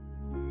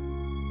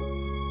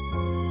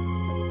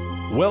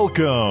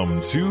Welcome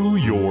to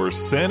your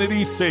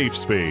sanity safe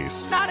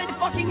space. Not a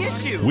fucking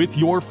issue. With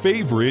your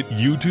favorite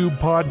YouTube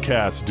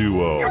podcast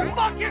duo. You're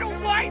fucking a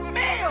white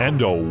male.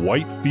 And a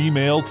white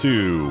female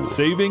too.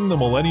 Saving the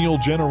millennial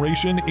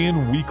generation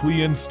in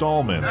weekly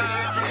installments.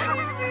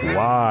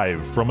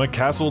 Live from a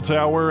castle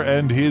tower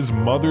and his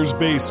mother's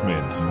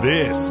basement.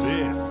 This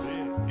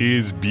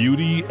is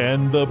Beauty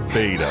and the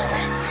Beta.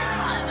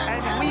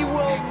 And we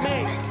will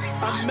make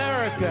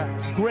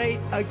America great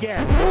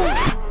again.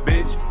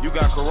 Bitch, you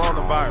got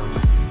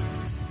coronavirus.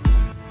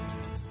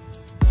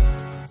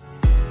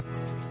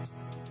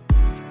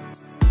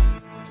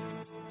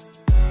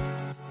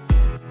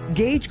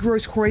 Gaige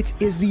Grosskreutz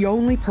is the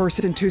only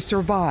person to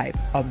survive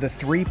of the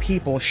 3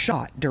 people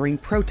shot during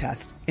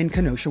protests in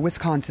Kenosha,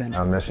 Wisconsin.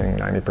 I'm missing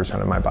 90%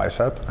 of my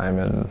bicep. I'm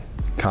in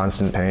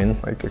constant pain,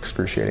 like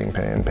excruciating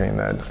pain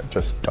that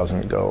just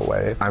doesn't go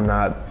away. I'm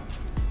not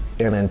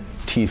an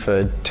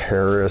Antifa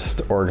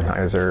terrorist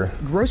organizer.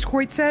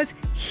 Grosskreutz says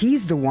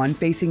he's the one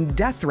facing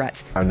death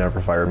threats. I never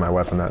fired my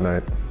weapon that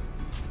night.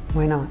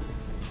 Why not?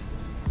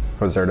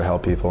 I was there to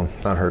help people,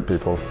 not hurt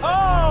people.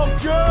 Oh,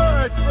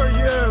 good for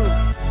you!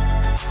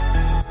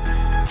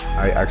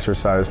 I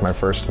exercised my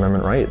First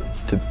Amendment right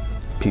to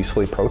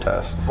peacefully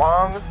protest.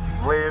 Long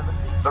live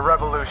the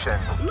revolution.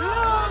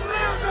 Long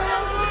live the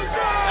revolution!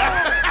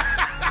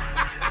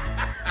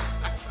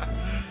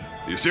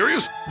 You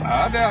serious?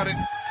 I doubt it.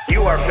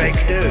 You are fake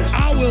news.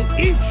 I will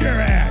eat your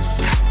ass.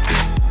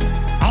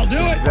 I'll do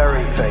it.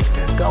 Very fake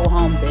news. Go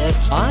home, bitch.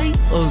 I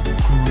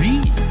agree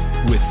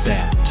with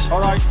that.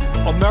 All right,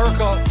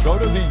 America, go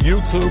to the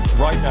YouTube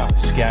right now.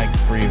 Skag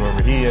free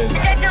whoever he is.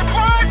 Get your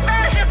blood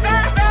fascist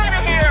ass out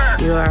of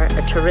here. You are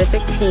a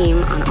terrific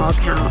team on all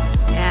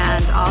counts.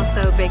 And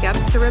also big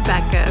ups to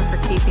Rebecca for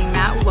keeping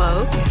that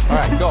woke. All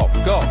right, go.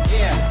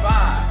 In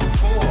 5,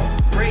 4,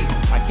 3.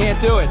 I can't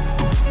do it.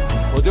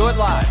 We'll do it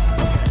live.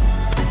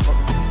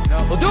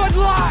 No. We'll do it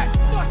live.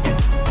 Fuck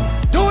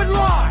it. Do it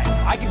live.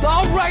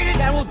 I'll write it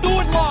and we'll do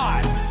it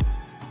live.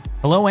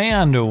 Hello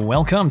and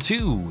welcome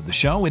to the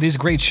show. It is a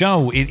great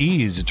show. It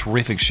is a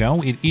terrific show.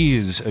 It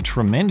is a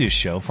tremendous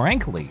show.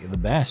 Frankly, the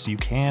best. You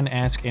can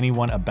ask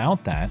anyone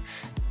about that.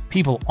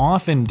 People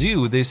often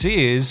do. This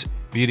is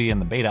Beauty and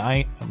the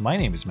Beta. My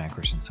name is Matt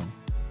Christensen.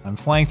 I'm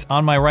flanked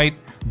on my right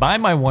by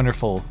my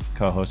wonderful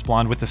co-host,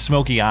 blonde with the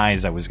smoky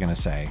eyes, I was going to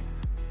say.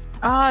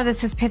 Oh,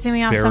 this is pissing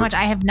me off so much.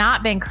 I have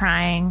not been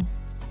crying.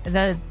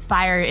 The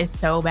fire is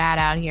so bad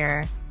out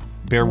here.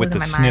 Bear with the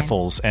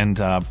sniffles and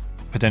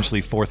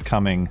potentially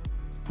forthcoming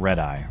red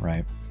eye,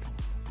 right?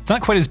 It's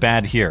not quite as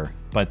bad here,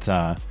 but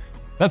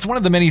that's one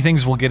of the many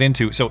things we'll get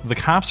into. So the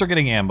cops are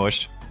getting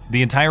ambushed.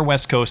 The entire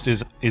West Coast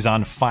is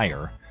on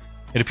fire.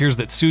 It appears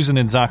that Susan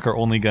and Zuck are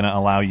only going to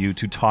allow you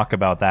to talk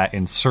about that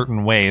in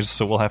certain ways,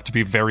 so we'll have to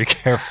be very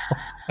careful.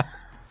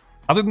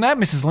 Other than that,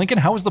 Mrs. Lincoln,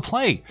 how was the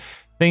play?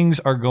 Things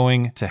are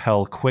going to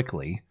hell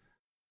quickly,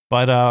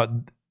 but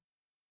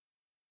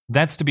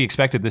that's to be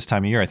expected this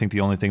time of year. I think the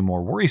only thing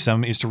more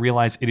worrisome is to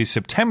realize it is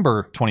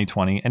September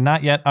 2020 and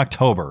not yet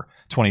October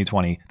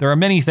 2020. There are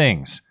many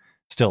things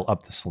still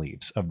up the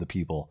sleeves of the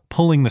people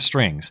pulling the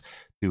strings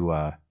to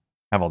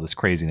have all this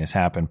craziness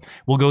happen.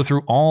 We'll go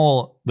through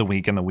all the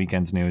week and the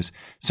weekend's news.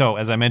 So,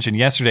 as I mentioned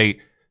yesterday,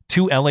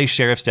 2 LA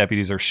sheriff's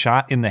deputies are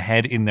shot in the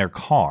head in their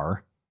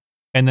car.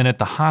 And then at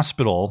the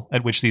hospital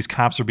at which these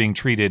cops are being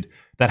treated,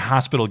 that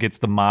hospital gets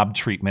the mob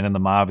treatment and the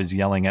mob is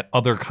yelling at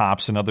other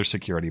cops and other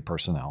security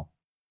personnel.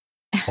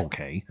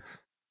 Okay.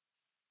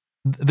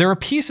 There are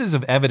pieces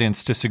of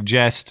evidence to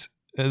suggest,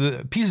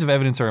 pieces of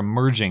evidence are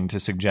emerging to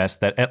suggest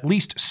that at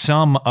least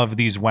some of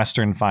these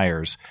Western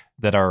fires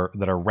that are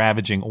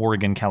ravaging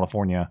Oregon,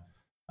 California,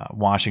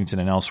 Washington,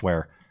 and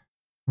elsewhere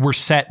were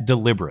set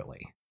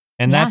deliberately.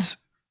 And that's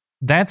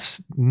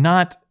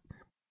not,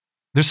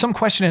 there's some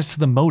question as to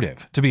the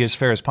motive, to be as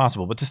fair as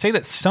possible. But to say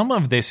that some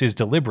of this is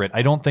deliberate,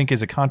 I don't think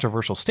is a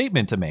controversial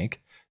statement to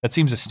make. That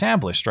seems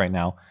established right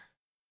now.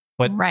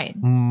 But right.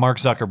 Mark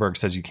Zuckerberg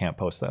says you can't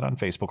post that on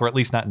Facebook, or at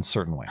least not in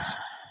certain ways.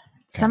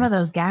 Some of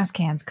those gas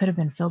cans could have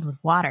been filled with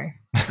water.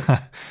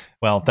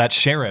 Well, that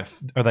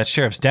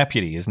sheriff's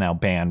deputy is now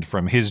banned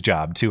from his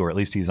job too, or at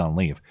least he's on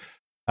leave.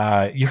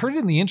 You heard it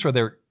in the intro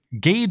there.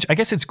 Gaige, I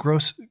guess it's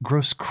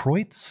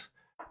Grosskreutz.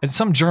 It's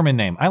some German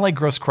name. I like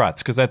Grosskreutz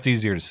because that's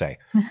easier to say.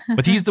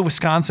 But he's the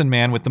Wisconsin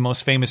man with the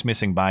most famous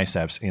missing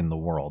biceps in the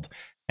world.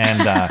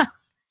 And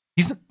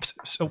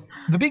so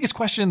the biggest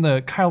question in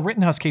the Kyle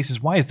Rittenhouse case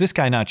is, why is this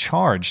guy not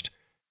charged?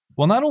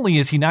 Well, not only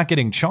is he not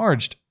getting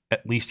charged,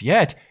 at least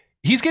yet,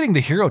 he's getting the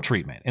hero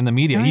treatment in the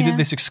media. He did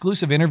this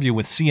exclusive interview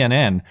with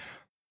CNN,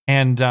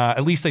 and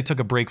at least they took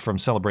a break from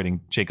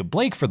celebrating Jacob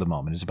Blake for the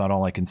moment, is about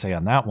all I can say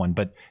on that one.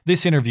 But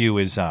this interview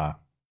is,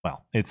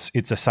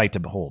 it's a sight to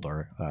behold,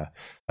 or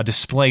a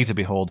display to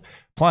behold.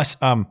 Plus,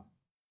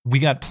 we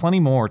got plenty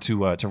more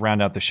to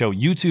round out the show.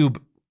 YouTube,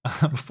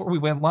 before we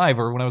went live,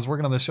 or when I was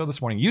working on the show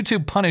this morning,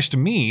 YouTube punished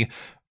me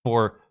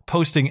for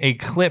posting a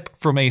clip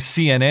from a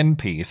CNN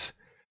piece.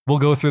 We'll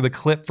go through the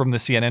clip from the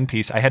CNN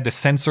piece. I had to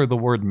censor the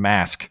word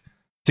mask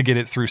to get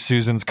it through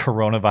Susan's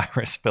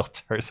coronavirus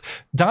filters.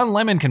 Don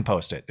Lemon can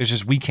post it. It's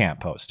just we can't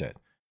post it.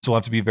 So we'll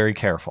have to be very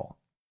careful.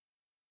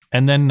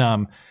 And then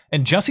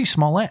and Jussie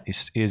Smollett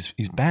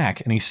is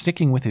back, and he's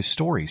sticking with his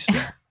story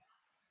still.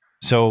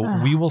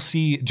 So we will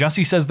see.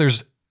 Jussie says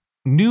there's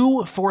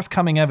new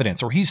forthcoming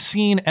evidence, or he's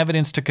seen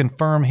evidence to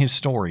confirm his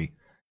story.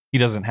 He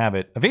doesn't have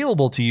it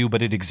available to you,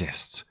 but it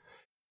exists.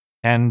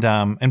 And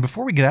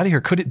before we get out of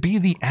here, could it be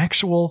the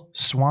actual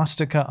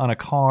swastika on a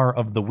car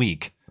of the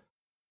week?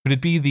 Could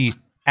it be the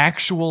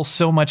actual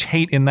so much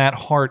hate in that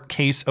heart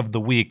case of the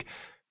week?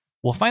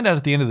 We'll find out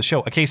at the end of the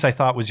show. A case I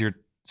thought was your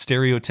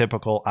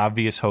stereotypical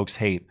obvious hoax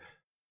hate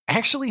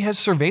actually has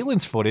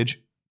surveillance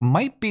footage,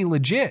 might be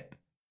legit.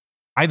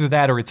 Either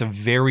that or it's a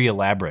very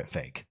elaborate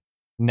fake.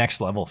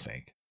 Next level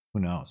fake. Who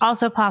knows?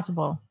 Also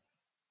possible.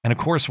 And of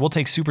course, we'll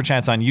take super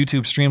chats on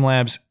YouTube,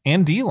 Streamlabs,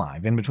 and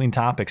DLive in between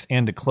topics,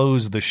 and to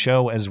close the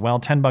show as well,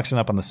 $10 and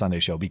up on the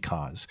Sunday show,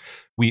 because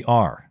we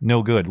are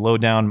no good low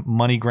down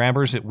money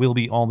grabbers. It will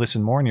be all this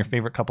and more in your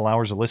favorite couple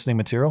hours of listening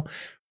material.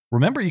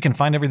 Remember, you can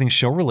find everything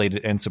show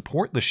related and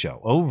support the show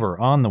over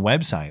on the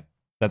website.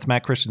 That's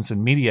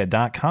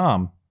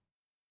mattchristiansenmedia.com.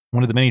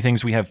 One of the many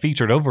things we have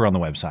featured over on the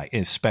website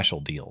is special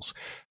deals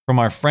from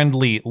our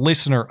friendly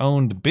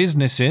listener-owned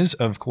businesses.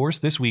 Of course,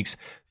 this week's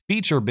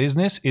feature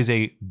business is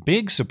a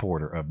big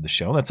supporter of the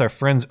show. That's our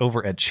friends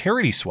over at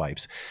Charity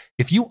Swipes.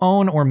 If you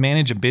own or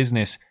manage a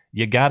business,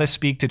 you got to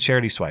speak to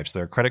Charity Swipes.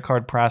 They're a credit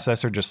card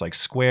processor just like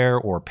Square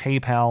or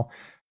PayPal,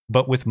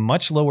 but with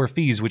much lower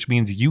fees, which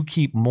means you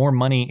keep more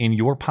money in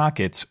your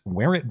pockets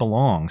where it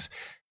belongs.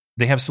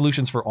 They have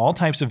solutions for all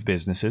types of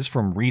businesses,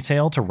 from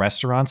retail to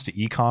restaurants to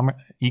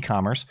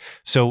e-commerce.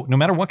 So no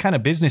matter what kind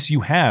of business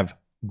you have,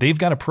 they've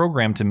got a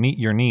program to meet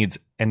your needs.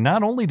 And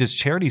not only does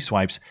Charity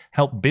Swipes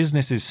help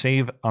businesses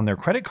save on their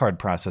credit card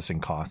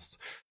processing costs,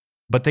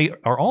 but they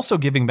are also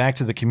giving back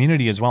to the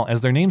community as well.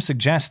 As their name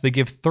suggests, they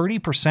give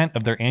 30%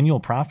 of their annual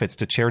profits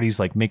to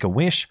charities like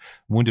Make-A-Wish,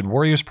 Wounded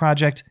Warriors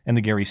Project, and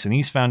the Gary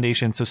Sinise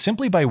Foundation. So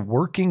simply by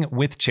working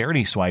with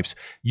Charity Swipes,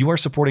 you are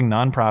supporting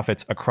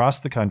nonprofits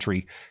across the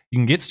country. You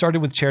can get started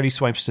with Charity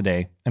Swipes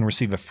today and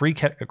receive a free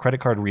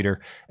credit card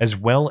reader, as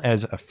well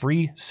as a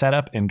free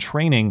setup and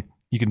training.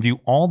 You can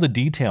view all the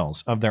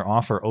details of their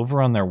offer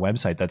over on their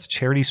website. That's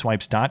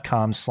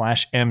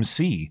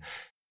charityswipes.com/MC.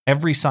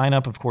 Every sign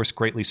up, of course,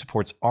 greatly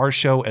supports our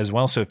show as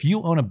well. So if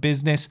you own a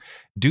business,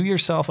 do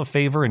yourself a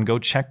favor and go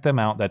check them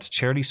out. That's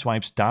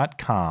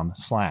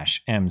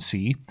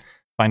charityswipes.com/MC.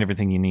 Find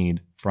everything you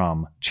need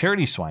from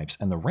Charity Swipes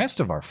and the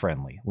rest of our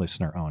friendly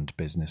listener-owned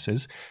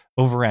businesses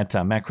over at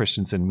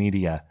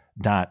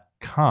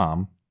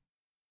mattchristiansenmedia.com.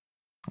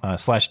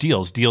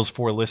 /deals, deals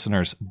for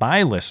listeners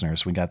by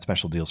listeners. We got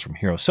special deals from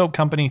Hero Soap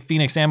Company,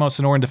 Phoenix Ammo,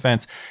 Sonoran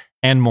Defense,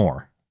 and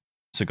more.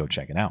 So go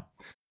check it out.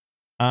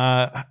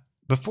 I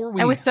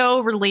was so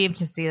relieved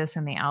to see this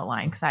in the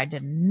outline, because I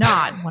did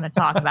not want to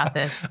talk about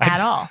this at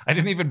all. I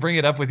didn't even bring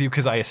it up with you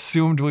because I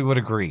assumed we would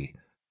agree.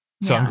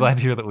 So I'm glad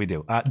to hear that we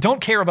do.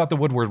 Don't care about the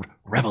Woodward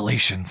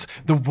revelations,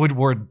 the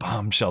Woodward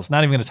bombshells.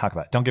 Not even going to talk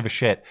about it. Don't give a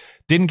shit.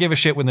 Didn't give a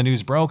shit when the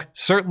news broke.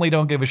 Certainly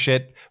don't give a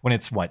shit when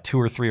it's,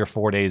 2 or 3 or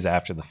 4 days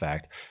after the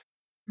fact.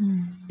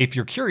 If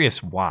you're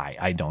curious why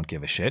I don't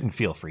give a shit, and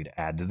feel free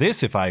to add to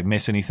this if I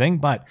miss anything,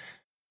 but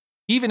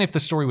even if the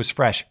story was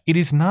fresh, it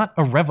is not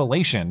a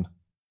revelation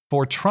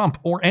for Trump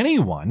or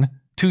anyone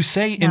to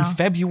say in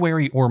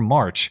February or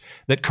March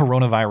that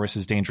coronavirus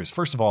is dangerous.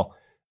 First of all,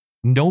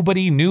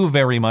 nobody knew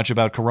very much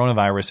about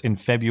coronavirus in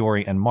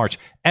February and March.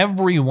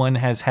 Everyone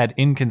has had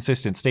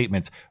inconsistent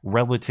statements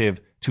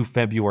relative to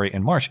February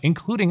and March,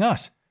 including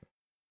us.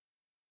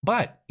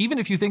 But even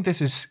if you think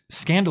this is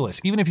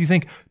scandalous, even if you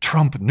think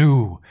Trump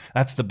knew,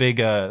 that's the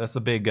big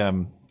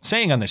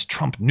saying on this,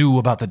 Trump knew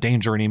about the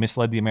danger and he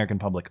misled the American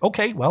public.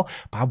 Okay, well,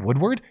 Bob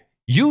Woodward,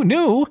 you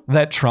knew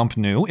that Trump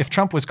knew. If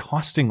Trump was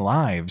costing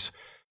lives,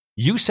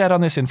 you sat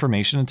on this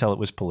information until it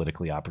was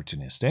politically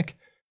opportunistic.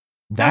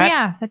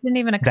 That didn't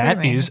even occur to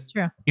me. That's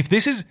true.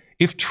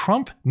 If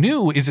Trump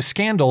knew is a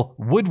scandal,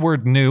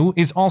 Woodward knew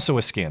is also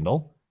a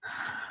scandal.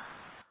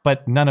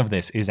 But none of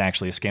this is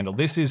actually a scandal.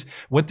 This is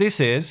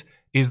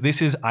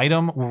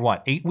item,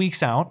 8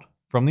 weeks out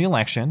from the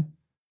election.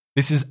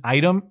 This is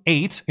item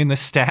 8 in the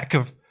stack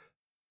of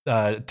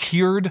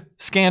tiered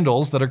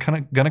scandals that are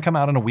going to come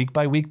out on a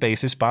week-by-week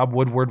basis. Bob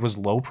Woodward was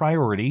low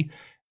priority.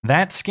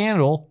 That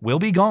scandal will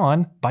be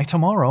gone by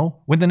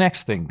tomorrow when the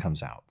next thing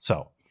comes out.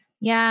 So,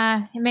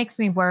 yeah, it makes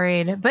me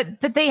worried.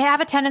 But they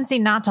have a tendency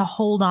not to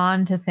hold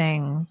on to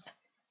things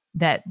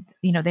that,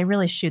 they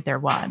really shoot their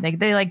wad.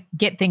 They like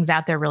get things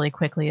out there really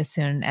quickly as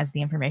soon as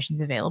the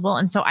information's available.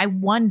 And so I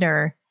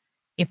wonder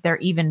if they're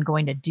even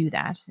going to do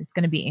that. It's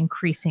going to be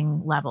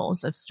increasing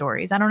levels of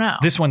stories. I don't know.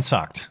 This one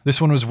sucked. This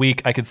one was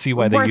weak. I could see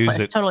why they used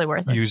it. Totally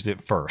worthless. Used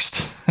it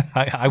first.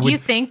 Do you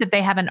think that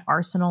they have an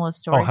arsenal of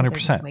stories?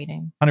 100%.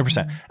 Waiting?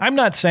 100%. I'm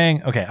not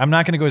saying, I'm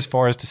not going to go as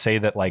far as to say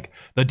that like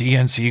the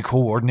DNC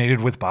coordinated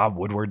with Bob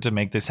Woodward to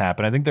make this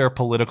happen. I think there are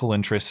political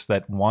interests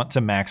that want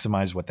to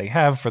maximize what they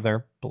have for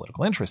their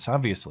political interests,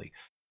 obviously.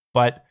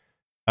 But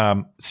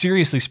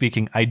Seriously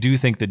speaking, I do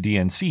think the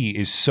DNC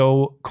is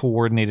so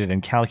coordinated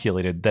and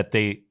calculated that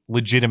they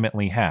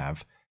legitimately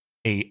have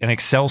an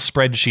Excel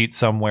spreadsheet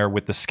somewhere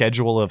with the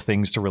schedule of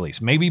things to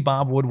release. Maybe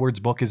Bob Woodward's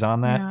book is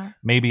on that. Yeah.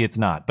 Maybe it's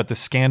not. But the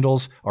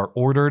scandals are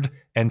ordered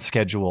and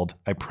scheduled.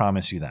 I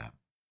promise you that.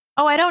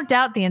 Oh, I don't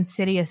doubt the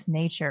insidious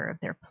nature of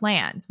their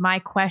plans. My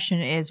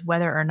question is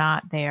whether or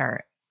not they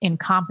are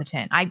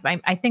incompetent.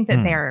 I think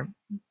that they're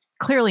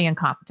clearly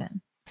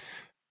incompetent.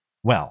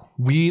 Well,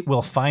 we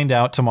will find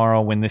out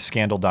tomorrow when this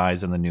scandal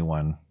dies and the new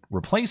one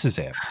replaces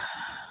it.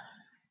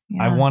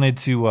 Yeah. I wanted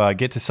to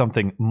get to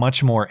something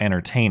much more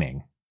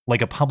entertaining,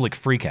 like a public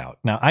freakout.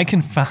 Now, I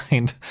can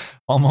find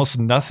almost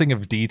nothing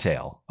of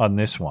detail on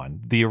this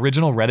one. The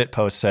original Reddit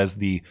post says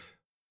the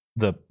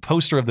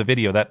poster of the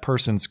video, that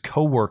person's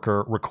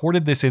coworker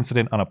recorded this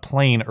incident on a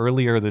plane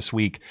earlier this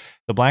week.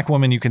 The black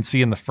woman you can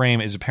see in the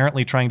frame is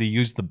apparently trying to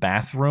use the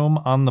bathroom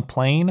on the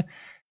plane,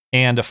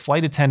 and a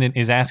flight attendant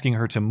is asking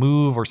her to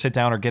move or sit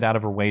down or get out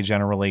of her way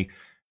generally.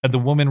 The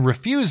woman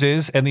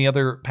refuses, and the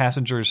other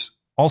passengers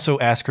also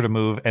ask her to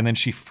move, and then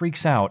she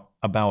freaks out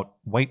about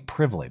white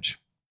privilege.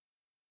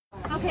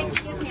 Okay,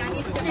 excuse me, I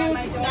need to get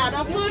my door. Now,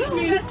 don't push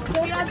me. Go to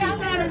the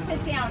bathroom and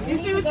sit down. You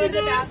need to go to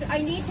the bathroom. I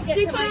need to get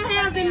to my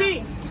car,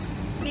 ma'am.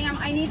 Ma'am,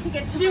 I need to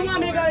get to my door. She want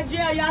me to go to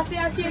jail. Y'all see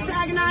how she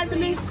antagonizing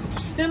me?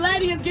 The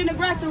lady is getting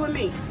aggressive with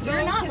me.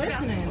 You're not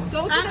listening.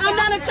 Go to the I'm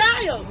not a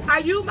child.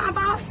 Are you my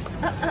boss?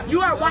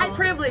 You are white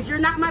privilege. You're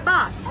not my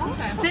boss.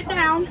 Okay. Sit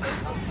down.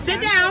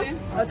 Sit down.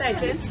 Oh,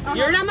 thank you.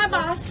 You're not my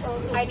boss.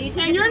 I need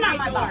to and you're not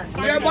my boss.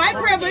 You're white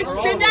privilege.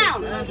 Sit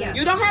down. Yes.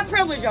 You don't have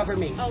privilege over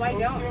me. Oh, I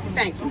don't.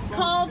 Thank you.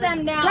 Call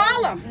them now.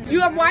 Call them. You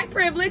have white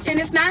privilege, and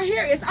it's not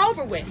here. It's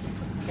over with.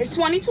 It's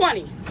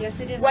 2020. Yes,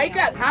 it is. Wake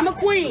up. I'm a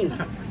queen.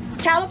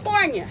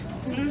 California.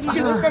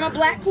 She was from a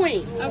black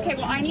queen. Okay,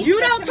 well, I need you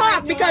to don't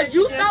talk because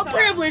you so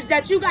privileged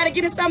that you got to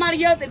get to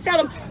somebody else and tell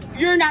them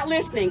you're not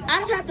listening.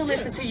 I don't have to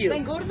listen to you.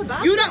 Then go to the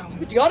bathroom.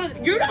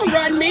 You don't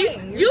run me.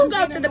 You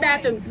go to the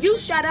bathroom. You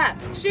shut up.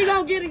 She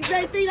gonna get it.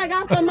 They think I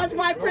got so much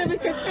white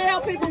privilege to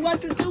tell people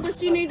what to do, but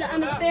she need to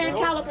understand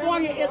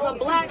California is a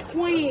black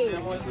queen,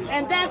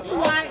 and that's who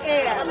I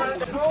am.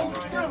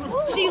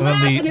 She and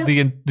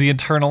then the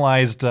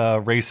internalized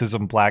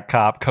racism black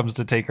cop comes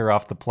to take her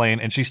off the plane,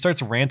 and she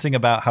starts ranting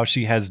about how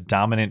she has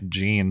dominant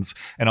genes,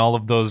 and all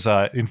of those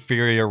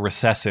inferior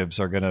recessives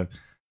are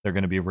they're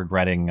gonna be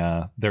regretting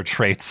their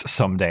traits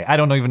someday. I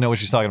don't even know what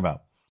she's talking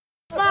about.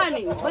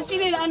 Funny, but she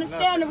need to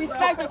understand and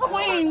respect the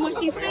queen when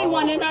she see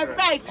one in her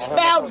face.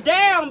 Bow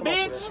down,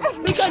 bitch,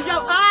 because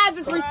your eyes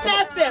is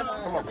recessive.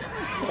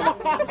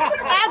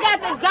 I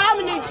got the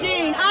dominant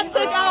gene. I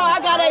took all. I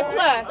got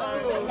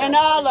A+ and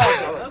all of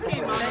it.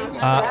 Okay, Mom.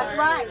 That's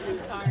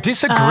right.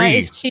 Disagree.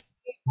 Is she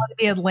one of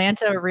the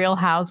Atlanta Real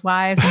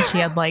Housewives, and she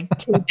had like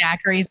 2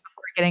 daiquiris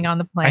before getting on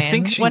the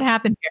plane? What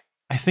happened here?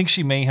 I think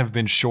she may have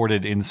been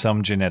shorted in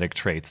some genetic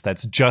traits.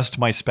 That's just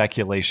my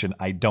speculation.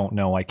 I don't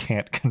know. I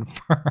can't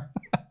confirm.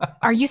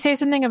 Are you saying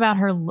something about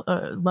her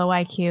low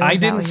IQ? I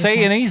didn't say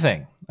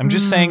anything. I'm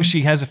just saying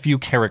she has a few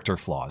character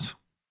flaws.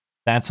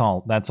 That's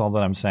all that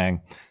I'm saying.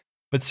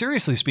 But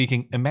seriously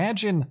speaking,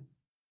 imagine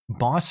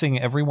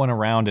bossing everyone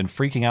around and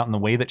freaking out in the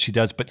way that she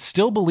does, but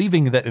still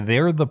believing that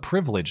they're the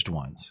privileged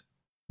ones.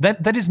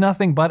 That is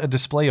nothing but a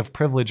display of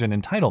privilege and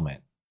entitlement.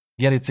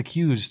 Yet it's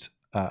accused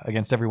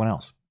against everyone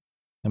else.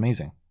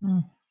 Amazing.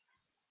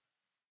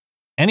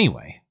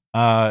 Anyway,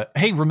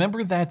 hey,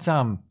 remember that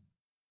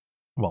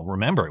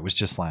remember it was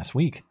just last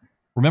week.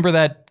 Remember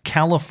that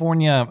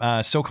California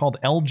so-called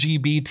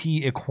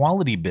LGBT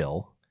equality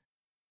bill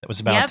that was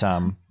about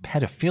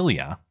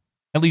pedophilia?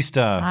 At least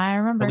I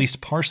remember. At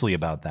least partially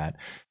about that.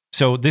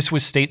 So this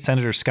was State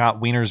Senator Scott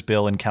Wiener's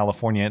bill in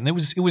California, and it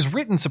was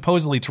written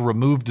supposedly to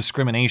remove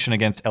discrimination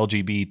against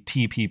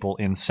LGBT people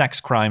in sex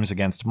crimes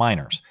against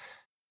minors.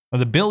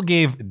 The bill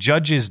gave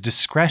judges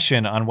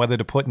discretion on whether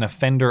to put an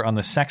offender on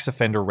the sex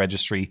offender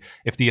registry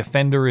if the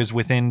offender is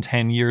within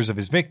 10 years of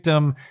his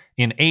victim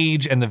in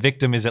age and the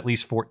victim is at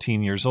least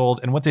 14 years old.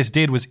 And what this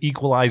did was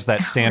equalize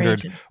that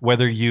standard,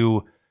 whether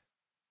you,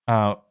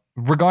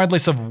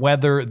 regardless of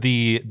whether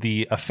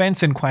the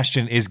offense in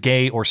question is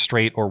gay or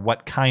straight or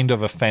what kind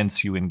of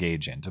offense you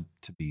engage in,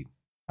 to be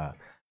a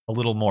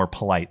little more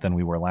polite than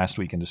we were last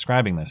week in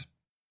describing this.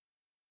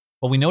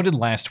 Well, we noted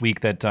last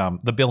week that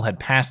the bill had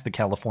passed the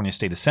California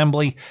State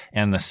Assembly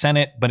and the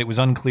Senate, but it was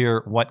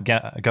unclear what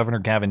Governor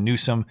Gavin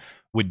Newsom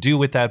would do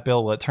with that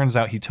bill. Well, it turns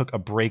out he took a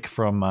break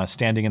from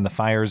standing in the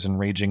fires and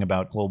raging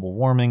about global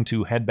warming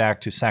to head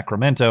back to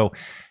Sacramento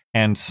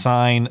and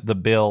sign the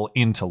bill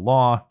into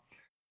law.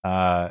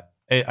 I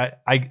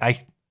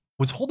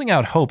was holding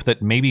out hope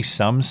that maybe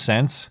some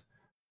sense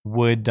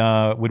would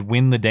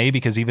win the day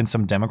because even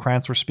some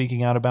Democrats were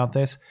speaking out about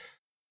this.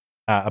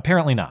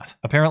 Apparently not.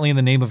 Apparently, in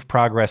the name of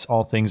progress,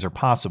 all things are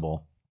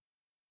possible.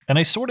 And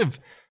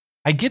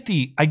I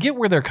get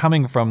where they're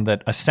coming from,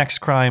 that a sex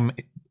crime,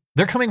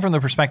 they're coming from the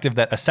perspective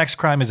that a sex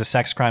crime is a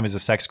sex crime is a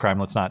sex crime.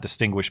 Let's not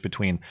distinguish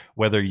between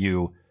whether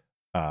you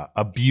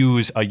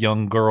abuse a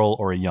young girl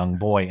or a young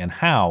boy and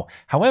how.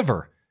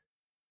 However,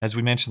 as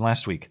we mentioned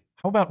last week,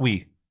 how about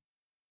we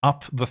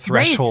up the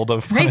threshold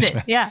of raise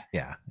punishment. it. Yeah.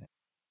 Yeah.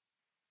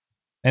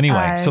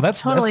 Anyway, so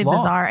that's totally that's law.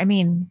 bizarre. I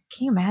mean,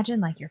 can you imagine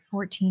like your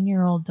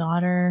 14-year-old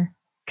daughter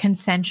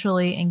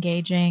consensually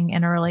engaging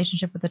in a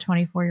relationship with a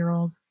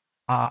 24-year-old?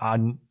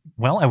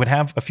 Well, I would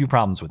have a few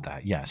problems with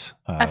that. Yes.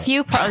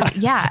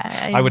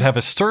 Yeah. I would have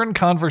a stern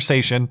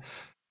conversation.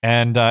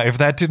 And if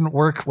that didn't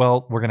work,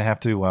 well, we're going to have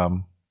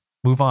to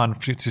move on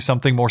to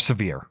something more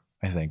severe,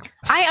 I think.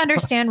 I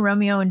understand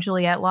Romeo and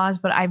Juliet laws,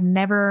 but I've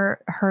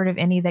never heard of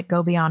any that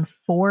go beyond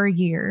 4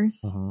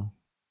 years. Mm-hmm.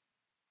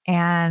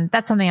 And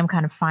that's something I'm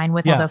kind of fine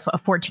with. Yeah. Although a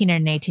 14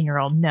 and an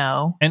 18-year-old,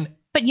 no.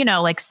 But,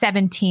 like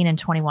 17 and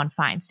 21,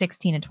 fine.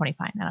 16 and 20,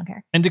 fine. I don't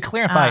care. And to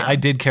clarify, I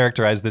did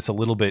characterize this a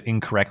little bit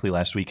incorrectly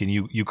last week, and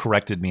you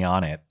corrected me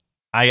on it.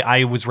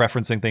 I was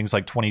referencing things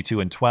like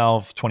 22 and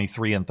 12,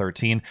 23 and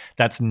 13.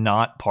 That's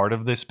not part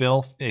of this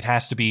bill. It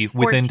has to be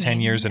within 10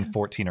 years and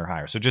 14 or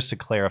higher. So just to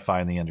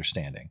clarify in the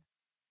understanding.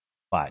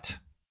 But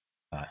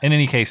in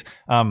any case,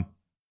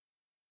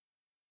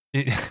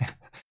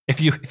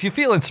 if you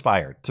feel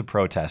inspired to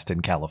protest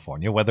in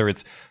California, whether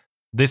it's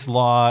this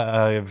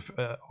law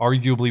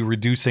arguably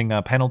reducing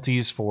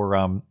penalties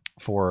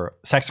for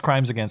sex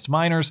crimes against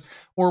minors,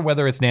 or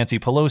whether it's Nancy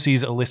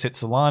Pelosi's illicit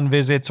salon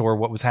visits, or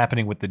what was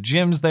happening with the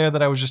gyms there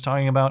that I was just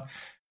talking about,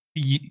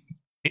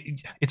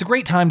 it's a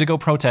great time to go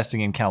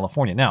protesting in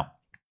California. Now,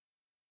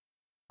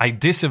 I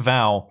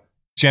disavow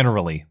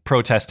generally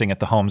protesting at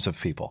the homes of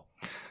people.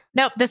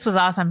 Nope, this was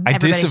awesome. I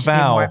Everybody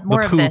disavow should do more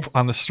the of poop this.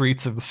 on the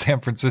streets of San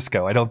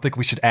Francisco. I don't think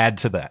we should add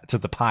to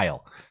the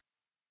pile.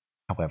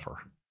 However,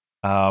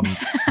 I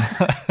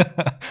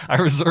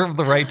reserve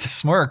the right to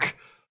smirk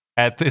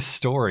at this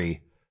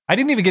story. I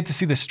didn't even get to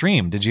see the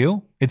stream. Did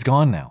you? It's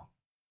gone now.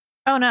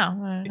 Oh,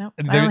 no. No.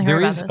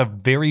 There is a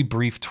very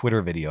brief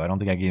Twitter video. I don't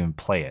think I can even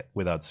play it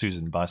without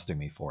Susan busting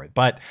me for it.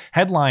 But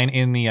headline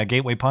in the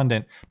Gateway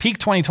Pundit, Peak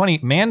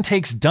 2020, man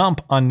takes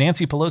dump on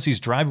Nancy Pelosi's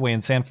driveway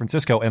in San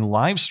Francisco and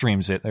live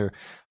streams it. There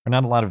are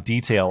not a lot of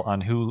details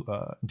on who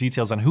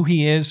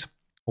he is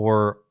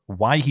or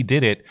why he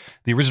did it.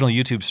 The original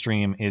YouTube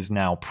stream is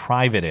now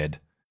privated.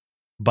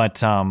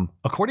 But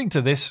according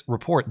to this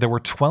report, there were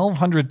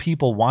 1,200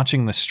 people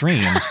watching the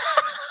stream.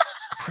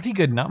 Pretty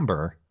good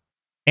number.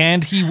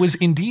 And he was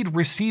indeed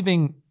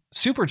receiving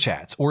super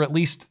chats, or at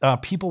least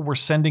people were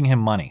sending him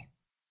money.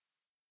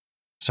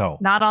 So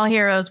not all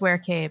heroes wear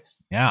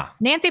capes. Yeah.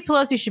 Nancy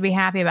Pelosi should be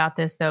happy about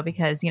this, though,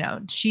 because,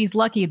 she's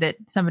lucky that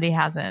somebody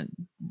hasn't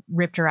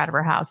ripped her out of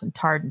her house and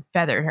tarred and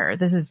feathered her.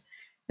 This is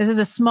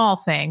a small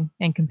thing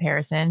in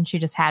comparison. She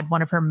just had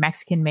one of her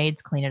Mexican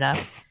maids clean it up.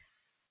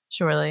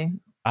 Surely.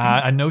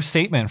 No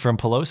statement from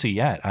Pelosi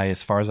yet,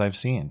 as far as I've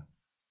seen.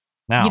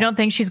 Now, you don't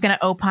think she's going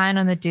to opine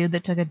on the dude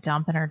that took a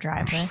dump in her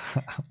driveway?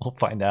 We'll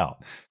find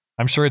out.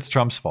 I'm sure it's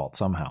Trump's fault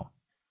somehow.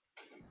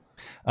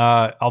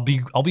 I'll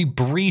be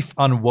brief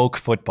on woke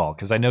football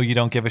because I know you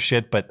don't give a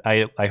shit, but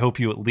I hope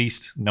you at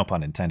least, no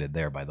pun intended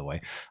there, by the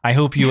way. I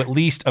hope you at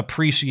least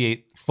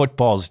appreciate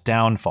football's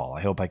downfall.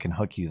 I hope I can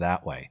hook you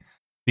that way.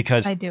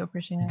 Because I do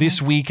appreciate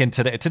this week and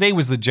today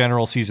was the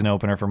general season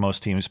opener for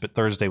most teams, but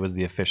Thursday was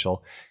the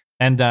official.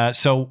 And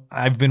so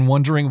I've been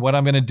wondering what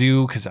I'm going to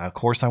do because, of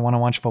course, I want to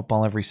watch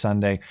football every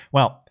Sunday.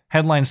 Well,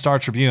 headline Star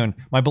Tribune,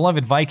 my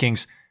beloved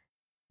Vikings,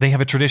 they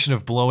have a tradition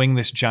of blowing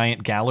this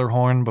giant Galler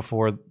horn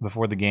before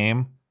the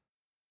game.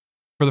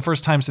 For the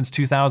first time since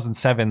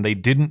 2007, they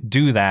didn't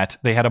do that.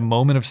 They had a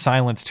moment of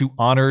silence to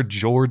honor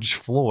George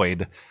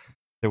Floyd.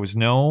 There was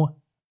no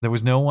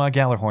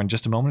Galler horn,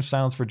 just a moment of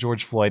silence for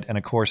George Floyd. And,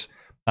 of course,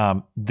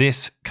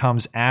 this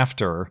comes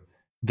after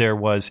there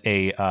was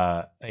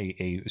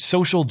a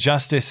social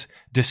justice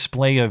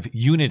display of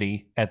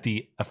unity at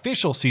the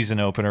official season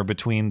opener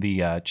between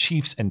the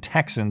Chiefs and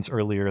Texans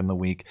earlier in the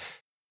week.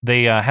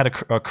 They had a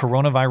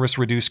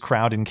coronavirus-reduced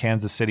crowd in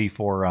Kansas City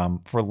for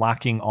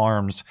locking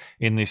arms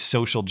in this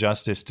social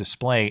justice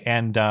display,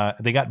 and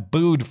they got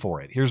booed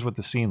for it. Here's what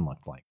the scene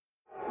looked like.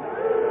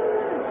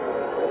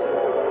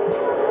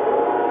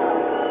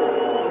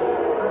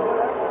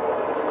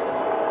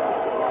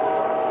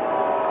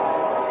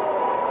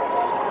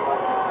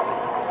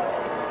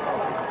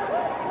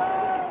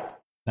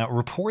 Now,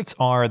 reports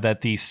are that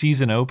the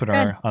season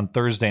opener on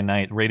Thursday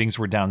night, ratings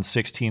were down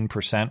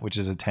 16%, which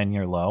is a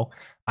 10-year low.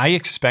 I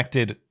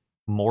expected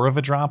more of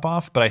a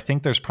drop-off, but I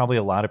think there's probably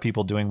a lot of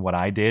people doing what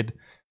I did,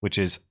 which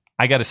is,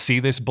 I got to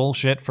see this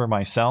bullshit for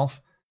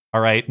myself.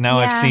 All right, now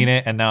I've seen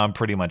it, and now I'm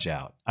pretty much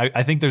out.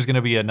 I think there's going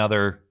to be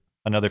another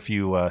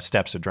few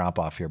steps of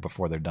drop-off here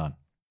before they're done.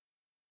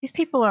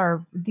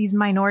 These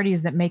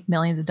minorities that make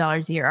millions of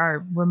dollars a year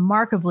are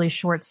remarkably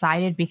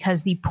short-sighted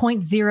because the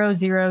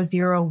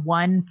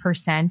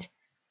 0.0001%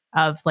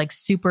 of like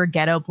super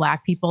ghetto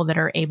black people that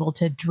are able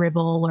to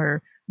dribble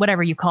or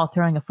whatever you call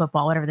throwing a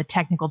football, whatever the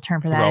technical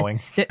term for that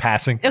is.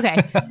 Passing. Okay.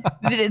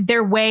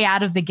 Their way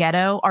out of the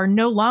ghetto are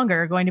no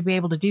longer going to be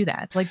able to do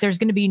that. Like there's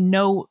going to be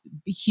no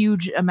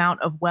huge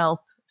amount of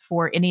wealth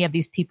for any of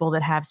these people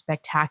that have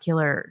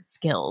spectacular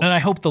skills. And I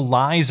hope the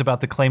lies about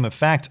the claim of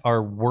fact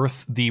are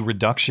worth the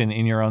reduction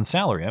in your own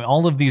salary. I mean,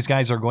 all of these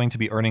guys are going to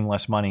be earning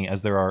less money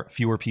as there are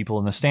fewer people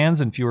in the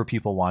stands and fewer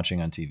people watching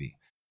on TV.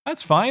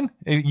 That's fine.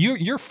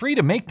 You're free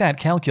to make that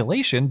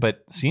calculation,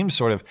 but seems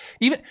sort of,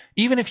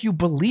 even if you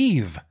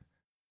believe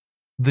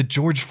that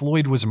George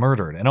Floyd was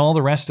murdered and all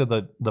the rest of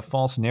the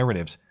false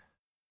narratives,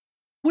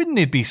 wouldn't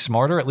it be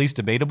smarter, at least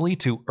debatably,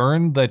 to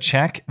earn the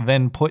check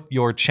than put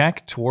your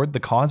check toward the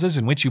causes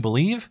in which you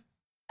believe?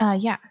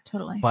 Yeah,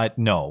 totally. But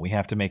no, we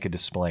have to make a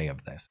display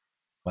of this.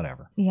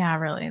 Whatever. Yeah,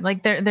 really.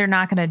 Like they're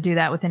not going to do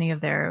that with any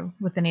of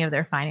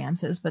their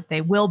finances, but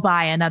they will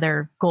buy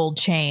another gold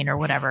chain or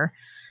whatever.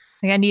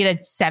 Like I need a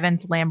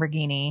 7th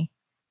Lamborghini.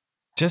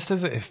 Just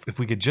as if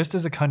we could, just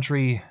as a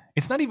country,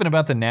 it's not even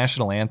about the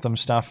national anthem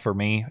stuff for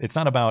me. It's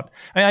not about,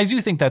 I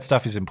do think that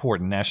stuff is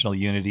important, national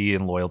unity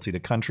and loyalty to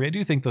country. I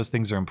do think those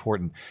things are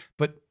important.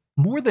 But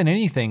more than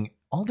anything,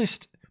 all this,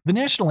 the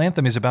national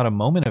anthem is about a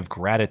moment of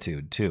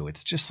gratitude too.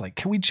 It's just like,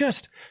 can we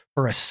just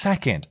for a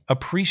second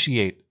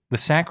appreciate the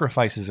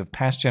sacrifices of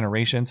past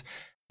generations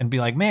and be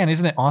like, man,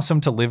 isn't it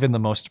awesome to live in the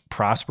most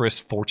prosperous,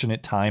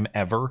 fortunate time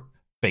ever,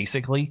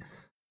 basically?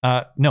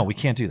 No, we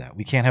can't do that.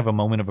 We can't have a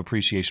moment of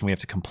appreciation. We have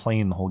to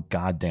complain the whole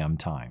goddamn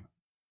time.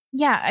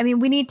 Yeah, I mean,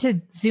 we need to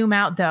zoom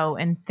out, though,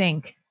 and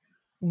think,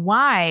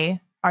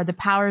 why are the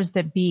powers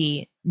that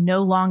be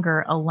no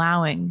longer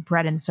allowing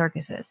bread and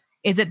circuses?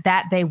 Is it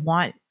that they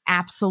want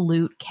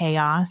absolute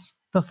chaos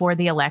before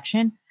the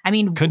election? I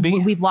mean, could be.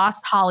 We've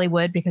lost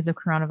Hollywood because of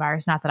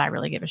coronavirus. Not that I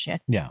really give a shit.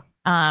 Yeah.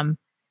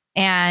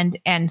 And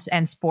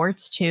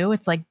sports too.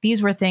 It's like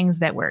these were things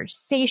that were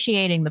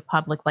satiating the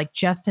public like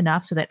just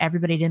enough so that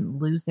everybody didn't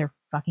lose their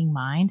fucking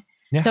mind.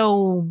 Yeah.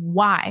 So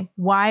why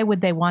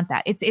would they want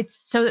that? It's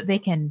so that they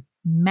can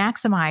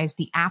maximize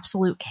the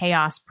absolute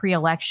chaos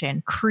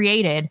pre-election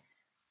created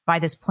by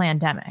this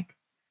pandemic.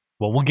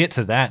 Well, we'll get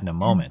to that in a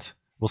moment.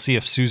 We'll see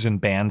if Susan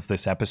bans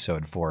this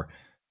episode for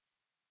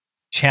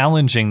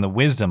challenging the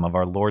wisdom of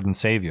our Lord and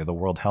Savior, the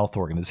World Health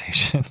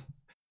Organization.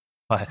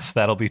 But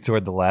that'll be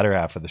toward the latter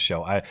half of the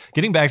show.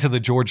 Getting back to the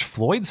George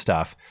Floyd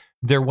stuff,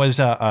 there was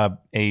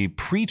a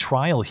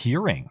pre-trial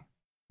hearing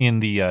in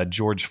the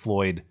George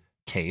Floyd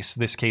case.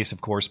 This case,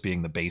 of course,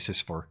 being the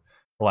basis for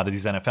a lot of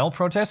these NFL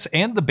protests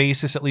and the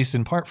basis, at least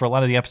in part, for a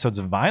lot of the episodes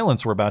of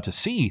violence we're about to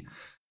see.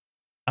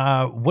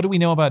 What do we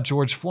know about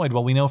George Floyd?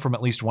 Well, we know from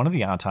at least one of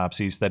the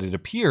autopsies that it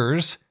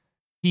appears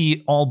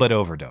he all but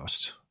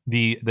overdosed.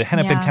 The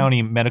Hennepin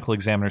County medical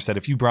examiner said,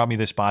 if you brought me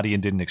this body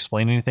and didn't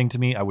explain anything to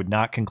me, I would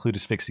not conclude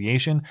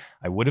asphyxiation.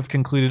 I would have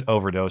concluded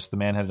overdose. The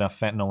man had enough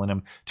fentanyl in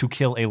him to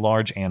kill a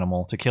large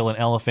animal, to kill an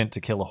elephant,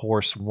 to kill a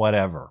horse,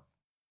 whatever.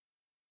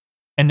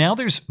 And now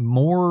there's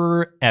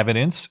more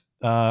evidence,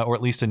 or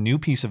at least a new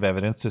piece of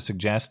evidence to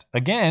suggest,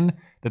 again,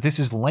 that this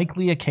is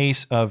likely a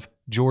case of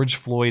George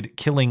Floyd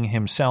killing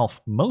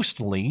himself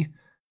mostly,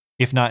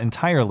 if not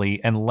entirely,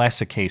 and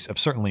less a case of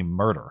certainly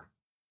murder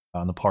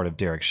on the part of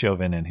Derek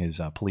Chauvin and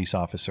his police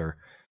officer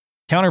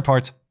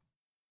counterparts.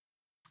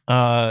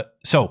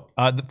 So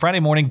Friday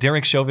morning,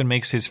 Derek Chauvin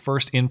makes his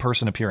first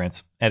in-person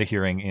appearance at a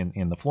hearing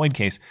in the Floyd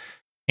case.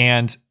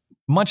 And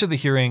much of the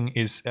hearing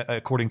is,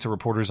 according to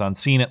reporters on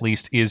scene at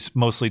least, is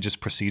mostly just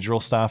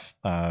procedural stuff.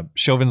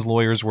 Chauvin's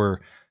lawyers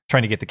were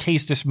trying to get the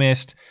case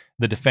dismissed.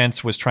 The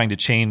defense was trying to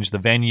change the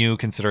venue,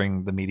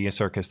 considering the media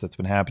circus that's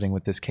been happening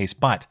with this case.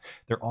 But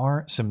there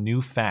are some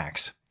new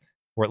facts,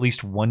 or at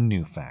least one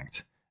new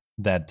fact,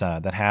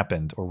 that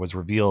happened or was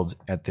revealed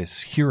at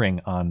this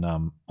hearing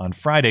on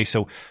Friday.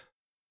 So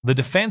the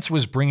defense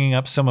was bringing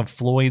up some of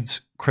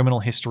Floyd's criminal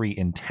history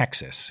in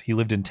Texas. He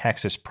lived in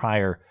Texas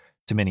prior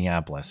to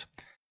Minneapolis.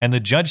 And the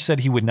judge said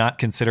he would not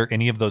consider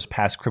any of those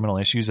past criminal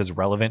issues as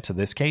relevant to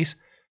this case.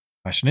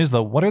 Question is,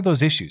 though, what are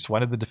those issues? Why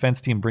did the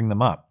defense team bring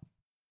them up?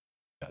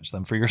 Judge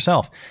them for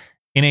yourself.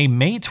 In a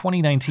May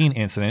 2019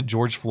 incident,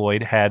 George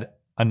Floyd had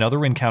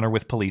another encounter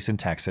with police in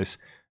Texas,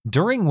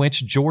 during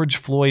which George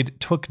Floyd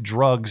took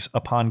drugs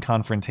upon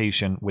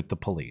confrontation with the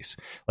police.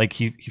 Like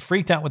he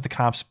freaked out with the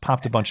cops,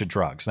 popped a bunch of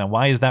drugs. Now,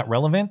 why is that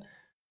relevant?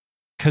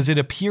 Because it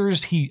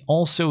appears he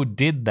also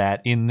did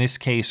that in this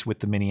case with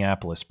the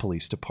Minneapolis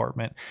Police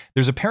Department.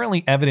 There's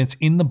apparently evidence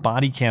in the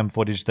body cam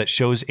footage that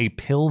shows a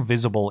pill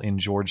visible in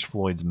George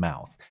Floyd's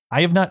mouth.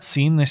 I have not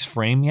seen this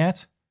frame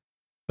yet,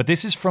 but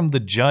this is from the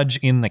judge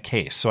in the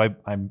case, so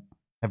I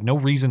have no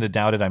reason to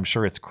doubt it. I'm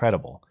sure it's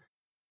credible.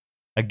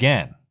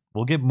 Again,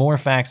 we'll get more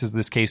facts as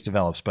this case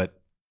develops, but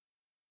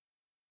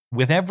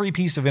with every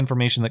piece of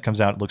information that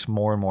comes out, it looks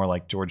more and more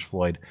like George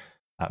Floyd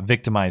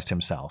victimized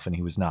himself, and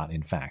he was not,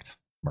 in fact,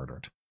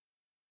 murdered.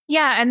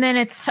 Yeah, and then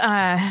it's, oh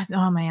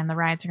man, the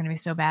riots are going to be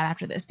so bad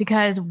after this,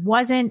 because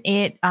wasn't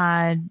it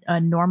a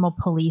normal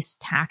police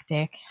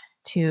tactic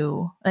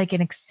to, like,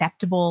 an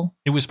acceptable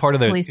it was part of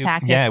the police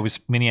tactic? Yeah, it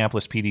was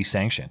Minneapolis PD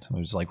sanctioned. It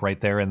was like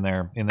right there in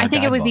their I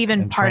think it was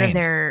even part trained.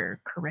 of their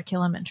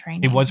curriculum and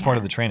training. It was part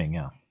of the training,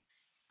 yeah.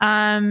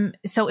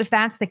 So if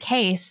that's the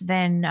case,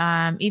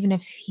 then even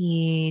if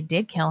he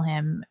did kill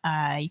him,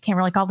 you can't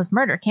really call this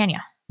murder, can you?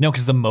 No,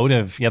 because the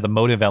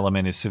motive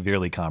element is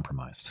severely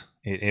compromised.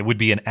 It would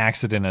be an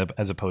accident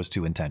as opposed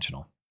to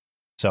intentional.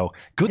 So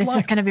good luck. This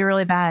is going to be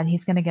really bad.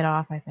 He's going to get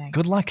off, I think.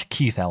 Good luck,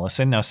 Keith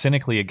Ellison. Now,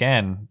 cynically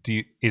again,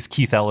 is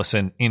Keith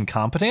Ellison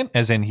incompetent,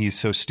 as in he's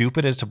so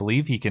stupid as to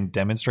believe he can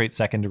demonstrate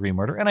second-degree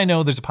murder? And I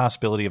know there's a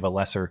possibility of a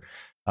lesser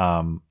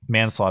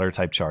manslaughter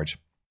type charge.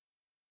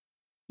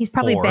 He's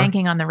probably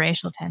banking on the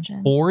racial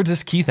tension. Or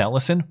does Keith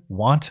Ellison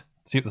want,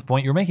 see the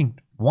point you're making,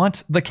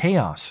 want the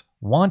chaos,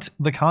 want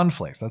the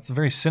conflict? That's a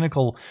very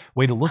cynical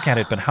way to look at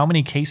it. But how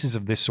many cases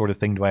of this sort of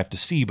thing do I have to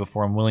see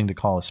before I'm willing to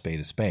call a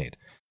spade a spade?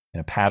 In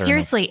a pattern.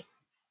 Seriously,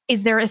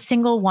 is there a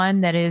single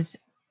one that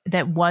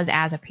was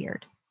as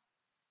appeared?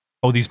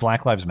 Oh, these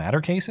Black Lives Matter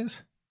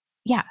cases?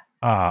 Yeah.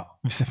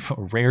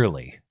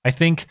 Rarely. I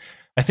think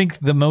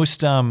the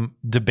most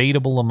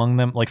debatable among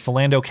them, like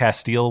Philando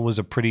Castile, was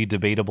a pretty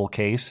debatable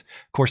case.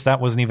 Of course, that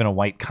wasn't even a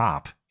white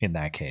cop in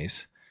that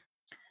case.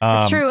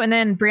 That's true. And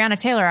then Breonna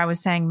Taylor, I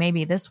was saying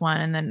maybe this one,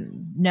 and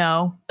then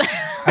no.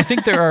 I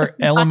think there are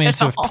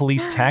elements of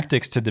police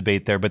tactics to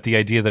debate there, but the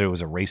idea that it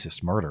was a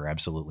racist murder,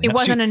 absolutely. It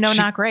wasn't a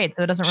no-knock raid,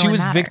 so it doesn't really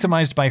matter. She was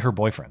victimized by her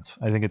boyfriends.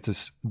 I think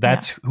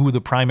that's who the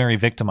primary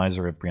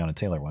victimizer of Breonna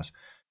Taylor was.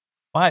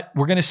 But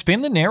we're going to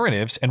spin the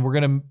narratives, and we're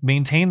going to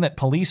maintain that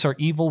police are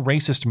evil,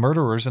 racist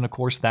murderers, and of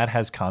course that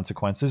has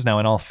consequences. Now,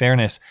 in all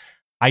fairness,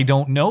 I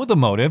don't know the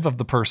motive of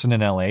the person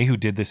in LA who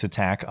did this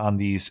attack on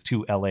these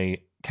two LA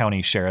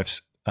County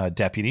Sheriff's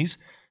deputies,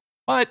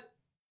 but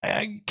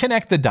I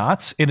connect the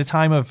dots in a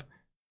time of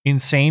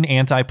insane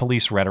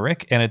anti-police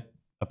rhetoric and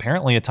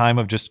apparently a time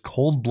of just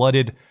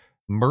cold-blooded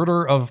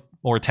murder of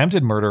or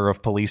attempted murder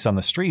of police on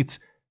the streets.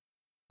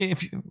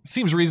 It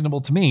seems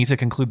reasonable to me to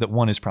conclude that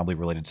one is probably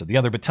related to the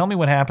other. But tell me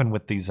what happened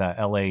with these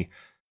LA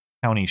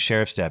County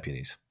Sheriff's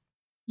deputies.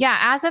 Yeah,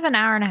 as of an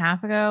hour and a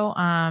half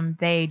ago,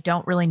 they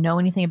don't really know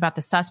anything about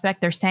the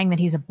suspect. They're saying that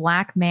he's a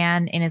black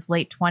man in his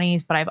late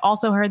 20s, but I've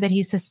also heard that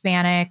he's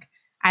Hispanic.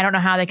 I don't know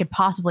how they could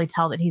possibly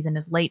tell that he's in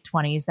his late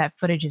 20s. That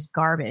footage is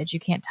garbage. You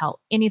can't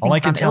tell anything. All I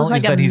can tell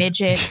is that he's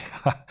midget.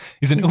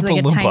 He's an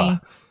Oompa Loompa.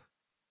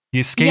 He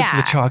escaped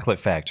the chocolate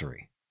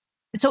factory.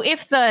 So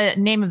if the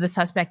name of the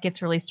suspect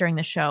gets released during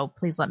the show,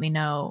 please let me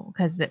know,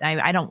 because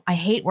I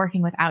hate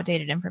working with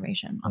outdated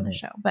information on the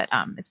show, but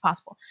it's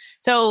possible.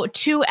 So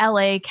 2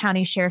 LA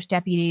County Sheriff's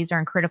deputies are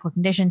in critical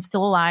condition,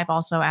 still alive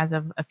also as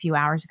of a few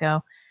hours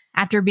ago,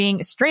 after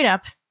being straight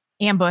up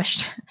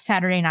ambushed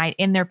Saturday night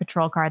in their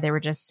patrol car. They were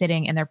just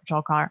sitting in their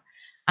patrol car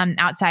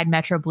outside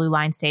Metro Blue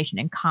Line Station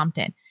in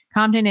Compton.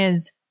 Compton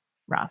is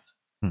rough.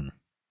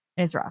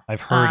 It is rough.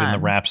 I've heard in the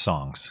rap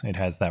songs, it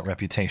has that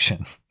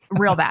reputation.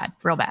 Real bad.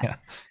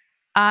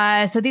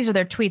 Yeah. So these are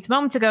their tweets.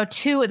 Moments ago,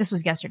 this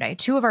was yesterday,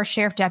 2 of our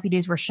sheriff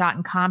deputies were shot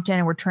in Compton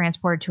and were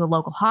transported to a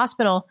local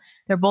hospital.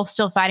 They're both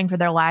still fighting for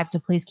their lives, so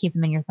please keep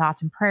them in your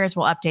thoughts and prayers.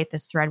 We'll update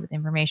this thread with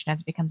information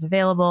as it becomes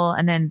available.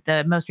 And then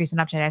the most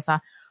recent update I saw,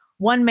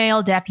 1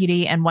 male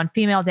deputy and 1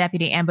 female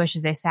deputy ambushed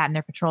as they sat in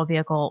their patrol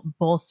vehicle.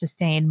 Both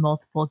sustained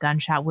multiple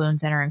gunshot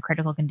wounds and are in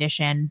critical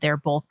condition. They're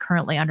both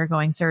currently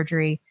undergoing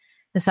surgery.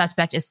 The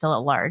suspect is still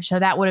at large. So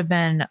that would have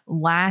been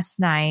last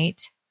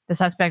night. The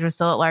suspect was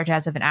still at large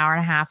as of an hour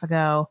and a half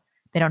ago.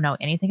 They don't know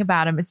anything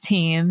about him, it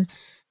seems.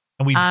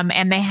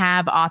 And they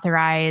have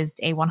authorized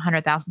a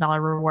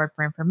 $100,000 reward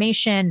for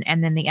information.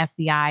 And then the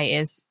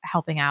FBI is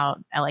helping out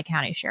LA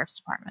County Sheriff's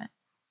Department.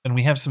 And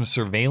we have some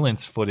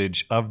surveillance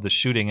footage of the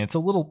shooting.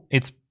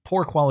 It's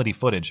poor quality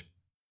footage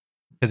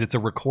because it's a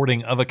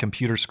recording of a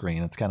computer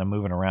screen that's kind of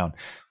moving around.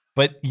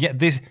 But yeah,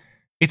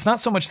 it's not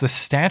so much the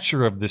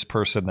stature of this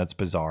person that's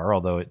bizarre,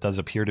 although it does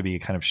appear to be a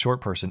kind of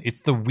short person.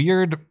 It's the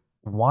weird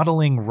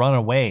waddling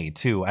runaway,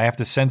 too. I have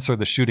to censor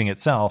the shooting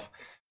itself.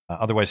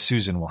 Otherwise,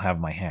 Susan will have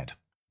my head.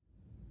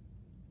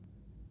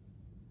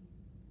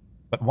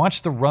 But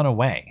watch the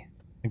runaway.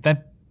 Like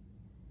that.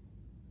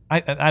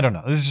 I don't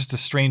know. This is just a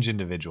strange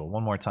individual.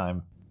 One more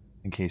time,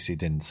 in case you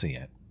didn't see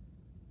it.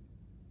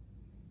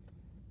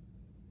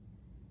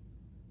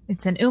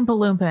 It's an Oompa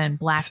Loompa in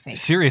blackface.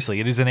 Seriously,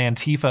 it is an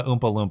Antifa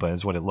Oompa Loompa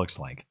is what it looks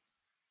like.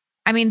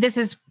 I mean, this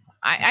is...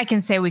 I can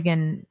say we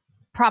can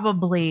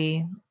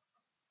probably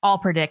all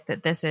predict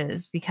that this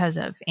is because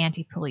of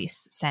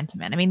anti-police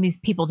sentiment. I mean, these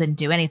people didn't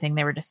do anything.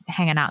 They were just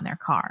hanging out in their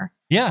car.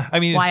 Yeah,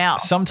 I mean, why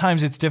else?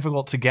 Sometimes it's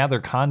difficult to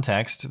gather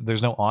context.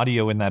 There's no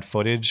audio in that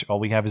footage. All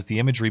we have is the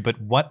imagery. But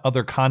what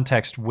other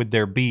context would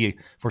there be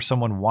for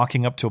someone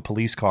walking up to a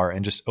police car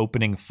and just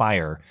opening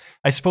fire?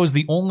 I suppose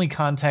the only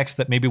context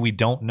that maybe we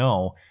don't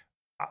know,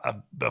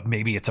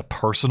 maybe it's a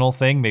personal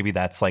thing. Maybe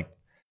that's like,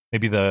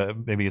 maybe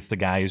it's the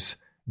guy's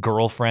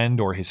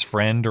girlfriend or his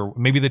friend, or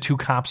maybe the 2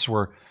 cops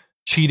were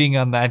cheating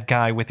on that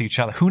guy with each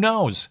other. Who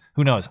knows?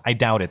 I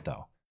doubt it,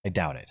 though. I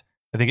doubt it.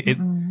 I think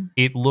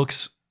it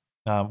looks,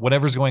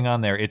 whatever's going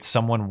on there, it's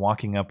someone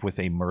walking up with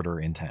a murder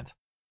intent.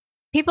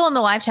 People in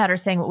the live chat are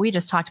saying what we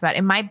just talked about.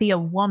 It might be a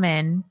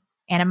woman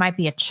and it might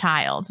be a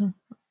child.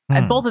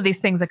 Both of these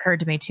things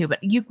occurred to me too, but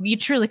you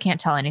truly can't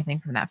tell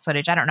anything from that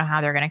footage. I don't know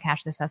how they're going to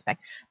catch the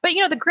suspect. But,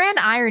 the grand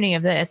irony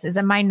of this is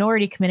a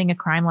minority committing a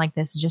crime like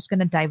this is just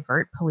going to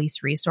divert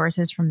police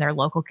resources from their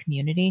local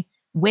community.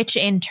 which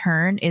in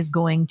turn is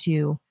going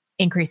to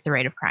increase the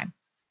rate of crime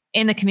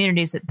in the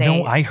communities that they...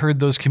 No, I heard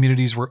those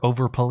communities were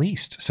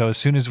over-policed. So as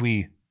soon as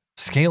we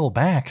scale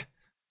back,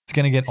 it's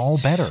going to get all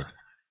better.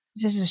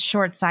 This is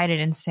short-sighted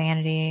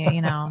insanity,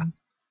 you know.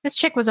 This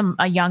chick was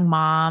a young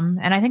mom,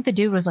 and I think the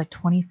dude was like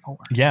 24.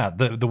 Yeah,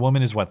 the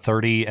woman is,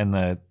 30, and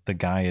the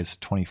guy is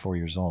 24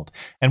 years old.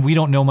 And we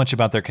don't know much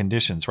about their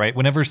conditions, right?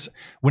 Whenever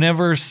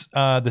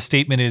the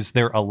statement is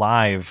they're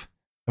alive,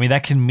 I mean,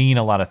 that can mean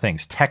a lot of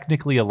things.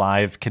 Technically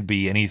alive could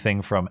be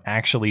anything from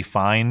actually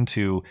fine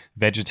to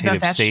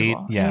vegetative state.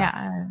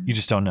 Yeah, you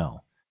just don't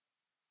know.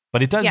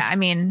 But it does... Yeah, I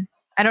mean,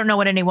 I don't know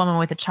what any woman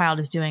with a child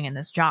is doing in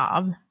this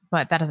job,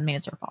 but that doesn't mean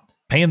it's her fault.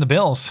 Paying the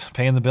bills,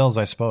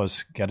 I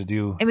suppose. Got to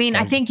do... I mean,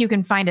 I think you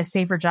can find a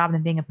safer job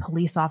than being a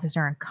police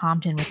officer in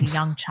Compton with a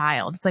young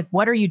child. It's like,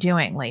 what are you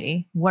doing,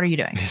 lady? What are you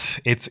doing?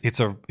 It's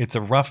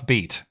a rough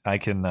beat. I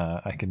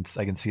can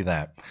see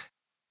that.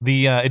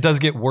 It does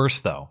get worse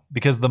though,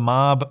 because the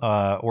mob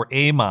or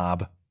a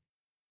mob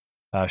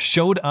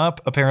showed up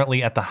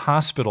apparently at the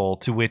hospital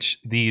to which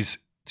these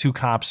two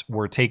cops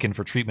were taken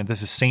for treatment.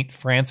 This is St.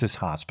 Francis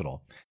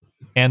Hospital,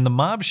 and the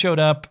mob showed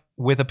up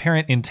with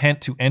apparent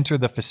intent to enter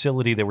the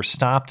facility. They were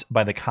stopped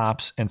by the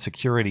cops and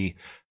security.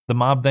 The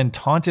mob then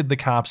taunted the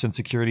cops and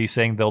security,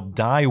 saying they'll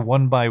die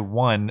one by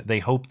one. They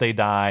hope they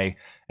die,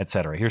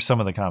 etc. Here's some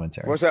of the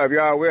commentary. What's up,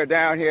 y'all? We're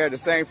down here at the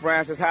St.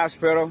 Francis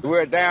Hospital.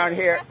 We're down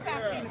here.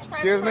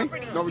 Excuse me?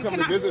 No, we're coming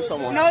to visit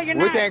someone. No, you're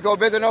not. We can't go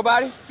visit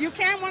nobody? You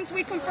can once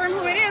we confirm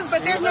who it is,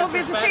 but there's no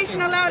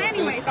visitation allowed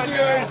anyway.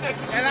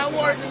 And I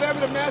want to deliver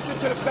the message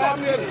to the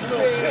family of the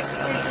dead.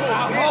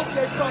 I hope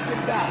they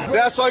fucking die.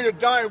 That's why you're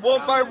dying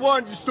one by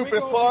one, you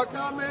stupid fucks.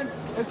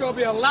 There's going to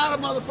be a lot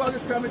of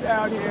motherfuckers coming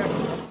down here.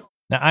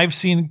 Now, I've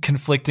seen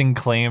conflicting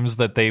claims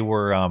that they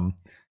were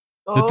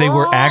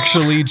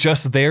actually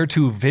just there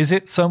to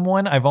visit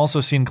someone. I've also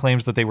seen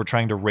claims that they were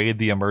trying to raid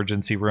the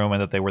emergency room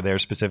and that they were there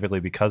specifically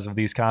because of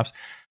these cops.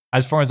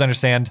 As far as I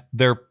understand,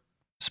 their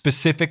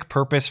specific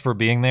purpose for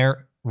being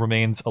there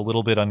remains a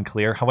little bit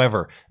unclear.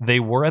 However,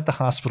 they were at the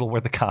hospital where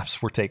the cops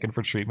were taken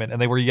for treatment,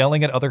 and they were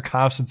yelling at other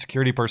cops and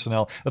security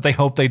personnel that they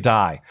hope they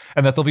die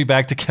and that they'll be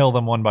back to kill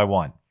them one by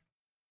one.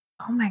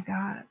 Oh my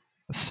God.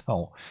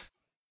 So...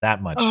 that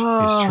much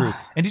is true.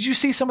 And did you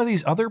see some of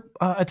these other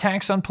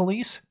attacks on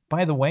police?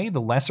 By the way,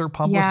 the lesser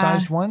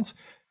publicized ones.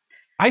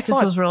 This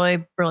was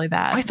really, really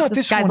bad. I thought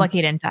this guy's one, lucky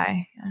he didn't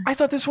die. Yeah. I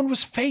thought this one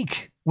was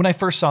fake. When I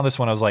first saw this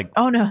one, I was like,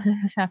 "Oh no,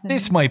 this happened.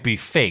 This might be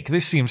fake.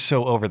 This seems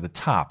so over the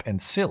top and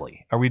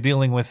silly. Are we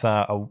dealing with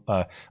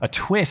a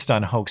twist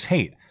on hoax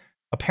hate?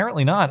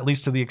 Apparently not. At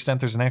least to the extent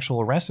there's an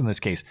actual arrest in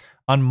this case.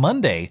 On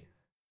Monday,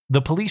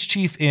 the police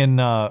chief in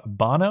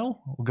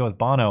Bono, we'll go with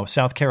Bono,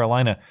 South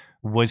Carolina,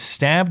 was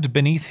stabbed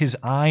beneath his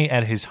eye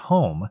at his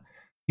home.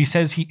 He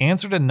says he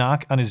answered a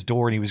knock on his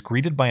door and he was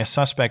greeted by a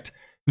suspect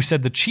who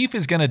said the chief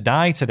is going to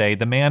die today.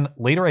 The man,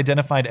 later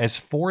identified as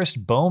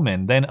Forrest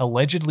Bowman, then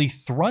allegedly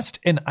thrust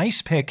an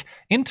ice pick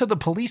into the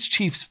police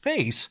chief's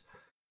face.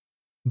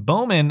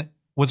 Bowman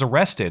was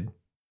arrested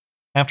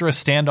after a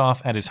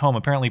standoff at his home.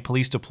 Apparently,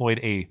 police deployed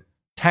a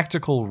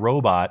tactical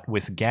robot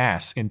with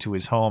gas into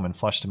his home and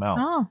flushed him out.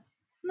 Oh,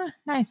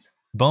 nice.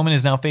 Bowman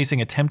is now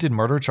facing attempted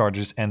murder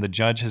charges, and the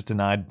judge has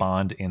denied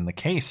bond in the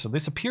case. So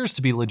this appears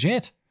to be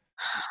legit.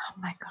 Oh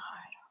my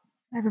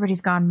God.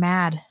 Everybody's gone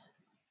mad.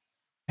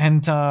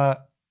 And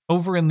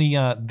over in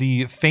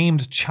the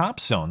famed Chop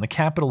Zone, the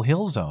Capitol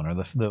Hill Zone, or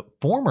the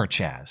former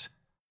Chaz,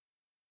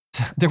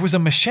 there was a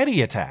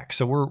machete attack.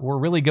 So we're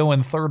really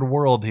going third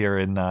world here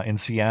in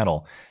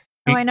Seattle.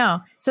 Oh, I know.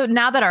 So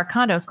now that our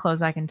condo's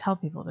closed, I can tell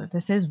people that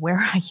this is where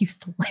I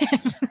used to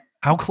live.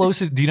 How close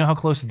do you know how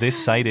close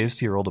this site is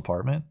to your old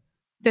apartment?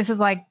 This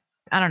is like,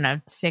 I don't know,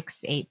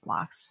 6-8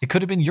 blocks. It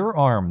could have been your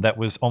arm that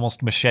was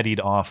almost macheted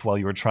off while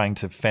you were trying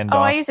to fend off.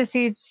 Oh, I used to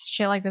see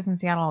shit like this in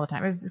Seattle all the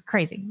time. It was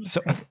crazy. So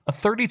a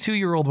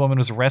 32-year-old woman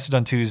was arrested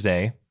on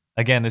Tuesday.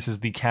 Again, this is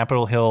the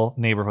Capitol Hill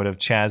neighborhood of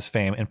Chaz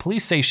fame. And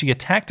police say she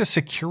attacked a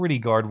security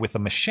guard with a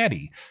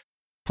machete.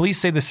 Police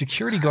say the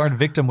security guard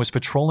victim was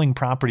patrolling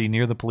property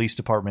near the police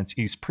department's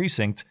East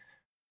Precinct,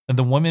 and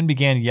the woman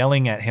began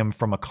yelling at him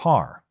from a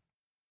car.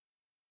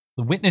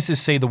 The witnesses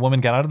say the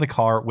woman got out of the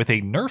car with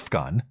a Nerf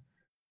gun,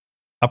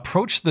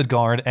 approached the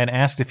guard, and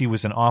asked if he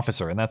was an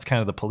officer. And that's kind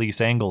of the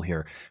police angle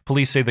here.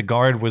 Police say the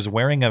guard was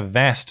wearing a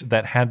vest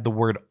that had the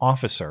word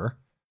officer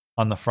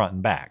on the front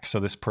and back.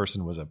 So this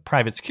person was a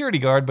private security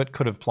guard, but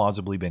could have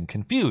plausibly been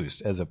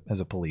confused as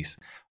a police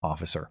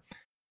officer.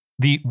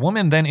 The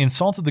woman then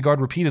insulted the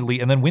guard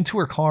repeatedly and then went to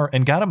her car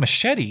and got a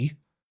machete.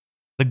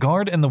 The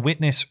guard and the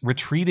witness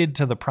retreated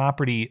to the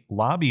property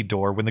lobby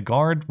door. When the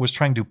guard was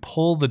trying to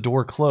pull the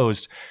door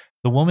closed,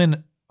 the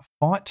woman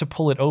fought to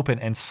pull it open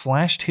and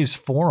slashed his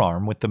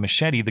forearm with the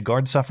machete. The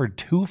guard suffered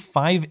 2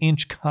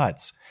 5-inch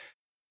cuts.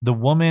 The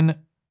woman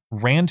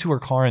ran to her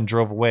car and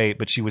drove away,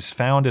 but she was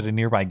found at a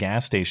nearby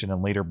gas station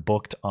and later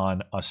booked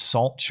on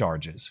assault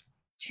charges.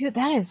 Dude,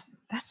 that's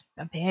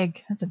a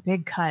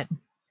big cut.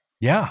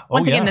 Yeah.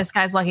 Once again, this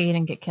guy's lucky he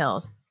didn't get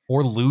killed.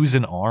 Or lose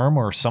an arm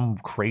or some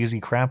crazy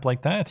crap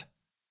like that.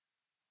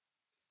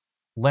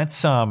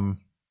 let's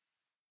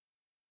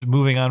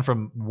moving on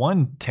from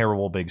one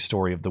terrible big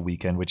story of the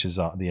weekend, which is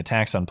the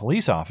attacks on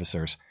police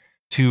officers,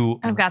 to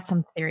I've got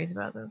some theories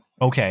about this.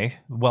 Okay,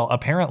 well,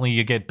 apparently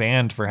you get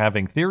banned for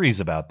having theories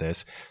about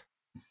this,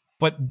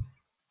 but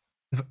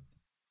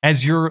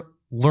as you're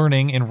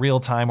learning in real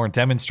time or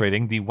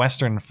demonstrating, the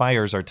Western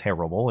fires are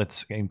terrible.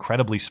 It's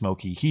incredibly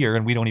smoky here,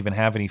 and we don't even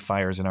have any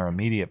fires in our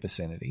immediate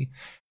vicinity.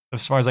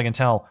 As far as I can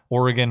tell,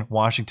 Oregon,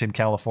 Washington,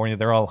 California,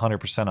 they're all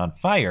 100% on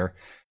fire.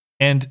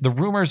 And the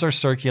rumors are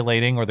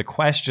circulating, or the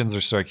questions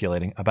are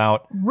circulating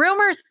about...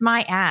 Rumors,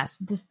 my ass.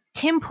 This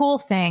Tim Pool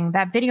thing,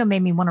 that video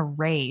made me want to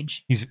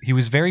rage. He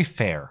was very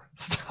fair.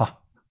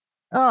 Stop.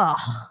 Ugh.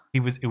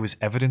 It was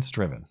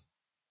evidence-driven.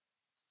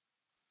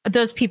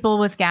 Those people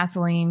with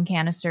gasoline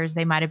canisters,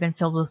 they might have been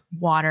filled with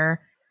water.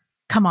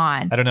 Come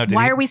on. I don't know.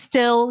 Why are we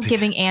still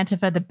giving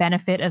Antifa the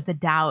benefit of the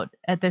doubt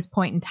at this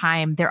point in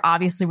time? They're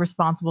obviously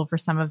responsible for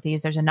some of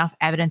these. There's enough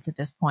evidence at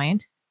this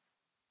point.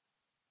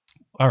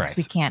 All right. So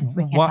we can't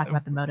talk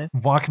about the motive.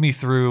 Walk me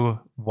through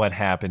what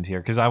happened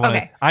here, because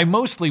I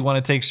mostly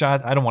want to take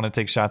shots. I don't want to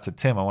take shots at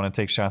Tim. I want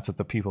to take shots at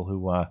the people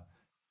who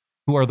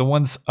are the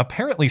ones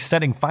apparently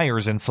setting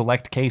fires in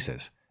select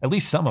cases. At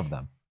least some of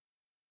them.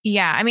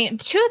 Yeah, I mean,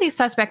 2 of these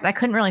suspects I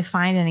couldn't really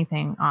find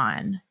anything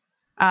on.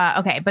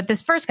 Okay, but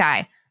this first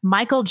guy,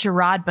 Michael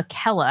Gerard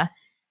Bakella,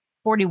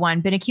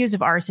 41, been accused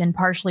of arson,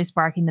 partially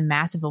sparking the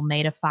massive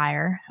Olmeda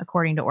fire,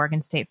 according to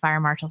Oregon State Fire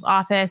Marshal's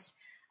office.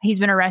 He's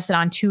been arrested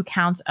on 2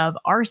 counts of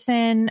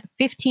arson,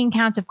 15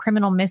 counts of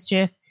criminal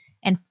mischief,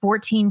 and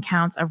 14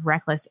 counts of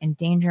reckless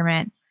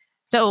endangerment.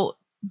 So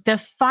the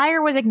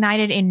fire was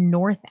ignited in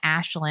North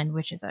Ashland,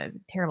 which is a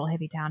terrible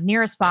hippie town,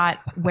 near a spot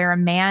where a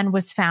man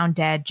was found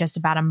dead just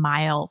about a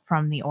mile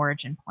from the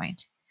origin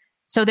point.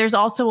 So there's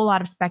also a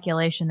lot of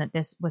speculation that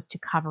this was to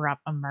cover up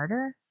a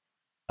murder.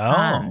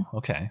 Oh,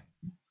 okay.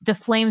 The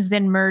flames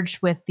then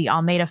merged with the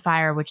Almeda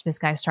fire, which this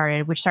guy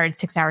started, which started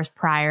 6 hours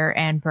prior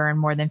and burned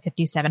more than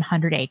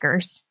 5,700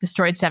 acres,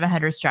 destroyed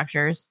 700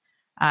 structures,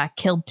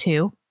 killed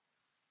 2.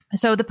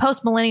 So the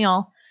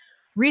post-millennial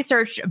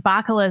researched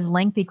Bakella's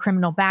lengthy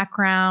criminal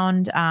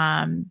background.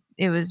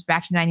 It was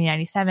back to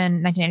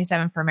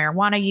 1997 for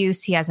marijuana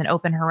use. He has an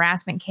open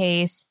harassment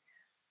case.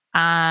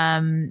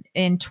 In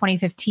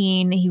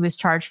 2015, he was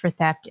charged for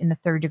theft in the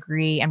 3rd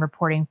degree and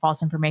reporting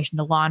false information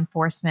to law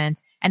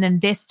enforcement. And then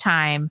this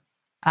time,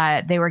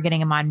 they were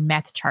getting him on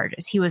meth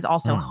charges. He was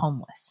also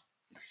homeless.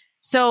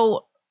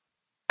 So,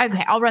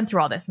 okay, I'll run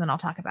through all this and then I'll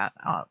talk about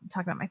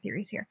my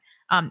theories here.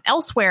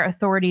 Elsewhere,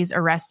 authorities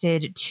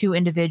arrested 2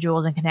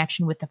 individuals in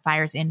connection with the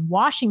fires in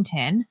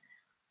Washington.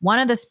 One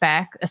of the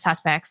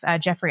suspects,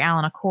 Jeffrey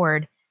Allen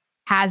Accord,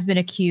 has been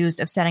accused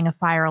of setting a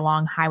fire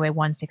along Highway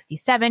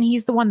 167.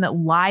 He's the one that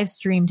live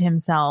streamed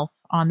himself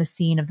on the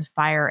scene of the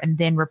fire and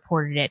then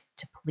reported it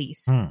to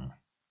police,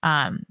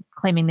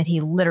 claiming that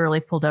he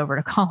literally pulled over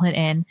to call it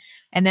in.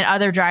 And then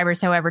other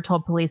drivers, however,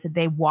 told police that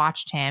they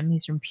watched him,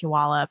 he's from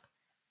Puyallup,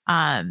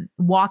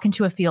 walk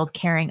into a field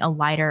carrying a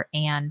lighter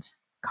and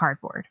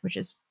cardboard, which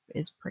is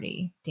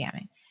pretty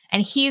damning.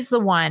 And he's the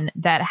one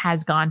that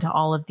has gone to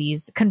all of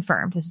these,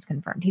 this is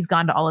confirmed, he's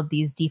gone to all of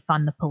these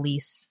defund the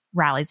police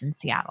rallies in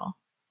Seattle.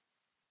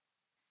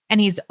 And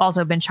he's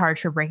also been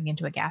charged for breaking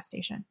into a gas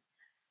station.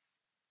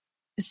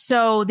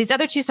 So these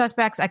other 2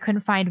 suspects, I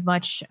couldn't find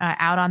much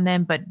out on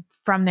them, but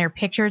from their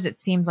pictures, it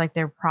seems like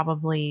they're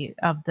probably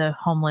of the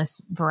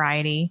homeless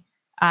variety.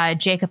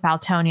 Jacob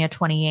Altonia,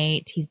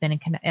 28, he's been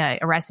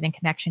arrested in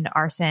connection to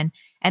arson.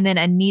 And then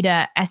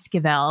Anita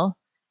Esquivel,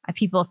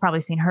 people have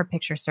probably seen her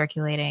picture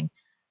circulating.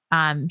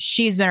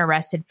 She's been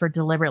arrested for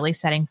deliberately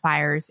setting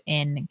fires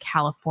in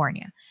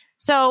California.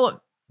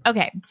 So,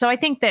 okay, so I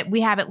think that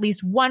we have at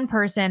least one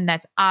person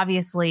that's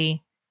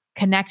obviously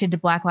connected to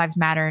Black Lives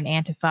Matter and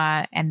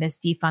Antifa and this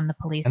defund the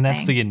police thing. And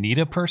that's thing. the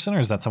Anita person, or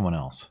is that someone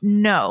else?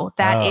 No,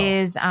 that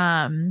is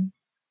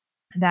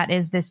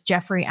this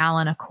Jeffrey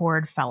Allen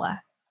Accord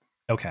fella.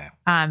 Okay.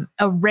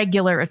 A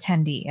regular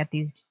attendee at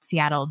these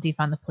Seattle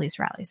defund the police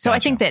rallies. So gotcha. I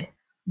think that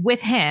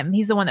with him,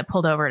 he's the one that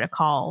pulled over to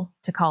call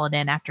it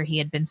in after he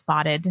had been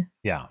spotted.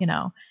 Yeah. He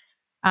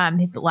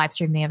live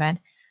streamed the event.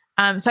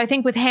 So I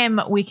think with him,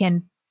 we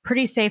can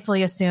pretty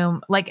safely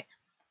assume, like,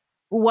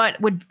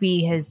 what would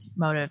be his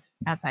motive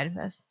outside of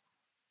this?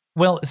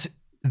 Well,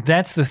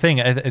 that's the thing.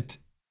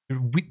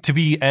 To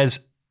be as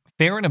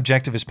fair and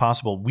objective as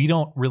possible, we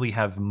don't really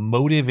have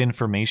motive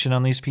information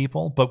on these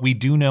people, but we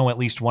do know at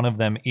least one of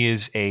them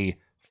is a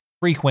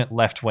frequent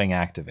left-wing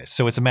activist.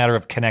 So it's a matter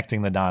of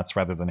connecting the dots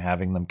rather than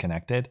having them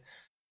connected.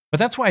 But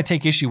that's why I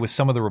take issue with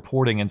some of the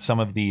reporting and some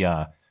of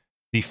the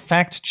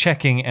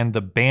fact-checking and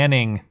the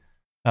banning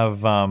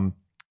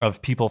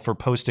of people for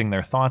posting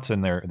their thoughts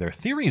and their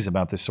theories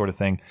about this sort of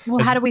thing.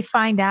 Well, how do we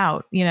find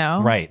out,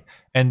 Right.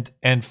 I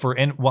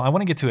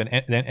want to get to an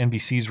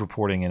NBC's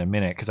reporting in a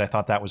minute because I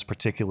thought that was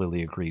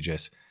particularly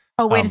egregious.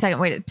 Oh, wait a second.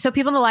 Wait. So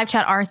people in the live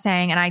chat are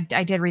saying, and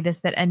I did read this,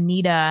 that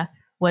Anita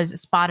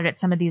was spotted at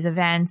some of these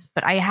events,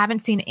 but I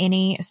haven't seen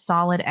any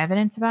solid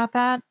evidence about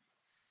that.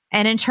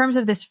 And in terms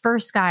of this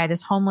first guy,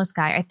 this homeless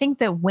guy, I think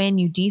that when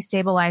you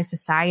destabilize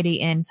society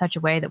in such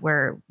a way that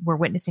we're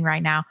witnessing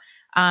right now,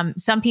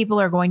 some people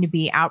are going to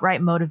be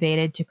outright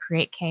motivated to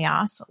create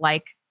chaos,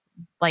 like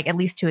at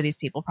least two of these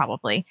people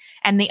probably.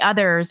 And the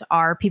others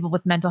are people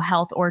with mental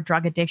health or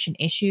drug addiction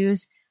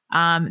issues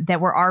that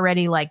were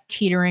already like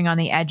teetering on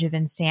the edge of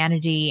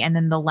insanity. And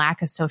then the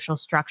lack of social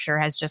structure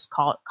has just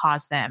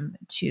caused them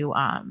to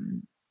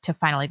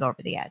finally go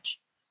over the edge.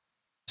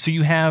 So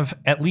you have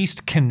at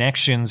least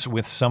connections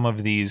with some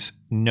of these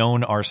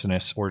known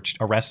arsonists or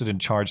arrested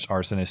and charged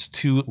arsonists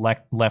to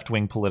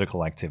left-wing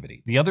political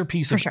activity. The other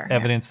piece of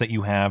evidence that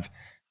you have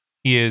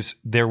is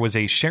there was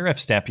a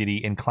sheriff's deputy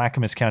in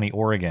Clackamas County,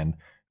 Oregon,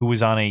 who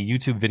was on a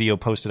YouTube video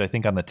posted, I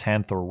think, on the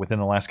 10th or within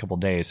the last couple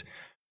of days,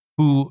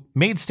 who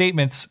made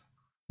statements,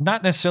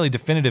 not necessarily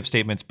definitive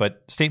statements,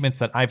 but statements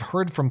that I've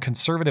heard from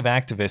conservative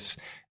activists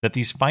that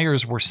these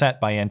fires were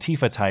set by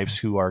Antifa types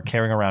who are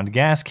carrying around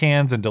gas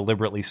cans and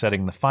deliberately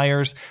setting the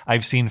fires.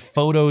 I've seen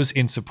photos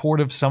in support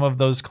of some of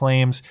those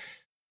claims.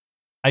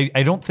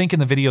 I don't think in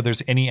the video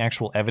there's any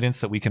actual evidence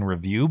that we can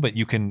review, but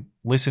you can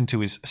listen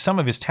to some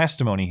of his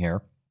testimony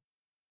here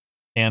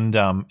and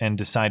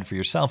decide for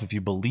yourself if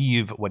you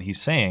believe what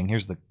he's saying.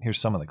 Here's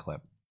some of the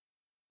clip.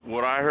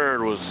 What I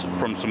heard was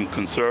from some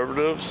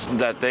conservatives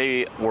that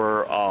they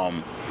were,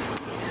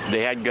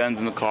 they had guns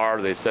in the car.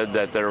 They said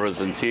that there was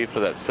Antifa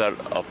that set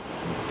a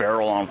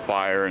barrel on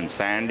fire in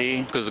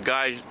Sandy. Because the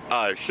guy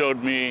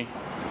showed me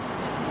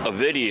a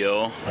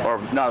video,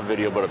 or not a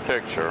video, but a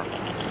picture.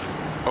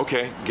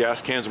 Okay,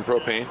 gas cans and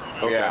propane?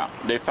 Okay. Yeah,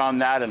 they found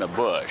that in a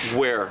bush.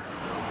 Where?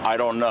 I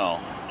don't know.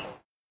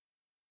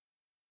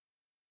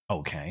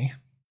 Okay.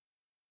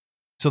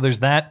 So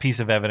there's that piece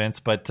of evidence,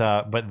 but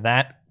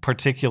that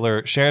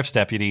particular sheriff's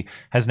deputy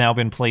has now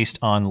been placed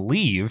on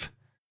leave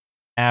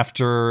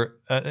after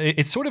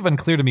it's sort of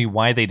unclear to me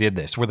why they did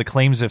this. Were the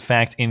claims of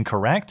fact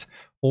incorrect,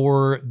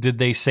 or did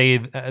they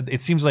say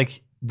it seems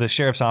like the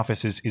sheriff's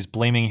office is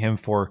blaming him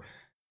for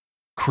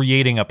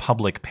creating a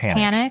public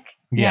panic.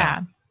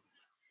 Yeah.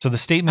 So the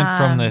statement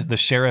from the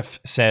sheriff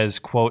says,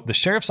 quote, "The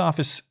sheriff's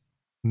office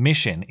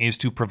mission is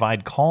to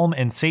provide calm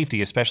and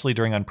safety, especially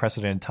during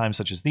unprecedented times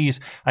such as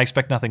these. I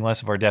expect nothing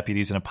less of our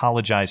deputies and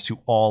apologize to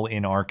all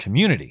in our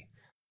community."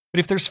 But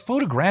if there's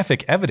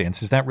photographic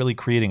evidence, is that really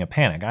creating a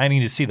panic? I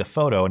need to see the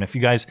photo. And if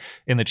you guys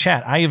in the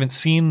chat, I haven't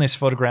seen this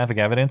photographic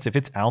evidence. If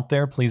it's out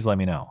there, please let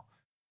me know.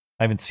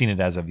 I haven't seen it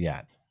as of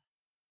yet.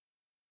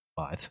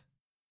 But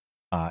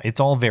it's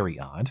all very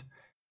odd.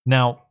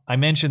 Now, I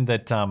mentioned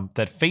that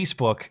that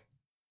Facebook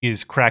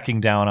is cracking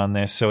down on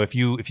this. So if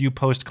you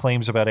post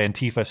claims about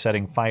Antifa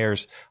setting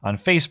fires on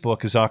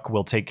Facebook, Zuck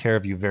will take care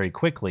of you very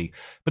quickly.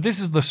 But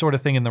this is the sort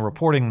of thing in the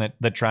reporting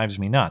that drives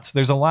me nuts.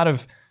 There are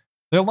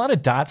a lot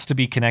of dots to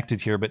be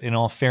connected here, but in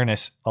all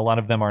fairness, a lot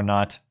of them are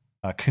not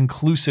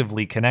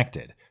conclusively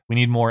connected. We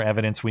need more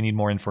evidence. We need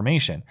more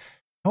information.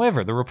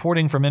 However, the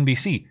reporting from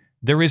NBC,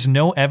 there is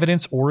no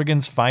evidence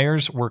Oregon's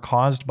fires were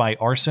caused by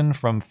arson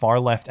from far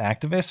left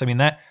activists. I mean,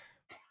 that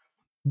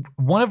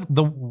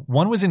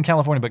one was in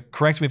California, but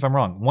correct me if I'm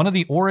wrong. One of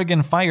the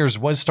Oregon fires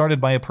was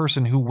started by a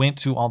person who went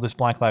to all this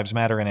Black Lives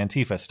Matter and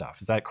Antifa stuff.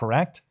 Is that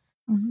correct?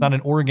 Mm-hmm. It's not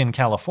an Oregon,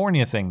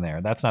 California thing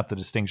there. That's not the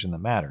distinction that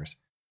matters.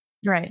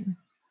 Right.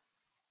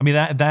 I mean,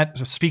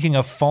 that speaking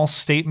of false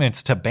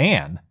statements to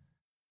ban,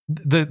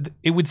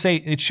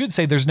 it should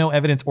say there's no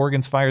evidence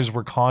Oregon's fires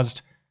were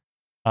caused,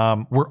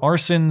 were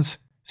arsons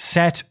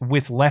set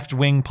with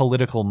left-wing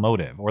political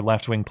motive or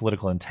left-wing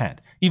political intent.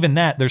 Even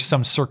that, there's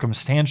some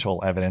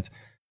circumstantial evidence.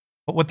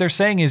 But what they're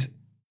saying is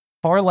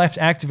far-left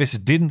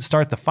activists didn't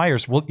start the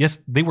fires. Well, yes,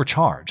 they were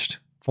charged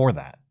for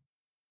that.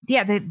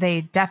 Yeah,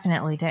 they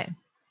definitely did.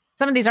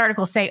 Some of these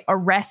articles say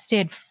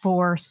arrested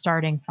for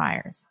starting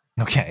fires.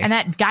 Okay. And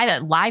that guy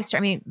that live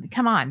streamed, I mean,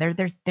 come on,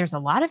 there's a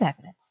lot of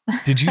evidence.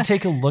 Did you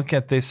take a look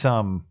at this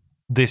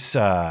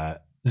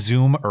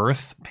Zoom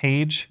Earth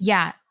page?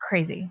 Yeah,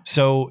 crazy.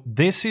 So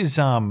this is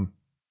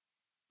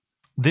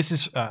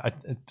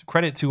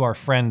credit to our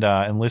friend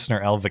and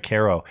listener El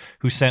Vaquero,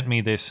 who sent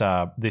me this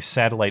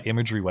satellite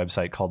imagery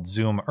website called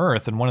Zoom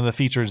Earth, and one of the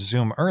features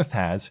Zoom Earth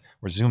has,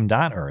 or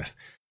Zoom.Earth,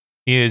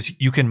 is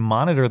you can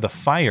monitor the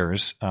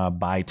fires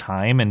by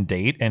time and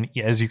date. And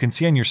as you can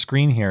see on your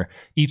screen here,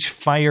 each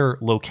fire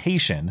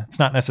location, it's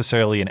not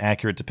necessarily an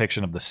accurate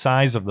depiction of the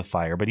size of the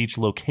fire, but each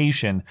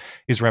location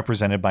is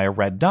represented by a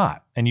red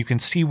dot. And you can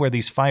see where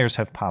these fires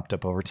have popped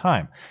up over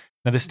time.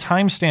 Now, this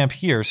timestamp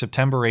here,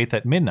 September 8th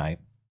at midnight,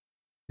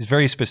 is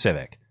very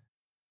specific.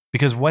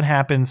 Because what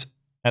happens,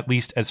 at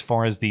least as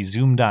far as the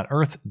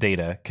Zoom.Earth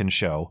data can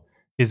show,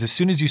 is as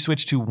soon as you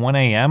switch to 1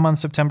 a.m. on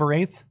September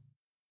 8th,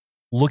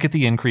 look at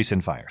the increase in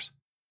fires.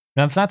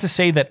 Now, it's not to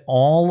say that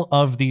all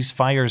of these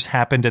fires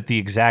happened at the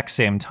exact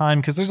same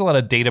time, because there's a lot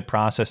of data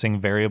processing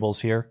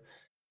variables here.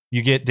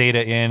 You get data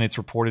in, it's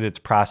reported, it's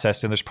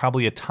processed, and there's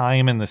probably a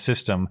time in the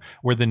system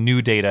where the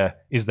new data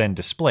is then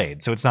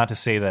displayed. So it's not to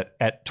say that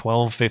at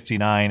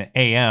 12:59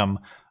 a.m.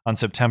 on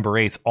September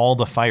 8th, all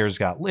the fires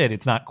got lit.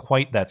 It's not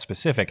quite that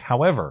specific.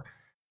 However,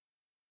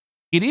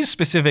 it is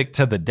specific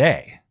to the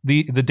day.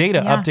 The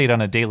data update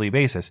on a daily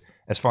basis,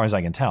 as far as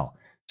I can tell.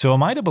 So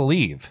am I to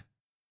believe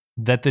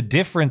that the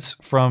difference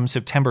from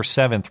September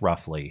 7th,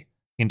 roughly,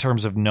 in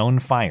terms of known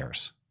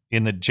fires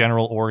in the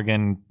general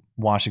Oregon,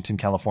 Washington,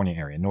 California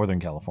area, Northern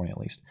California at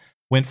least,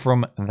 went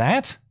from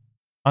that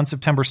on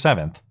September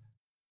 7th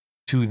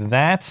to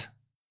that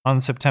on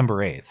September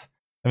 8th?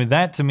 I mean,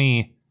 that to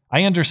me,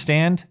 I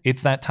understand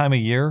it's that time of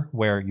year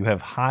where you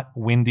have hot,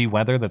 windy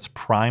weather that's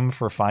prime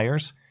for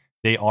fires.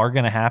 They are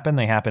going to happen.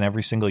 They happen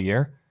every single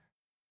year.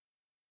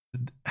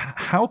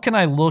 How can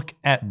I look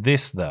at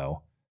this,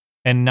 though,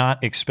 and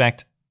not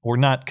expect or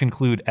not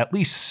conclude at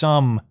least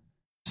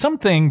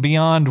something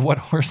beyond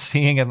what we're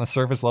seeing at the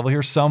surface level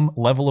here, some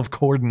level of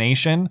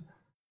coordination,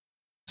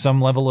 some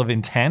level of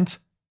intent?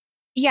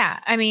 Yeah,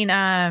 I mean,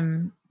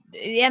 and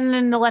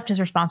then the left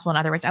is responsible in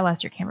other ways. I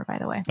lost your camera, by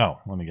the way.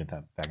 Oh, let me get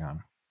that back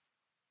on.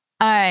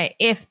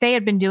 If they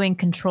had been doing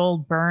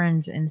controlled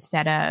burns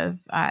instead of,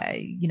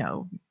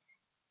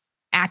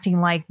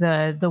 acting like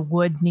the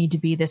woods need to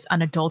be this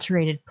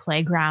unadulterated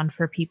playground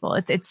for people,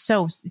 it's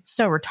so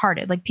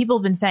retarded. Like, people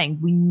have been saying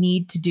we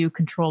need to do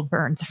controlled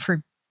burns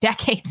for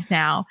decades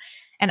now,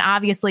 and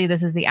obviously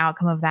this is the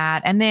outcome of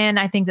that. And then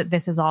I think that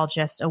this is all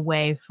just a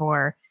way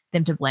for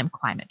them to blame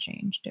climate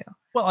change too.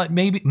 Well,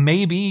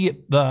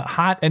 maybe the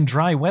hot and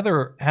dry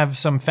weather have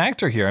some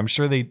factor here. I'm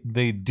sure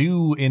they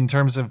do in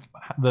terms of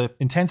the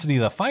intensity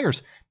of the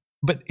fires.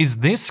 But is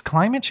this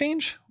climate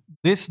change?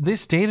 This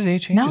day-to-day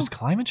change is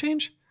climate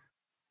change?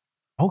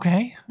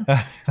 Okay,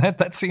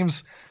 that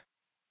seems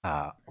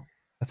a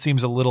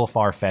little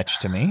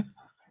far-fetched to me.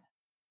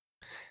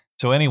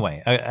 So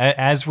anyway,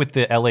 as with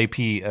the LAP,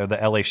 or the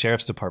LA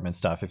Sheriff's Department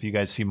stuff, if you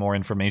guys see more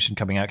information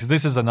coming out, because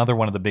this is another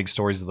one of the big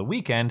stories of the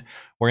weekend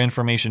where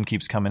information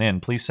keeps coming in,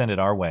 please send it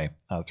our way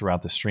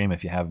throughout the stream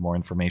if you have more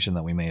information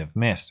that we may have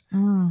missed.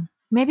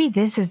 Maybe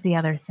this is the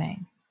other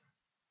thing.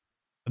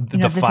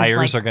 The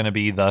fires are going to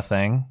be the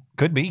thing.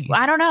 Could be.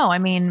 I don't know. I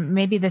mean,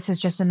 maybe this is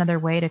just another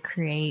way to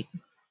create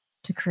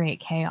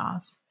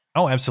chaos.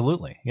 Oh,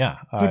 absolutely. Yeah.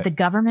 Did the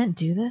government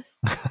do this?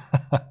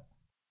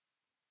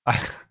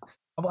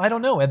 I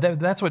don't know.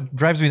 That's what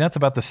drives me nuts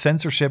about the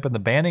censorship and the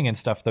banning and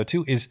stuff, though,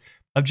 too, is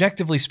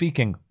objectively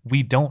speaking,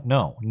 we don't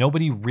know.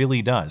 Nobody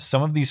really does.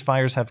 Some of these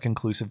fires have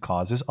conclusive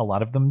causes. A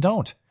lot of them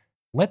don't.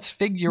 Let's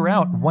figure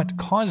out what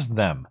caused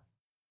them.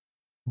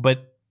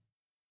 But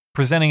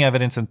presenting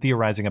evidence and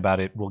theorizing about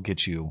it will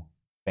get you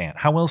banned.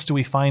 How else do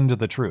we find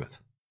the truth?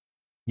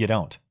 You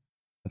don't.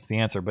 That's the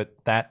answer. But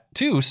that,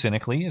 too,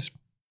 cynically, is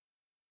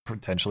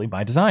potentially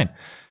by design.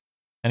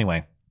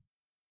 Anyway,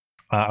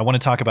 I want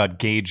to talk about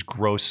Gaige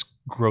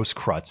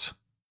Grosskreutz,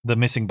 the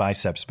missing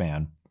biceps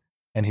man,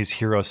 and his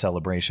hero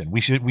celebration.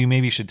 We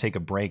maybe should take a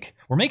break.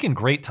 We're making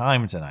great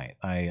time tonight.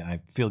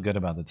 I feel good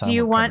about the time. Do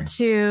you want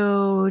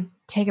to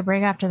take a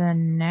break after the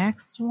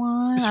next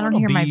one? I don't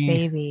hear my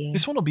baby.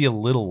 This one will be a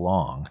little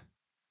long.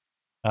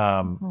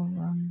 I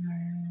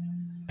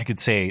could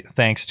say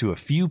thanks to a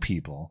few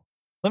people.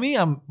 Let me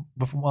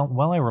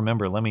while I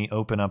remember, let me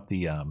open up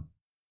the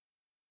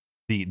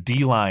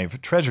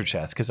D-Live treasure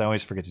chest, because I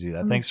always forget to do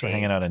that. Thanks for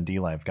hanging out on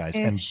D-Live, guys.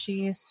 If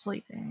she is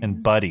sleeping.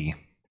 And Buddy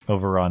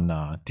over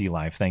on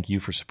D-Live, thank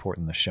you for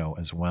supporting the show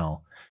as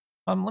well.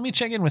 Let me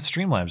check in with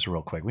Streamlabs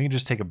real quick. We can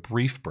just take a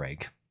brief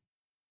break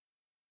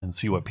and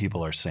see what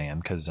people are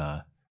saying, because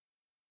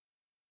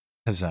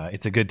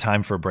it's a good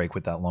time for a break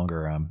with that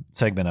longer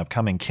segment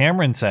upcoming.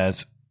 Cameron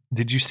says,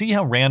 did you see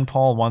how Rand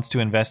Paul wants to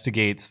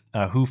investigate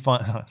who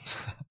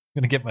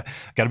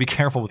gotta be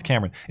careful with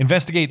Cameron.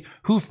 Investigate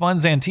who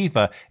funds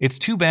Antifa. It's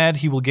too bad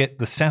he will get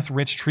the Seth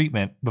Rich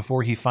treatment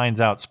before he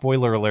finds out.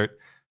 Spoiler alert.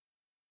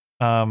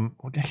 Can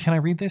I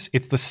read this?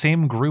 It's the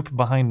same group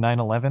behind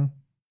 9/11.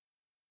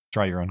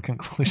 Draw your own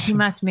conclusions. He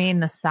must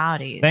mean the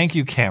Saudis. Thank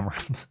you, Cameron.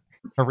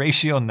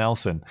 Horatio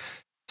Nelson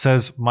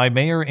says, my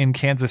mayor in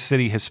Kansas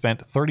City has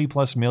spent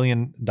 $30+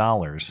 million,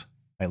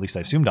 at least I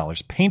assume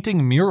dollars,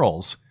 painting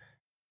murals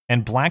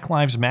and Black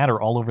Lives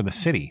Matter all over the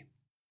city.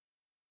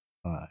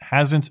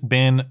 Hasn't this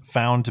been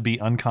found to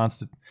be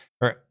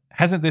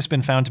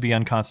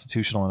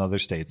unconstitutional in other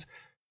states?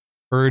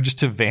 Urge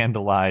to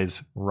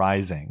vandalize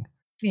rising.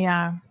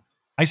 Yeah.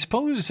 I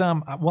suppose,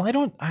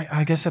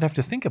 I guess I'd have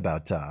to think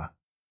about the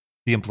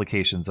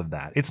implications of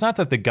that. It's not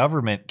that the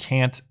government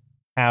can't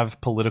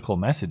have political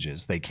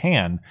messages. They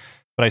can,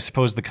 but I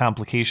suppose the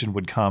complication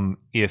would come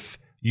if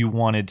you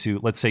wanted to,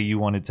 let's say you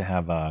wanted to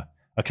have a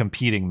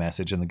competing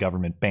message and the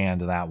government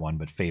banned that one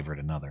but favored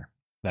another.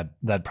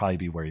 That'd probably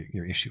be where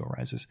your issue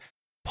arises.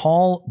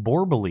 Paul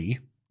Borbely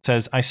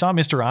says, I saw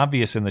Mr.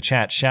 Obvious in the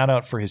chat. Shout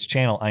out for his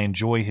channel. I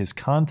enjoy his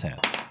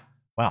content.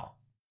 Wow.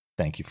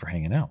 Thank you for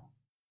hanging out.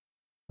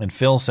 And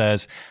Phil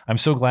says, I'm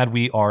so glad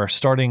we are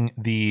staring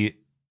down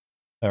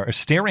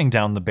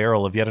the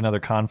barrel of yet another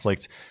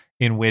conflict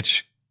in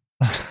which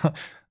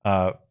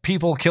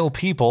people kill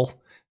people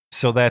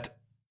so that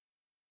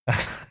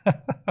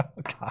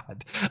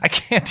God, I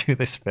can't do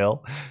this,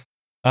 Phil.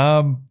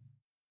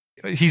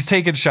 He's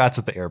taking shots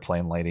at the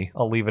airplane lady.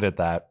 I'll leave it at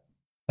that.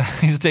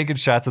 He's taking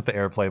shots at the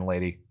airplane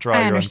lady. Draw I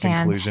your understand. own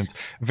conclusions.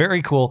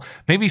 Very cool.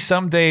 Maybe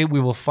someday we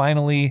will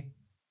finally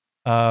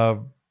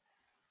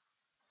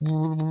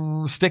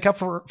stick up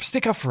for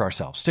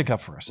ourselves. Stick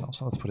up for ourselves.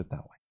 So let's put it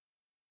that way.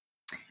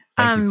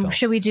 Thank you, Phil.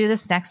 Should we do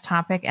this next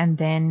topic and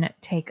then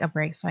take a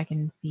break so I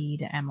can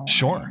feed Emily?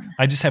 Sure.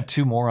 I just have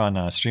 2 more on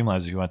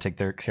Streamlabs if you want to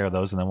take care of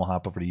those, and then we'll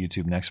hop over to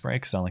YouTube next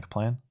break. Sound like a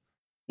plan?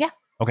 Yeah.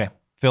 Okay.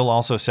 Phil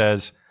also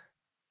says,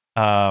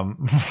 God,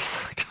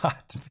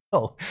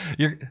 Phil,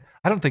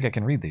 I don't think I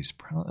can read these.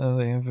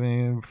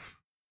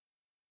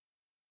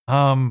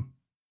 How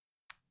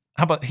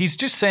about he's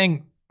just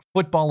saying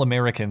football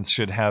Americans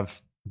should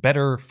have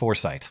better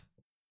foresight.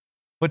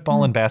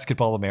 Football and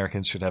basketball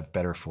Americans should have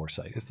better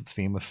foresight is the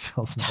theme of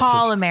Phil's message.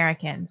 Tall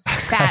Americans,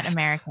 fat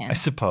Americans. I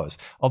suppose.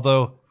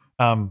 Although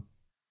a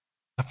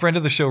friend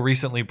of the show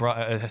recently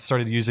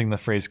started using the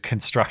phrase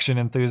construction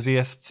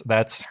enthusiasts.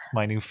 That's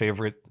my new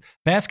favorite.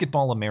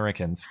 Basketball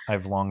Americans,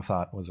 I've long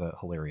thought was a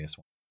hilarious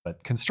one.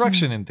 But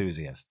construction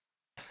enthusiast.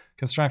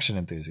 Construction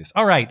enthusiast.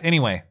 All right.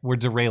 Anyway, we're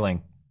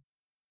derailing.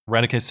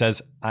 Redicus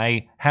says,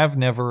 I've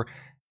never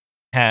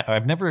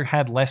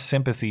had less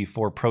sympathy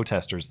for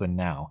protesters than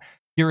now.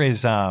 Here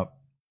is,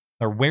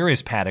 where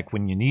is Paddock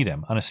when you need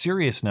him? On a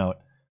serious note,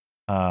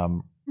 I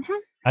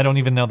don't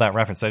even know that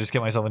reference. Did I just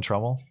get myself in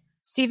trouble?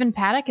 Stephen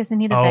Paddock, isn't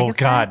he the Oh Vegas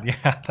God, guy?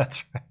 yeah,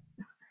 that's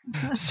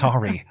right.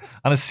 Sorry.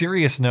 On a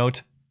serious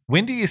note,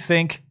 when do you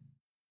think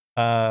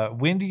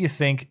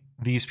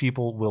these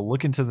people will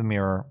look into the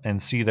mirror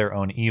and see their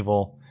own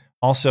evil?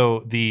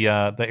 Also, the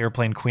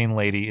airplane queen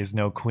lady is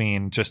no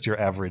queen, just your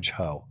average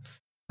hoe.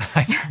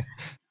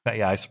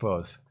 Yeah, I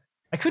suppose.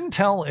 I couldn't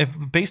tell if,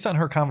 based on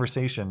her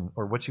conversation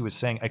or what she was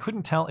saying, I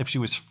couldn't tell if she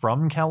was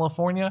from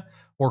California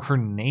or her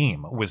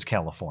name was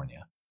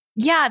California.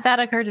 Yeah, that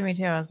occurred to me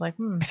too. I was like,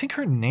 I think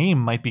her name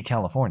might be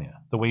California,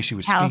 the way she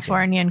was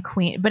Californian speaking.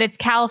 Queen. But it's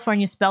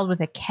California spelled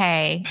with a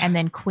K, and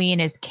then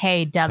queen is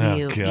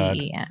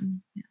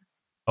Kween.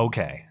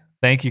 Okay.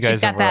 Thank you guys.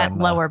 She's got that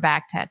lower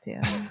back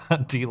tattoo.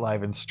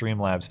 D-Live and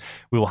Streamlabs.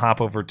 We will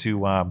hop over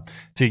to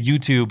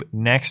YouTube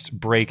next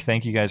break.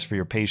 Thank you guys for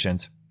your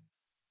patience.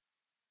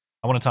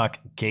 I want to talk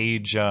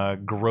Gaige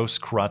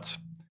Grosskreutz.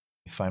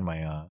 Let me find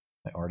my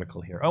article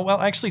here. Oh, well,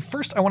 actually,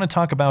 first I want to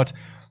talk about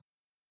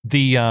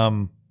the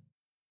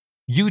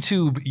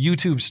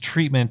YouTube's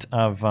treatment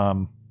of.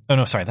 Oh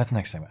no, sorry, that's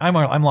next time.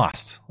 I'm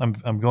lost.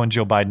 I'm going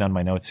Joe Biden on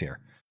my notes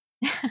here.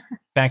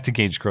 Back to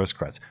Gaige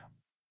Grosskreutz.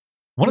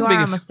 You are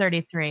almost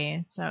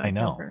 33, so it's I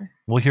know. over.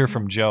 We'll hear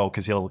from Joe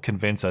because he'll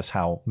convince us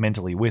how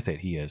mentally with it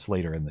he is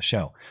later in the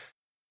show.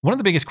 One of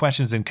the biggest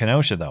questions in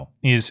Kenosha, though,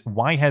 is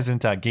why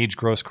hasn't Gaige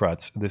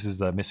Grosskreutz, this is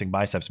the missing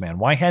biceps man,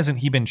 why hasn't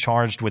he been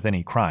charged with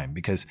any crime?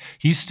 Because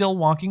he's still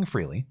walking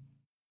freely,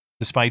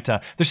 despite,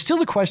 there's still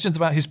the questions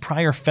about his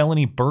prior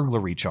felony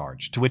burglary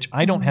charge, to which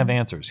I don't have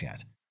answers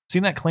yet.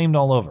 Seen that claimed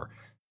all over.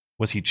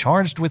 Was he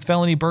charged with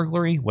felony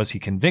burglary? Was he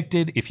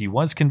convicted? If he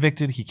was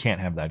convicted, he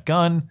can't have that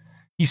gun.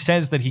 He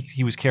says that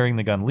he was carrying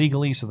the gun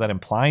legally, so that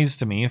implies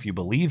to me, if you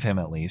believe him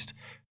at least,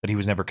 that he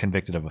was never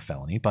convicted of a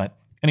felony. But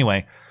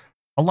anyway,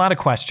 a lot of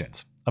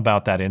questions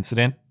about that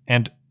incident,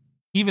 and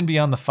even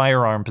beyond the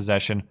firearm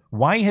possession,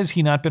 why has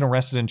he not been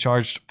arrested and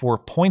charged for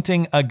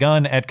pointing a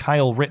gun at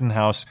Kyle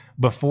Rittenhouse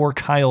before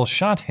Kyle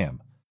shot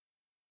him?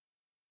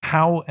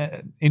 How,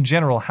 in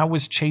general, how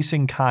was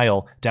chasing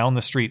Kyle down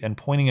the street and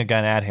pointing a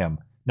gun at him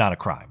not a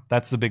crime?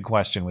 That's the big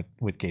question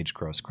with Gaige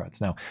Grosskreutz.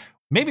 Now,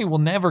 maybe we'll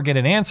never get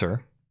an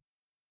answer.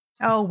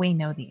 Oh, we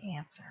know the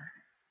answer.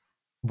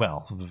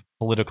 Well,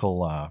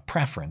 political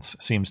preference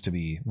seems to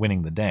be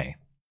winning the day.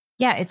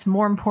 Yeah, it's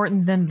more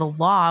important than the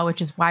law,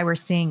 which is why we're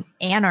seeing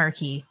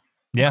anarchy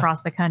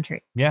across the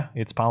country. Yeah,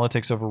 it's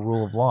politics over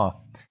rule of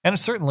law. And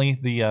certainly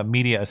the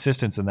media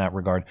assistance in that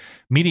regard.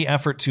 Media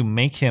effort to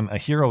make him a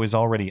hero is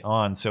already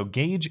on. So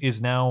Gaige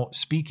is now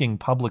speaking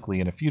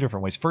publicly in a few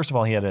different ways. First of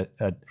all, he had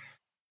an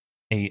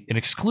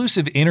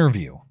exclusive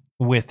interview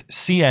with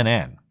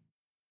CNN.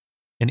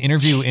 An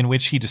interview in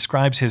which he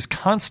describes his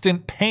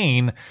constant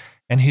pain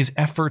and his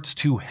efforts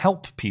to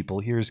help people.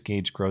 Here's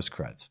Gaige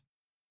Grosskreutz.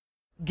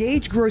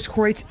 Gaige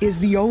Grosskreutz is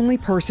the only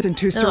person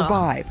to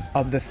survive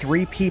of the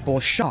 3 people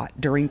shot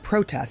during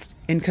protests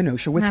in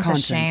Kenosha,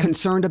 Wisconsin,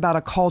 concerned about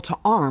a call to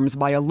arms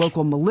by a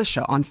local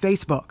militia on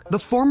Facebook. The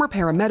former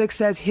paramedic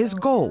says his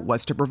goal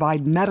was to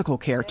provide medical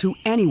care to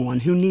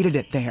anyone who needed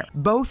it there.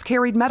 Both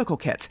carried medical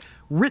kits.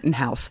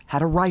 Rittenhouse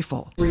had a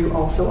rifle. Were you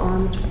also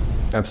armed?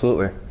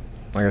 Absolutely.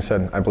 Like I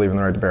said, I believe in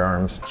the right to bear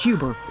arms.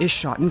 Huber is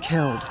shot and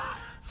killed.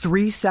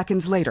 3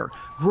 seconds later,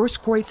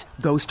 Grosskreutz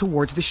goes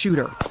towards the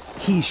shooter.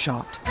 He's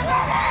shot.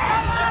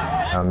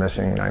 I'm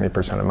missing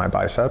 90% of my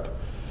bicep.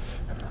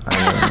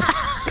 I'm in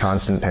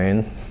constant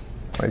pain,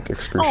 like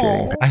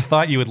excruciating pain. I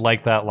thought you would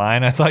like that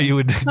line. I thought you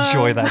would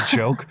enjoy that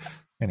joke.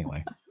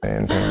 Anyway.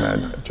 Pain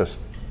that just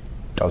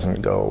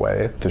doesn't go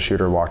away. The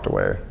shooter walked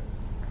away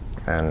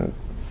and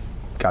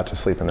got to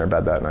sleep in their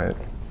bed that night.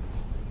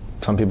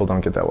 Some people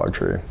don't get that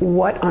luxury.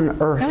 What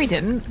on earth? No, he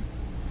didn't.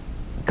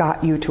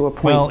 got you to a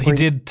point? Well, he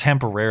did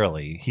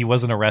temporarily. He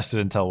wasn't arrested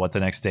until the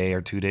next day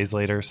or 2 days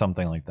later,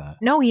 something like that.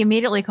 No, he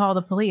immediately called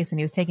the police and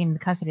he was taken into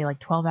custody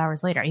 12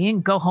 hours later. He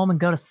didn't go home and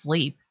go to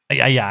sleep.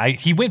 Yeah.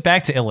 He went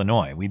back to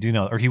Illinois. We do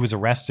know, or he was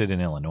arrested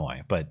in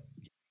Illinois, but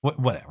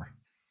whatever.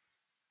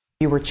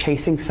 You were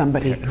chasing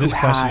somebody who This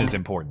question is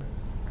important.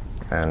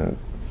 And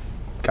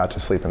got to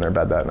sleep in their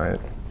bed that night.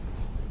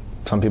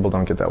 Some people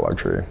don't get that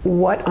luxury.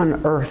 What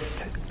on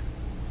earth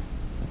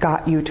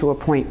got you to a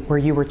point where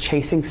you were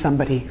chasing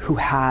somebody who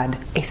had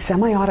a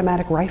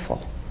semi-automatic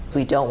rifle?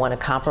 We don't want to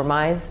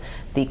compromise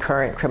the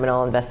current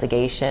criminal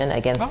investigation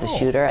against the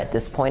shooter at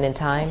this point in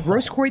time.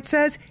 Grosskreutz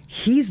says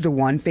he's the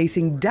one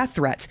facing death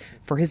threats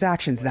for his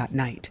actions that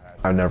night.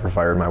 I never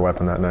fired my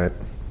weapon that night.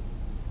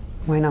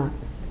 Why not?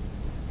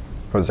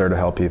 I was there to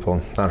help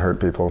people, not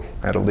hurt people.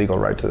 I had a legal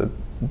right to,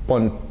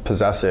 one,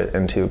 possess it,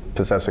 and two,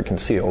 possess it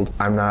concealed.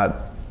 I'm not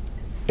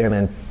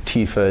an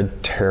Antifa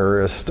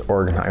terrorist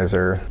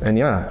organizer. And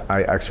yeah,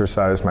 I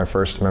exercised my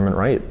First Amendment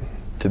right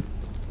to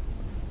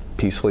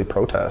peacefully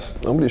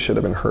protest. Nobody should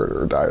have been hurt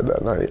or died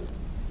that night.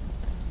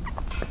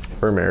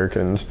 We're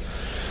Americans.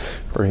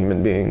 We're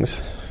human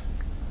beings.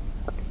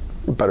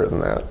 We're better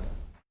than that.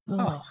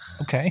 Oh,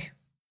 okay.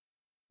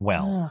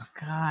 Well. Oh,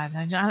 God.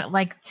 I don't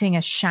like seeing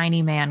a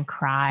shiny man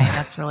cry.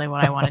 That's really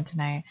what I wanted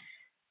tonight.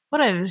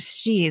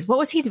 Jeez. What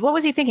was he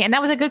thinking? And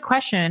that was a good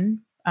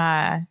question.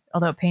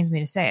 Although it pains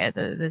me to say it,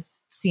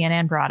 this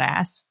CNN broad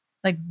ass.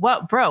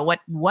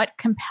 What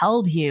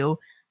compelled you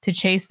to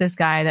chase this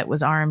guy that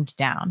was armed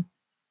down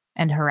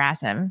and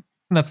harass him?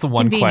 And that's the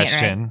one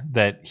question right?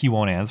 that he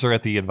won't answer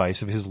at the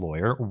advice of his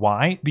lawyer.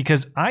 Why?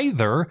 Because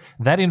either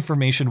that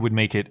information would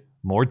make it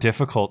more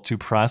difficult to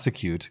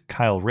prosecute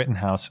Kyle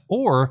Rittenhouse,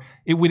 or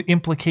it would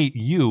implicate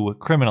you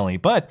criminally.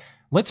 But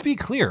let's be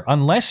clear,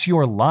 unless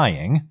you're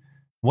lying,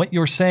 what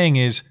you're saying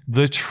is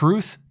the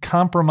truth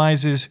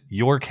compromises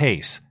your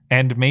case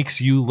and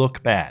makes you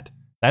look bad.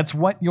 That's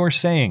what you're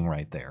saying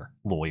right there,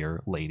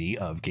 lawyer lady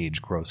of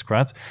Gaige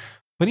Grosskreutz.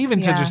 But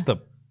even to just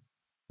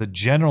the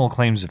general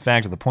claims of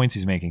fact of the points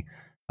he's making,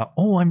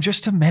 I'm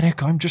just a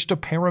medic, I'm just a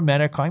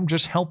paramedic, I'm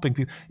just helping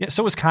people. Yeah,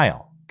 so is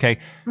Kyle. Okay.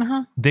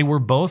 Uh-huh. They were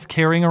both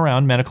carrying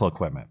around medical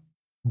equipment.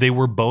 They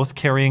were both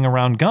carrying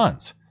around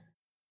guns.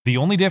 The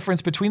only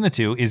difference between the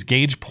two is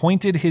Gaige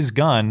pointed his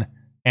gun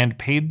and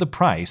paid the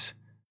price.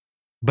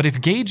 But if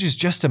Gaige is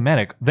just a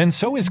medic, then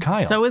so is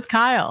Kyle. So is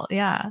Kyle,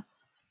 yeah.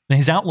 And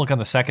his outlook on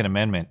the Second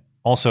Amendment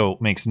also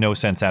makes no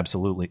sense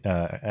absolutely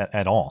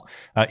at all.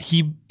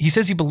 He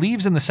says he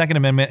believes in the Second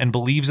Amendment and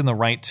believes in the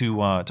right to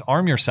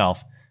arm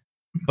yourself.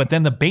 But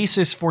then the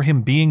basis for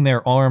him being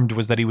there armed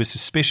was that he was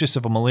suspicious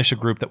of a militia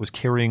group that was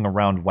carrying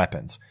around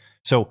weapons.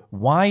 So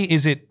why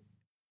is it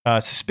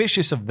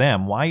suspicious of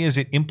them? Why is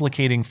it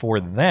implicating for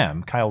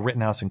them, Kyle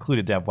Rittenhouse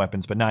included, to have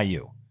weapons, but not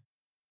you?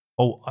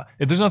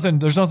 There's nothing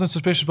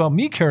suspicious about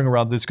me carrying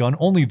around this gun.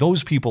 Only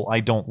those people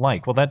I don't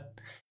like. Well, that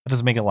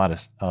doesn't make a lot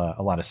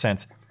of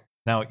sense.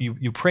 Now,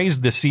 you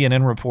praised the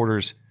CNN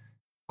reporter's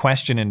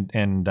question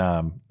and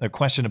a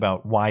question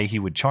about why he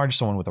would charge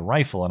someone with a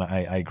rifle, and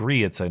I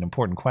agree it's an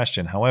important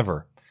question.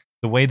 However,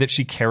 the way that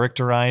she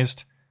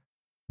characterized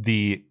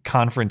the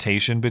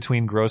confrontation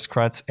between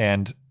Grosskreutz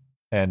and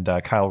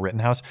Kyle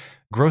Rittenhouse,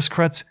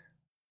 Grosskreutz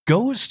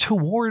goes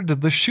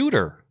toward the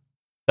shooter.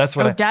 That's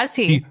what does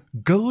he? He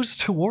goes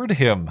toward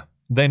him,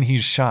 then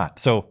he's shot.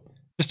 So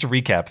just to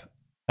recap,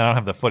 I don't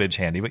have the footage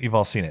handy, but you've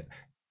all seen it.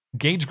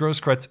 Gaige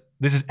Grosskreutz,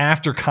 this is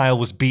after Kyle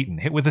was beaten,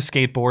 hit with a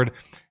skateboard,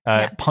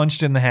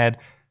 punched in the head.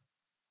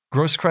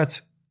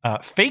 Grosskreutz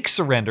fake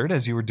surrendered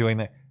as you were doing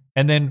that.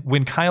 And then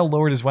when Kyle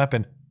lowered his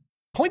weapon,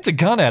 points a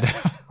gun at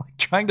him,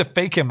 trying to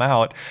fake him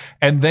out,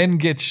 and then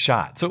gets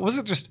shot. So it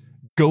wasn't just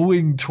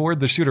going toward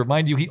the shooter.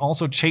 Mind you, he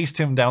also chased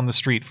him down the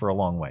street for a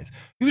long ways.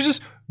 He was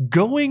just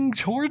going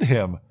toward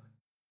him.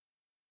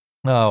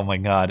 Oh my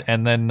God.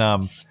 And then,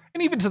 and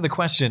even to the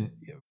question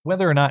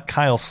whether or not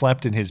Kyle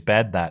slept in his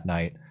bed that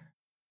night,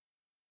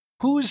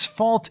 whose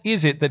fault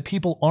is it that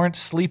people aren't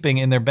sleeping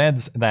in their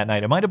beds that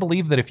night? Am I to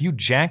believe that if you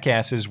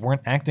jackasses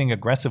weren't acting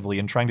aggressively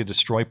and trying to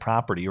destroy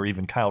property or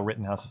even Kyle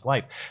Rittenhouse's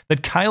life,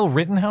 that Kyle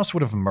Rittenhouse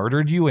would have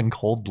murdered you in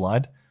cold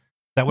blood?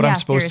 Is that what I'm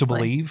supposed to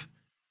believe?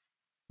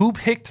 Who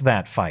picked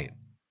that fight?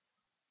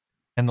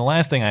 And the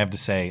last thing I have to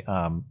say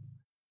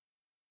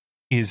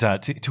is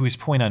to his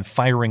point on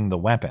firing the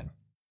weapon.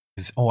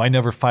 I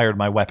never fired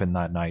my weapon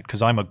that night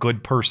because I'm a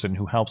good person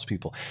who helps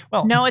people.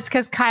 Well, no, it's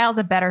because Kyle's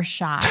a better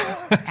shot,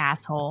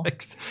 asshole.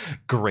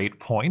 Great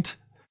point.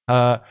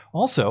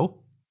 Also,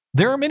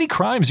 there are many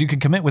crimes you can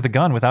commit with a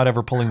gun without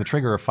ever pulling the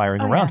trigger or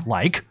firing around,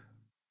 like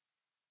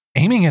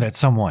aiming it at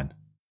someone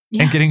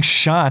and getting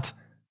shot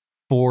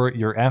for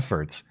your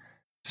efforts.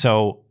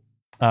 So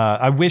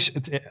I wish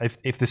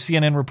if the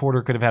CNN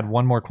reporter could have had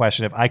one more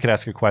question, if I could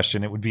ask a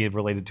question, it would be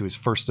related to his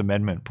First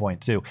Amendment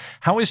point too.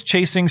 How is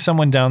chasing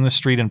someone down the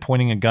street and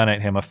pointing a gun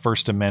at him a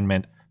First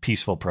Amendment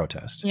peaceful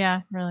protest?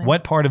 Yeah, really.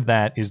 What part of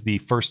that is the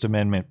First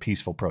Amendment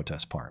peaceful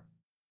protest part?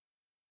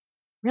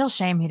 Real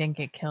shame he didn't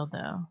get killed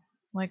though.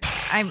 Like,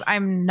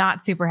 I'm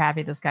not super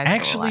happy this guy's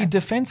actually still alive.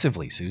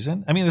 Defensively,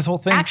 Susan. I mean, this whole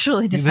thing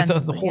Actually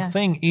defensively, the whole yeah.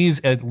 thing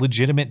is a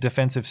legitimate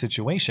defensive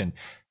situation,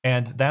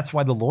 and that's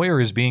why the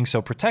lawyer is being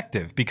so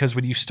protective. Because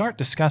when you start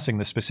discussing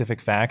the specific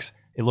facts,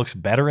 it looks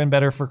better and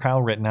better for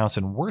Kyle Rittenhouse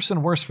and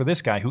worse for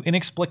this guy who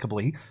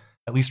inexplicably,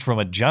 at least from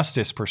a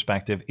justice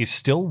perspective, is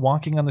still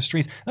walking on the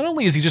streets. Not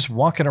only is he just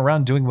walking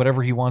around doing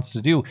whatever he wants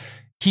to do,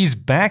 he's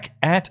back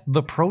at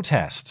the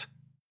protest.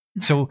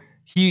 So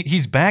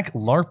he's back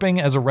LARPing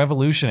as a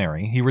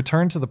revolutionary. He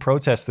returned to the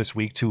protest this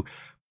week to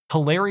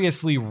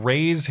hilariously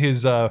raise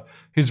his I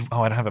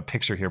don't have a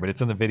picture here, but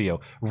it's in the video.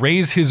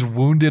 Raise his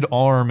wounded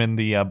arm in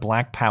the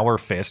Black Power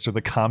fist or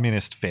the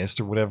Communist fist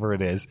or whatever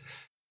it is.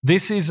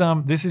 This is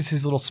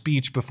his little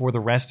speech before the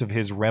rest of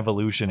his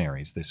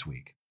revolutionaries this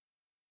week.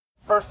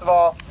 First of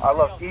all, I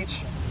love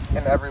each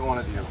and every one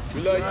of you.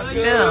 We love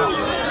you too.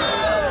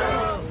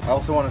 I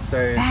also want to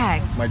say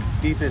my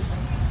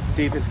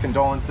deepest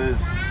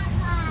condolences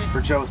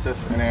for Joseph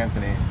and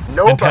Anthony.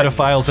 Nobody and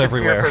pedophiles should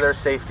everywhere. Fear for their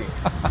safety.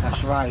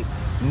 That's right.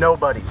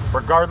 Nobody,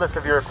 regardless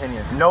of your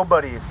opinion,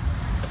 nobody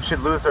should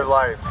lose their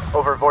life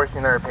over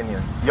voicing their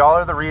opinion. Y'all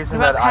are the reason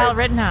that I've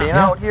been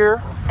out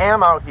here,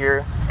 am out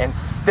here, and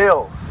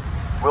still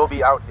will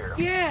be out here.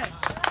 Yeah.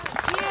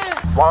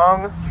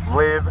 Long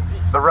live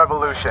the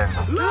revolution.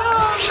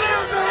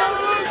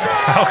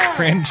 How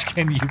cringe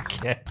can you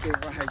get?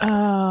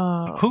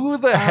 Oh. Who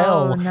the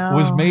hell no.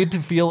 was made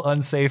to feel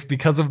unsafe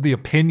because of the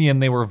opinion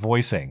they were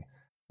voicing?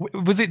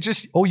 Was it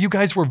just, you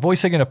guys were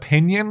voicing an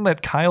opinion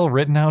that Kyle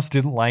Rittenhouse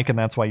didn't like and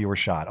that's why you were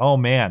shot? Oh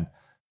man,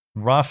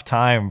 rough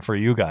time for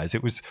you guys.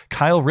 It was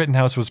Kyle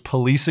Rittenhouse was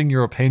policing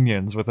your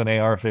opinions with an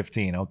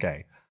AR-15.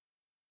 Okay.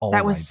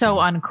 That was so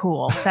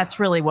uncool. That's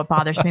really what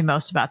bothers me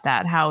most about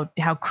that. How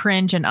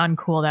cringe and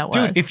uncool that was.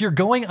 Dude, if you're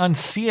going on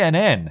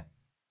CNN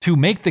to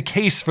make the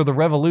case for the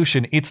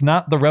revolution, it's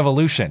not the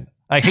revolution.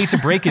 I hate to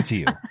break it to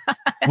you.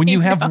 When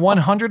you have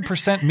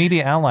 100%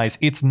 media allies,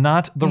 it's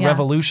not the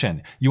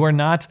revolution. You are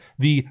not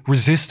the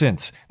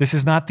resistance. This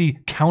is not the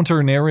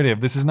counter narrative.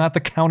 This is not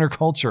the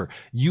counterculture.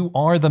 You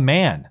are the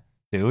man,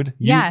 dude.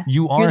 You are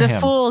you're the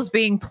him. fools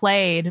being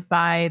played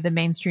by the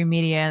mainstream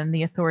media and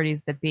the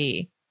authorities that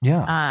be.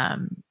 Yeah.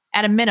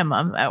 At a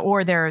minimum,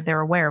 or they're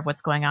aware of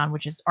what's going on,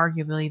 which is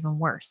arguably even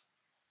worse.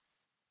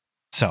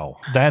 So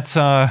that's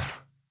a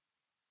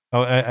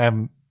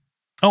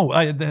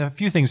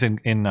few things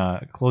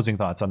in closing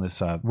thoughts on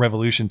this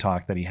revolution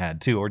talk that he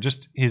had too, or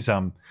just his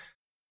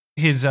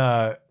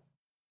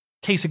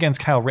case against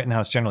Kyle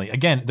Rittenhouse generally.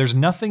 Again, there's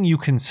nothing you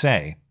can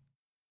say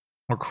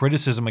or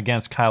criticism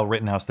against Kyle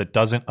Rittenhouse that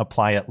doesn't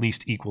apply at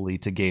least equally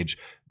to Gaige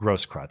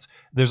Grosskreutz.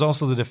 There's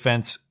also the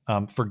defense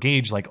for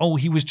Gaige, like,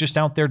 he was just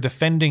out there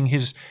defending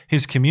his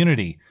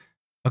community.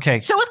 Okay.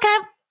 So was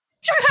Kyle.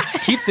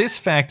 Keep this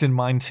fact in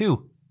mind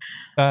too.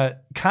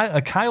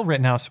 Kyle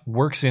Rittenhouse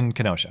works in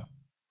Kenosha.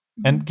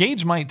 And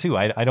Gaige might too.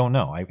 I don't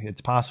know.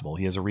 It's possible.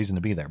 He has a reason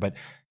to be there. But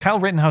Kyle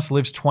Rittenhouse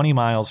lives 20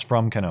 miles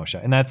from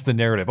Kenosha. And that's the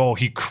narrative.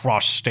 He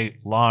crossed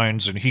state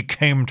lines and he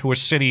came to a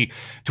city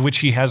to which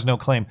he has no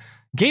claim.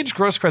 Gaige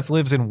Grosskreutz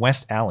lives in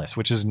West Allis,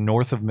 which is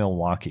north of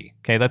Milwaukee.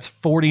 Okay, that's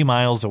 40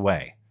 miles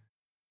away.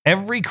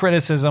 Every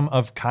criticism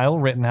of Kyle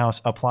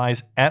Rittenhouse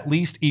applies at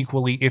least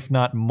equally, if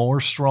not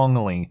more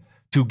strongly,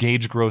 to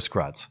Gaige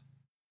Grosskreutz.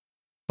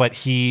 But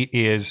he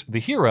is the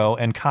hero,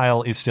 and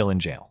Kyle is still in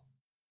jail.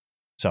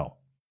 So,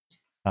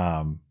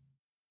 but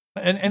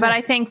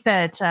I think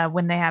that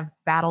when they have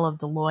battle of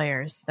the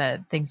lawyers,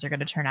 that things are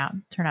going to turn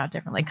out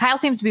differently. Kyle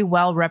seems to be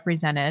well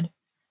represented.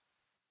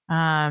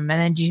 And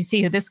then do you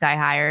see who this guy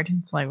hired?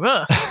 It's like,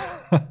 ugh.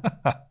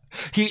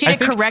 She did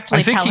correctly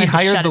I think tell he him to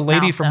hired shut the his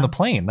lady mouth, from though. the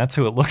plane. That's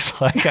who it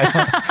looks like.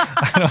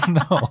 I don't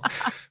know.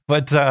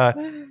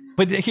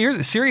 But here's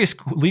a serious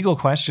legal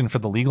question for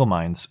the legal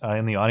minds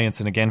in the audience.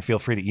 And again, feel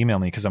free to email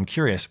me because I'm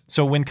curious.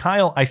 So when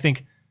Kyle,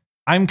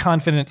 I'm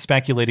confident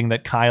speculating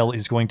that Kyle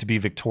is going to be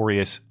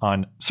victorious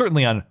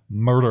certainly on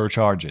murder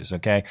charges.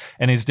 Okay.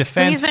 And his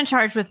defense. So he's been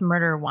charged with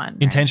murder 1.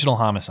 Right? Intentional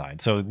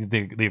homicide. So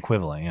the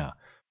equivalent. Yeah.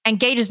 And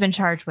Gaige has been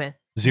charged with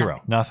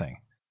 0, nothing.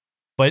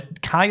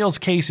 But Kyle's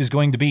case is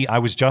going to be, I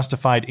was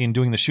justified in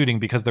doing the shooting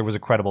because there was a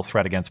credible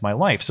threat against my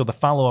life. So the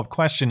follow-up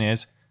question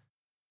is,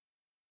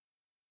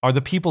 are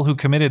the people who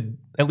committed,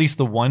 at least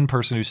the one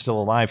person who's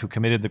still alive who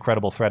committed the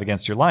credible threat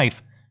against your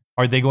life,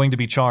 are they going to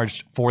be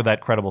charged for that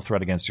credible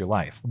threat against your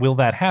life? Will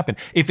that happen?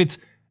 If it's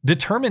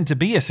determined to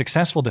be a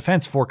successful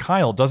defense for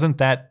Kyle, doesn't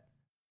that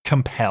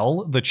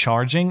compel the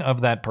charging of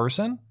that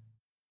person?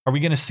 Are we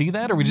going to see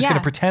that? Or are we just going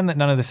to pretend that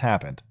none of this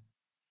happened?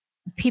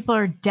 People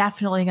are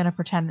definitely going to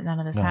pretend that none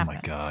of this happened.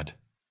 Oh my God.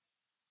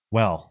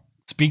 Well,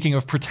 speaking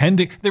of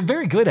pretending, they're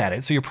very good at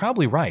it. So you're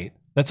probably right.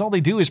 That's all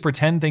they do is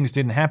pretend things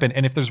didn't happen.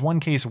 And if there's one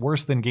case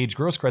worse than Gaige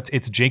Grosskreutz,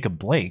 it's Jacob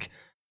Blake.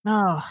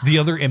 Oh. The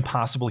other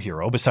impossible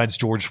hero besides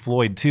George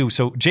Floyd too.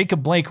 So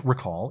Jacob Blake,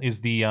 recall,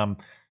 is the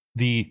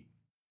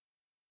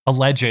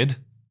alleged,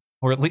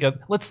 or at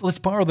least, let's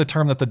borrow the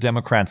term that the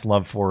Democrats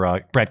love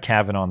for Brett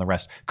Kavanaugh and the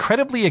rest,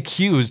 credibly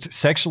accused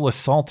sexual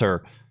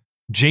assaulter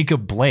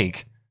Jacob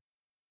Blake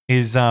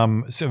is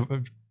so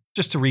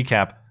just to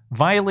recap,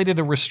 violated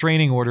a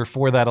restraining order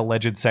for that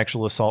alleged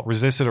sexual assault,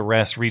 resisted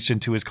arrest, reached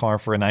into his car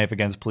for a knife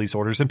against police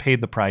orders, and paid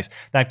the price.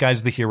 That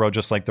guy's the hero,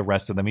 just like the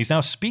rest of them. He's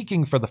now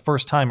speaking for the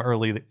first time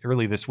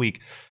early this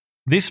week.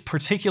 This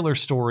particular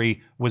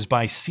story was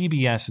by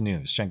CBS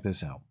News. Check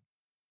this out.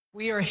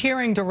 We are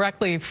hearing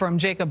directly from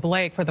Jacob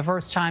Blake for the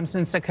first time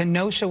since a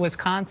Kenosha,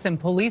 Wisconsin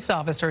police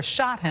officer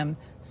shot him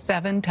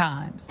 7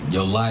 times.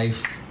 Your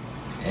life,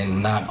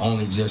 and not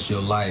only just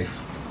your life,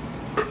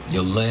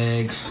 your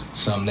legs,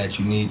 something that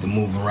you need to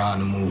move around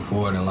and move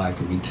forward in life,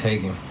 can be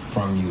taken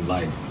from you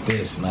like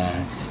this,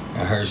 man.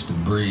 It hurts to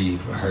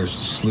breathe, it hurts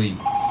to sleep,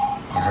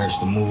 it hurts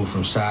to move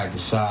from side to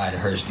side, it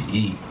hurts to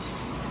eat.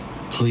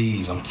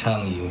 Please, I'm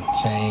telling you,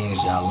 change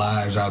your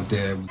lives out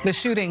there. The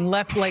shooting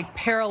left Blake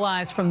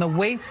paralyzed from the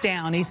waist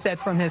down. He said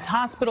from his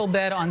hospital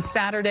bed on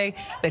Saturday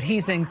that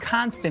he's in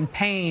constant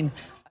pain.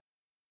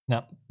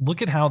 Now,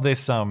 look at how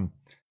this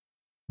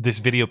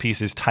video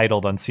piece is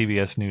titled on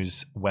CBS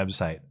News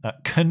website.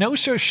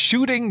 Kenosha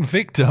shooting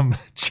victim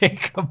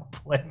Jacob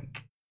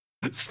Blake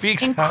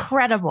speaks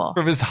incredible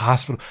from his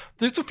hospital.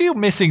 There's a few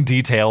missing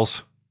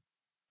details.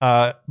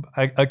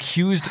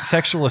 Accused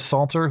sexual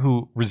assaulter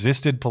who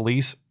resisted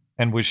police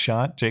and was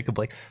shot, Jacob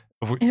Blake.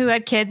 Who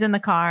had kids in the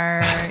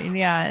car.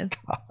 Yeah.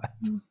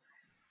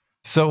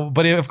 So,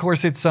 but of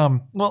course it's,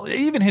 well,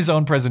 even his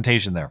own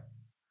presentation there.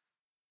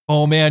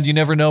 Oh man, you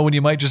never know when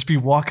you might just be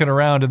walking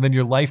around and then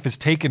your life is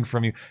taken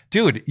from you.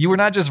 Dude, you were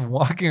not just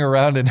walking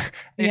around and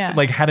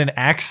like had an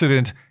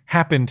accident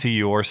happen to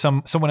you or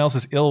someone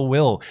else's ill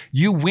will.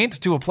 You went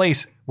to a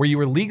place where you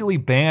were legally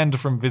banned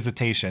from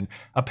visitation.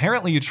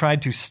 Apparently you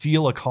tried to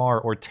steal a car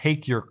or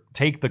take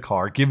the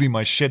car, give me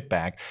my shit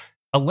back.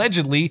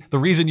 Allegedly, the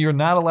reason you're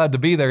not allowed to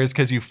be there is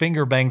because you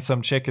finger banged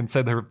some chick and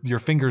said your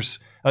fingers,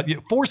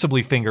 you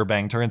forcibly finger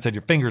banged her and said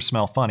your fingers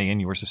smell funny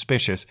and you were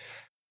suspicious.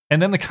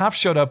 And then the cops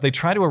showed up. They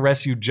try to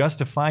arrest you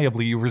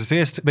justifiably. You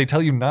resist. They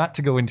tell you not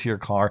to go into your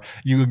car.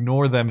 You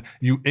ignore them.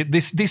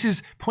 This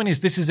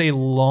is a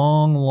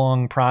long,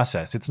 long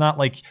process. It's not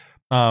like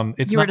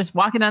you were just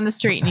walking down the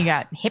street and you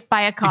got hit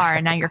by a car. Exactly.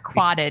 And now you're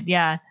quadded.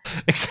 Yeah,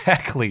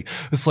 exactly.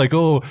 It's like,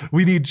 oh,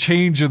 we need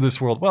change in this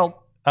world.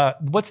 Well,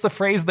 what's the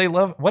phrase they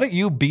love? Why don't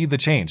you be the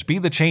change? Be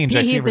the change.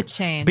 Be the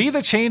change. Be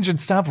the change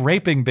and stop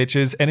raping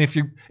bitches. And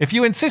if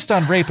you insist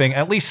on raping,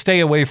 at least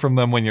stay away from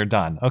them when you're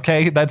done.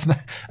 Okay, that's.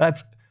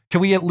 Can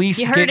we at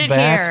least get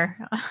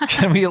that?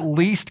 Can we at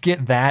least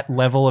get that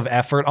level of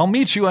effort? I'll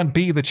meet you on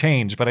Be the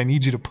Change, but I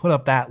need you to put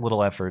up that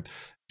little effort,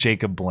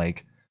 Jacob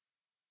Blake.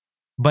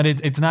 But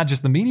it's not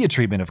just the media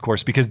treatment, of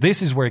course, because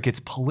this is where it gets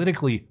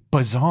politically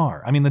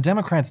bizarre. I mean, the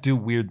Democrats do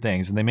weird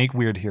things and they make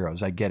weird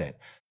heroes. I get it.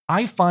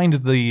 I find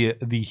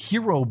the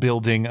hero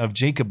building of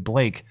Jacob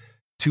Blake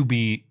to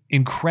be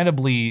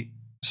incredibly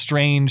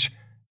strange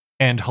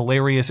and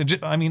hilarious.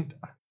 I mean,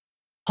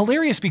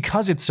 hilarious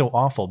because it's so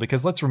awful.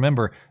 Because let's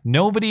remember,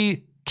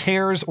 nobody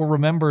cares or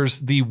remembers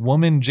the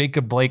woman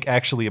Jacob Blake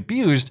actually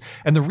abused.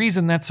 And the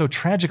reason that's so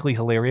tragically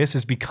hilarious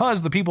is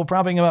because the people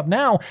propping him up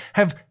now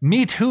have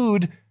Me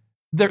Too'd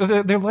their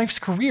life's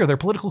career. Their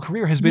political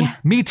career has been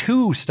Me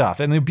Too stuff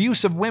and the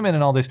abuse of women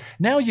and all this.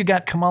 Now you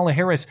got Kamala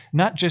Harris,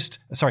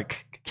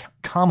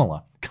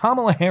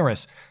 Kamala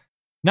Harris,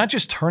 not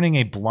just turning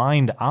a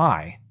blind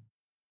eye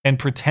and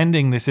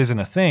pretending this isn't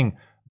a thing,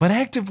 but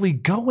actively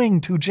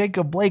going to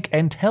Jacob Blake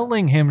and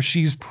telling him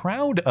she's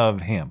proud of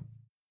him.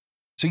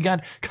 So you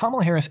got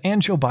Kamala Harris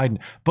and Joe Biden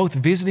both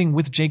visiting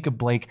with Jacob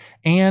Blake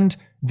and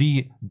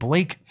the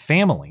Blake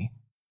family.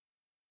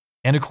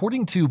 And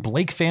according to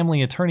Blake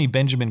family attorney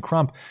Benjamin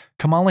Crump,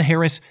 Kamala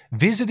Harris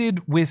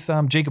visited with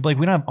Jacob Blake.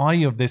 We don't have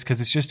audio of this because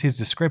it's just his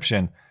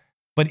description.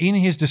 But in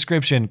his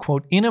description,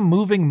 quote, in a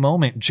moving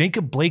moment,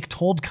 Jacob Blake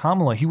told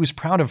Kamala he was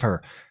proud of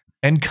her.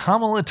 And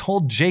Kamala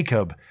told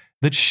Jacob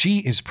that she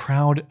is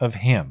proud of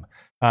him.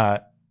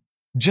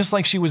 Just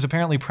like she was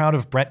apparently proud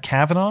of Brett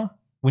Kavanaugh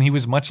when he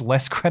was much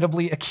less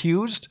credibly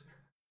accused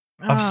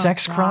of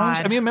sex crimes.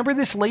 I mean, remember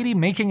this lady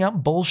making up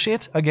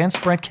bullshit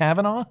against Brett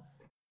Kavanaugh?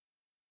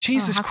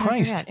 Jesus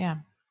Christ.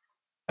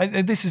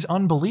 This is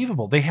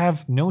unbelievable. They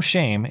have no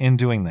shame in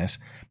doing this.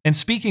 And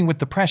speaking with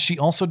the press, she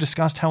also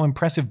discussed how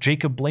impressive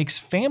Jacob Blake's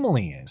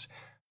family is.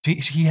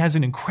 He has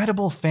an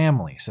incredible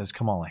family, says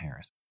Kamala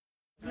Harris.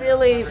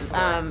 Really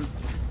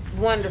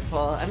wonderful.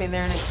 I mean,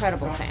 they're an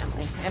incredible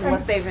family. And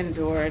what they've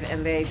endured,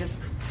 and they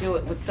just do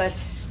it with such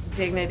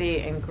dignity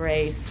and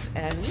grace.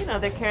 And, you know,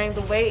 they're carrying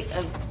the weight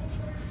of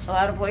a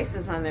lot of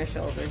voices on their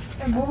shoulders.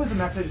 And what was the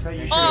message that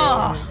you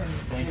shared?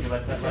 Thank you.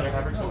 Let's let her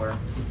have her tour.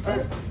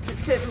 Just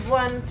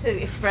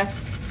to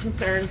express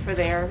concern for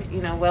their,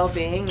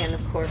 well-being, and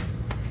of course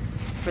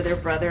for their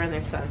brother and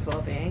their son's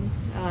well-being,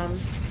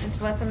 and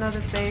to let them know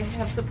that they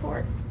have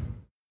support.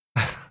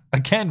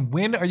 Again,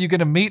 when are you going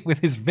to meet with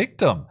his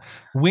victim?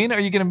 When are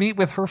you going to meet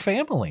with her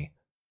family?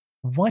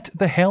 What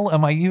the hell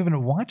am I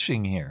even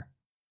watching here?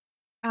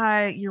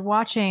 You're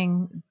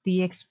watching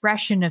the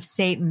expression of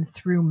Satan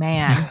through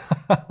man.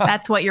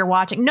 That's what you're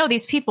watching. No,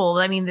 these people,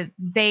 I mean,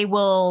 they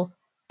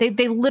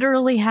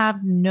literally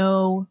have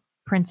no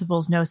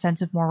principles, no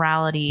sense of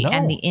morality,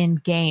 and the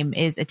end game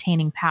is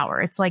attaining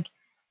power. It's like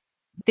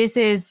this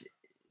is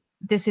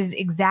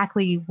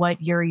exactly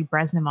what Yuri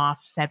Brezhnev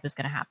said was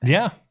going to happen.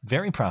 Yeah,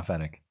 very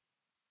prophetic.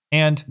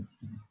 And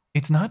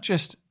it's not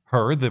just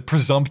her, the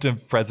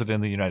presumptive president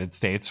of the United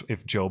States,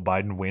 if Joe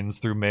Biden wins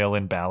through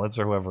mail-in ballots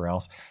or whoever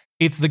else.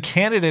 It's the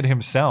candidate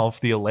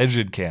himself, the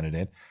alleged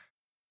candidate.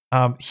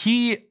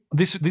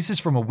 This is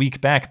from a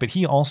week back, but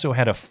he also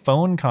had a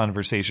phone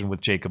conversation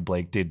with Jacob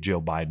Blake, did Joe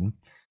Biden.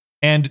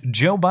 And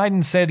Joe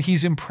Biden said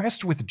he's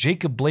impressed with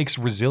Jacob Blake's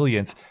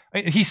resilience.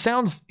 He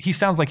sounds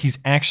like he's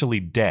actually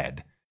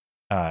dead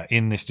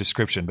in this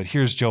description, but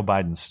here's Joe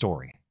Biden's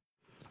story.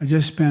 I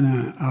just spent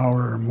an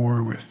hour or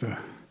more with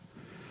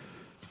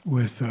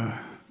the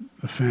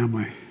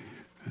family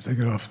as I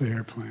got off the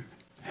airplane.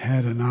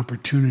 Had an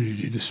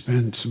opportunity to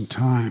spend some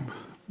time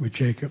with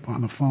Jacob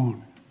on the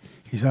phone.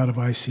 He's out of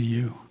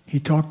ICU. He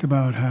talked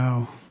about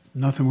how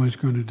nothing was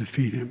going to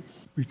defeat him.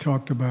 We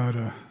talked about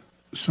a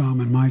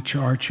psalm in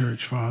our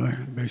church, Father,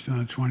 based on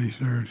the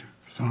 23rd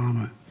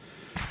Psalm.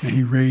 And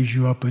he raised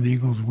you up on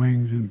eagle's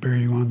wings and bear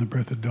you on the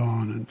breath of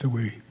dawn until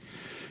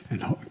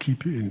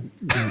keep you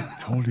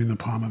hold you in the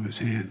palm of his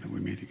hand until we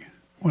meet again.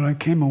 What I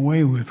came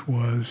away with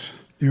was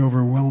the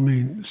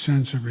overwhelming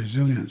sense of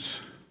resilience.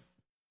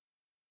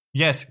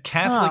 Yes,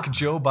 Catholic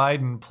Joe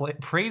Biden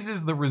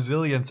praises the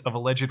resilience of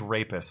alleged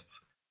rapists.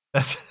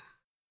 That's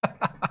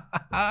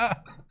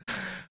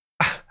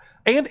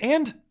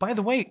and by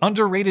the way,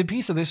 underrated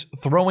piece of this,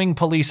 throwing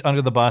police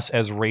under the bus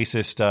as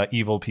racist,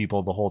 evil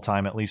people the whole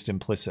time, at least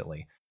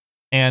implicitly.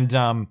 And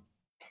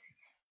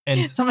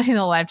somebody in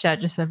the live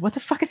chat just said, "What the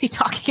fuck is he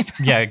talking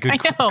about?" Yeah, good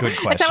question.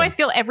 That's how I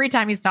feel every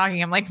time he's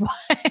talking. I'm like, what?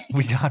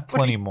 We got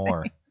plenty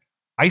more. Saying?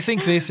 I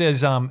think this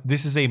is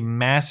a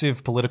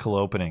massive political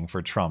opening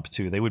for Trump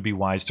too. They would be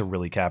wise to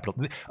really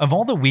capitalize. Of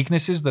all the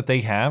weaknesses that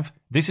they have,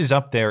 this is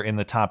up there in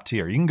the top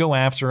tier. You can go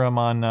after him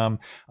on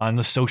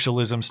the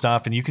socialism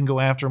stuff, and you can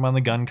go after him on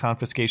the gun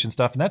confiscation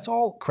stuff, and that's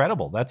all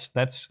credible. That's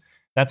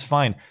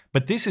fine.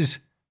 But this is,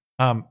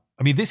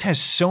 this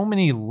has so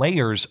many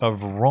layers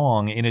of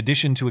wrong in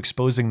addition to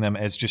exposing them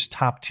as just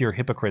top tier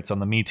hypocrites on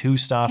the Me Too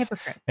stuff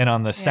and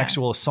on the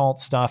sexual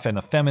assault stuff and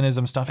the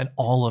feminism stuff and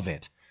all of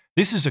it.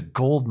 This is a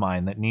gold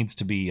mine that needs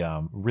to be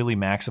really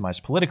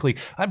maximized politically.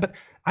 But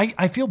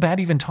I feel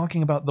bad even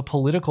talking about the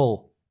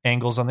political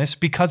angles on this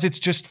because it's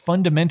just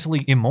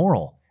fundamentally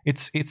immoral.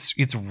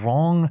 It's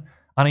wrong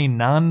on a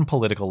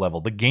non-political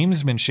level. The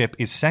gamesmanship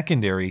is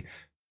secondary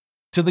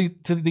to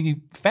the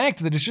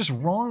fact that it's just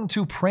wrong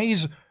to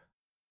praise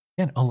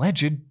an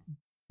alleged,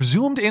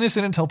 presumed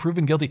innocent until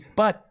proven guilty,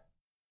 but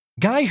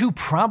guy who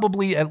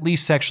probably at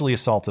least sexually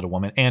assaulted a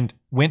woman and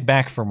went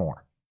back for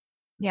more.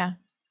 Yeah.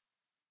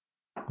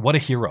 What a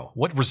hero.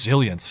 What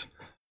resilience.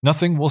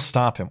 Nothing will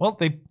stop him. Well,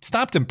 they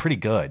stopped him pretty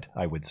good,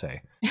 I would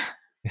say.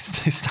 They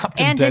stopped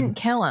him and dead. Didn't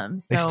kill him.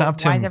 So they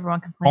stopped why him is everyone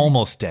complaining?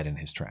 Almost dead in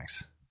his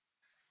tracks.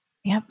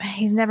 Yep.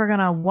 He's never going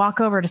to walk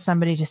over to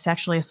somebody to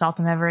sexually assault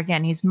them ever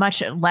again. He's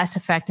much less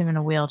effective in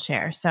a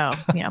wheelchair. So,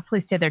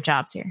 please do their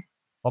jobs here.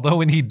 Although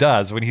when he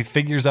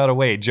figures out a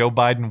way, Joe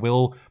Biden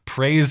will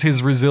praise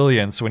his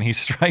resilience when he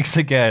strikes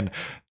again.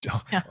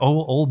 Yeah.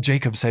 Old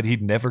Jacob said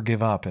he'd never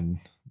give up, and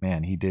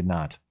man, he did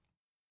not.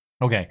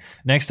 Okay,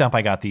 next up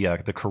I got the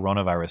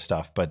coronavirus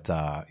stuff, but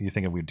you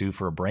think we'd do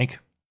for a break?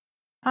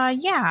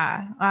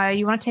 Yeah.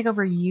 You want to take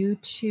over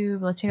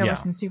YouTube? Let's take over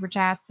some super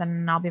chats,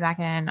 and I'll be back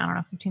in,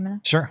 15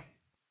 minutes? Sure.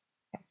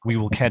 Okay. We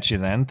will catch you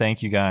then.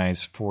 Thank you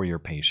guys for your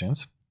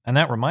patience. And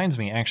that reminds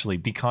me, actually,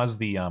 because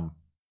the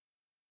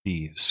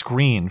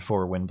screen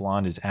for When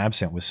Blonde is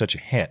Absent was such a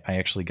hit, I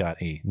actually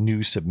got a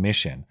new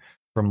submission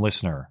from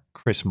listener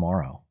Chris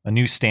Morrow, a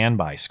new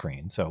standby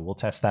screen. So we'll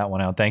test that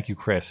one out. Thank you,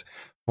 Chris,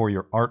 for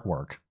your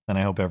artwork. And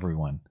I hope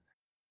everyone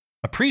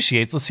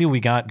appreciates. Let's see what we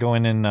got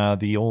going in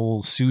the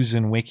old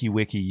Susan Wiki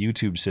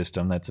YouTube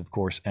system. That's, of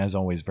course, as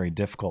always, very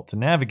difficult to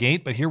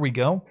navigate. But here we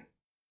go.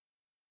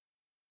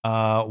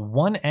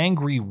 One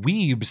angry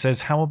weeb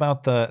says, how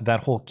about that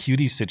whole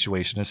cutie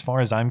situation? As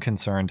far as I'm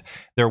concerned,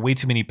 there are way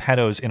too many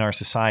pedos in our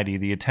society.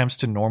 The attempts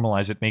to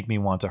normalize it make me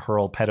want to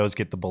hurl. Pedos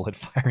get the bullet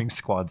firing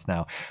squads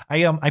now.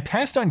 I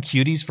passed on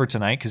cuties for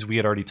tonight because we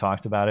had already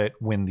talked about it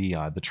when the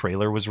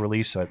trailer was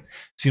released, so it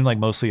seemed like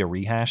mostly a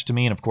rehash to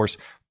me. And of course,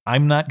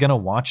 I'm not gonna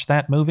watch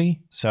that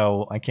movie,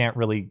 so I can't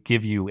really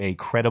give you a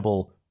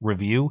credible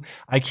review.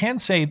 I can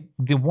say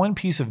the one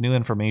piece of new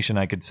information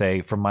I could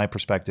say from my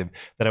perspective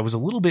that I was a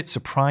little bit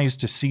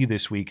surprised to see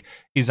this week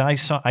is I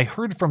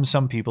heard from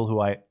some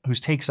people whose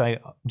takes I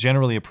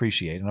generally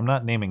appreciate, and I'm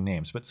not naming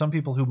names, but some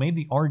people who made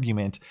the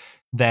argument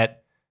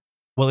that,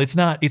 well, it's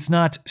not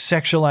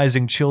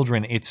sexualizing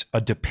children, it's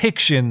a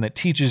depiction that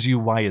teaches you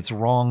why it's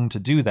wrong to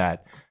do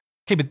that.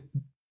 Okay, but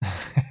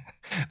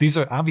these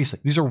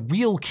are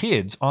real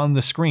kids on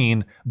the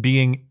screen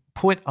being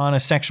put on a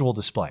sexual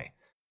display.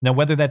 Now,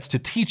 whether that's to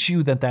teach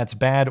you that that's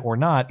bad or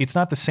not, it's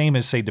not the same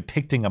as, say,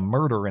 depicting a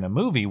murder in a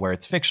movie where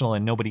it's fictional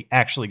and nobody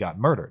actually got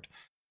murdered.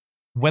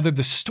 Whether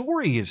the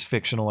story is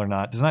fictional or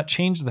not does not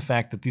change the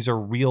fact that these are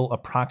real,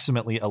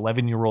 approximately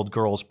 11-year-old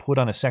girls put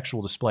on a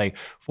sexual display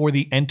for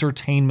the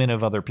entertainment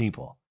of other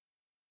people.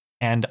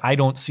 And I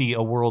don't see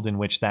a world in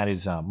which that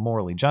is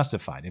morally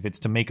justified. If it's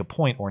to make a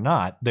point or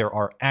not, there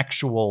are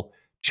actual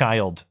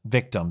child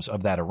victims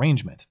of that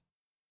arrangement.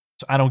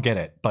 So I don't get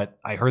it, but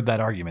I heard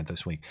that argument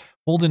this week.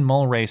 Holden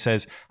Mulray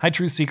says, "Hi,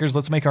 Truth Seekers.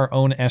 Let's make our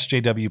own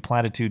SJW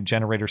platitude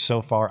generator.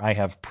 So far, I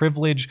have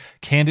privilege,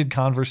 candid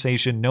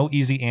conversation, no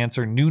easy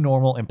answer, new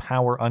normal,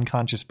 empower,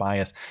 unconscious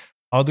bias.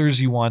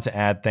 Others you want to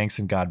add, thanks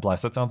and God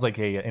bless." That sounds like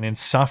an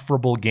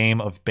insufferable game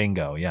of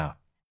bingo. Yeah.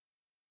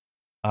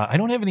 I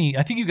don't have any.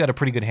 I think you got a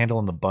pretty good handle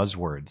on the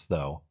buzzwords,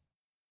 though.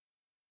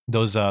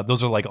 Those are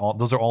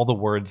all the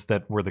words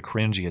that were the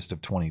cringiest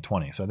of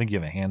 2020. So I think you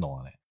have a handle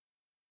on it.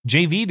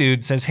 JV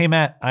Dude says, "Hey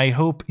Matt, I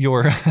hope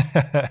your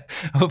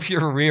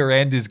rear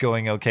end is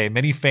going okay.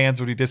 Many fans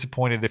would be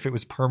disappointed if it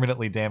was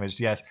permanently damaged."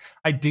 Yes,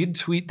 I did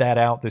tweet that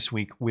out this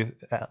week with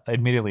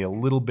admittedly a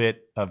little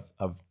bit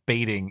of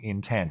baiting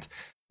intent,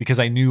 because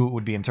I knew it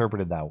would be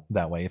interpreted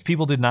that way. If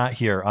people did not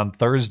hear, on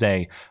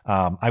Thursday,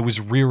 I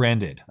was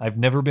rear-ended. I've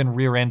never been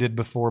rear-ended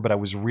before, but I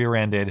was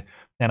rear-ended,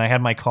 and I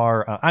had my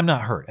car. I'm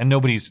not hurt, and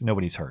nobody's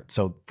hurt.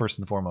 So first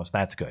and foremost,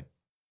 that's good.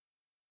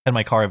 Had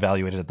my car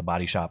evaluated at the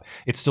body shop.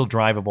 It's still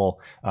drivable.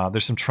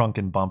 There's some trunk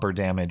and bumper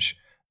damage,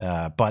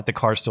 but the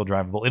car's still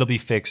drivable. It'll be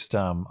fixed.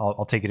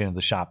 I'll take it into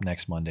the shop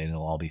next Monday, and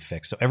it'll all be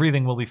fixed. So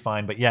everything will be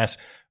fine. But yes,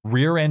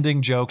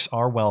 rear-ending jokes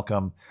are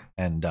welcome,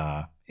 and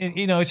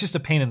it's just a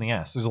pain in the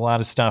ass. There's a lot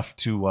of stuff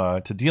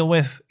to deal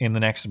with in the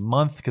next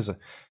month, because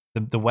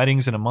the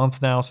wedding's in a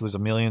month now, so there's a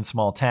million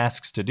small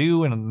tasks to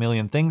do and a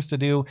million things to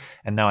do,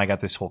 and now I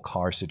got this whole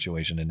car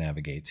situation to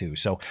navigate too.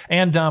 So,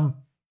 and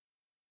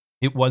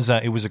it was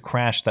a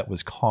crash that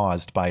was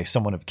caused by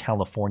someone of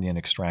Californian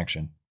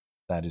extraction.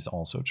 That is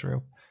also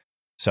true.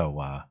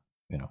 So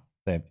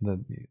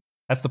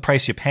that's the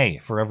price you pay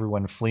for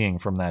everyone fleeing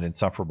from that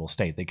insufferable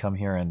state. They come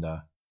here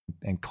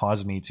and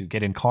cause me to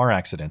get in car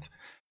accidents.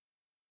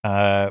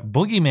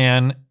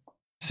 Boogeyman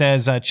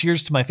says,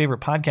 "Cheers to my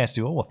favorite podcast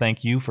duo." Well,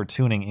 thank you for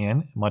tuning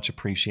in. Much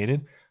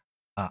appreciated.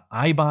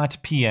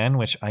 iBot PN,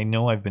 which I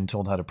know I've been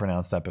told how to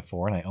pronounce that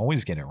before, and I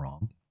always get it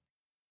wrong.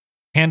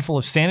 Handful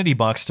of sanity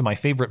bucks to my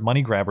favorite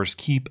money grabbers.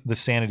 Keep the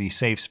sanity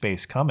safe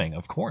space coming.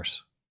 Of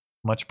course.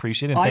 Much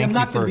appreciated. I am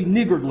not going to be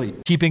niggardly.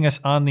 Keeping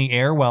us on the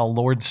air while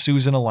Lord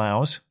Susan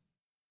allows.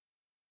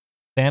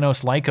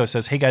 Thanos Lyco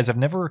says, "Hey guys,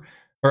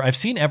 I've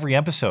seen every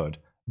episode,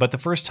 but the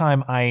first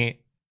time I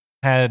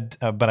had,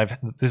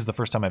 this is the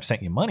first time I've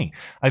sent you money.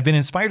 I've been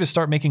inspired to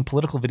start making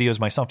political videos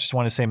myself. Just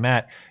want to say,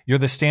 Matt, you're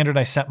the standard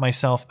I set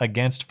myself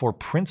against for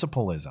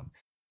principalism."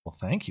 Well,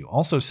 thank you.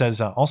 Also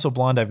says, "Also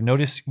Blonde, I've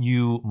noticed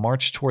you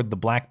march toward the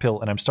black pill,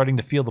 and I'm starting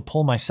to feel the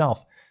pull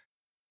myself.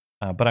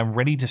 But I'm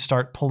ready to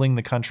start pulling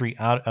the country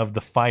out of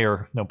the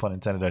fire." No pun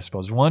intended, I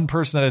suppose. One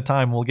person at a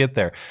time, we'll get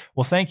there.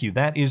 Well, thank you.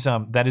 That is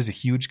a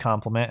huge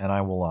compliment, and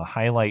I will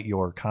highlight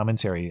your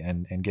commentary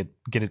and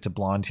get it to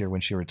Blonde here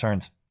when she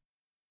returns.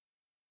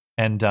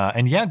 And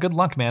yeah, good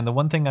luck, man. The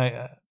one thing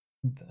I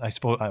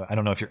suppose, I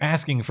don't know if you're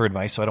asking for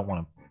advice, so I don't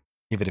want to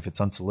give it if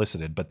it's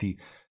unsolicited, but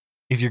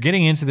if you're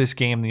getting into this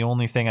game, the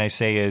only thing I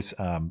say is,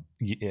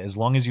 as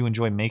long as you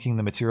enjoy making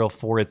the material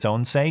for its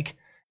own sake,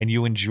 and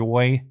you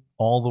enjoy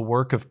all the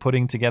work of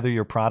putting together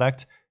your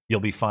product,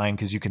 you'll be fine,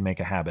 because you can make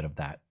a habit of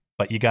that.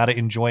 But you got to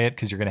enjoy it,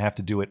 because you're going to have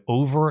to do it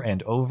over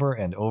and over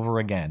and over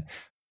again.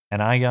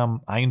 And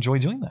I enjoy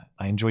doing that.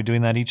 I enjoy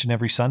doing that each and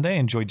every Sunday. I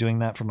enjoy doing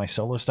that for my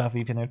solo stuff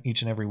each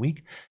and every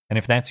week. And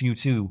if that's you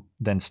too,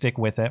 then stick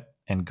with it,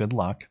 and good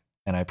luck.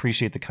 And I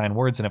appreciate the kind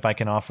words. And if I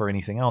can offer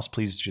anything else,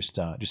 please just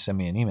send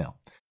me an email.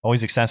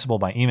 Always accessible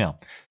by email.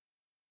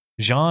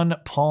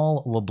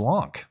 Jean-Paul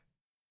LeBlanc.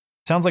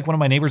 Sounds like one of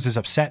my neighbors is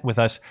upset with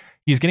us.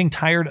 He's getting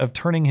tired of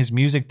turning his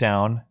music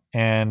down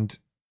and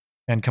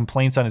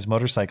complaints on his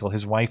motorcycle.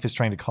 His wife is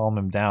trying to calm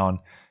him down.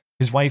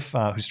 His wife,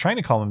 who's trying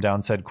to calm him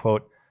down, said,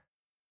 quote,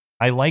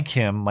 "I like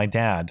him, my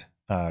dad,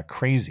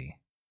 crazy."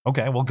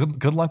 Okay, well,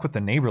 good luck with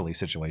the neighborly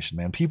situation,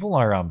 man. People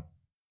are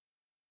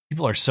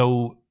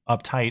so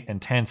uptight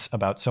and tense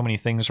about so many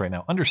things right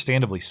now.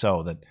 Understandably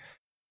so. That,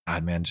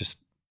 God, man,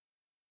 just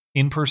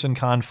in-person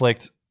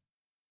conflict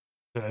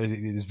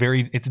it's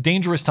a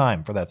dangerous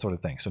time for that sort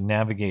of thing. So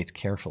navigate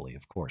carefully,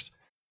 of course.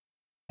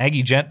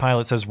 Aggie Jet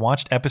Pilot says,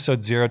 "Watched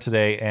episode 0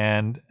 today,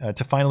 and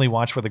to finally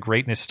watch where the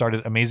greatness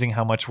started. Amazing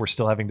how much we're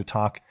still having to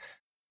talk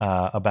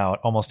about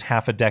almost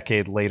half a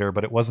decade later,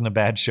 but it wasn't a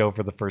bad show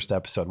for the first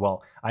episode."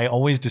 Well, I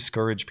always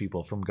discourage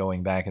people from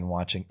going back and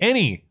watching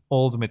any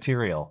old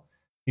material,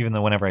 even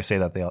though whenever I say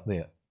that,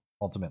 they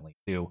ultimately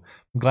do.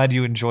 I'm glad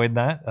you enjoyed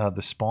that,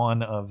 the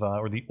spawn of,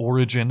 or the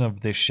origin of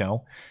this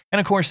show.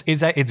 And of course,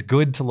 it's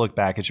good to look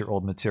back at your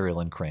old material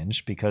and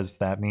cringe, because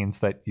that means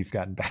that you've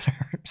gotten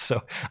better.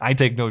 So I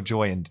take no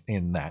joy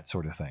in that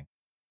sort of thing.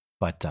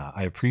 But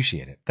I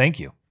appreciate it.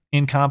 Thank you.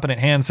 Incompetent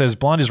Hand says,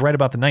 "Blonde is right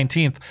about the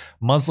 19th.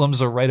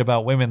 Muslims are right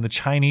about women. The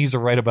Chinese are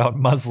right about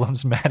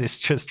Muslims. Matt is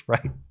just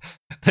right.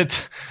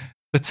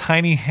 The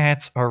tiny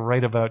hats are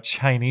right about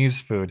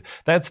Chinese food."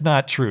 That's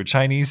not true.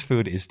 Chinese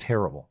food is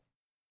terrible.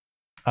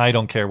 I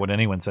don't care what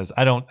anyone says.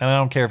 I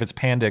don't care if it's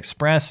Panda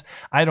Express.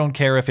 I don't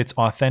care if it's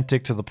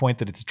authentic to the point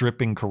that it's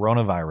dripping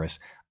coronavirus.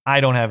 I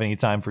don't have any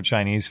time for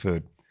Chinese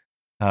food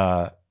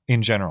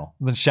in general.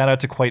 Then shout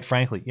out to Quite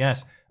Frankly.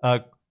 Yes.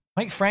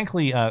 Quite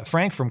frankly,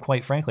 Frank from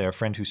Quite Frankly, our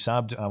friend who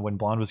sobbed when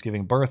Blonde was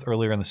giving birth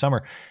earlier in the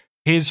summer,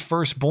 his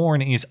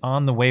firstborn is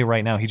on the way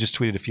right now. He just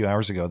tweeted a few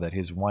hours ago that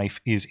his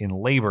wife is in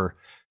labor.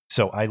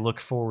 So I look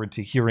forward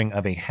to hearing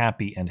of a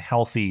happy and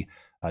healthy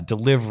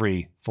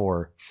delivery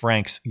for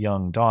Frank's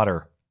young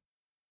daughter.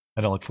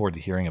 I don't look forward to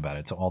hearing about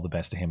it. So all the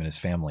best to him and his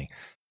family.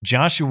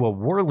 Joshua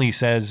Worley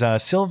says,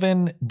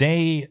 Sylvain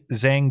de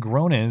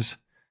Zangrones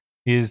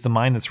is the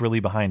mind that's really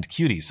behind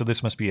Cuties. So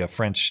this must be a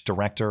French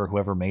director,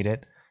 whoever made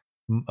it.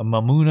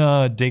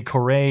 Mamouna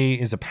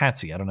Decoré is a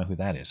patsy. I don't know who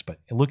that is, but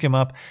look him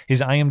up.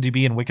 His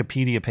IMDb and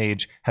Wikipedia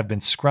page have been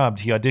scrubbed.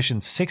 He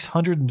auditioned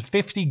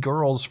 650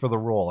 girls for the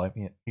role. I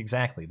mean,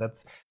 exactly.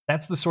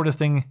 That's the sort of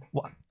thing.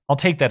 Well, I'll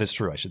take that as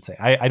true, I should say.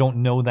 I don't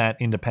know that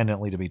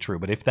independently to be true,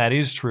 but if that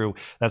is true,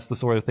 that's the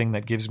sort of thing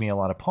that gives me a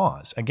lot of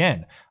pause.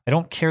 Again, I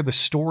don't care the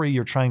story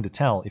you're trying to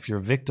tell if you're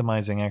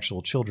victimizing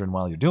actual children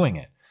while you're doing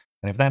it.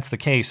 And if that's the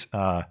case,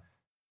 I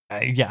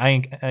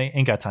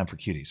ain't got time for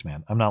Cuties,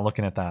 man. I'm not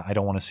looking at that. I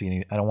don't want to see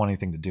any. I don't want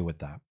anything to do with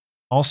that.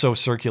 Also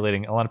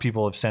circulating, a lot of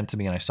people have sent to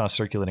me, and I saw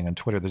circulating on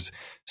Twitter. There's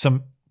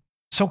some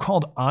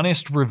so-called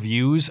honest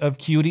reviews of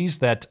Cuties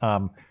that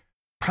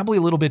probably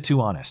a little bit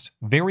too honest.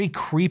 Very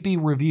creepy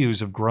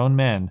reviews of grown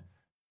men,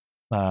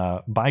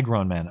 by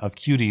grown men, of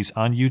Cuties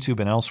on YouTube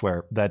and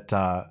elsewhere that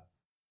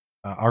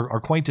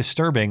are quite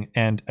disturbing.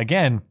 And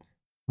again,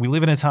 we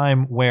live in a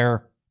time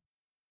where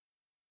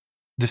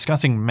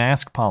discussing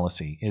mask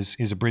policy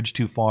is a bridge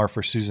too far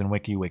for Susan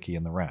Wiki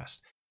and the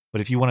rest.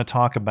 But if you want to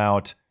talk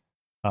about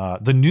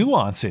the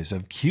nuances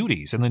of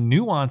Cuties and the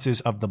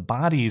nuances of the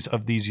bodies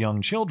of these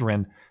young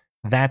children,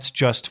 that's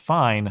just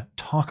fine.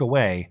 Talk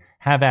away.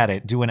 Have at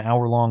it. Do an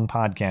hour-long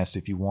podcast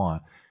if you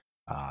want.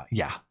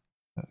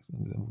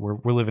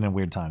 We're living in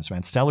weird times,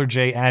 man. Stellar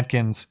J.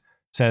 Atkins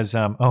says,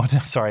 oh,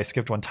 sorry, I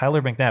skipped one.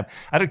 Tyler McNabb.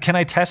 Can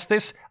I test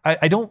this?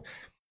 I don't...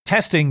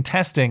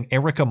 Testing.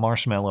 Erica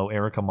Marshmallow.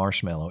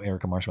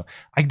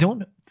 I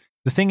don't...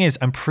 The thing is,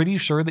 I'm pretty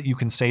sure that you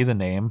can say the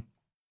name,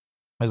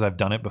 as I've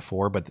done it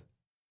before, but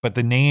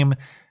the name...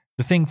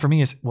 The thing for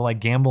me is, will I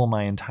gamble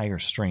my entire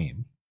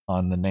stream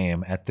on the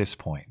name at this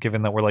point,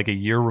 given that we're like a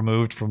year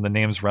removed from the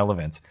name's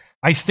relevance?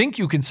 I think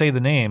you can say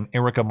the name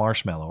Erica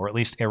Marshmallow, or at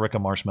least Erica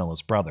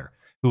Marshmallow's brother,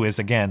 who is,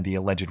 again, the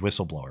alleged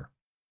whistleblower.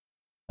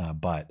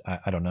 But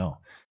I don't know.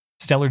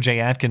 Stellar J.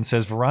 Atkins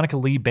says, Veronica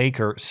Lee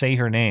Baker, say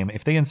her name.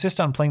 If they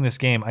insist on playing this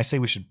game, I say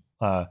we should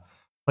play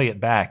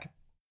it back,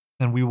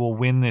 and we will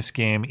win this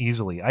game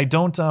easily. I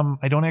don't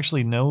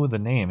actually know the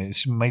name.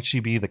 Might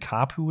she be the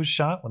cop who was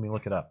shot? Let me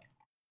look it up.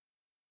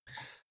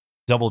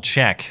 Double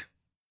check.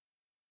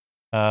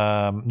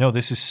 No,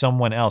 this is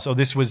someone else. Oh,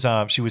 this was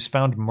she was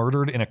found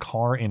murdered in a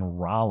car in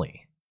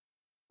Raleigh.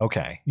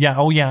 Okay. Yeah.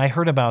 Oh, yeah. I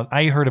heard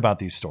about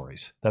these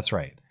stories. That's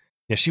right.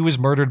 Yeah, she was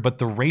murdered, but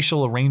the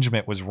racial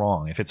arrangement was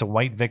wrong. If it's a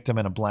white victim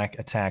and a black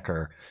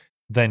attacker,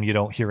 then you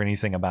don't hear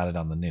anything about it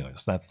on the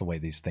news. That's the way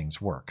these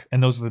things work.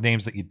 And those are the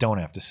names that you don't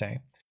have to say.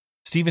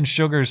 Steven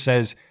Sugar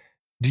says,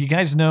 do you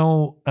guys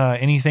know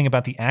anything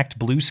about the Act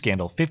Blue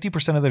scandal?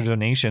 50% of their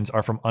donations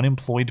are from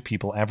unemployed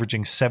people,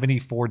 averaging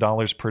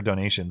 $74 per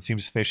donation.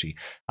 Seems fishy.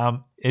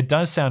 It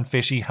does sound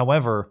fishy.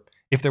 However,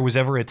 if there was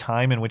ever a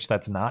time in which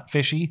that's not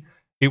fishy,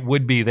 it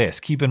would be this.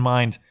 Keep in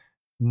mind,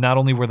 not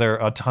only were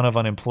there a ton of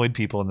unemployed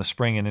people in the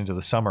spring and into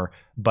the summer,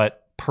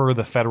 but per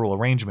the federal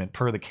arrangement,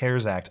 per the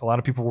CARES Act, a lot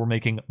of people were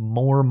making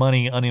more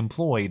money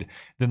unemployed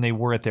than they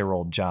were at their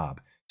old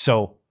job.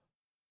 So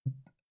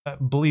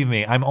believe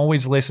me, I'm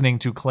always listening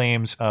to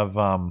claims of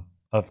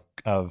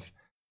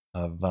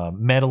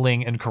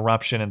meddling and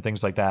corruption and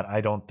things like that. I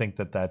don't think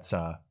that's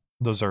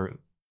those are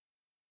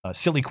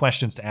silly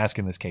questions to ask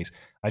in this case.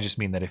 I just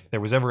mean that if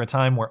there was ever a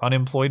time where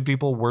unemployed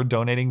people were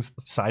donating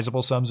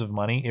sizable sums of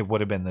money, it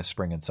would have been this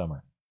spring and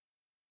summer.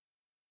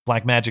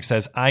 Black Magic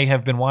says, I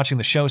have been watching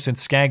the show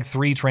since Skag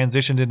 3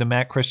 transitioned into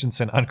Matt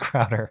Christensen on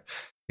Crowder.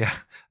 Yeah,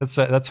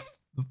 that's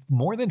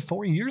more than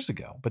 4 years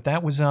ago. But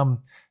that was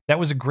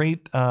a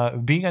great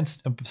being on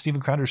Steven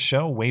Crowder's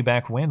show way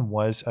back when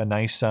was a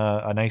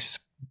nice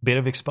bit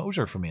of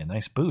exposure for me, a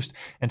nice boost.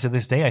 And to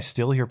this day, I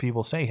still hear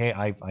people say, "Hey,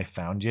 I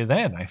found you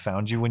then. I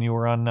found you when you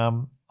were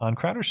on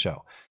Crowder's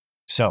show."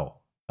 So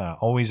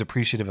always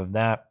appreciative of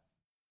that.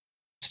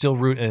 Still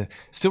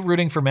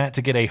rooting for Matt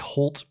to get a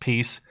Holt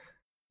piece.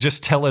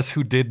 Just tell us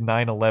who did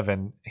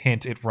 9/11.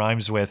 Hint, it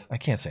rhymes with... I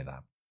can't say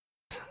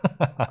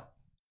that.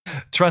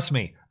 Trust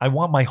me, I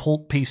want my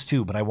Holt piece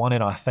too, but I want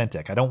it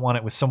authentic. I don't want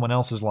it with someone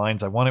else's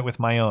lines. I want it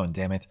with my own,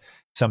 damn it.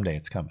 Someday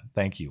it's coming.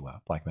 Thank you,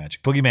 Black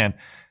Magic. Boogeyman,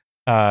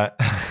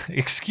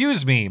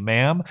 excuse me,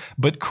 ma'am,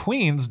 but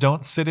queens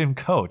don't sit in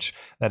coach.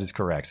 That is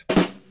correct.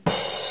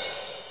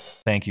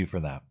 Thank you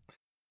for that.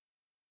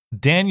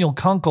 Daniel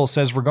Kunkel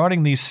says,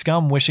 regarding these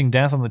scum wishing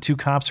death on the 2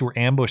 cops who were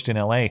ambushed in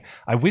LA,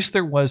 I wish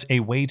there was a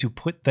way to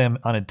put them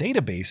on a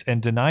database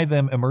and deny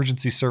them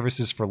emergency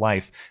services for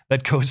life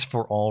that goes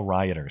for all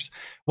rioters.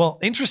 Well,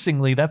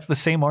 interestingly, that's the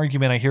same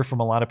argument I hear from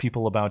a lot of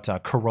people about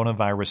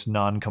coronavirus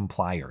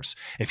non-compliers.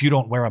 If you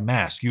don't wear a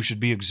mask, you should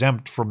be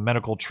exempt from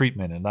medical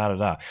treatment and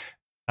da-da-da.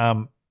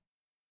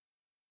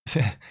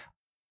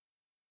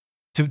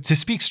 To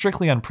speak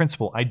strictly on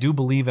principle, I do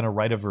believe in a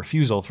right of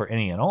refusal for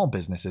any and all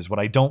businesses. What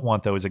I don't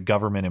want, though, is a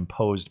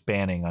government-imposed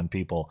banning on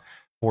people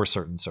for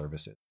certain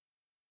services.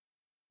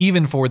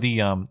 Even for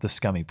the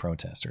scummy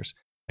protesters.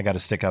 I got to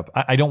stick up.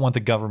 I don't want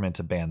the government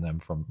to ban them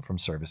from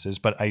services,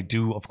 but I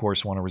do, of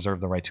course, want to reserve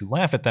the right to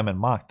laugh at them and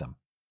mock them.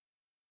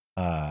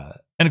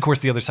 And, of course,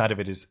 the other side of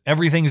it is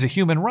everything is a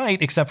human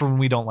right except for when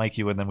we don't like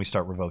you and then we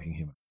start revoking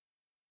human.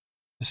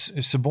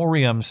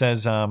 Saborium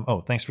says,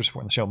 thanks for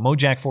supporting the show.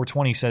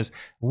 Mojack420 says,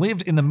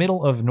 lived in the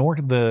middle of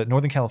the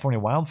Northern California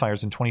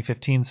wildfires in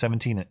 2015,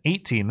 17, and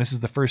 18. This is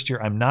the first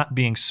year I'm not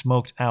being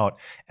smoked out.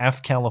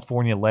 F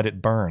California, let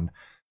it burn.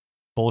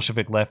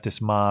 Bolshevik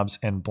leftist mobs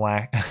and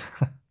black...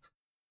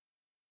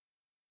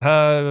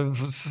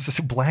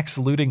 blacks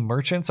looting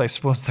merchants. I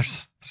suppose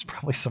there's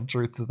probably some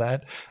truth to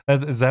that.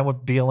 Is that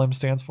what BLM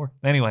stands for?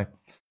 Anyway.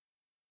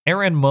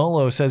 Aaron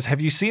Molo says,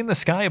 have you seen the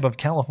sky above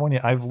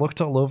California? I've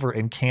looked all over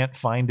and can't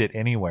find it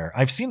anywhere.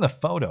 I've seen the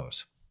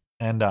photos,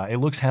 and it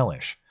looks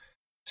hellish.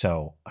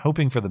 So,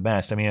 hoping for the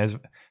best. I mean,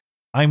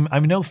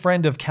 I'm no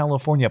friend of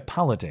California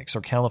politics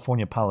or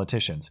California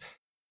politicians.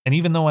 And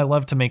even though I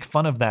love to make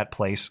fun of that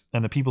place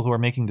and the people who are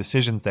making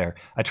decisions there,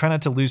 I try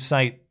not to lose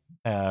sight.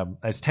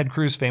 As Ted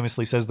Cruz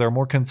famously says, there are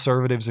more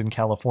conservatives in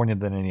California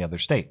than any other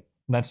state.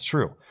 And that's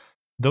true.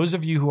 Those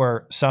of you who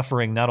are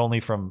suffering not only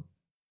from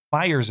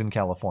fires in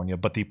California,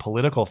 but the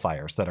political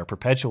fires that are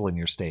perpetual in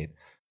your state,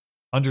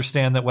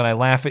 understand that when I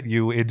laugh at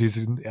you,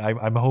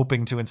 I'm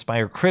hoping to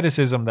inspire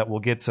criticism that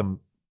will get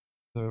some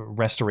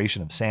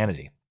restoration of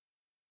sanity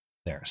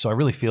there. So I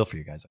really feel for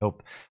you guys. I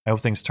hope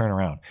things turn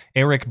around.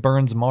 Eric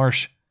Burns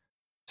Marsh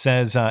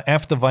says,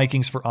 F the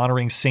Vikings for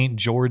honoring St.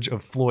 George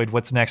of Floyd.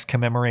 What's next?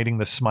 Commemorating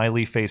the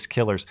smiley face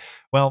killers.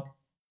 Well,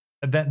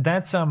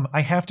 that's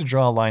I have to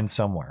draw a line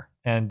somewhere.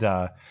 And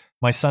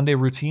my Sunday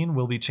routine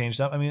will be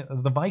changed up. I mean,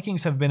 the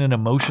Vikings have been an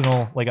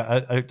emotional, like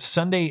a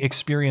Sunday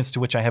experience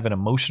to which I have an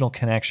emotional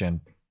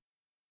connection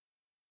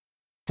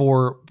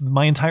for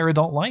my entire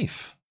adult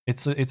life.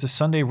 It's a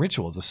Sunday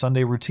ritual. It's a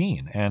Sunday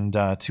routine. And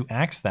to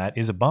axe that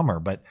is a bummer.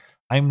 But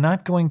I'm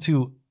not going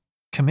to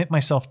commit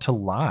myself to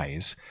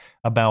lies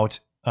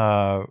about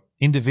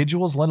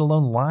individuals, let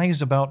alone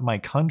lies about my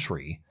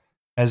country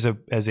as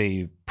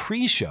a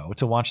pre-show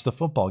to watch the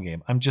football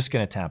game. I'm just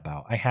going to tap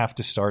out. I have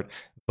to start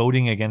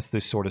voting against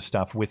this sort of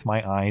stuff with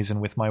my eyes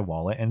and with my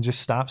wallet and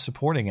just stop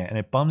supporting it. And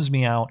it bums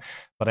me out.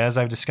 But as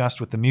I've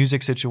discussed with the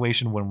music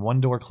situation, when one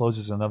door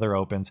closes, another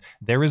opens.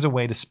 There is a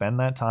way to spend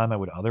that time I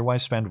would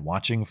otherwise spend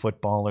watching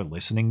football or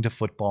listening to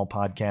football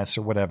podcasts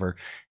or whatever,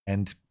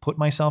 and put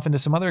myself into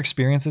some other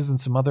experiences and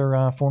some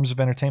other forms of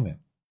entertainment.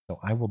 So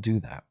I will do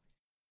that.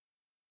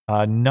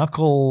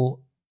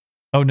 Knuckle...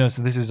 Oh, no,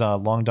 so this is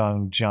Long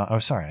Dong John... Oh,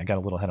 sorry, I got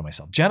a little ahead of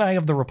myself. Jedi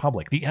of the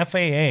Republic. The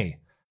FAA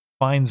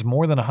finds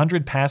more than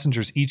 100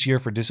 passengers each year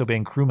for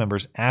disobeying crew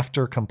members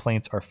after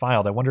complaints are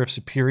filed. I wonder if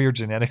Superior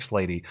Genetics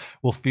Lady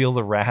will feel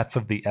the wrath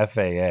of the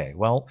FAA.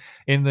 Well,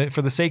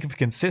 for the sake of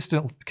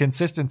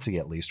consistency,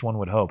 at least, one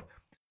would hope.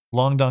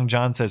 Long Dong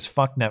John says,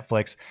 fuck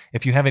Netflix.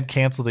 If you haven't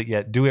canceled it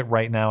yet, do it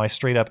right now. I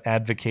straight up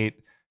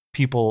advocate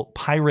people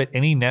pirate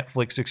any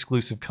Netflix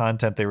exclusive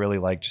content they really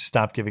like. Just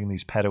stop giving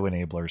these pedo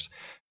enablers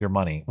your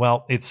money.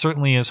 Well, it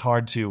certainly is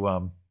hard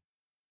to...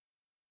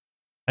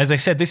 As I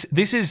said,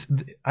 this is...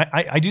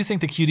 I do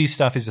think the QD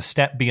stuff is a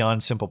step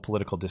beyond simple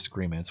political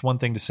disagreement. It's one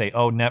thing to say,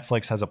 oh,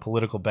 Netflix has a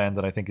political bend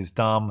that I think is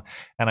dumb,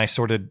 and I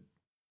sort of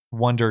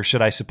wonder,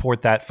 should I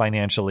support that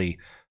financially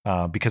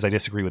because I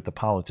disagree with the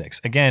politics?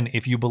 Again,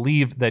 if you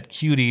believe that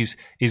QDs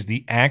is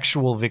the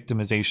actual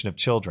victimization of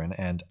children,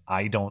 and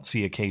I don't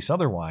see a case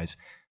otherwise,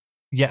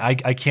 yeah,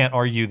 I can't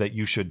argue that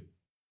you should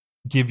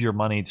give your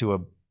money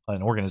to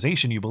an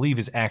organization you believe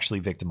is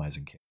actually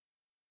victimizing kids.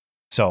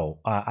 So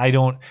I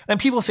don't, and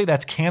people say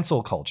that's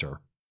cancel culture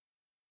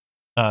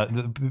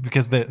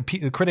because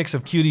the critics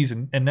of cuties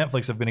and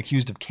Netflix have been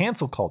accused of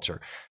cancel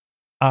culture.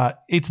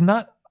 It's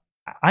not.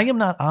 I am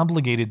not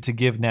obligated to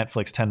give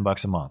Netflix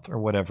 $10 a month or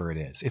whatever it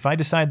is. If I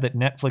decide that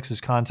Netflix's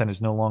content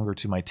is no longer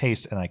to my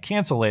taste and I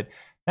cancel it,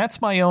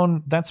 that's my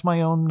own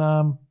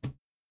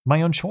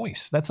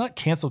choice. That's not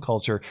cancel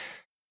culture.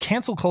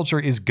 Cancel culture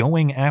is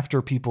going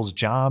after people's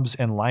jobs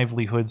and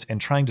livelihoods and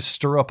trying to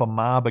stir up a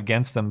mob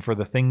against them for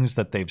the things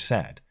that they've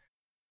said.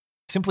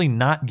 Simply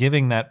not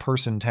giving that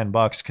person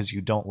 $10 because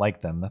you don't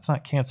like them, that's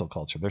not cancel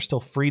culture. They're still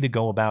free to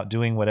go about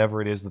doing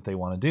whatever it is that they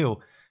want to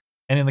do.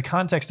 And in the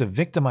context of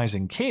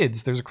victimizing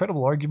kids, there's a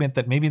credible argument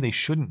that maybe they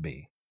shouldn't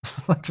be.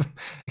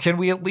 Can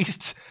we at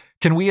least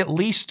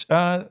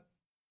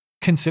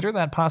consider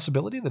that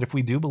possibility, that if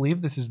we do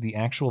believe this is the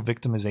actual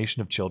victimization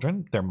of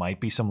children, there might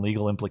be some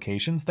legal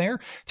implications there?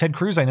 Ted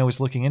Cruz, I know, is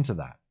looking into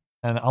that.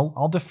 And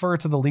I'll defer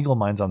to the legal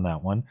minds on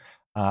that one.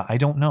 I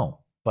don't know,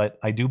 but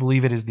I do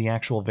believe it is the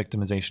actual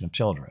victimization of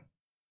children.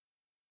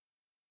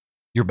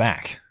 You're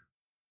back.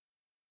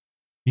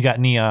 You got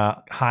any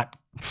hot...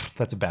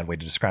 That's a bad way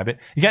to describe it.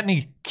 You got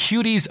any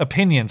cuties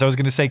opinions? I was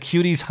going to say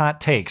cuties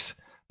hot takes,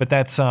 but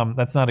that's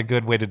not a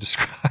good way to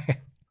describe.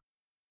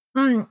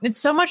 It's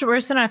so much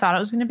worse than I thought it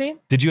was going to be.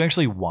 Did you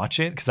actually watch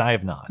it? Because I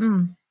have not.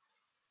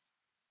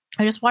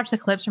 I just watched the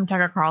clips from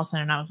Tucker Carlson,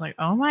 and I was like,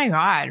 "Oh my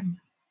god!"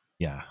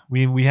 Yeah,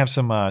 we have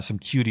some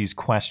cuties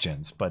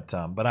questions, but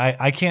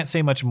I can't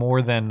say much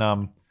more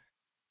than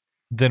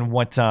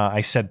what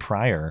I said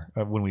prior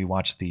when we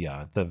watched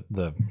the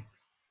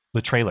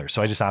trailer.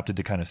 So I just opted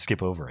to kind of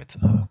skip over it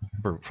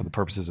for the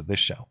purposes of this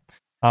show.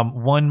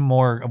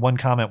 One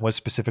comment was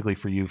specifically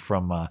for you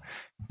from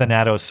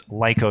Thanatos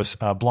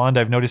Lycos. Blonde,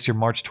 I've noticed your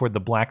march toward the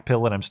black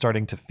pill, and I'm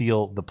starting to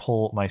feel the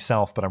pull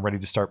myself, but I'm ready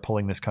to start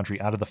pulling this country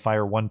out of the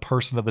fire one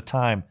person at a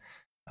time.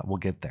 We'll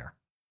get there.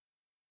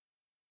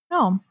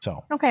 Oh,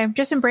 so okay.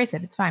 Just embrace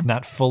it. It's fine.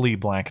 Not fully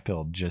black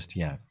pilled just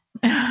yet.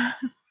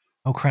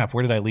 Oh crap!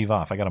 Where did I leave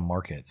off? I got to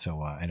mark it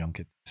so I don't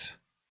get this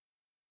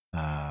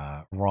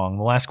wrong.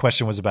 The last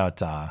question was about.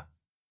 The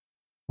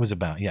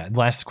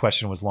last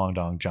question was Long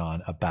Dong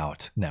John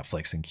about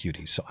Netflix and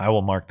cuties. So I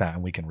will mark that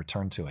and we can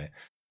return to it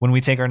when we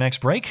take our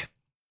next break.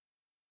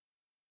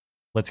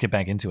 Let's get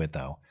back into it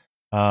though.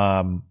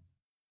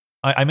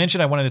 I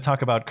mentioned I wanted to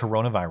talk about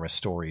coronavirus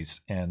stories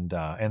and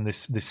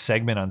this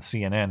segment on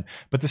CNN,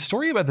 but the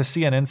story about the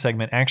CNN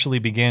segment actually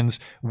begins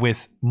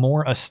with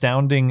more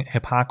astounding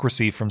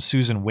hypocrisy from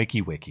Susan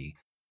WikiWiki,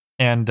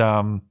 and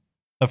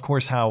of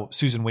course how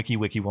Susan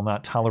WikiWiki will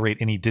not tolerate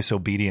any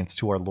disobedience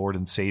to our Lord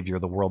and Savior,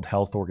 the World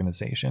Health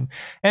Organization,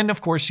 and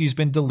of course she's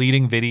been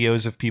deleting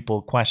videos of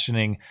people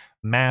questioning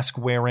mask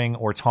wearing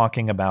or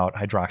talking about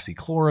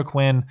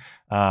hydroxychloroquine,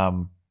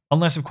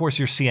 unless of course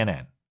you're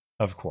CNN.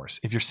 Of course,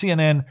 if you're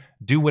CNN,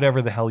 do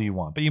whatever the hell you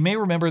want. But you may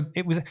remember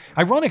it was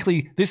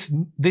ironically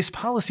this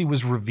policy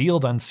was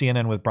revealed on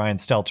CNN with Brian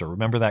Stelter.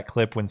 Remember that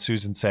clip when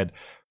Susan said,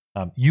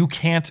 "You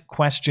can't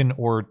question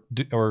or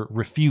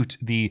refute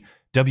the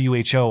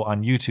WHO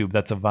on YouTube.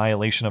 That's a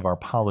violation of our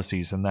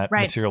policies, and that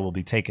material will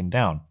be taken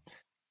down."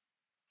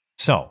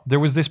 So there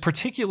was this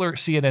particular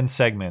CNN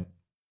segment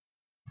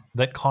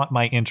that caught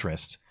my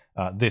interest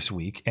this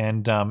week,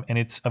 and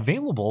it's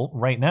available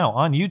right now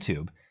on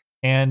YouTube.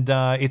 And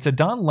it's a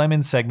Don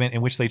Lemon segment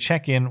in which they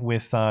check in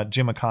with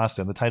Jim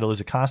Acosta. The title is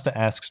Acosta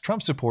Asks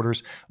Trump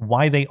Supporters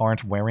Why They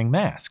Aren't Wearing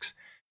Masks.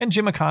 And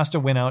Jim Acosta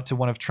went out to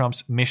one of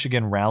Trump's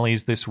Michigan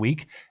rallies this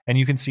week, and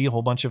you can see a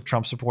whole bunch of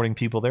Trump-supporting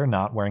people there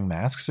not wearing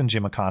masks, and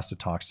Jim Acosta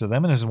talks to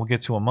them. And as we'll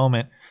get to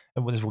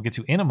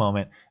in a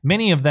moment,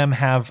 many of them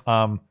have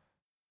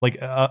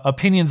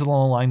opinions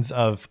along the lines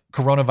of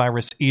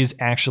coronavirus is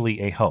actually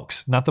a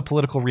hoax, not the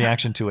political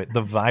reaction to it. The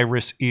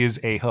virus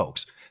is a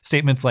hoax.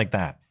 Statements like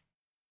that.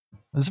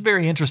 This is a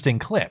very interesting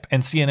clip,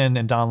 and CNN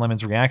and Don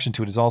Lemon's reaction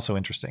to it is also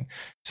interesting.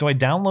 So I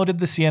downloaded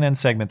the CNN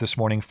segment this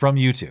morning from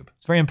YouTube.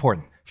 It's very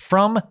important.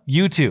 From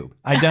YouTube.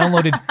 I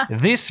downloaded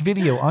this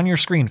video on your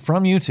screen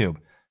from YouTube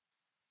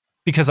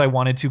because I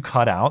wanted to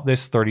cut out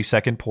this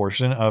 30-second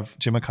portion of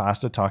Jim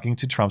Acosta talking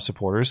to Trump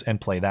supporters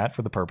and play that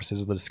for the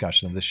purposes of the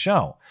discussion of this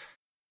show.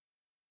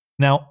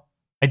 Now,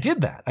 I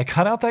did that. I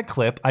cut out that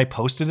clip. I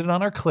posted it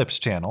on our Clips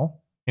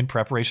channel in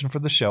preparation for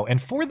the show,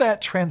 and for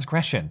that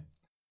transgression,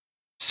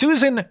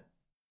 Susan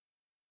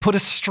put a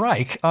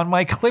strike on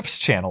my Clips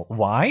channel.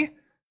 Why?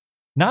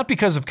 Not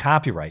because of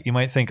copyright. You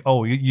might think,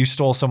 oh, you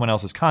stole someone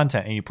else's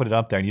content and you put it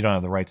up there and you don't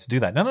have the rights to do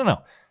that.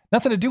 No.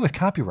 Nothing to do with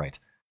copyright.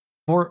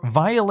 For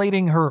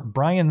violating her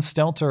Brian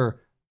Stelter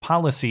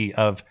policy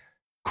of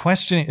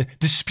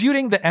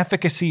disputing the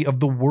efficacy of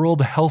the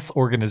World Health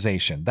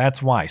Organization.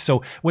 That's why.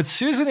 So what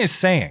Susan is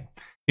saying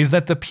is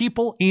that the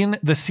people in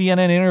the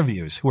CNN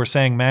interviews who are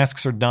saying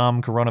masks are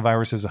dumb,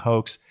 coronavirus is a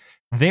hoax,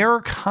 their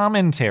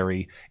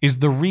commentary is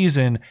the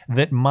reason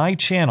that my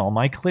channel,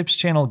 my Clips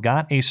channel,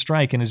 got a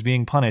strike and is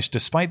being punished,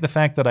 despite the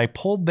fact that I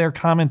pulled their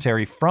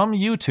commentary from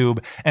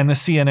YouTube and the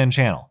CNN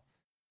channel.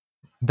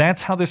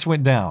 That's how this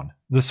went down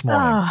this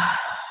morning.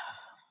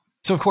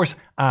 So, of course,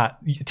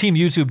 Team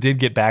YouTube did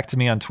get back to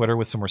me on Twitter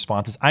with some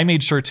responses. I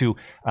made sure to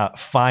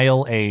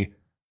file a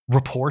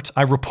report.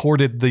 I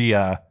reported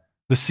the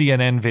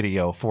CNN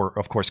video for,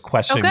 of course,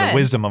 questioning the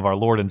wisdom of our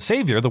Lord and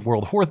Savior, the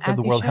World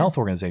Health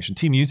Organization.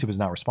 Team YouTube has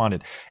not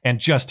responded. And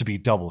just to be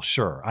double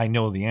sure, I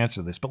know the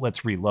answer to this, but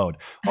let's reload.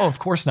 Oh, of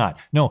course not.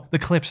 No, the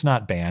clip's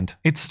not banned.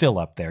 It's still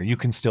up there. You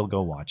can still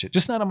go watch it.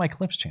 Just not on my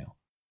Clips channel.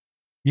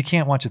 You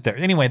can't watch it there.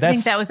 Anyway, I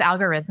think that was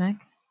algorithmic.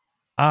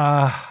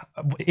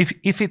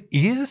 If it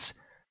is,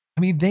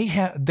 I mean,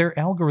 their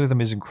algorithm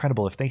is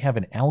incredible. If they have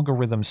an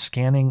algorithm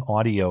scanning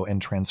audio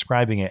and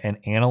transcribing it and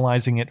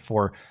analyzing it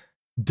for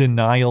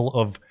denial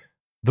of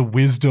the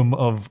wisdom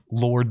of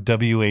Lord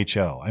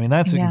WHO. I mean,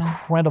 that's an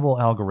incredible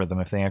algorithm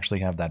if they actually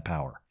have that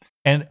power.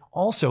 And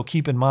also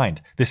keep in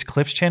mind, this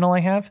Clips channel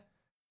I have,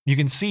 you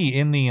can see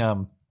in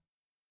the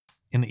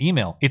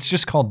email, it's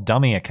just called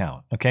dummy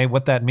account. Okay.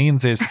 What that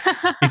means is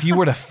if you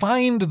were to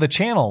find the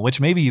channel,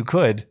 which maybe you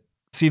could,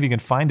 see if you can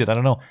find it. I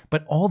don't know.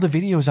 But all the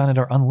videos on it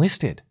are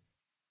unlisted.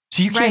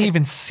 So you can't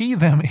even see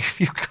them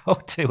if you go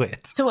to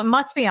it. So it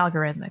must be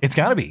algorithmic. It's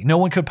got to be. No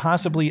one could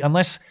possibly,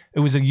 unless it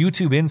was a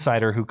YouTube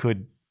insider who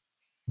could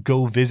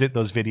go visit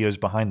those videos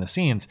behind the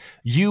scenes.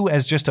 You,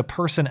 as just a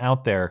person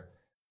out there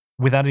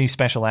without any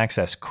special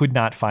access, could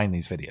not find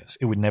these videos.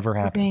 It would never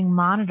happen. They're being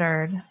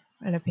monitored,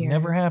 it appears.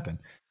 Never happen.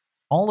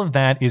 All of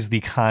that is the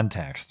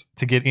context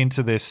to get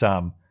into this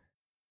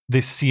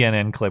this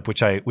CNN clip,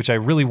 which I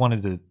really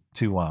wanted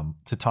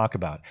to talk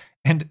about.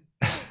 And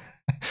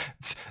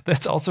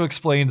that also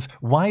explains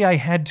why I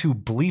had to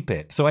bleep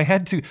it. So I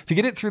had to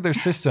get it through their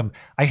system,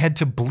 I had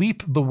to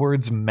bleep the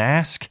words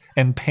mask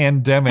and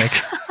pandemic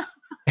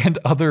and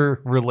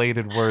other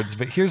related words.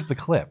 But here's the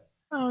clip.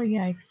 Oh,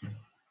 yikes.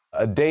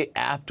 A day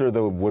after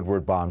the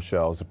Woodward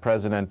bombshells, the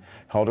president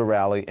held a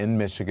rally in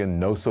Michigan,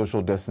 no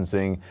social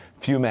distancing,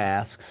 few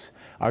masks.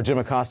 Our Jim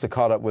Acosta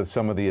caught up with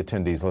some of the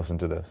attendees. Listen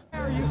to this. Why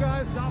are you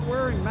guys not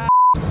wearing masks?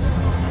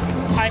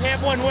 I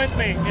have one with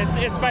me.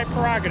 It's my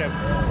prerogative.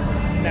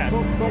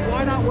 But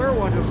why not wear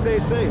one to stay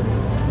safe?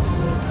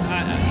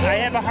 I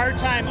have a hard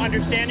time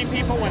understanding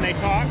people when they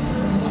talk,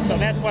 so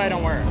that's why I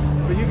don't wear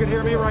it. But you can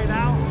hear me right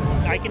now?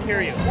 I can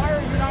hear you. Why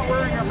are you not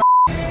wearing a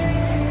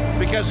mask?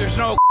 Because there's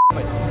no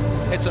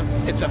it's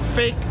a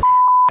fake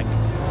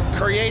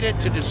created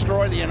to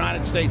destroy the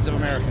United States of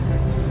America.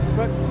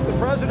 But the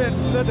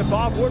president said to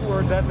Bob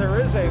Woodward that there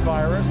is a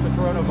virus, the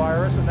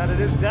coronavirus, and that it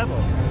is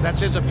deadly. That's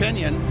his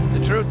opinion.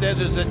 The truth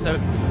is that the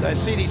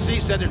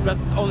CDC said there's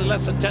only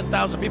less than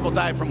 10,000 people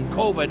die from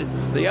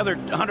COVID. The other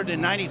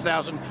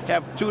 190,000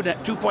 have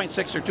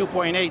 2.6 or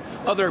 2.8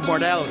 other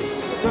mortalities.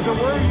 Does it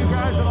worry you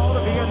guys at all to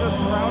be in this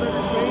crowded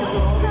space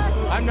with all these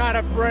people? I'm not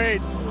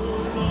afraid.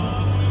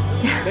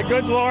 The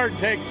good Lord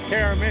takes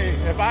care of me.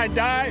 If I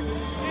die,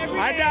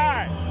 I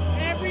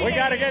die. We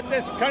got to get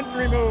this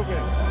country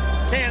moving.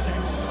 Can't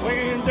what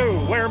are you gonna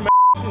do? Wear masks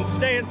and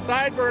stay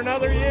inside for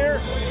another year?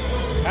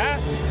 Huh?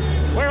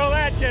 Where'll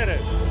that get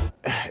us?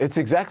 It's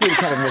exactly the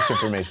kind of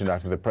misinformation,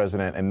 Doctor, the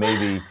president, and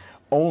maybe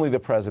only the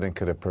president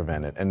could have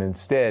prevented. And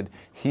instead,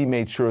 he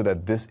made sure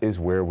that this is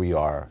where we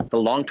are. The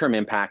long-term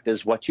impact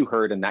is what you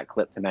heard in that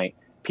clip tonight.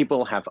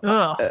 People have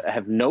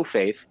no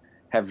faith,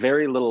 have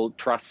very little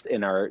trust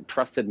in our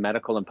trusted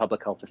medical and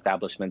public health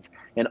establishments.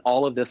 And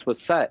all of this was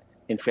set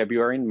in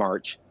February and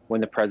March when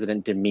the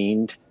president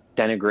demeaned,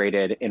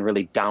 denigrated, and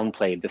really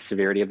downplayed the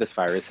severity of this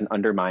virus and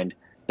undermined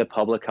the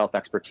public health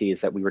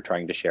expertise that we were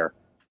trying to share.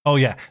 Oh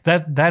yeah,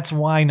 that's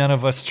why none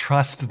of us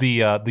trust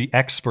the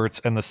experts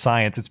and the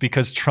science. It's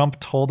because Trump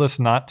told us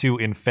not to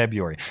in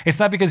February. It's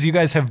not because you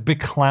guys have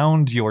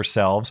beclowned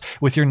yourselves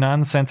with your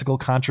nonsensical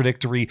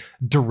contradictory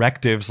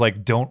directives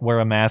like don't wear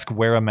a mask,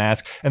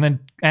 and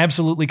then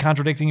absolutely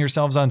contradicting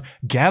yourselves on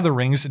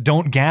gatherings.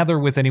 Don't gather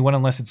with anyone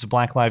unless it's a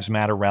Black Lives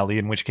Matter rally,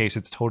 in which case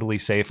it's totally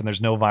safe and there's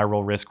no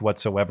viral risk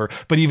whatsoever.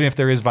 But even if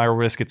there is viral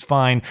risk, it's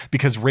fine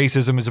because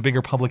racism is a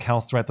bigger public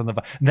health threat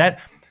than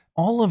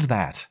all of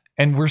that.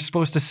 And we're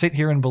supposed to sit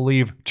here and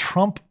believe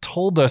Trump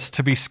told us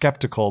to be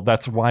skeptical.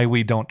 That's why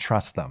we don't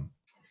trust them.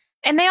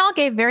 And they all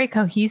gave very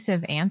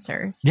cohesive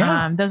answers.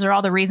 Yeah. Those are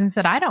all the reasons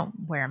that I don't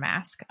wear a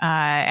mask.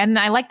 And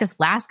I like this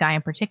last guy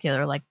in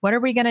particular. Like, what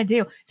are we going to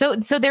do? So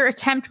their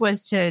attempt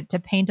was to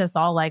paint us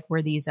all like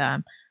we're these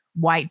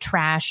white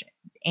trash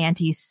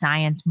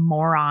anti-science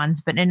morons,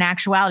 but in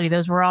actuality,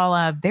 those were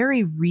all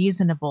very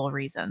reasonable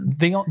reasons.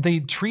 They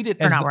treat it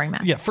as not wearing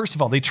masks. Yeah, first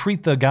of all, they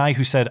treat the guy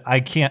who said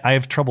I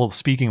have trouble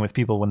speaking with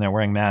people when they're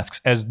wearing masks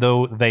as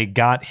though they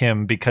got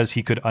him because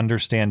he could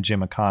understand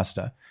Jim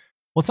Acosta.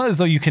 Well, it's not as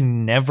though you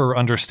can never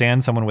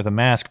understand someone with a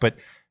mask, but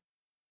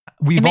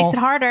it makes it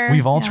harder.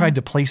 We've all tried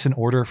to place an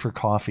order for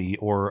coffee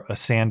or a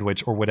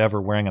sandwich or whatever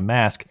wearing a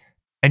mask,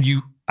 and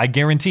I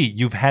guarantee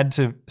you've had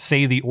to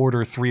say the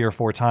order 3 or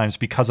 4 times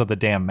because of the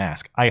damn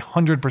mask. I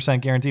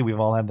 100% guarantee we've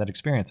all had that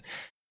experience.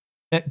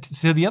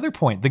 To the other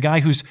point, the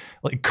guy who's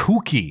like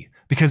kooky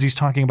because he's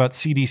talking about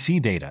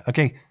CDC data.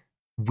 Okay,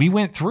 we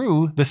went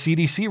through the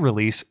CDC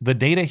release. The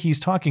data he's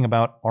talking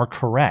about are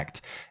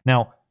correct.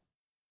 Now,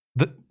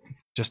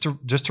 just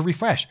to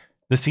refresh,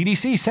 the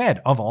CDC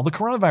said of all the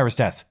coronavirus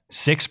deaths,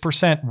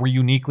 6% were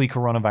uniquely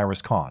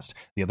coronavirus caused.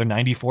 The other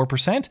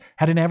 94%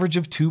 had an average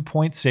of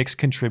 2.6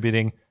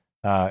 contributing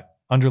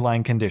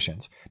underlying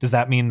conditions. Does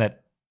that mean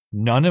that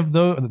none of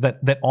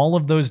that all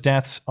of those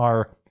deaths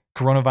are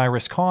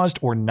coronavirus caused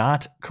or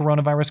not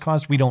coronavirus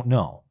caused? We don't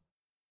know.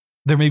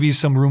 There may be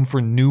some room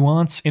for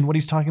nuance in what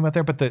he's talking about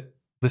there, but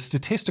the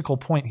statistical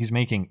point he's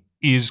making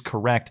is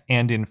correct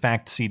and in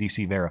fact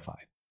CDC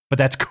verified. But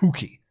that's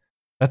kooky.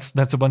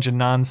 That's a bunch of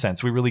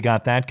nonsense. We really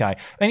got that guy.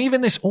 And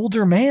even this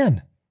older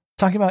man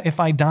talking about if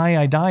I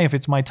die, I die. If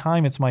it's my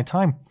time, it's my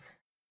time.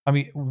 I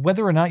mean,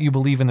 whether or not you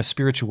believe in the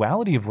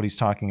spirituality of what he's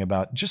talking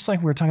about, just like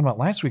we were talking about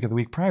last week or the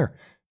week prior,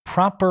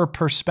 proper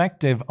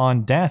perspective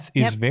on death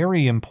is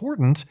very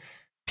important.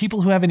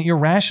 People who have an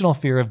irrational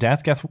fear of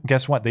death,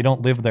 guess what? They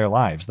don't live their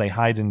lives. They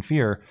hide in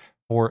fear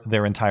for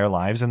their entire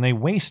lives and they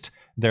waste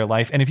their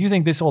life. And if you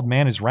think this old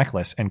man is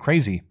reckless and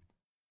crazy,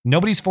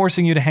 nobody's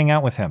forcing you to hang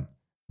out with him.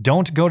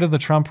 Don't go to the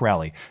Trump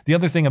rally. The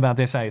other thing about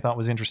this I thought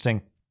was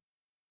interesting,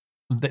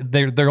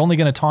 they're only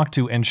going to talk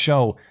to and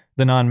show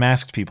the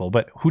non-masked people.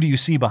 But who do you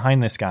see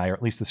behind this guy, or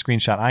at least the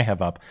screenshot I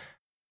have up?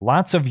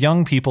 Lots of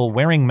young people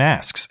wearing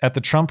masks at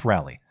the Trump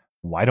rally.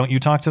 Why don't you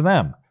talk to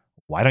them?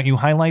 Why don't you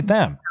highlight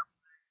them?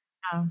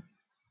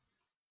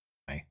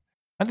 Okay.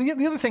 And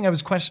the other thing I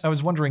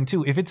was wondering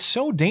too, if it's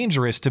so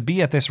dangerous to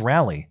be at this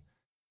rally,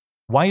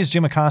 why is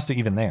Jim Acosta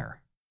even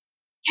there?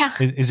 Yeah.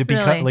 Is it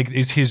because really?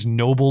 is his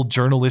noble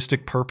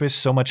journalistic purpose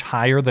so much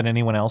higher than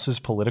anyone else's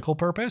political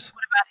purpose?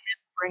 What about him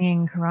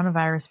bringing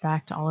coronavirus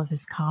back to all of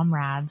his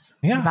comrades?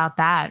 Yeah. What about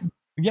that?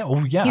 Yeah.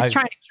 Oh, yeah. He's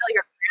trying to kill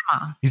your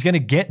grandma. It He's going to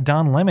get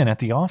Don Lemon at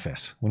the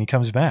office when he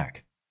comes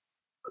back.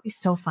 would be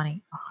so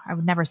funny. Oh, I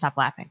would never stop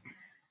laughing.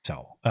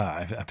 So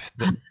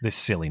this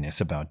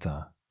silliness about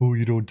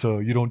you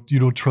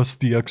don't trust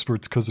the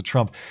experts because of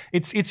Trump.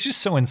 It's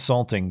just so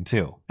insulting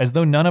too, as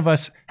though none of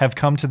us have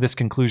come to this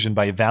conclusion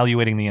by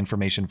evaluating the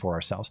information for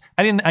ourselves.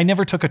 I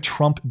never took a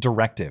Trump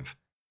directive.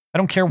 I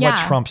don't care what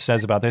Trump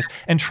says about this.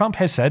 And Trump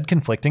has said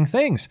conflicting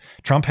things.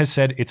 Trump has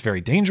said it's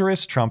very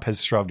dangerous. Trump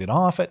has shrugged it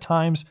off at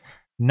times.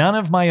 None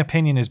of my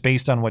opinion is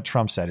based on what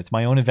Trump said. It's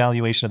my own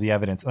evaluation of the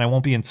evidence, and I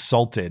won't be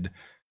insulted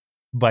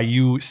by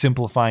you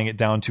simplifying it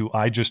down to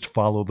I just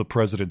follow the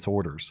president's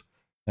orders.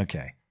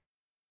 Okay.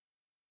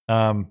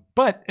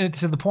 But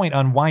to the point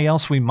on why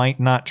else we might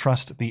not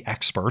trust the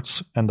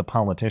experts and the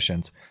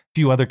politicians. A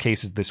few other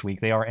cases this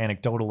week. They are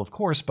anecdotal, of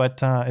course, but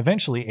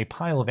eventually a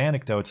pile of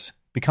anecdotes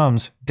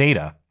becomes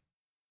data.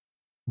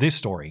 This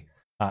story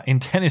in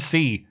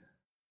Tennessee,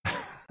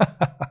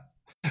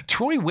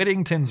 Troy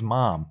Whittington's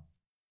mom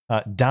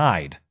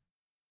died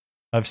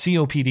of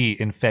COPD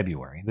in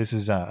February. This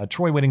is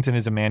Troy Whittington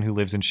is a man who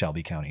lives in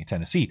Shelby County,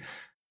 Tennessee.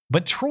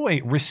 But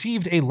Troy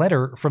received a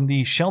letter from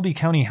the Shelby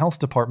County Health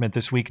Department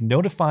this week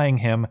notifying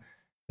him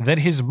that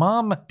his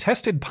mom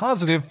tested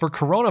positive for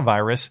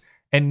coronavirus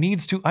and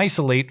needs to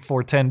isolate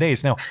for 10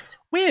 days. Now,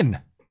 when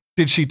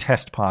did she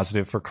test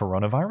positive for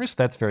coronavirus?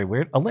 That's very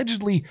weird.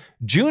 Allegedly,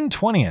 June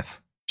 20th.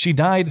 She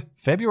died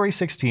February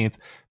 16th,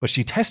 but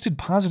she tested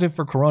positive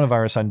for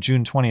coronavirus on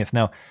June 20th.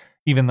 Now,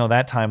 even though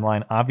that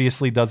timeline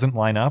obviously doesn't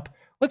line up,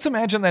 let's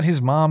imagine that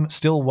his mom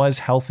still was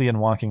healthy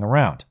and walking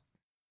around.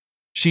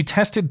 She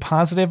tested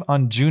positive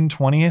on June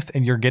 20th,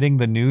 and you're getting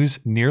the news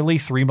nearly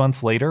 3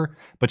 months later,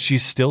 but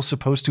she's still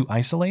supposed to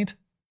isolate?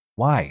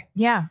 Why?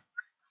 Yeah.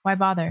 Why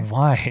bother?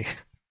 Why?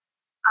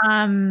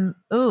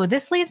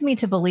 This leads me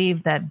to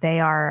believe that they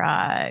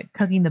are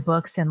cooking the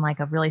books in like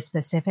a really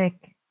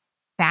specific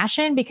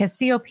fashion, because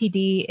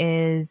COPD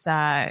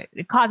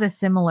it causes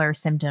similar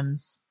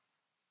symptoms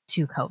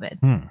to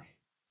COVID.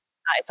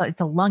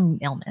 It's a lung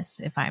illness,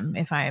 if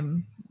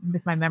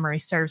my memory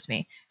serves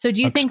me. So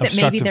do you think that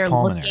maybe they're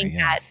looking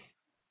at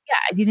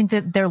do you think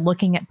that they're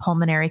looking at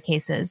pulmonary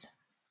cases,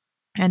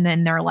 and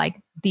then they're like,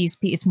 it's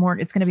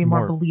going to be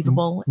more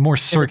believable, more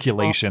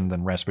circulation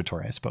than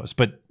respiratory, I suppose,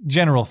 but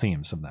general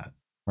themes of that,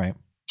 right?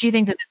 Do you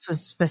think that this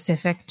was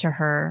specific to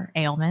her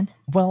ailment?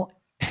 Well,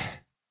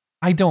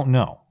 I don't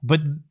know, but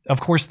of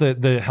course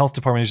the health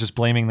department is just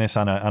blaming this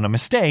on a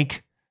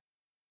mistake.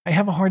 I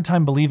have a hard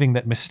time believing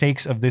that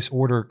mistakes of this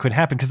order could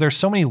happen, because there's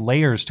so many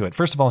layers to it.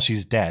 First of all,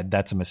 she's dead.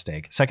 That's a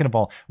mistake. Second of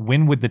all,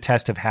 when would the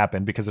test have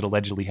happened? Because it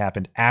allegedly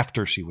happened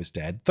after she was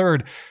dead.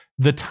 Third,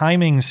 the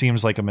timing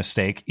seems like a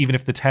mistake. Even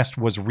if the test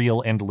was real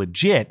and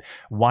legit,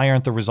 why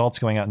aren't the results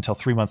going out until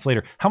 3 months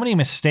later? How many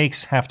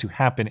mistakes have to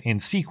happen in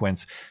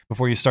sequence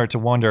before you start to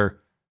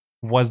wonder,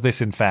 was this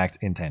in fact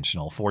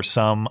intentional for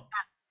some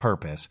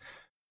purpose?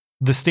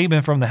 The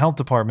statement from the health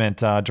department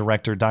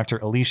director, Dr.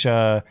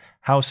 Alicia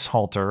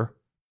Haushalter,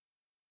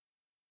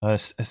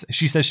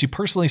 she says she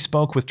personally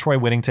spoke with Troy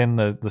Whittington,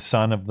 the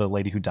son of the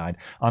lady who died,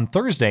 on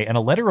Thursday, and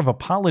a letter of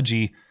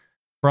apology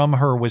from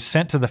her was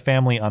sent to the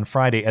family on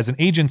Friday. As an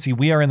agency,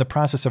 we are in the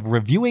process of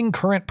reviewing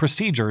current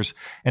procedures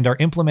and are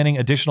implementing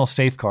additional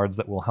safeguards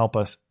that will help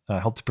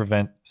to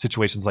prevent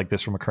situations like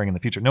this from occurring in the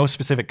future. No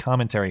specific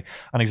commentary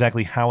on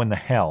exactly how in the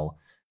hell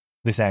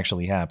this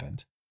actually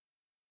happened.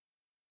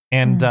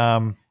 And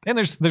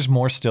there's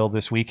more still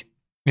this week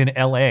in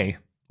L.A.,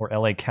 or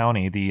LA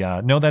County.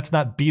 No, that's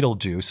not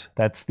Beetlejuice.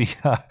 That's the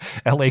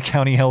LA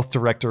County Health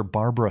Director,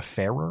 Barbara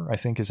Ferrer, I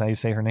think is how you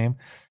say her name.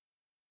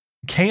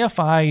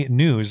 KFI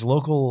News,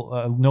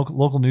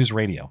 local news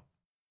radio.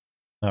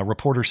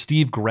 Reporter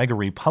Steve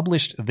Gregory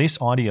published this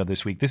audio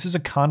this week. This is a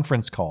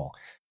conference call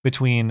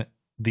between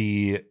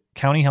the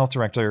County Health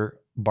Director,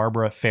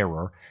 Barbara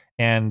Ferrer,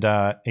 and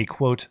a,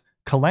 quote,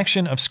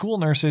 collection of school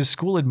nurses,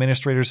 school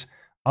administrators,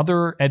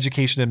 other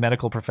education and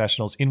medical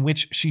professionals, in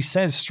which she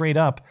says straight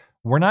up,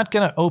 we're not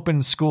going to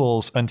open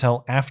schools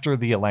until after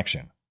the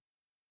election.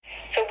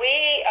 So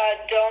we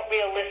don't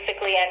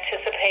realistically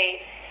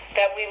anticipate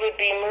that we would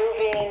be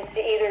moving to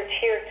either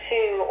Tier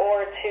 2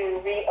 or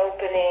to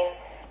reopening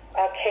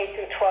K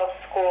through 12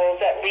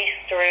 schools, at least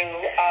through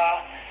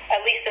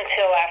at least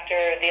until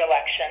after the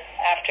election,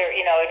 after,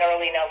 in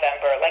early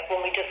November. Like when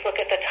we just look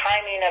at the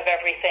timing of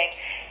everything,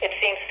 it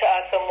seems to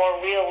us a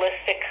more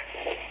realistic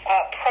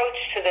approach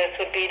to this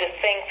would be to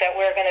think that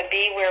we're going to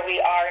be where we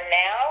are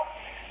now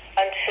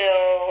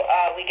until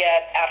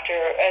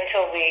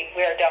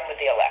we are done with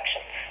the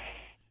elections.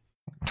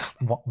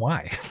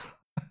 Why?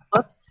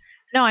 Whoops.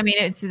 No, I mean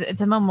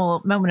it's a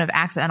moment of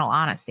accidental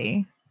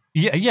honesty.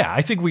 Yeah.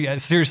 I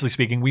think seriously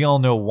speaking, we all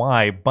know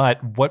why.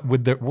 But what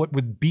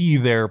would be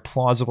their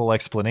plausible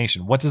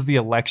explanation? What does the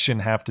election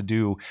have to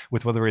do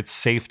with whether it's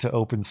safe to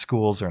open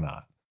schools or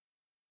not?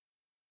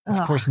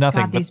 Of course,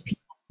 nothing. God, but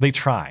they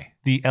try.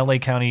 The LA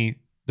County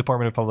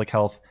Department of Public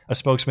Health, a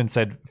spokesman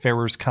said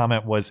Ferrer's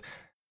comment was,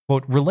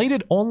 quote,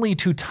 related only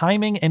to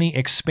timing any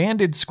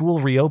expanded school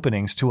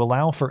reopenings to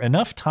allow for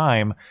enough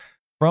time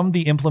from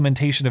the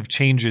implementation of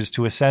changes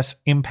to assess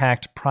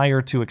impact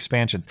prior to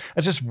expansions.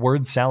 That's just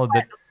word salad.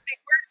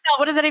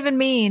 What does that even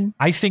mean?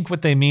 I think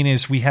what they mean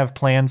is we have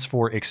plans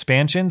for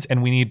expansions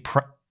and we need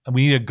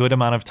a good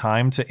amount of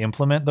time to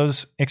implement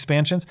those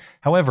expansions.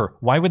 However,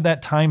 why would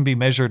that time be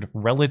measured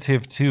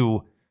relative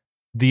to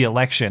the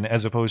election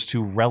as opposed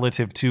to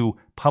relative to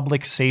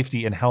public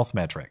safety and health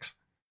metrics?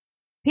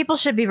 People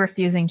should be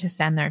refusing to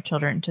send their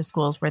children to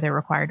schools where they're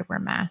required to wear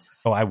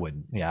masks. Oh, I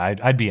wouldn't. Yeah,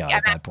 I'd be out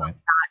at that point.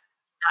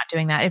 Not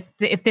doing that.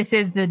 If this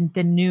is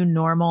the new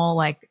normal,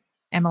 like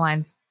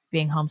Emmeline's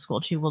being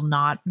homeschooled, she will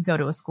not go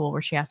to a school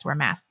where she has to wear a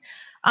mask.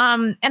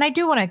 And I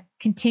do want to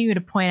continue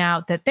to point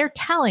out that they're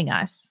telling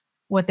us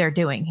what they're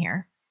doing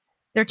here.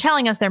 They're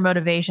telling us their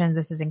motivations.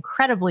 This is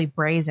incredibly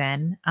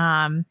brazen.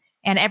 And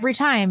every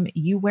time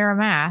you wear a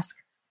mask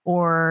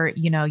or,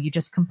 you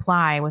just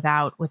comply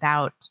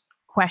without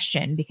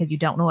question because you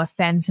don't want to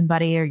offend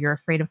somebody or you're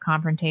afraid of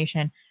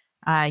confrontation,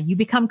 you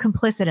become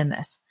complicit in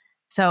this.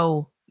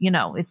 So,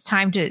 it's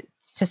time to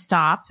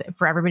stop,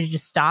 for everybody to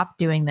stop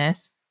doing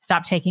this,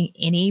 stop taking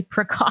any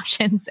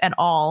precautions at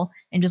all,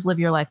 and just live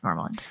your life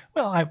normally.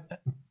 Well,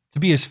 to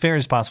be as fair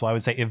as possible, I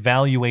would say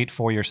evaluate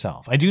for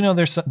yourself. I do know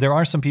there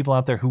are some people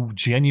out there who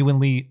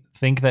genuinely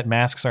think that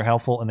masks are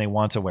helpful and they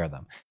want to wear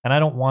them. And I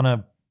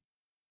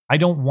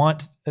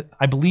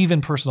believe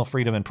in personal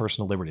freedom and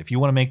personal liberty. If you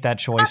want to make that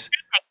choice.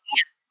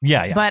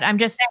 Yeah. But I'm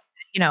just saying,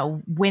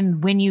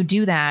 when you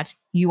do that,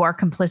 you are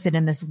complicit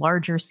in this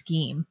larger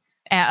scheme.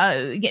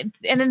 And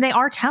then they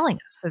are telling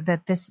us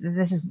that this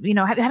is,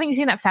 haven't you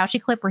seen that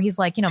Fauci clip where he's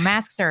like,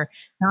 masks are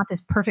not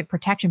this perfect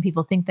protection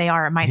people think they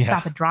are. It might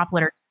stop a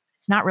droplet or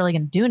it's not really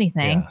going to do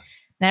anything.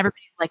 And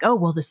everybody's like, oh,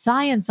 well, the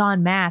science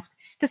on masks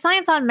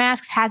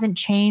hasn't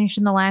changed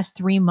in the last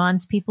 3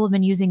 months. People have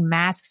been using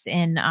masks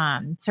in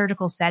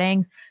surgical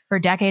settings for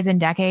decades and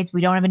decades. We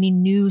don't have any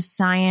new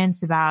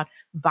science about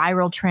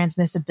viral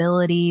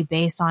transmissibility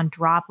based on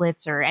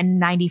droplets or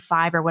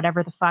N95 or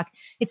whatever the fuck.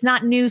 It's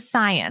not new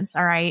science.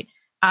 All right.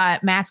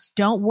 Masks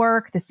don't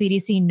work. The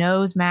CDC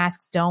knows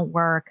masks don't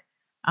work.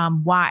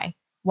 Why?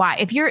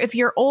 If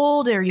you're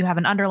old or you have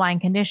an underlying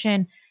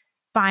condition,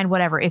 fine,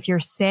 whatever. If you're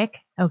sick,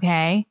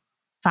 okay,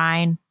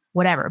 fine,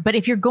 whatever. But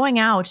if you're going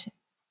out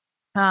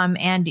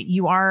and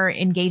you are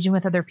engaging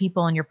with other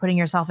people and you're putting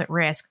yourself at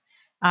risk,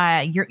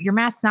 your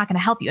mask's not going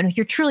to help you. And if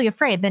you're truly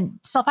afraid, then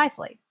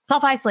self-isolate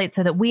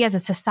so that we as a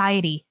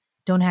society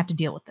don't have to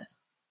deal with this.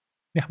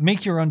 Yeah,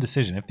 make your own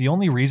decision. If the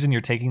only reason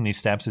you're taking these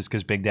steps is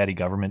because Big Daddy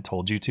government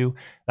told you to,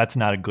 that's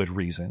not a good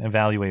reason.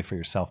 Evaluate for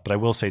yourself. But I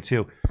will say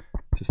too,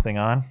 is this thing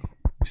on?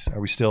 Are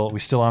we still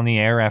on the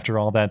air after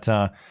all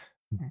that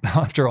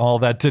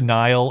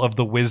denial of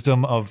the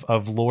wisdom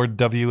of Lord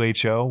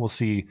WHO? We'll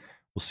see.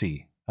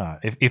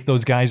 If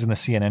those guys in the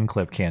CNN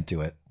clip can't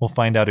do it, we'll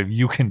find out if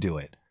you can do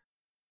it.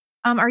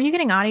 Are you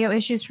getting audio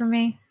issues from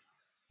me?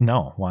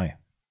 No. Why?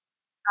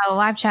 The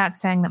live chat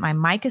saying that my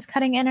mic is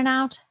cutting in and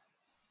out.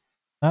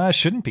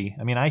 Shouldn't be.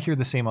 I mean, I hear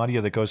the same audio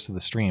that goes to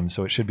the stream,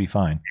 so it should be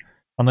fine.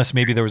 Unless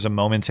maybe there was a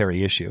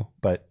momentary issue,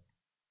 but it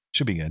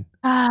should be good.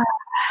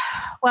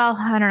 Well,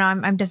 I don't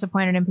know. I'm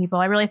disappointed in people.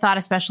 I really thought,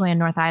 especially in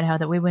North Idaho,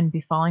 that we wouldn't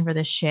be falling for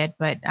this shit,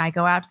 but I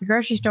go out to the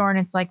grocery store and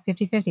it's like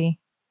 50-50.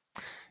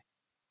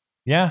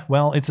 Yeah,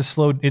 well, it's a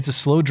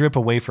slow drip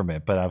away from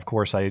it, but of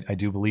course, I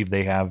do believe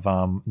they have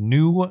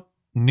new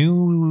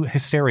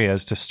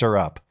hysterias to stir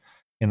up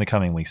in the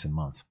coming weeks and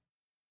months.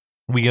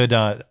 We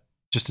good.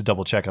 Just to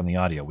double check on the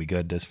audio, we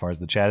good as far as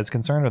the chat is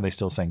concerned, or are they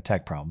still saying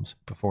tech problems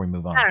before we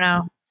move on? I don't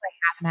know. It's like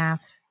half and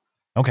half.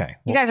 Okay.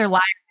 You guys are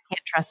liars. I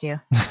can't trust you.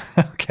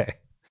 Okay.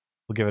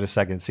 We'll give it a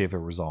second and see if it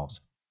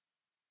resolves.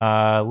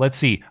 Let's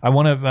see. I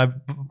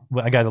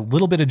got a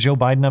little bit of Joe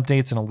Biden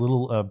updates and a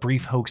little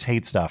brief hoax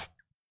hate stuff.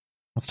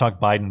 Let's talk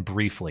Biden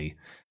briefly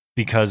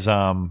because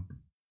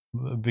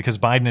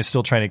Biden is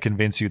still trying to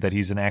convince you that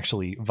he's an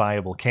actually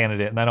viable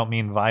candidate. And I don't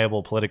mean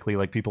viable politically,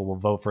 like people will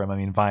vote for him. I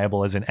mean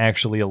viable as in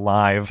actually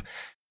alive.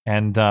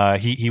 And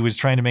he was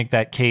trying to make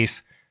that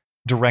case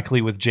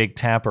directly with Jake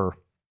Tapper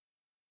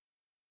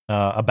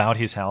about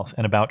his health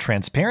and about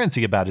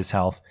transparency about his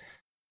health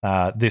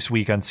this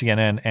week on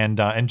CNN.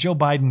 And Joe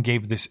Biden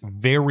gave this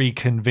very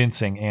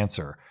convincing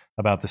answer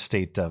about the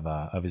state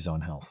of his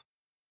own health.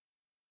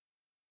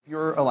 If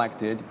you're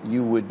elected,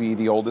 you would be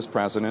the oldest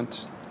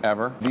president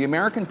ever. The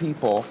American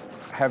people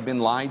have been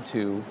lied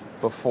to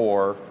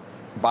before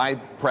by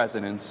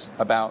presidents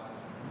about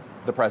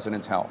the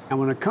president's health.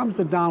 And when it comes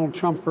to Donald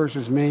Trump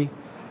versus me,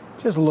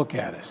 just look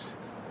at us,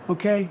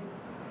 okay?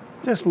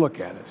 Just look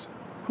at us.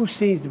 Who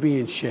seems to be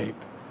in shape?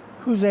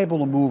 Who's able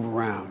to move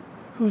around?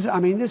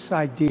 This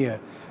idea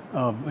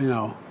of,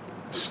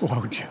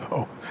 slow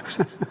Joe.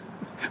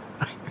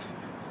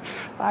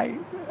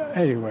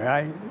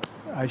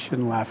 I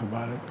shouldn't laugh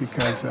about it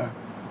because,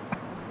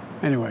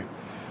 anyway,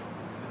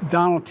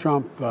 Donald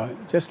Trump,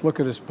 just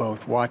look at us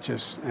both, watch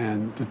us,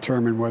 and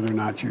determine whether or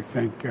not you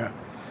think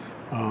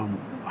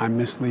I'm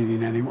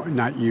misleading anyone,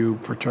 not you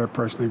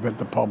personally, but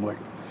the public,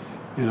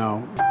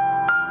 Come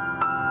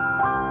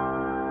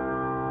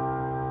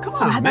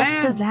on,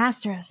 man. That's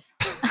disastrous.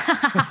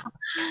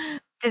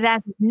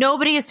 Disastrous.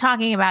 Nobody is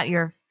talking about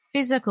your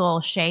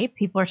physical shape.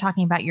 People are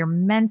talking about your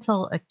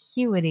mental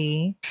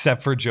acuity.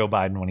 Except for Joe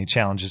Biden when he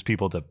challenges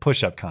people to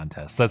push-up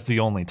contests. That's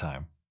the only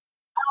time.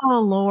 Oh,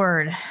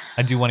 Lord.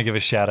 I do want to give a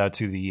shout out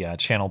to the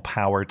channel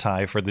Power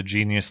Tie for the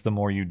Genius the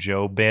More You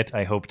Joe bit.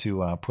 I hope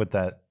to put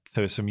that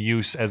to some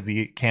use as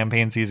the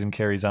campaign season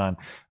carries on.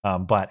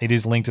 But it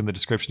is linked in the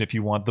description if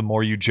you want the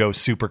More You Joe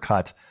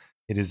supercut.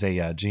 It is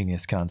a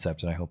genius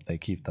concept, and I hope they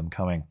keep them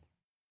coming.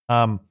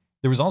 There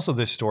was also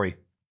this story.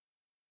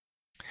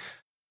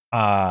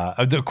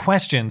 The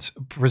questions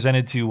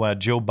presented to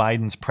Joe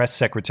Biden's press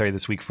secretary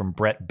this week from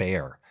Brett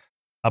Baer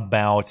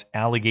about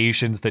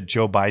allegations that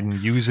Joe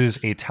Biden uses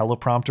a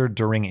teleprompter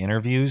during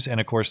interviews. And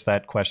of course,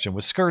 that question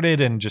was skirted,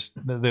 and just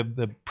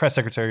the press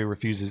secretary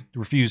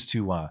refused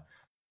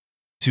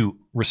to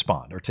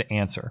respond or to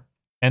answer.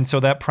 And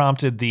so that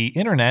prompted the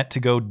internet to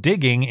go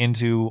digging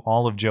into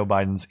all of Joe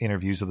Biden's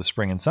interviews of the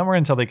spring and summer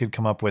until they could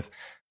come up with,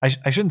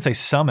 I shouldn't say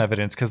some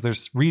evidence because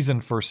there's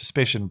reason for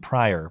suspicion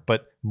prior,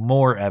 but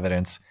more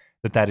evidence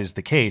that is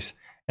the case.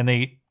 And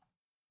they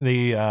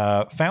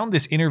found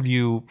this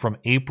interview from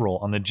April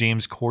on the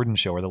James Corden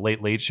show, or the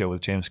Late Late Show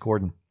with James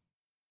Corden,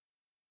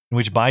 in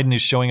which Biden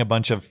is showing a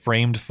bunch of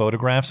framed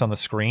photographs on the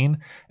screen.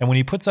 And when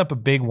he puts up a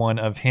big one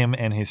of him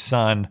and his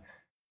son,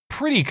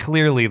 pretty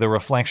clearly the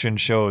reflection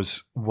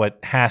shows what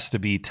has to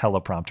be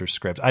teleprompter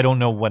script. I don't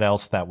know what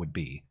else that would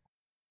be.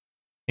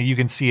 And you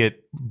can see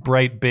it,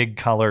 bright, big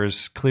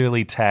colors,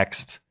 clearly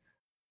text.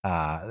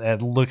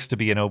 It looks to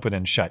be an open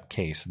and shut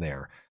case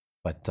there.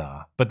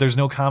 But there's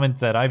no comment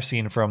that I've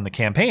seen from the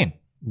campaign.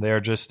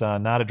 They're just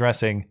not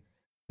addressing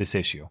this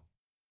issue.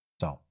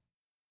 So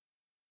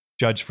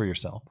judge for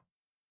yourself.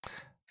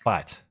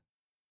 But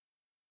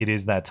it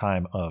is that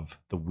time of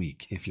the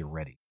week if you're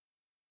ready.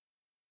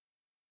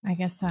 I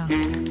guess so.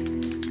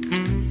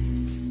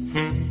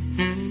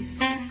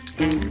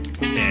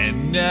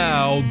 And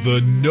now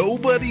the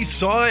nobody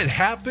saw it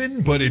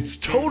happen, but it's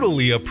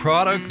totally a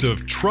product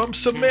of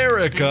Trump's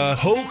America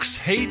hoax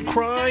hate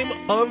crime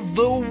of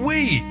the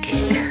week.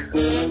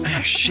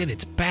 Ah, shit,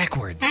 it's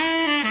backwards.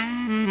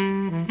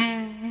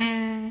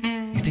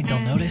 You think they'll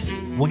notice?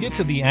 We'll get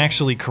to the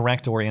actually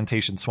correct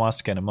orientation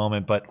swastika in a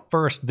moment, but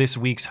first, this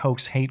week's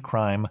hoax hate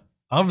crime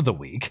of the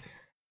week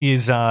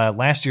is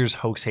last year's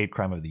hoax hate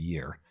crime of the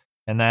year.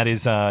 And that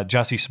is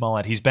Jussie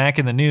Smollett. He's back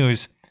in the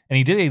news, and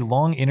he did a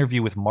long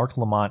interview with Mark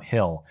Lamont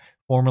Hill,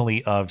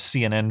 formerly of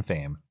CNN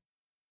fame.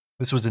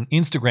 This was an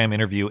Instagram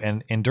interview,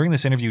 and during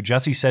this interview,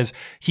 Jussie says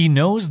he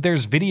knows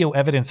there's video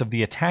evidence of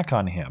the attack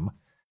on him,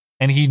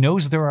 and he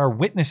knows there are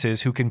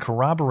witnesses who can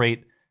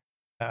corroborate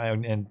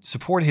and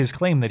support his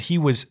claim that he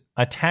was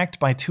attacked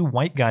by two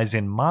white guys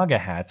in MAGA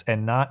hats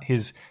and not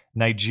his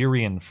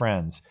Nigerian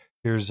friends.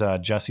 Here's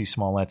Jussie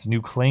Smollett's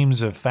new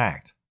claims of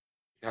fact.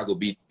 Chicago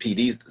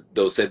PD,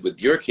 though, said with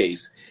your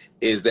case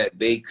is that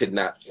they could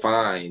not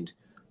find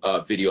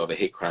a video of a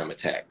hate crime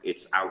attack.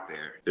 It's out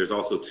there. There's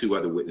also two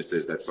other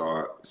witnesses that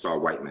saw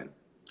white men.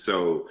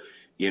 So,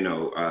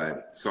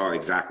 saw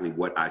exactly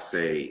what I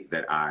say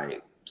that I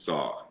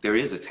saw. There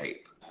is a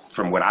tape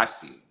from what I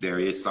see. There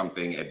is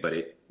something, but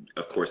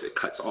of course, it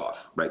cuts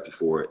off right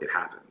before it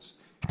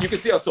happens. You can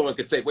see how someone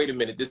could say, wait a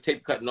minute, this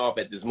tape cutting off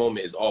at this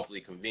moment is awfully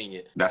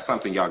convenient. That's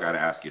something y'all got to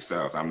ask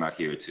yourselves. I'm not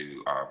here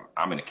to,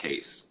 I'm in a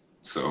case.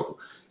 So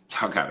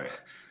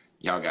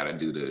y'all gotta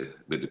do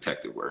the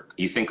detective work.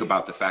 You think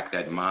about the fact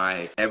that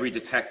every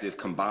detective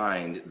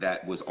combined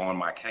that was on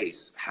my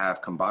case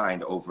have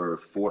combined over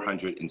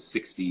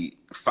 560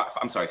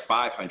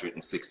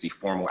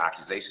 formal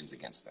accusations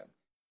against them.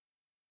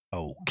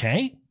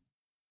 Okay.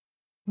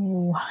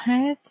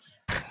 What?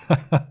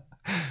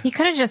 He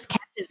could have just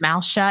kept his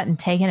mouth shut and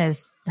taken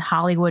his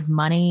Hollywood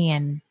money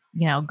and,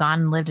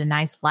 gone and lived a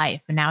nice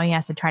life. And now he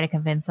has to try to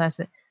convince us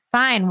that,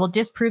 fine, we'll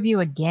disprove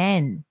you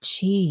again.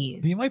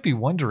 Jeez. You might be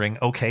wondering,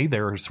 okay,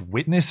 there's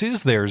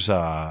witnesses, there's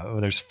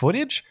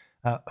footage.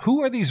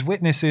 Who are these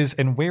witnesses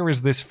and where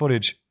is this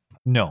footage?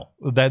 No,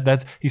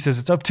 that's he says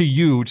it's up to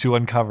you to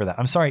uncover that.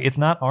 I'm sorry, it's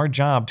not our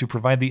job to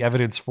provide the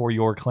evidence for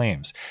your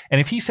claims. And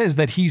if he says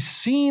that he's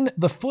seen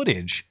the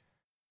footage,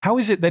 how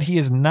is it that he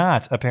has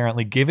not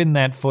apparently given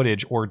that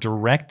footage or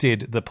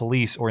directed the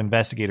police or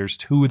investigators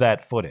to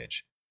that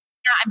footage?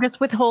 I'm just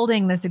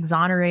withholding this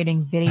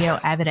exonerating video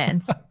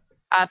evidence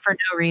for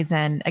no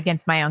reason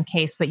against my own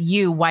case. But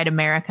you, white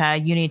America,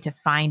 you need to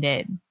find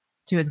it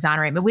to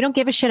exonerate. But we don't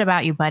give a shit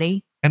about you,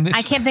 buddy. And this,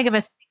 I can't think of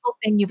a single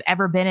thing you've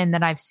ever been in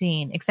that I've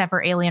seen except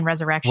for Alien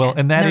Resurrection. Well,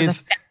 and that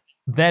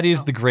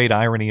is the great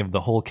irony of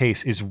the whole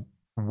case is,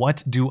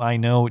 what do I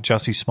know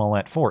Jussie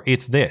Smollett for?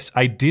 It's this.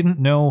 I didn't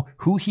know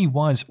who he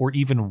was or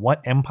even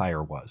what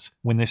Empire was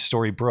when this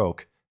story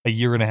broke a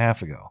year and a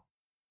half ago.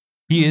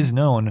 He is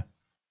known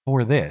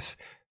for this.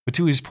 But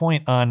to his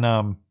point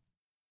on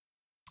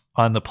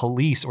the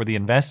police or the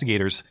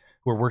investigators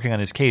who are working on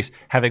his case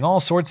having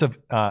all sorts of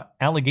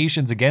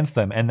allegations against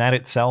them, and that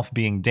itself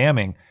being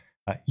damning,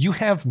 you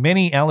have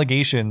many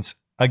allegations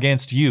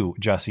against you,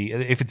 Jussie.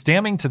 If it's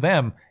damning to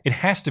them, it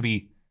has to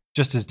be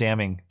just as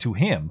damning to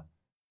him.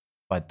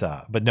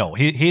 But no,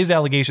 his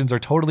allegations are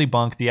totally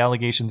bunk. The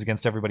allegations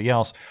against everybody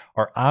else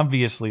are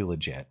obviously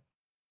legit.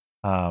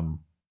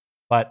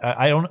 But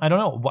I don't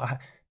know.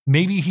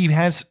 Maybe he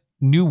has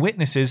new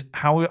witnesses.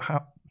 How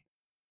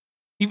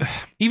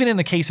even in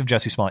the case of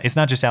Jussie Smollett, it's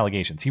not just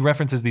allegations. He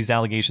references these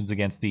allegations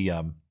against the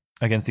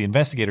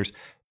investigators,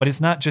 but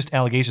it's not just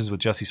allegations with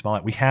Jussie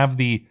Smollett. We have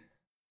the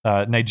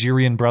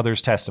Nigerian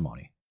brother's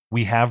testimony.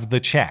 We have the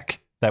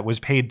check that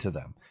was paid to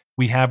them.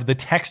 We have the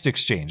text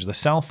exchange, the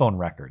cell phone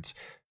records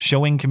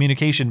showing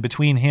communication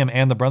between him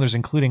and the brothers,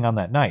 including on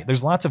that night.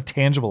 There's lots of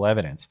tangible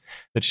evidence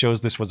that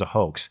shows this was a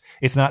hoax.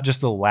 It's not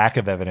just the lack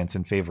of evidence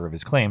in favor of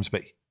his claims,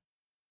 but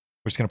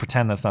we're just going to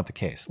pretend that's not the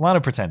case. A lot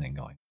of pretending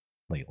going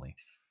lately.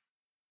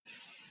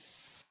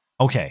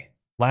 Okay,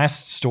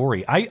 last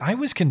story. I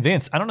was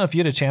convinced, I don't know if you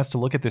had a chance to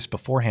look at this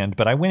beforehand,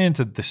 but I went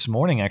into this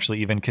morning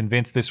actually even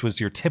convinced this was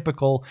your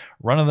typical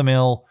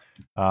run-of-the-mill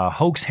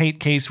hoax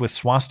hate case with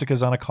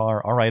swastikas on a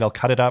car. All right, I'll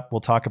cut it up.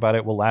 We'll talk about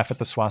it. We'll laugh at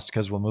the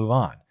swastikas. We'll move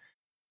on.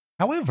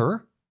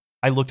 However,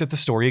 I looked at the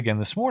story again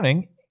this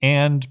morning,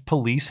 and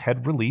police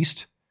had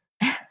released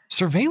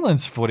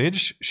surveillance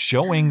footage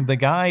showing the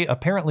guy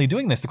apparently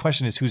doing this. The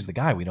question is, who's the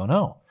guy? We don't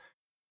know.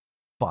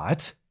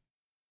 But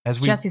as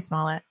we Jussie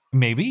Smollett.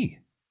 Maybe.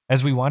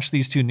 As we watch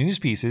these two news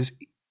pieces,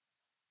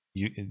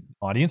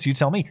 audience, you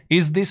tell me,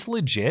 is this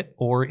legit,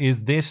 or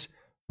is this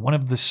one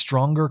of the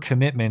stronger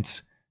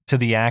commitments to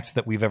the act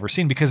that we've ever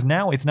seen? Because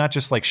now it's not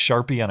just like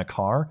Sharpie on a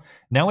car.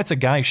 Now it's a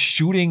guy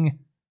shooting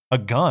a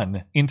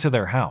gun into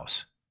their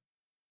house.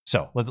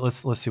 So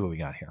let's see what we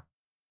got here.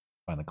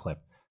 Find the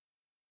clip.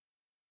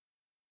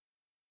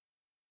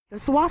 The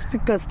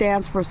swastika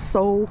stands for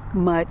so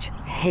much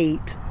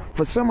hate.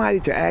 For somebody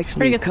to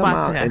actually come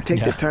out and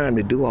take the time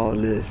to do all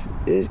this,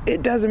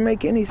 it doesn't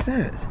make any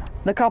sense.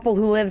 The couple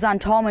who lives on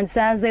Tallman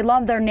says they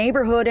love their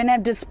neighborhood and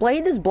have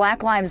displayed this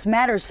Black Lives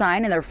Matter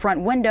sign in their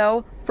front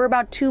window for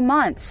about 2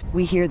 months.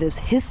 We hear this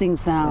hissing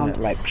sound.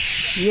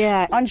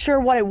 Yeah. Unsure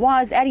what it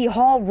was, Eddie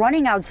Hall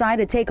running outside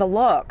to take a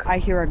look. I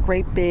hear a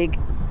great big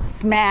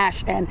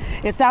smash, and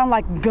it sounded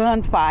like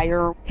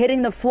gunfire.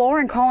 Hitting the floor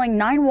and calling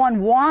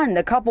 911,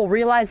 the couple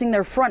realizing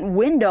their front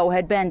window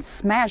had been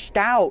smashed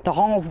out. The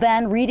Halls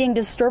then reading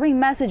disturbing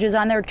messages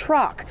on their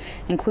truck,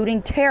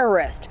 including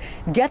terrorist,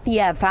 get the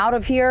F out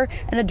of here,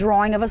 and a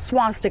drawing of a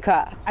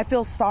swastika. I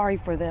feel sorry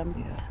for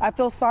them. Yeah. I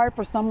feel sorry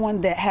for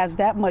someone that has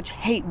that much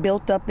hate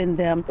built up in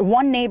them.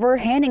 One neighbor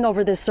handing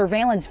over this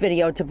surveillance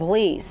video to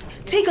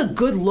police. Take a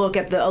good look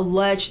at the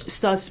alleged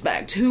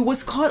suspect who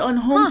was caught on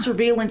home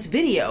surveillance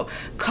video,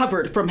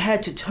 covered from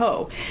head to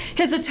toe.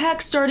 His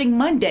attack starting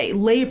Monday,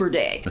 Labor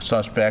Day. The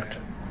suspect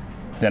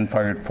then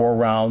fired 4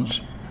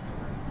 rounds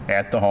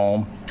at the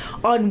home.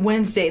 On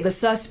Wednesday, the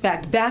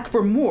suspect back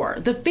for more,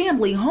 the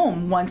family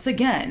home once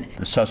again.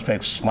 The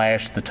suspect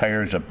slashed the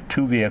tires of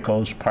 2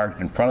 vehicles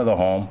parked in front of the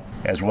home,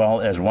 as well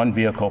as 1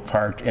 vehicle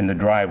parked in the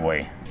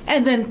driveway.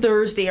 And then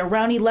Thursday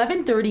around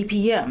 11:30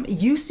 p.m.,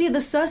 you see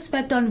the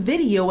suspect on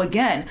video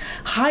again,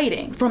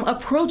 hiding from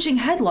approaching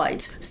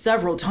headlights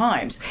several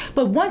times.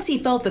 But once he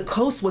felt the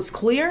coast was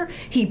clear,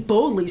 he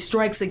boldly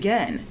strikes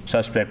again.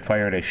 Suspect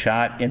fired a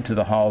shot into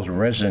the Hall's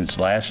residence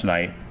last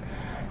night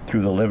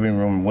through the living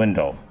room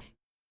window.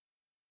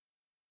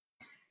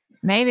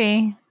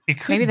 Maybe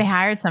they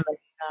hired somebody.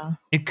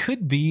 It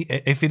could be.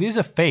 If it is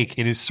a fake,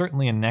 it is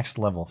certainly a next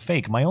level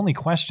fake. My only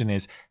question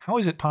is, how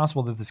is it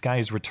possible that this guy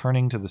is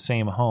returning to the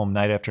same home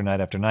night after night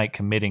after night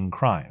committing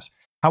crimes?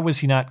 How was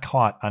he not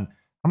caught on,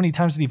 how many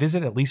times did he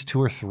visit? At least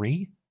 2 or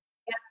 3?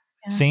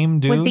 Yeah.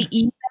 Same dude? Was the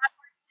E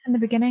backwards in the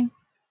beginning?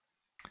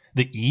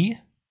 The E?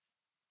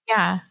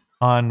 Yeah.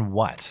 On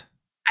what?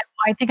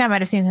 I think I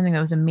might have seen something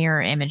that was a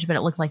mirror image, but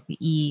it looked like the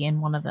E in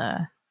one of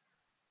the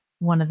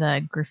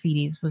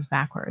graffitis was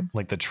backwards.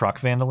 Like the truck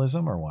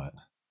vandalism or what?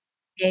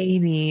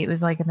 Maybe it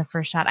was like in the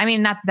first shot. I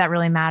mean, not that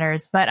really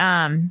matters, but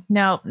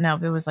no,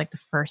 it was like the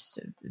first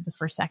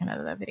second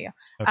of the video.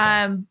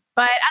 Okay.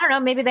 But I don't know.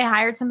 Maybe they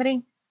hired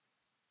somebody.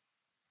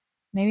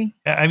 Maybe.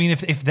 I mean,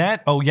 if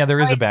that. Oh yeah, there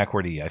is a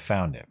backward E. I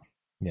found it.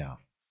 Yeah.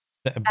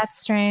 That's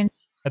strange.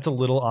 That's a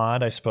little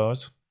odd, I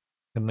suppose.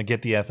 And to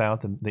get the F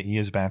out, the E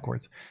is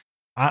backwards.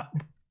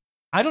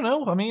 I don't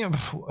know. I mean,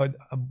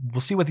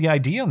 we'll see what the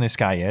idea on this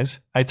guy is.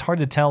 It's hard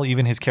to tell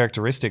even his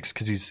characteristics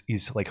because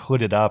he's like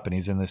hooded up and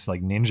he's in this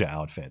like ninja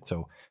outfit.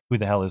 So who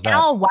the hell is that? And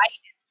all white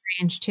is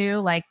strange too.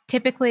 Like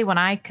typically when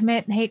I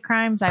commit hate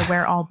crimes, I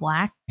wear all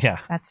black. Yeah.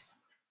 That's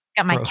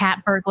got my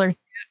cat burglar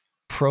suit.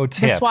 Pro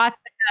tip. The swastika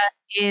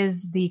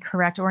is the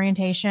correct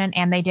orientation,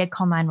 and they did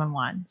call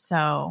 911.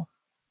 So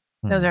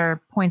those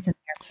are points in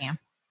their camp.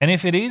 And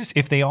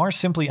if they are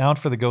simply out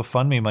for the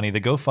GoFundMe money, the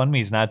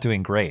GoFundMe is not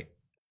doing great.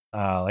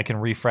 I can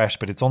refresh,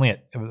 but it's only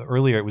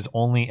earlier. It was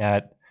only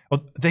at.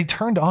 Oh, they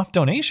turned off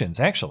donations.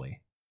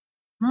 Actually,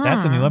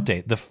 that's a new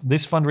update.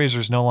 This fundraiser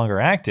is no longer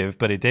active,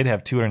 but it did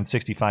have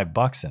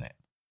 $265 in it.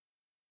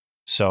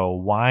 So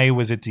why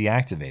was it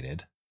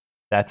deactivated?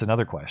 That's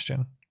another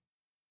question.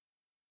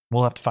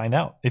 We'll have to find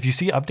out. If you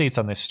see updates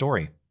on this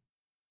story,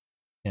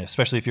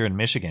 especially if you're in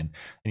Michigan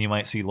and you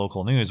might see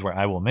local news where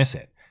I will miss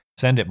it,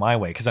 send it my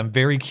way because I'm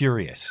very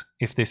curious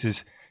if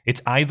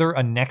it's either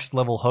a next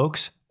level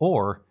hoax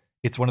or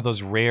it's one of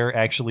those rare,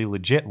 actually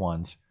legit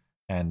ones,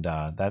 and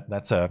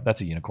that's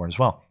a unicorn as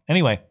well.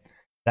 Anyway,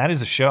 that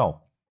is a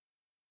show.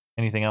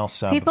 Anything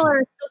else? People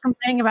are still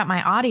complaining about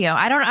my audio.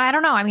 I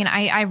don't know. I mean,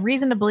 I have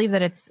reason to believe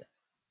that it's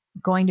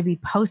going to be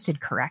posted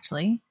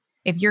correctly.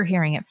 If you're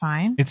hearing it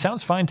fine, it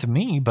sounds fine to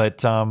me.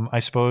 But I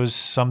suppose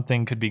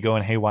something could be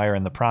going haywire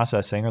in the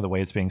processing or the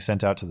way it's being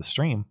sent out to the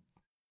stream.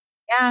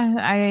 Yeah,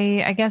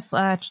 I guess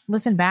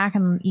listen back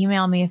and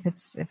email me if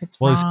it's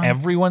well, wrong. Is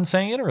everyone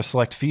saying it or a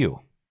select few?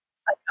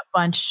 A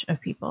bunch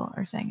of people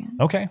are saying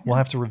it. Okay, we'll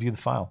have to review the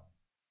file.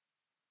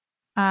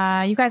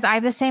 You guys, I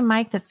have the same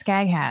mic that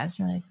Skag has.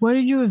 Like, why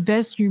did you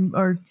invest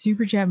your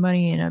super chat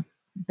money in a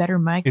better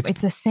mic?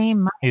 It's the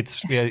same mic.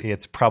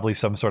 It's probably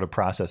some sort of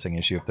processing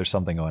issue if there's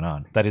something going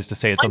on. That is to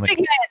say, it's once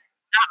again,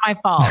 not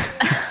my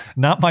fault.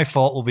 Not my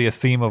fault will be a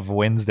theme of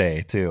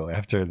Wednesday too.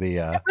 After the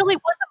it really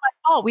wasn't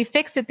my fault. We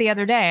fixed it the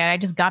other day. I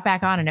just got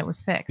back on and it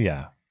was fixed.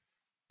 Yeah.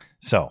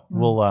 So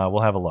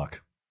we'll have a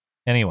look.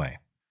 Anyway,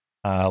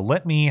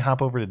 let me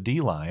hop over to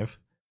D Live.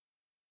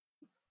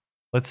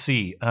 Let's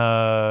see.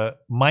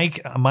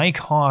 Mike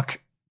Hawk,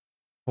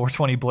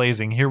 420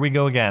 Blazing. Here we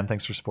go again.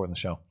 Thanks for supporting the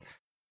show.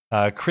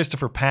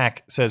 Christopher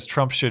Pack says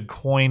Trump should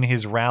coin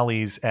his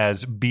rallies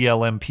as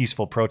BLM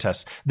peaceful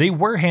protests. They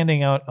were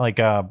handing out like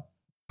a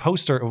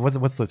poster,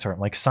 what's the term?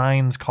 Like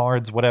signs,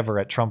 cards, whatever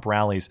at Trump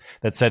rallies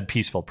that said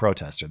peaceful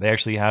protester. They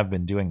actually have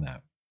been doing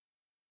that.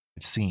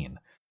 I've seen.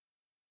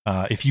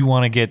 If you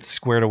want to get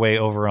squared away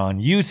over on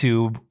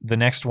YouTube, the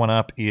next one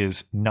up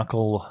is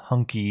Knuckle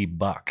Hunky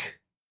Buck.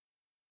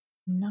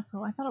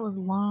 Knuckle? I thought it was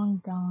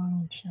Long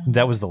Dong.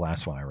 That was the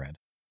last one I read.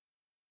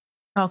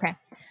 Okay.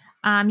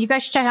 You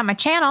guys should check out my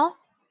channel.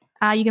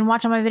 You can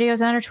watch all my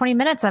videos in under 20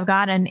 minutes. I've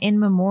got an in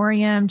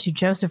memoriam to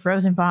Joseph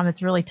Rosenbaum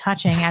that's really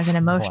touching as an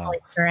emotionally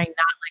stirring, not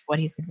like what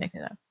he's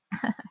convicted of.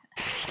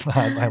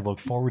 I look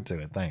forward to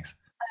it. Thanks.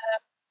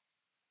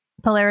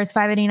 Polaris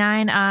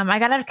 589. I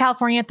got out of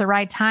California at the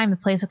right time. The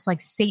place looks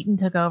like Satan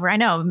took over. I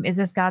know. Is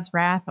this God's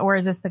wrath or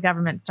is this the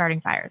government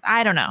starting fires?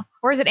 I don't know.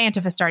 Or is it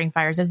Antifa starting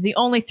fires? There's the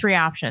only three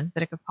options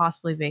that it could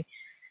possibly be.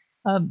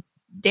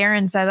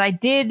 Darren says, I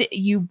did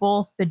you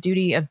both the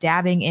duty of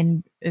dabbing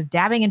in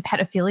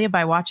pedophilia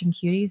by watching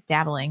cuties.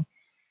 Dabbling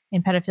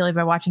in pedophilia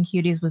by watching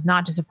cuties, was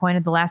not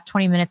disappointed. The last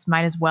 20 minutes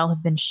might as well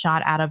have been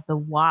shot out of the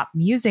WAP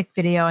music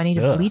video. I need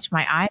to bleach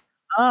my eyes.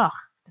 Ugh,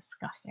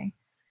 disgusting.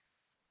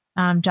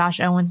 Josh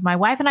Owens, my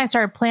wife and I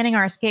started planning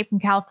our escape from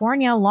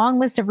California. Long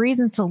list of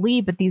reasons to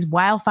leave, but these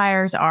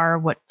wildfires are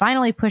what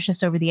finally pushed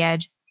us over the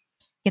edge.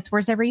 Gets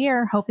worse every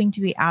year. Hoping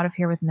to be out of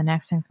here within the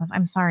next 6 months.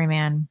 I'm sorry,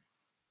 man.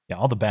 Yeah,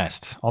 all the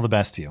best. All the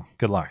best to you.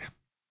 Good luck.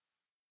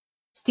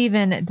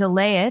 Stephen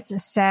Delayet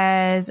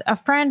says, a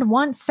friend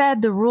once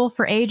said the rule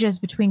for ages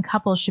between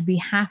couples should be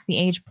half the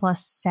age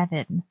plus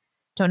 7.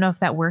 Don't know if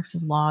that works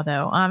as law,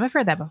 though. I've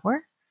heard that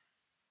before.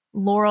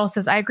 Laurel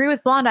says, I agree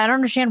with Blonde. I don't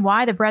understand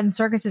why the bread and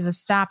circuses have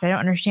stopped. I don't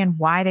understand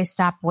why they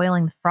stopped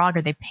boiling the frog.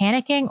 Are they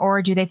panicking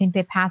or do they think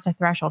they passed a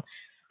threshold?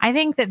 I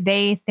think that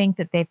they think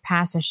that they've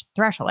passed a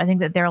threshold. I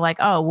think that they're like,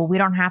 oh, well, we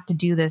don't have to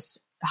do this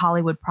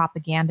Hollywood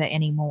propaganda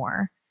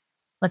anymore.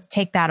 Let's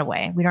take that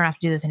away. We don't have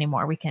to do this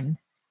anymore. We can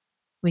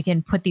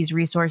put these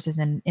resources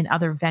in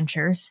other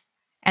ventures.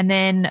 And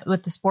then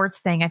with the sports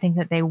thing, I think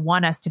that they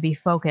want us to be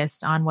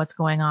focused on what's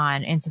going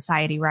on in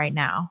society right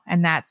now.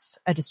 And that's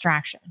a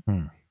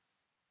distraction.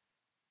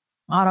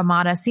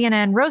 Automata,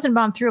 CNN,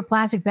 Rosenbaum threw a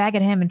plastic bag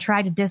at him and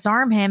tried to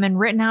disarm him, and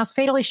Rittenhouse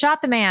fatally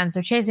shot the man.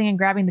 So chasing and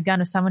grabbing the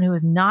gun of someone who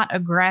is not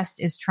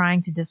aggressed is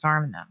trying to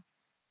disarm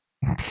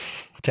them.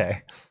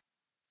 Okay.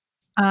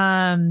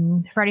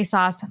 Freddie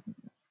Sauce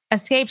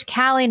escaped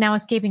Cali, now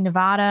escaping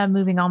Nevada,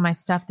 moving all my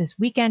stuff this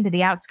weekend to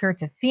the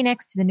outskirts of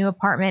Phoenix to the new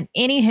apartment.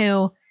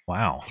 Anywho,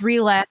 wow.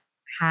 3 left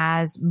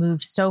has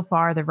moved so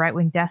far. The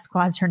right-wing death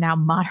squads are now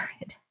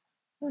moderate.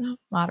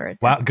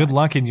 Wow, good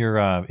luck in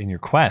your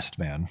quest,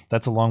 man.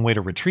 That's a long way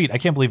to retreat. I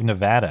can't believe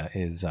Nevada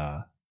is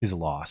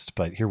lost,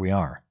 but here we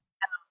are.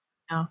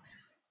 No.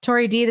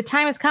 Tori D, the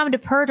time has come to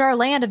purge our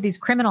land of these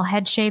criminal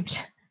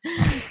head-shaped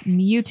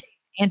mutant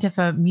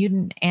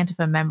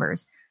Antifa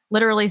members.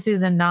 Literally,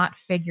 Susan, not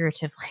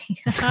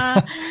figuratively.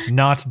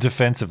 Not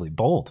defensively.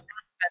 Bold.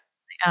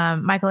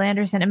 Michael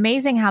Anderson,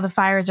 amazing how the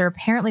fires are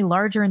apparently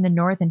larger in the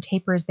north and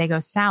taper as they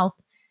go south,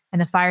 and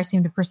the fires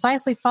seem to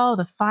precisely follow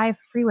the 5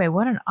 freeway.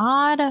 What an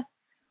odd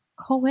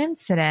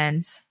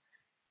coincidence.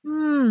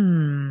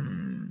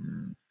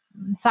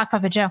 Sock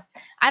Puppet Joe.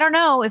 I don't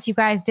know if you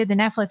guys did the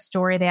Netflix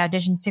story. They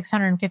auditioned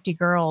 650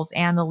 girls,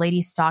 and the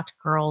lady stalked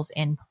girls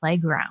in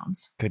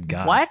playgrounds. Good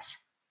God. What?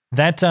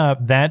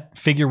 That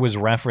figure was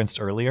referenced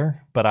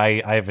earlier, but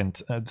I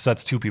haven't. So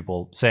that's 2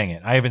 people saying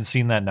it. I haven't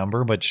seen that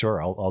number, but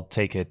sure, I'll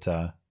take it.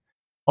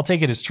 I'll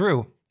take it as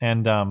true.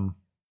 And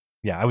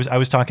yeah, I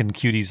was talking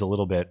cuties a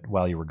little bit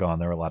while you were gone.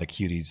 There were a lot of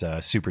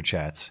cuties super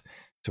chats,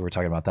 so we're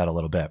talking about that a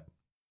little bit.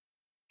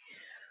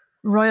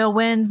 Royal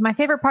wins. My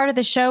favorite part of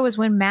the show is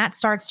when Matt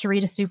starts to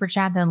read a super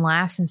chat, then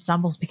laughs and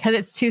stumbles because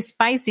it's too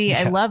spicy.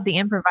 Yeah. I love the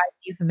improvised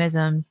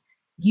euphemisms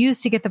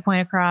used to get the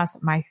point across.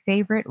 My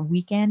favorite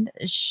weekend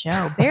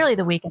show. Barely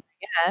the weekend,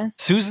 I guess.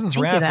 Susan's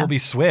wrath will be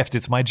swift.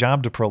 It's my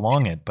job to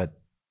prolong it, but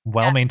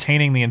while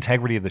maintaining the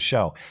integrity of the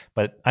show.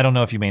 But I don't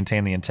know if you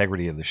maintain the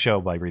integrity of the show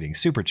by reading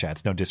super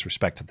chats. No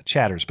disrespect to the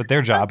chatters, but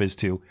their job is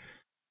to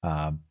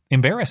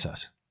embarrass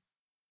us.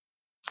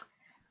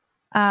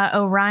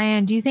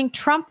 Orion, do you think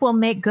Trump will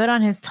make good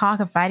on his talk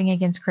of fighting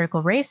against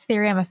critical race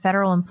theory? I'm a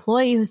federal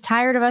employee who's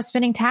tired of us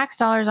spending tax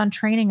dollars on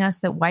training us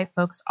that white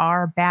folks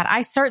are bad.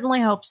 I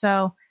certainly hope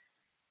so.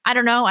 I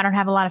don't know. I don't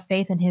have a lot of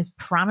faith in his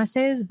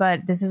promises,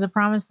 but this is a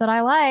promise that I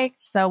liked,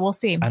 so we'll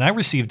see. And I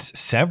received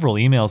several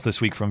emails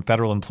this week from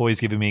federal employees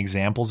giving me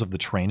examples of the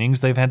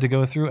trainings they've had to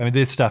go through. I mean,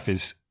 this stuff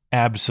is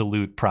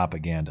absolute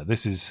propaganda.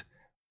 This is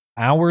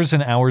hours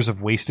and hours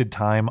of wasted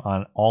time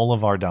on all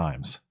of our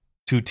dimes.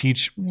 To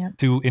teach,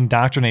 to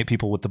indoctrinate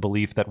people with the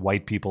belief that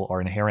white people are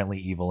inherently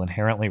evil,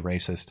 inherently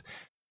racist,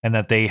 and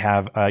that they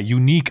have a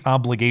unique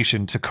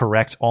obligation to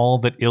correct all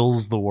that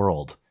ills the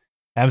world.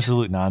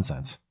 Absolute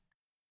nonsense.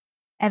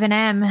 Evan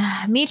M.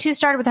 Me Too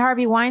started with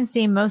Harvey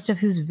Weinstein, most of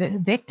whose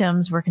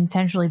victims were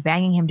consensually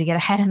banging him to get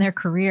ahead in their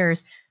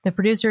careers. The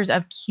producers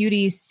of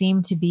Cuties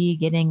seem to be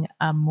getting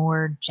a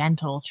more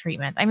gentle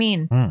treatment. I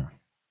mean...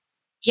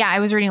 Yeah,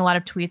 I was reading a lot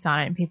of tweets on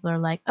it, and people are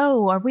like,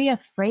 "Oh, are we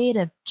afraid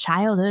of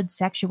childhood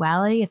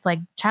sexuality?" It's like,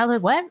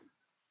 childhood what?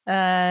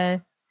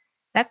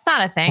 That's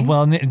not a thing.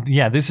 Well,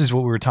 yeah, this is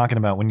what we were talking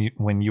about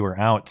when you were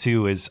out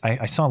too. Is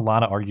I saw a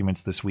lot of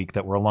arguments this week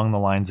that were along the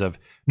lines of,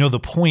 no, the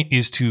point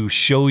is to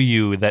show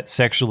you that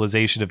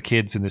sexualization of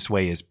kids in this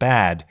way is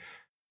bad.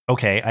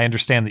 Okay, I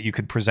understand that you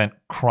could present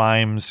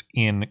crimes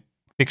in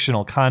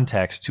fictional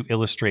context to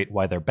illustrate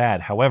why they're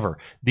bad. However,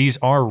 these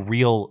are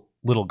real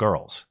little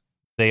girls.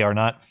 They are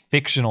not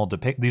fictional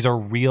these are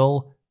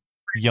real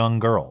young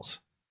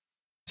girls.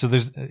 So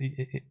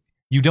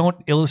you don't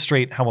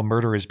illustrate how a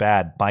murder is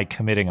bad by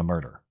committing a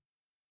murder.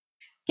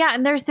 Yeah,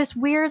 and there's this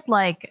weird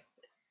like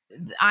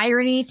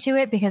irony to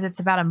it because it's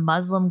about a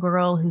Muslim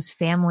girl whose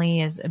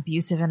family is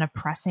abusive and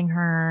oppressing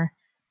her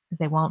because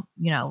they won't,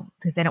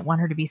 because they don't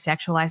want her to be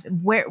sexualized.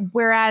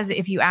 Whereas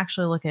if you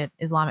actually look at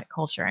Islamic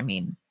culture, I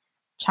mean,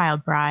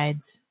 child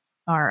brides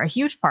are a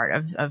huge part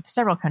of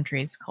several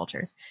countries'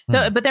 cultures.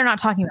 So, but they're not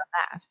talking about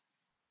that.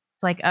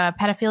 It's like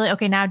pedophilia.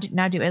 Okay, now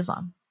do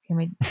Islam. Can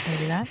we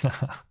do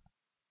that?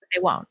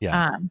 They won't.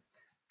 Yeah.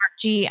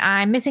 Gee,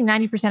 I'm missing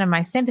 90% of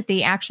my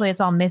sympathy. Actually,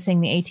 it's all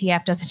missing. The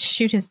ATF doesn't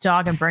shoot his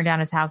dog and burn down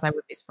his house. I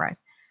would be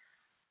surprised.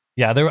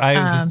 Yeah,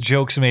 I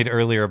jokes made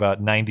earlier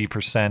about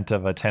 90%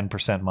 of a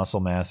 10% muscle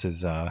mass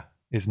is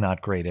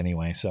not great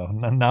anyway. So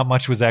not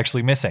much was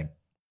actually missing.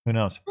 Who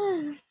knows?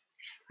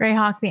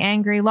 Greyhawk the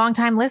Angry,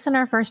 longtime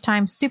listener, first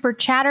time super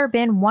chatter,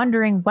 been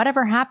wondering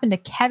whatever happened to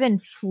Kevin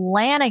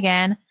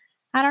Flanagan.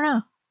 I don't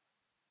know.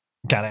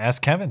 Gotta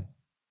ask Kevin.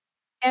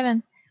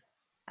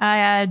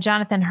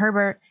 Jonathan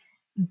Herbert,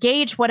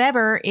 Gaige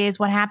whatever is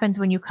what happens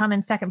when you come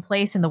in second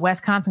place in the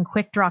Wisconsin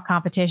quick draw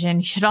competition.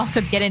 You should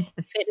also get into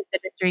the fitness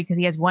industry because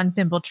he has one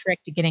simple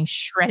trick to getting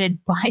shredded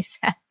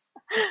biceps.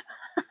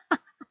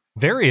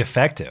 Very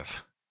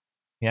effective.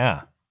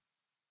 Yeah.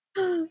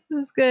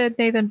 That's good.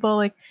 Nathan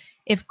Bullock.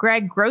 If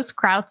Greg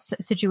Groskraut's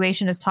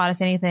situation has taught us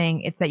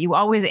anything, it's that you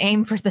always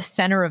aim for the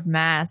center of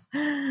mass.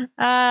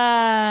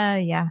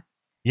 Yeah.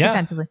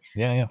 Defensively.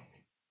 Yeah.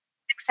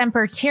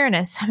 Semper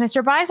Tyrannus.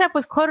 Mr. Bicep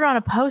was quoted on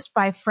a post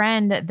by his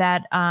friend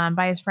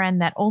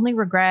that only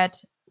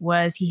regret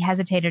was he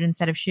hesitated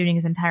instead of shooting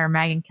his entire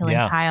mag and killing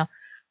Kyle.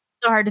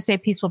 So hard to say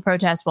peaceful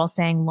protest while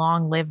saying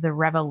long live the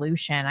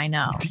revolution. I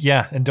know.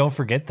 Yeah, and don't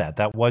forget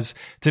that was,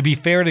 to be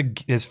fair to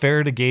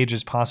Gaige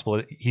as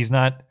possible.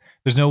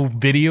 There's no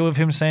video of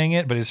him saying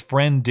it, but his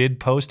friend did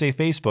post a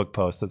Facebook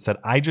post that said,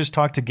 I just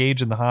talked to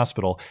Gaige in the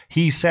hospital.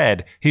 He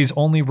said his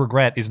only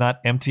regret is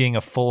not emptying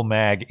a full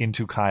mag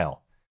into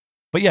Kyle.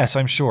 But yes,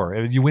 I'm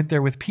sure you went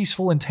there with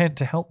peaceful intent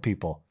to help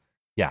people.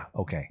 Yeah,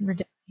 okay.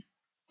 Ridiculous.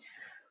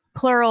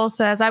 Plural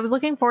says, I was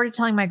looking forward to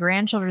telling my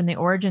grandchildren the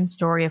origin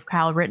story of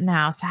Kyle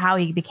Rittenhouse, how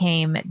he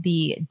became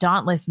the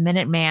dauntless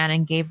Minuteman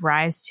and gave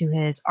rise to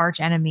his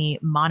archenemy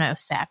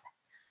Monosep.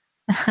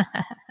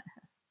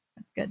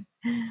 That's good.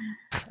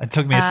 It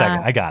took me a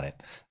second. I got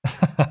it.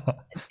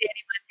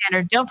 Danny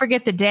Montana, don't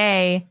forget the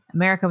day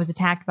America was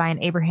attacked by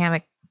an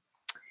Abrahamic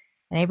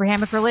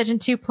religion.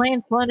 2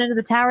 planes flown into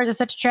the towers is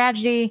such a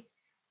tragedy.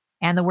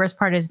 And the worst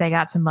part is they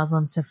got some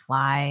Muslims to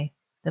fly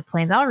the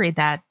planes. I'll read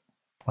that.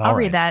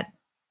 Read that.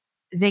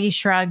 Ziggy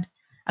shrugged.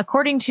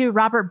 According to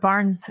Robert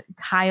Barnes,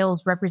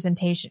 Kyle's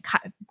representation,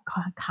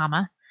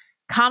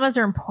 commas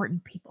are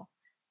important, people.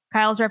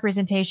 Kyle's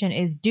representation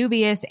is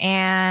dubious,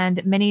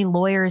 and many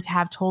lawyers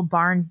have told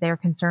Barnes they're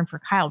concerned for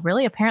Kyle.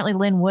 Really? Apparently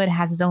Lynn Wood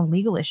has his own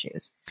legal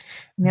issues.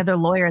 And the other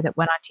lawyer that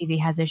went on TV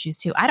has issues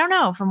too. I don't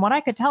know. From what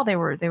I could tell, they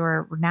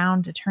were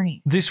renowned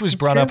attorneys. This was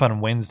brought up on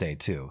Wednesday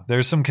too.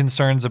 There's some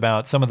concerns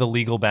about some of the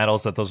legal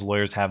battles that those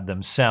lawyers have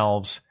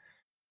themselves.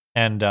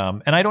 And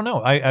I don't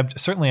know.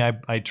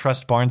 I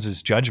trust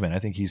Barnes's judgment. I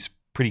think he's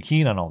pretty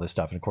keen on all this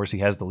stuff. And of course, he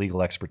has the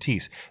legal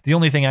expertise. The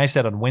only thing I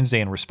said on Wednesday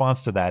in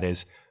response to that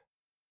is,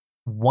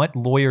 what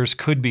lawyers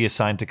could be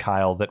assigned to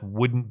Kyle that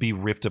wouldn't be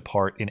ripped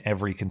apart in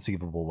every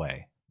conceivable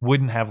way,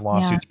 wouldn't have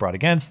lawsuits brought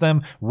against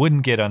them,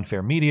 wouldn't get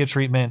unfair media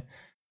treatment.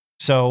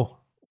 So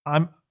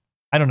I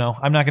don't know.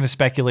 I'm not going to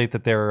speculate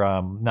that they're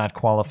not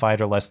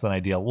qualified or less than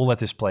ideal. We'll let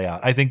this play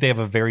out. I think they have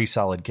a very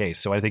solid case.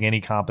 So I think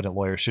any competent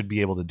lawyer should be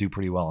able to do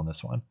pretty well on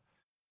this one.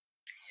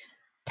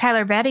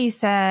 Tyler Betty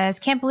says,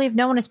 can't believe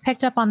no one has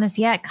picked up on this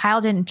yet. Kyle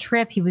didn't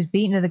trip. He was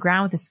beaten to the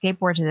ground with a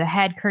skateboard to the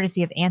head,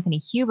 courtesy of Anthony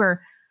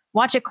Huber.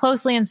 Watch it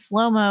closely in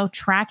slow-mo.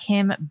 Track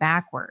him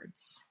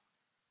backwards.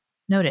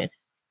 Noted.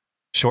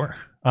 Sure.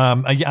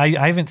 I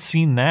haven't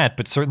seen that,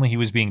 but certainly he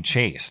was being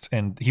chased,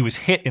 and he was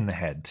hit in the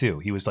head, too.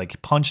 He was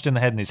like punched in the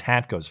head, and his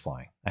hat goes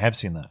flying. I have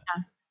seen that.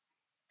 Yeah.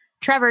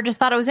 Trevor just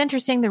thought it was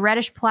interesting. The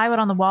reddish plywood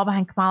on the wall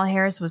behind Kamala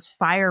Harris was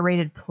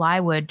fire-rated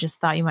plywood. Just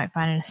thought you might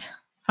find it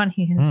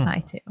funny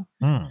inside, too.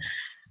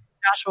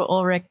 Joshua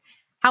Ulrich.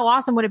 How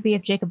awesome would it be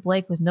if Jacob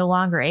Blake was no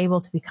longer able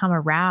to become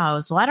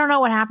aroused? Well, I don't know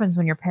what happens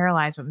when you're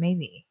paralyzed, but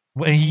maybe.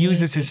 Well, he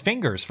uses his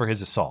fingers for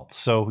his assaults,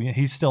 so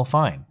he's still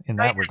fine in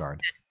that regard.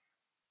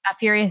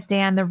 Furious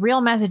Dan, the real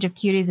message of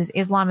Cuties is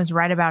Islam is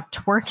right about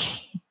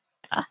twerking.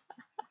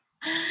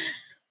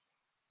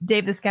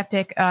 Dave the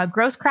Skeptic,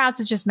 Gross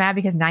Krauts is just mad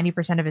because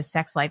 90% of his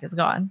sex life is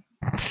gone.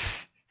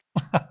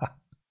 All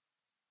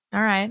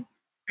right,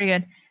 pretty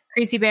good.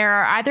 Creasy Bear,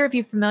 are either of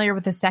you familiar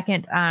with the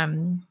second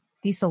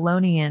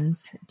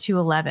Thessalonians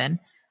 2:11?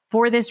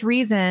 For this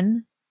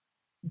reason,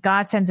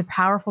 God sends a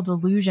powerful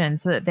delusion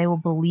so that they will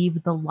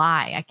believe the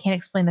lie. I can't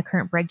explain the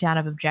current breakdown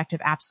of objective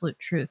absolute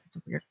truth. It's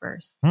a weird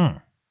verse.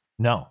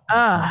 No.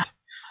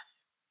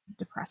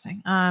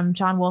 Depressing.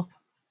 John Wolfe.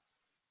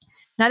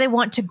 Now they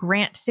want to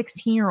grant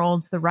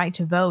 16-year-olds the right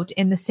to vote.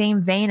 In the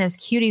same vein as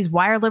Cuties,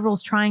 why are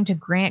liberals trying to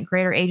grant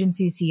greater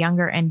agencies to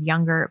younger and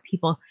younger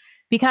people?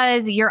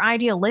 Because you're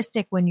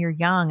idealistic when you're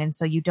young, and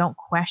so you don't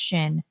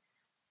question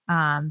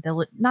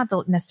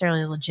not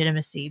necessarily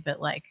legitimacy, but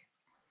like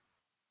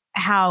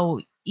how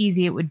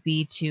easy it would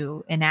be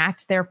to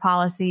enact their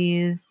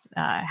policies,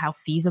 how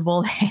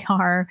feasible they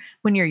are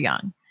when you're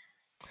young.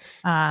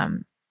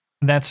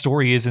 That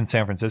story is in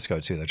San Francisco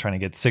too. They're trying to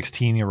get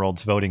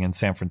 16-year-olds voting in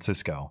San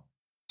Francisco.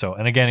 So,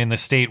 and again, in the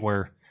state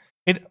where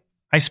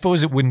I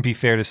suppose it wouldn't be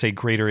fair to say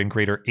greater and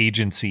greater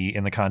agency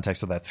in the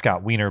context of that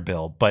Scott Wiener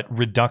bill, but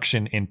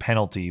reduction in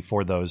penalty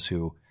for those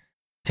who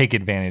take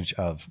advantage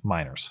of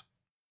minors,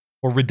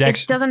 or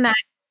reduction.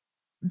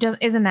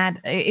 Isn't that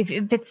if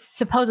it's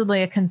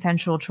supposedly a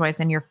consensual choice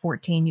and you're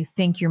 14, you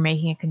think you're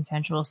making a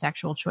consensual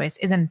sexual choice?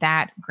 Isn't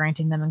that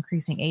granting them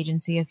increasing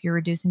agency if you're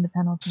reducing the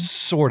penalty?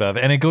 Sort of.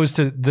 And it goes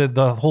to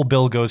the whole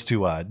bill goes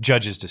to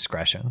judge's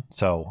discretion.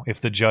 So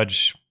if the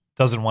judge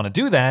doesn't want to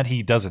do that,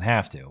 he doesn't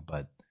have to.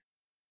 But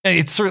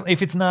it's certainly,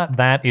 if it's not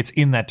that, it's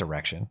in that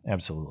direction.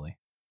 Absolutely.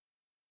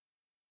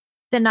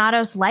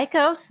 Donatos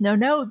Lycos.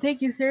 No,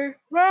 thank you, sir.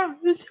 Wow,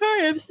 I'm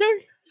sorry.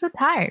 So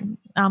tired.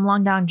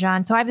 Long Dong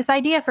John. So I have this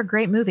idea for a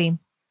great movie.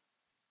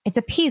 It's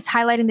a piece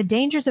highlighting the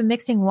dangers of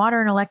mixing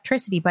water and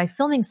electricity by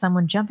filming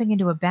someone jumping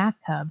into a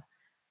bathtub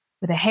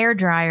with a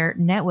hairdryer.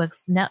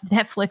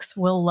 Netflix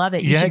will love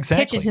it. You should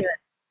exactly. Pitch it to it.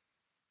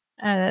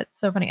 That's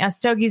so funny.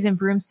 Stogies and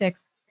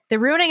broomsticks. They're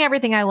ruining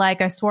everything I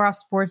like. I swore off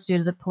sports due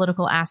to the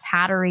political ass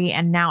hattery,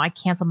 and now I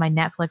canceled my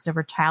Netflix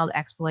over child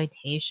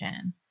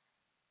exploitation.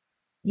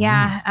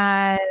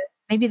 Yeah,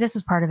 maybe this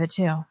is part of it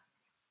too.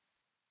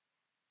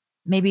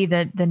 Maybe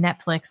the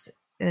Netflix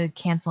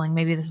canceling,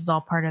 maybe this is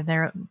all part of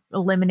their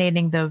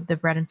eliminating the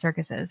bread and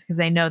circuses, because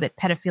they know that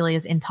pedophilia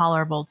is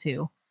intolerable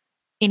to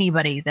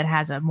anybody that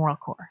has a moral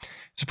core.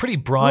 It's a pretty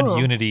broad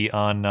unity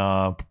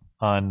on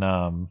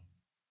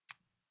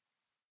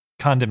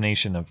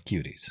condemnation of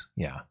cuties.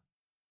 Yeah.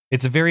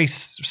 It's a very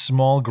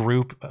small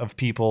group of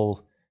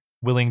people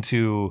willing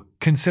to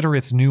consider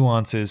its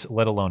nuances,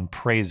 let alone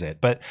praise it.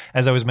 But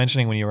as I was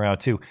mentioning when you were out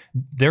too,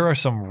 there are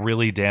some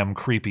really damn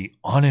creepy,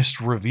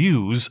 honest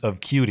reviews of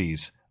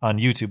cuties on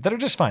YouTube that are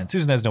just fine.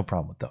 Susan has no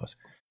problem with those.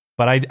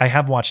 But I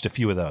have watched a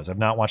few of those. I've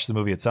not watched the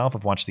movie itself.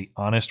 I've watched the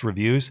honest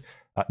reviews.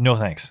 No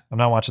thanks. I'm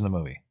not watching the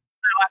movie.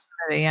 I watched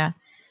the movie, yeah.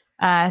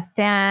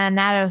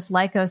 Thanatos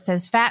Lyco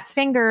says, fat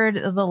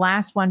fingered the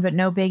last one, but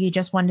no biggie.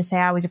 Just wanted to say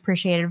I always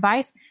appreciate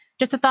advice.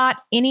 Just a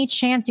thought, any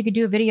chance you could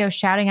do a video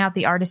shouting out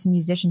the artists and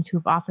musicians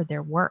who've offered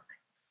their work?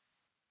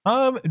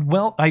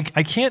 Well, I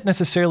can't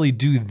necessarily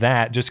do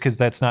that just because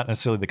that's not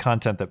necessarily the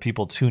content that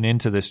people tune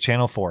into this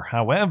channel for.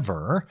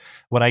 However,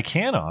 what I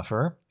can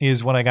offer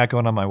is what I got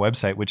going on my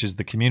website, which is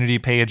the community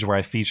page where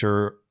I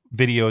feature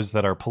videos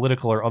that are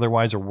political or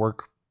otherwise, or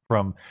work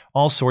from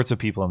all sorts of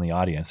people in the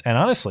audience. And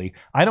honestly,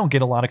 I don't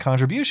get a lot of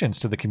contributions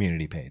to the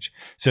community page.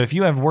 So if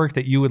you have work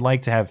that you would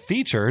like to have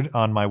featured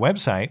on my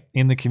website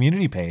in the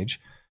community page,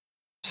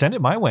 send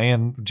it my way.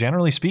 And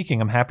generally speaking,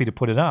 I'm happy to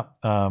put it up.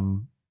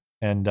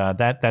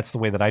 That's the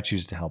way that I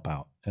choose to help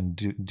out and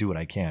do what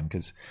I can.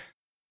 Because,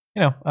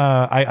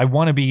 I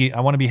want to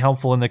be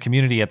helpful in the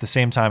community. At the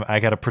same time, I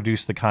got to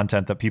produce the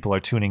content that people are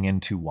tuning in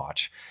to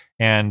watch.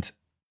 And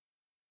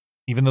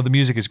even though the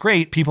music is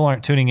great, people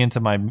aren't tuning into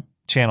my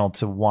channel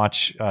to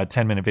watch a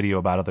 10-minute video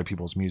about other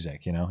people's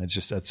music. It's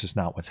just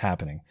not what's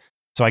happening.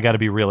 So I got to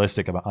be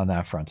realistic on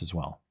that front as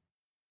well.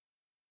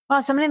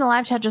 Well, somebody in the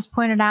live chat just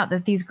pointed out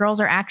that these girls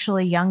are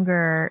actually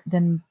younger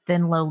than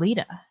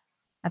Lolita.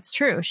 That's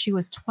true. She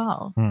was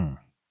 12.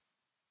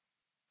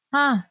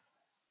 Huh.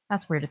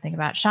 That's weird to think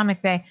about. Sean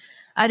McVeigh,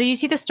 do you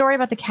see the story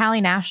about the Cali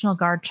National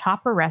Guard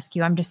chopper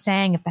rescue? I'm just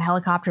saying, if the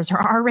helicopters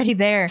are already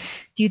there,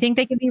 do you think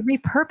they can be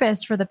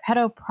repurposed for the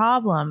pedo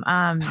problem?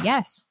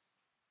 Yes.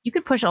 You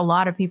could push a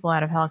lot of people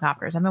out of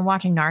helicopters. I've been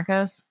watching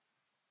Narcos.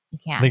 You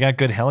can't. They got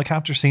good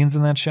helicopter scenes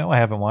in that show? I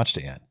haven't watched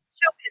it yet. The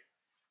show is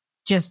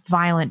just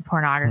violent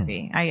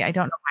pornography. I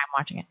don't know why I'm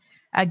watching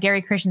it.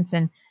 Gary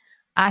Christensen,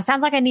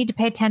 sounds like I need to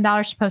pay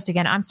 $10 to post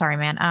again. I'm sorry,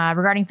 man.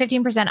 Regarding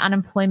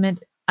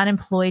 15%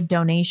 unemployed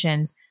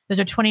donations, those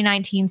are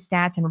 2019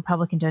 stats, and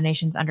Republican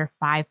donations under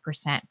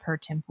 5% per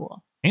Tim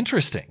Pool.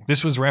 Interesting.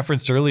 This was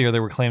referenced earlier.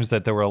 There were claims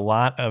that there were a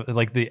lot of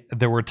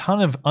there were a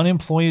ton of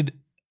unemployed.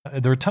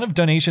 There were a ton of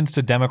donations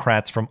to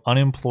Democrats from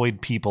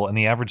unemployed people, and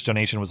the average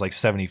donation was like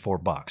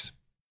 $74.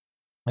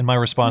 And my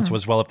response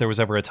was, well, if there was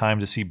ever a time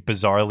to see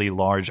bizarrely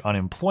large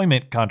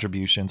unemployment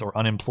contributions or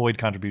unemployed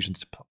contributions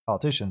to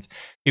politicians,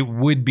 it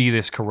would be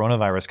this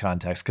coronavirus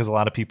context, because a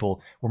lot of people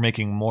were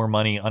making more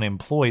money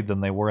unemployed than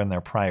they were in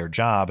their prior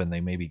job, and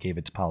they maybe gave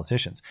it to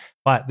politicians.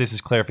 But this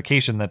is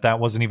clarification that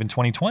wasn't even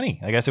 2020.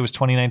 I guess it was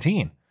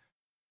 2019.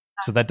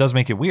 So that does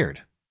make it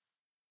weird.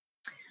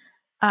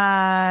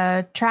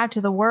 Trapped to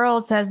the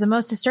World says, the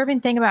most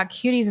disturbing thing about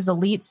cuties is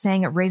elites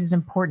saying it raises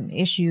important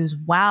issues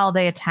while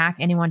they attack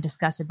anyone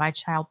disgusted by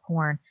child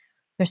porn.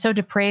 They're so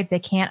depraved they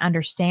can't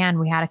understand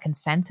we had a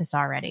consensus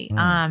already.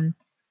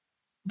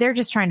 They're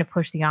just trying to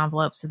push the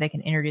envelope so they can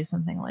introduce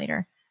something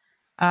later.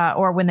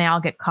 Or when they all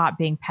get caught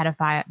being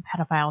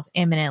pedophiles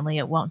imminently,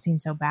 it won't seem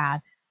so bad.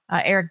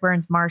 Eric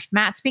Burns Marsh.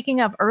 Matt, speaking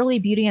of early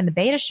Beauty and the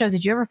Beta shows,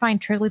 did you ever find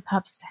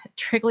Trigglypuff's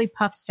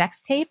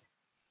sex tape?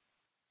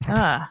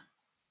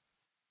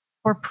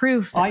 Or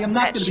proof I am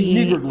not going to be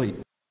niggardly.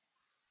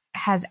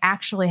 Has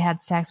actually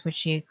had sex, which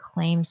she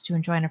claims to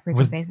enjoy on a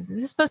frequent basis. Is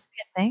this supposed to be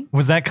a thing?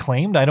 Was that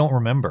claimed? I don't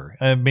remember.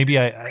 Maybe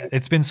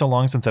it's been so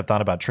long since I've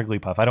thought about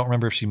Trigglypuff. I don't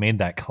remember if she made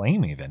that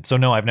claim even. So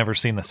no, I've never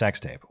seen the sex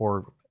tape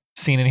or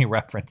seen any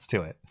reference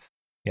to it.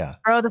 Yeah.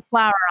 Throw the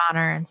flour on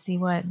her and see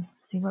what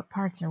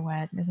parts are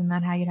wet. Isn't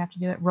that how you'd have to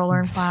do it? Roll her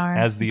in flour.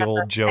 As the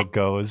old joke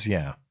goes,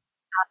 yeah.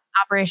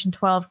 Operation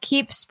 12.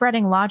 Keep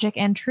spreading logic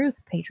and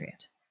truth,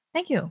 Patriot.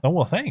 Thank you. Oh,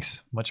 well,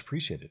 thanks. Much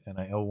appreciated. And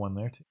I owe one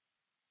there, too.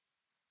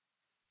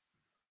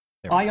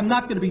 I am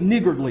not going to be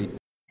niggardly.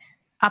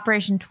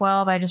 Operation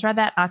 12. I just read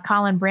that.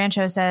 Colin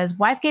Brancho says,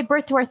 wife gave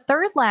birth to our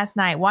third last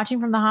night, watching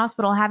from the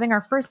hospital, having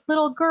our first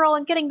little girl,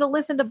 and getting to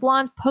listen to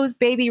Blonde's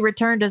post-baby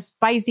return to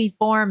spicy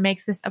form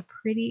makes this a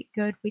pretty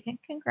good weekend.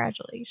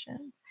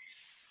 Congratulations.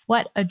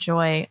 What a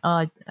joy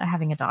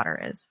having a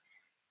daughter is.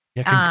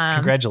 Yeah,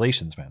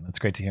 congratulations, man. That's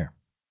great to hear.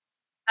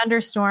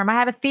 Thunderstorm. I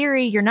have a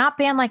theory. You're not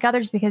banned like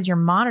others because you're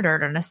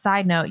monitored. On a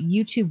side note,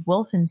 YouTube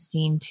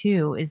Wolfenstein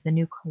 2 is the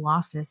new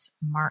Colossus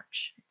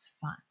March. It's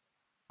fun.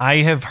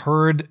 I've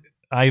heard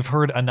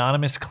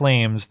anonymous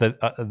claims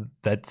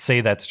that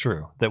say that's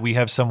true, that we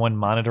have someone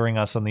monitoring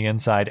us on the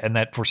inside, and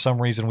that for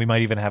some reason we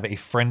might even have a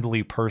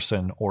friendly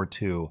person or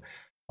two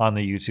on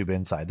the YouTube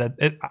inside.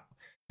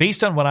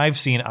 Based on what I've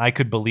seen, I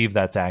could believe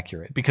that's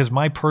accurate, because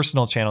my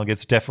personal channel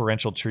gets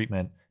differential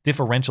treatment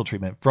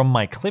from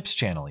my Clips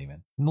channel,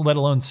 even, let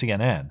alone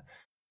CNN.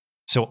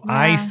 So yeah.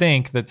 I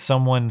think that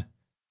someone,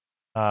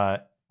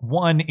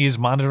 one, is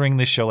monitoring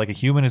this show, like a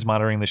human is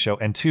monitoring the show,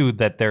 and two,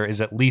 that there is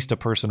at least a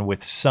person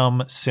with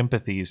some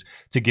sympathies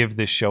to give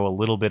this show a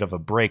little bit of a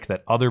break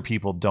that other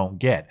people don't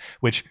get,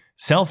 which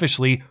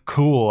selfishly,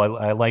 cool.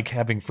 I like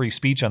having free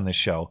speech on this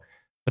show.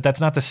 But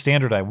that's not the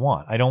standard I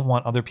want. I don't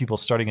want other people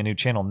starting a new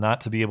channel not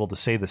to be able to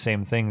say the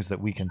same things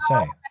that we can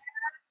say.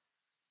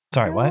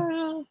 Sorry, what?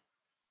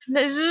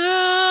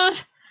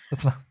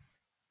 That's not.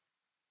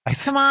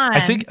 Come on.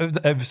 I think,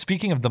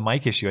 speaking of the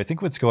mic issue, I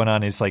think what's going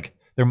on is like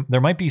there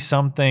might be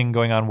something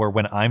going on where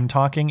when I'm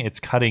talking, it's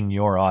cutting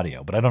your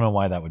audio, but I don't know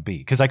why that would be,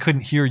 because I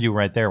couldn't hear you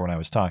right there when I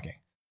was talking.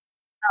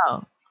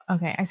 Oh,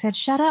 Okay, I said,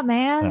 shut up,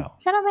 man. No.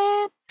 Shut up,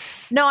 man.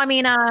 No, I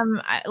mean,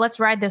 let's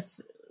ride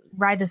this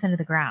into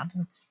the ground.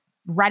 Let's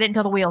ride it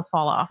until the wheels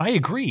fall off. I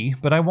agree,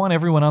 but I want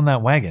everyone on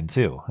that wagon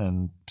too.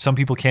 And some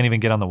people can't even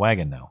get on the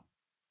wagon now.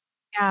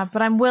 Yeah,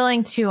 but I'm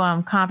willing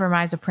to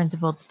compromise a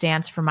principled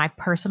stance for my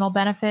personal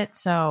benefit.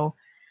 So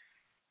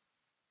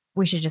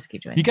we should just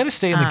keep doing. You got to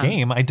stay in the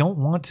game. I don't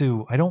want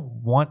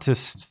to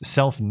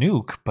self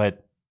nuke,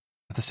 but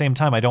at the same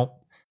time, I don't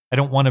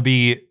want to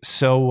be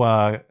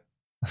so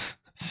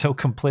so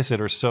complicit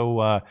or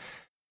so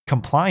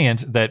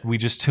compliant that we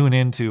just tune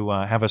in to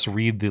have us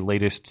read the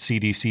latest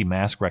CDC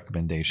mask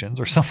recommendations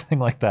or something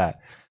like that.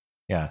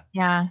 Yeah.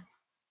 Yeah.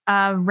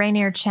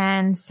 Rainier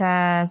Chen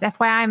says,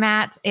 FYI,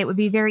 Matt, it would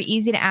be very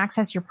easy to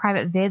access your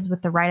private vids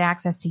with the right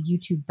access to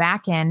YouTube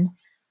backend.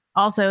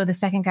 Also, the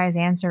second guy's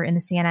answer in the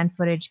CNN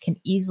footage can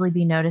easily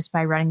be noticed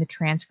by running the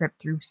transcript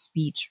through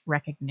speech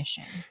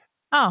recognition.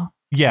 Oh.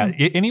 Yeah,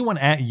 anyone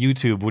at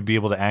YouTube would be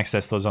able to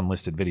access those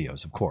unlisted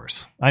videos, of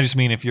course. I just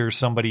mean if you're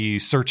somebody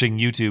searching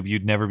YouTube,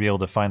 you'd never be able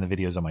to find the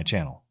videos on my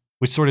channel,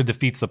 which sort of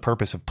defeats the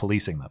purpose of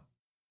policing them.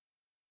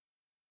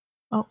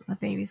 Oh, the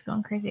baby's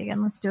going crazy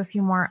again. Let's do a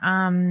few more.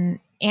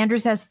 Andrew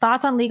says,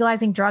 thoughts on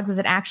legalizing drugs as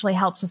it actually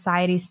helps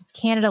society since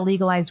Canada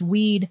legalized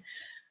weed.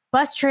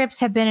 Bus trips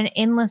have been an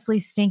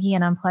endlessly stinky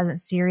and unpleasant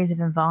series of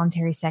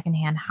involuntary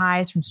secondhand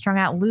highs from strung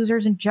out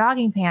losers in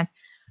jogging pants.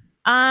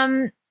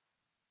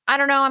 I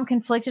don't know. I'm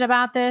conflicted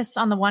about this.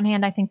 On the one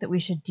hand, I think that we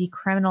should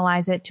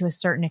decriminalize it to a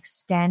certain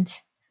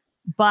extent,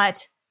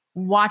 but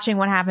watching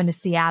what happened to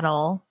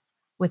Seattle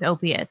with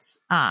opiates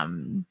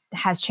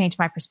has changed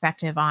my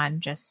perspective on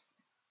just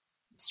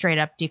straight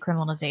up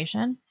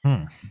decriminalization.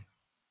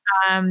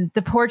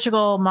 The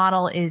Portugal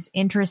model is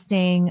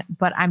interesting,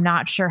 but I'm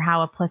not sure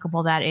how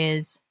applicable that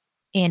is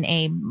in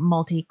a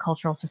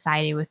multicultural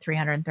society with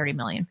 330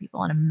 million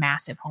people and a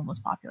massive homeless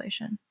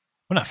population.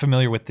 We're not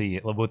familiar with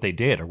what they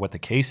did or what the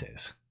case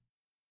is.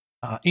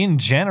 In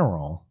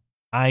general,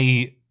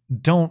 I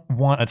don't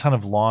want a ton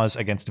of laws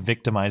against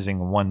victimizing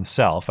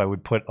oneself. I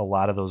would put a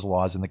lot of those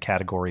laws in the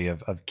category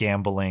of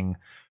gambling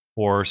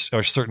or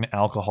certain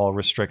alcohol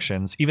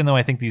restrictions, even though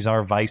I think these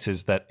are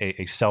vices that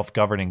a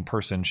self-governing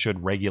person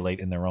should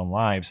regulate in their own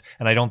lives,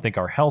 and I don't think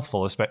are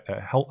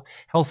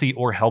healthy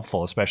or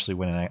helpful, especially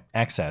when in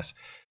excess.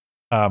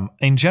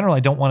 In general, I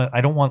don't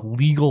want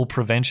legal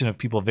prevention of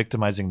people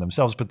victimizing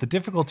themselves, but the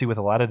difficulty with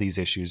a lot of these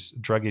issues,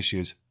 drug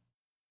issues,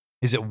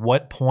 is at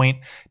what point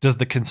does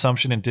the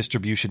consumption and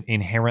distribution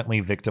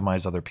inherently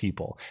victimize other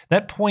people?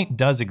 That point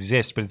does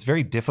exist, but it's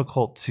very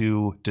difficult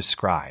to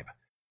describe.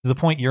 To the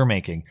point you're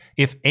making,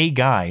 if a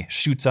guy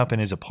shoots up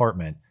in his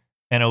apartment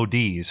and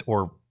ODs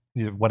or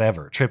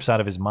whatever, trips out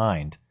of his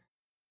mind,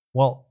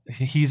 well,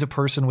 he's a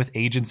person with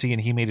agency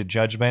and he made a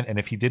judgment, and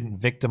if he didn't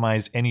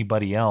victimize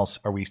anybody else,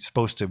 are we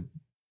supposed to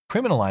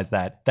criminalize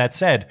that? That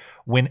said,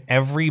 when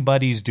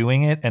everybody's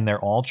doing it and they're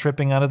all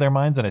tripping out of their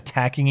minds and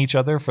attacking each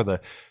other for the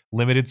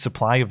limited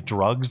supply of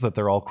drugs that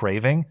they're all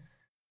craving,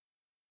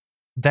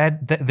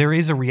 that there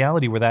is a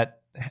reality where that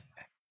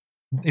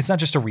it's not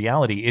just a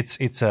reality,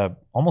 it's a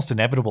almost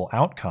inevitable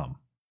outcome.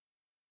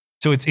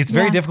 So it's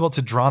very difficult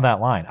to draw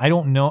that line. I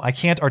don't know, I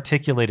can't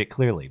articulate it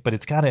clearly, but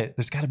there's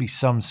got to be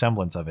some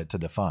semblance of it to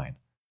define.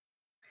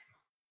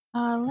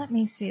 Let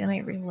me see. Let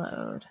me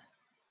reload.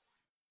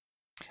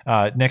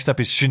 Next up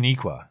is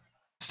Shaniqua,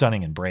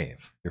 Stunning and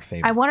Brave, your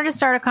favorite. I wanted to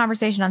start a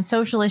conversation on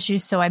social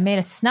issues, so I made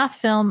a snuff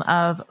film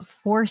of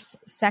force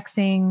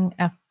sexing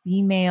a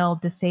female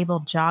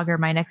disabled jogger.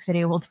 My next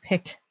video will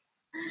depict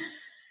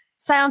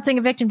silencing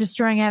a victim,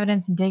 destroying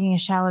evidence, and digging a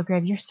shallow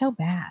grave. You're so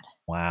bad.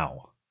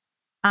 Wow.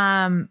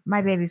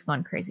 My baby's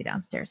going crazy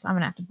downstairs, so I'm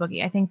gonna have to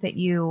boogie. I think that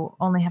you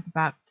only have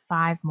about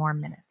 5 more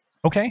minutes.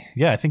 Okay.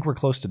 Yeah, I think we're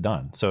close to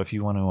done. So if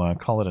you want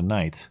to call it a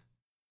night.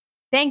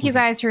 Thank you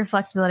guys for your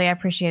flexibility. I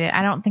appreciate it.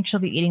 I don't think she'll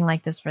be eating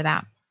like this for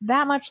that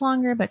much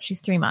longer, but she's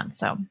 3 months,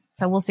 so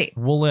we'll see.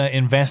 We'll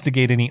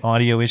investigate any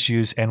audio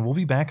issues, and we'll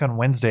be back on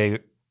Wednesday,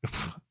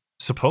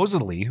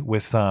 supposedly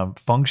with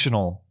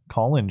functional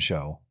call-in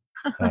show.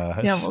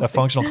 We'll a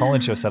functional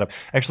call-in show setup.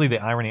 Actually,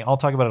 the irony, I'll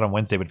talk about it on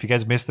Wednesday, but if you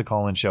guys missed the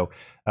call-in show,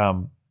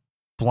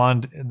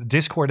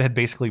 Discord had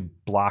basically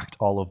blocked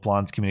all of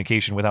Blonde's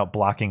communication without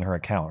blocking her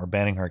account or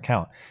banning her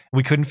account.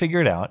 We couldn't figure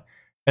it out.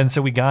 And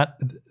so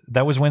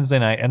that was Wednesday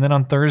night. And then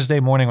on Thursday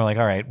morning, we're like,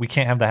 all right, we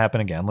can't have that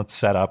happen again. Let's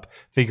set up,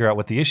 figure out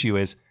what the issue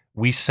is.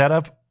 We set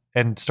up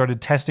and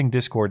started testing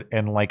Discord,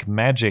 and like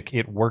magic,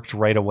 it worked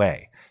right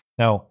away.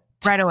 Now,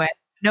 right away.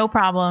 No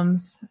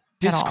problems.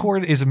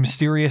 Discord is a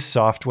mysterious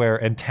software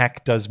and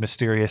tech does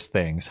mysterious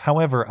things.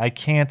 However, I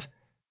can't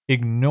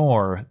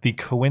ignore the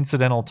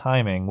coincidental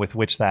timing with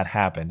which that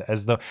happened.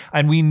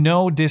 And we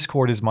know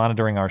Discord is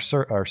monitoring our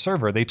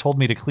server. They told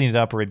me to clean it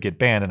up or it'd get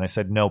banned, and I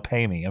said, no,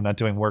 pay me. I'm not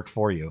doing work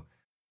for you.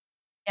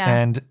 Yeah.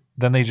 And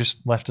then they just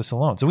left us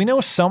alone. So we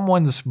know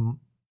someone's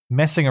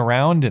messing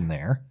around in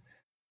there.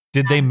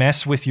 Did they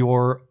mess with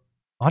your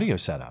audio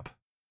setup?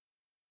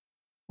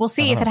 We'll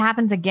see. If it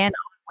happens again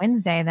on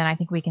Wednesday, then I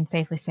think we can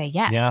safely say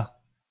yes. Yeah.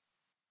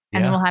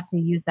 And then we'll have to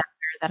use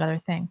that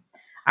other thing.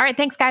 All right.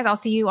 Thanks, guys. I'll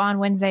see you on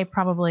Wednesday.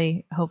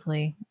 Probably,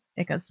 hopefully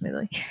it goes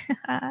smoothly.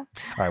 All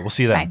right. We'll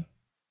see you then. Bye.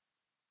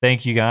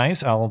 Thank you,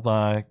 guys.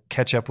 I'll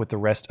catch up with the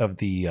rest of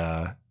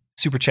the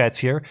super chats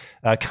here.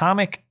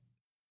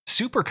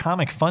 Super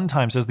Comic Fun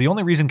Time says the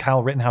only reason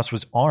Kyle Rittenhouse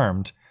was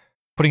armed,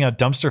 putting out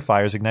dumpster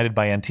fires ignited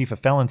by Antifa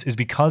felons, is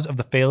because of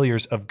the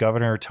failures of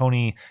Governor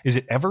Tony, is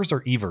it Evers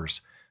or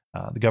Evers,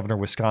 the governor of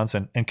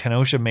Wisconsin, and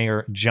Kenosha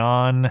Mayor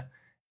John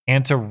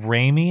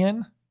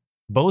Antaramian,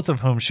 both of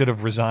whom should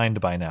have resigned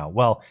by now.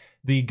 Well,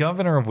 the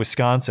governor of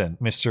Wisconsin,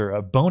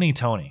 Mr. Boney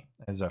Tony,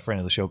 as a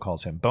friend of the show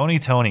calls him, Boney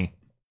Tony,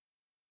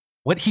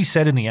 what he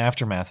said in the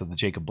aftermath of the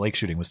Jacob Blake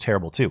shooting was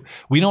terrible too.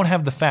 We don't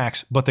have the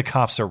facts, but the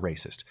cops are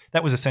racist.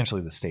 That was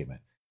essentially the statement.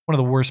 One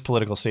of the worst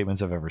political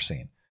statements I've ever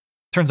seen.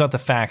 Turns out the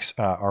facts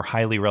are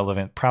highly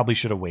relevant. Probably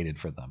should have waited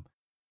for them.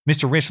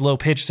 Mr. Rich Low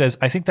Pitch says,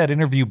 I think that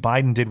interview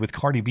Biden did with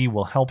Cardi B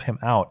will help him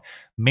out,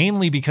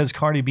 mainly because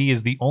Cardi B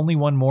is the only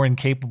one more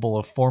incapable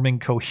of forming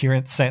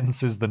coherent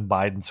sentences than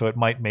Biden, so it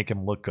might make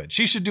him look good.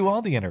 She should do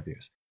all the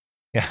interviews.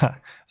 Yeah,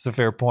 that's a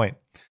fair point.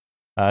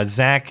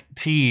 Zach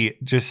T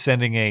just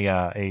sending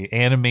a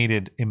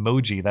animated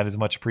emoji. That is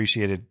much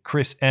appreciated.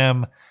 Chris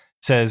M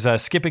says,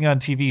 skipping on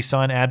TV,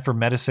 saw an ad for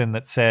medicine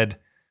that said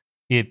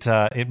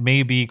it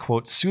may be,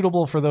 quote,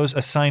 suitable for those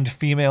assigned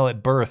female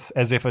at birth,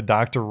 as if a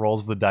doctor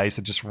rolls the dice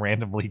and just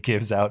randomly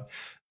gives out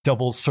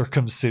double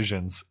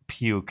circumcisions.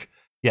 Puke.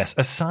 Yes,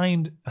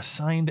 assigned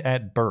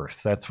at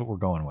birth. That's what we're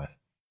going with.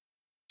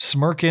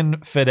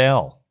 Smirkin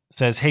Fidel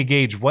says, hey,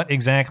 Gaige, what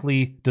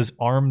exactly does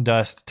arm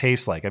dust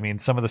taste like? I mean,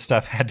 some of the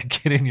stuff had to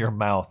get in your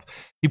mouth.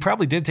 He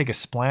probably did take a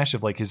splash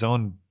of like his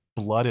own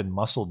blood and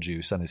muscle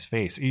juice on his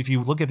face. If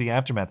you look at the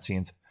aftermath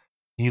scenes,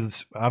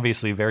 he's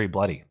obviously very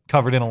bloody,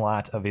 covered in a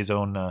lot of his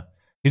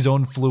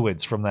own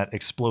fluids from that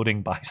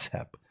exploding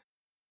bicep.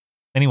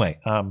 Anyway,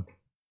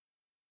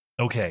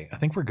 okay, I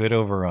think we're good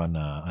over on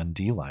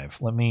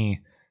DLive. Let me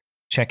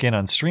check in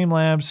on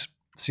Streamlabs,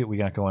 see what we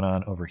got going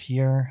on over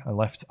here. I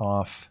left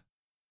off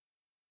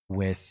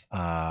with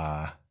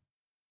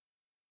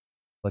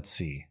let's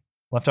see.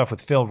 Left off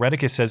with Phil.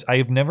 Redicus says, I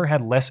have never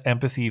had less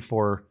empathy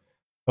for...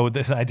 Oh,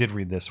 I did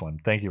read this one.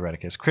 Thank you,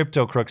 Redicus.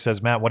 Crypto Crook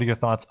says, Matt, what are your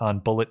thoughts on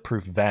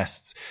bulletproof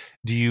vests?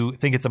 Do you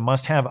think it's a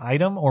must-have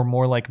item or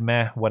more like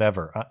meh,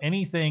 whatever?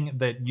 Anything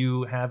that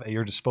you have at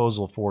your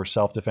disposal for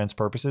self-defense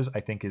purposes,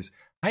 I think is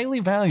highly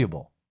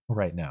valuable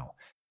right now.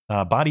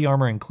 Body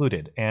armor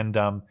included. And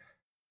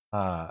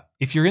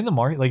if you're in the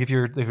market, like if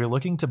you're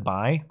looking to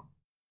buy,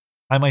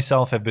 I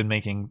myself have been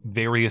making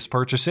various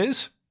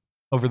purchases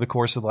over the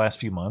course of the last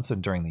few months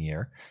and during the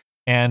year.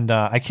 And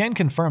I can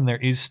confirm there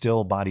is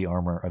still body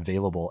armor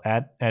available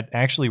at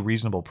actually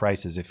reasonable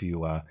prices if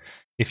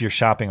you're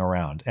shopping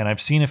around. And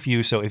I've seen a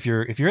few. So if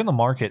you're in the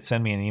market,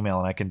 send me an email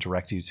and I can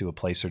direct you to a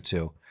place or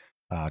two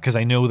because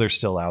I know they're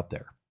still out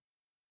there.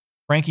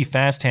 Frankie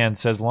Fasthand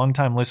says,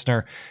 longtime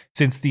listener,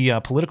 since the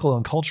political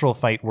and cultural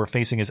fight we're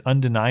facing is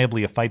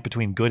undeniably a fight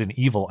between good and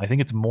evil, I think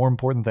it's more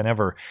important than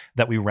ever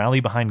that we rally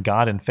behind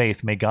God and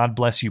faith. May God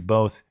bless you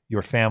both,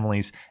 your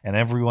families, and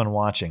everyone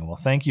watching. Well,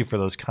 thank you for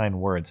those kind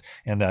words.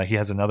 And he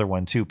has another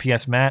one too.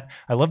 P.S. Matt,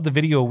 I loved the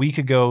video a week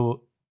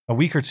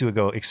or two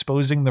ago,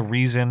 exposing the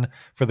reason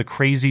for the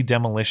crazy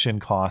demolition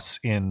costs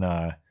in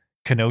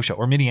Kenosha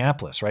or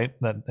Minneapolis, right?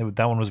 That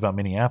one was about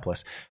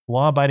Minneapolis.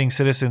 Law-abiding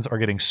citizens are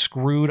getting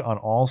screwed on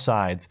all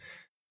sides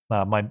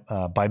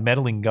by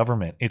meddling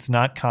government. It's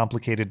not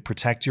complicated.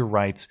 Protect your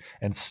rights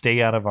and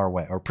stay out of our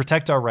way, or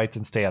protect our rights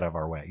and stay out of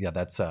our way. Yeah,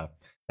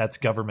 that's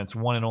government's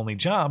one and only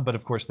job, but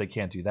of course they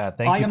can't do that.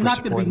 Thank you for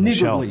supporting the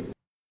show.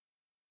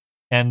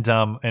 And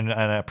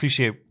I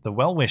appreciate the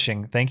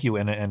well-wishing. Thank you.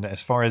 And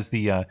as far as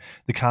the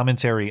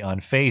commentary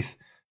on faith,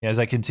 as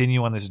I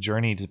continue on this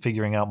journey to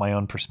figuring out my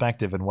own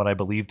perspective and what I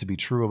believe to be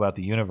true about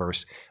the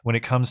universe, when it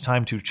comes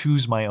time to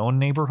choose my own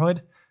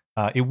neighborhood,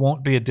 it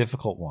won't be a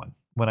difficult one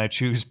when I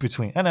choose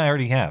between, and I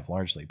already have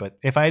largely, but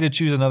if I had to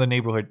choose another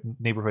neighborhood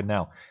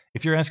now,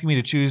 if you're asking me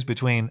to choose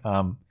between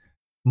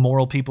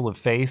moral people of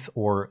faith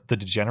or the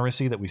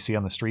degeneracy that we see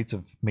on the streets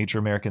of major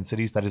American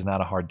cities, that is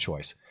not a hard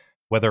choice.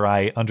 Whether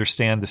I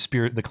understand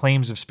the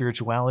claims of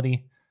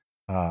spirituality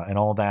and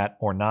all that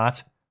or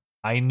not,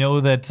 I know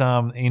that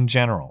in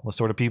general, the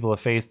sort of people of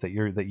faith that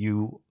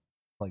you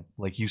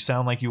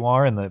sound like you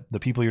are, and the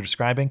people you're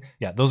describing,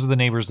 yeah, those are the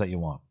neighbors that you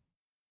want.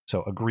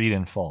 So agreed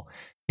in full.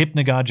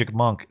 Hypnagogic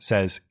Monk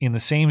says, in the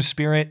same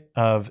spirit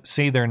of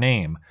say their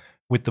name,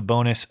 with the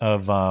bonus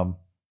of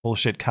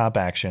bullshit cop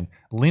action,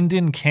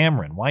 Lyndon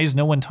Cameron. Why is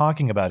no one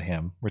talking about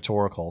him?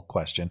 Rhetorical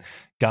question.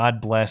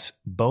 God bless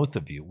both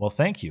of you. Well,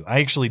 thank you. I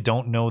actually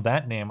don't know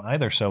that name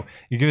either, so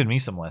you're giving me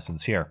some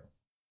lessons here.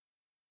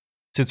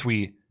 Since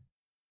we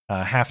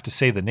have to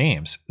say the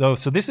names. Oh,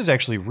 so this is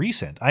actually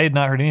recent. I had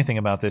not heard anything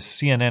about this.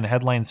 CNN,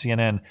 headline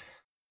CNN,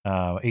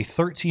 a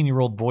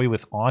 13-year-old boy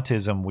with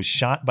autism was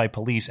shot by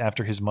police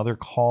after his mother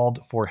called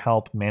for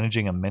help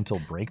managing a mental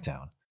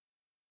breakdown.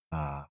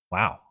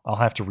 Wow. I'll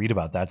have to read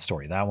about that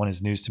story. That one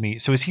is news to me.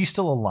 So is he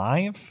still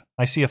alive?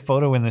 I see a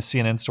photo in this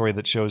CNN story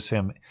that shows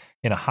him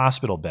in a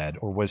hospital bed,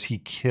 or was he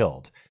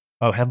killed?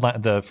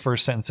 Headline. The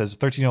first sentence says, a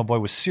 13-year-old boy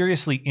was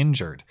seriously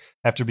injured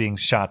after being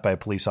shot by a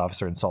police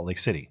officer in Salt Lake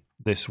City.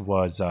 This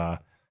was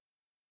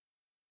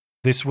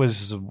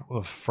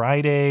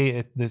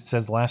Friday. It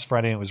says last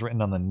Friday, and it was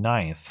written on the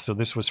 9th. So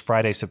this was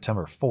Friday,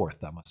 September 4th.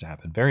 That must have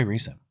happened. Very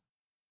recent.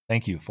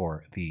 Thank you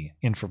for the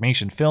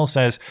information. Phil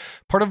says,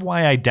 part of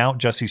why I doubt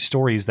Jesse's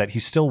story is that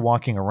he's still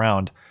walking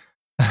around.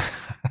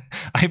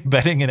 I'm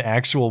betting an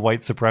actual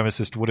white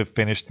supremacist would have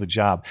finished the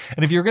job.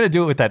 And if you're going to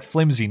do it with that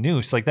flimsy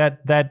noose, like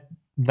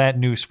that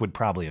noose would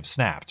probably have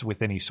snapped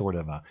with any sort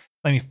of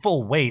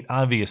full weight,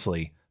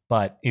 obviously.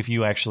 But if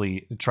you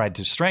actually tried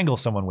to strangle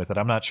someone with it,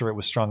 I'm not sure it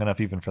was strong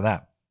enough even for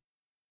that.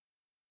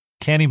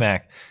 Candy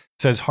Mac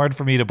says, hard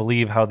for me to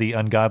believe how the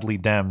ungodly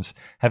Dems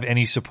have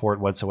any support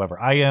whatsoever.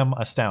 I am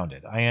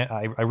astounded.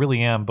 I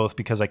really am, both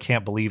because I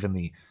can't believe in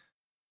the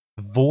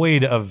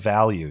void of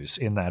values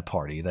in that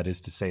party. That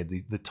is to say,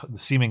 the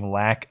seeming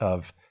lack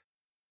of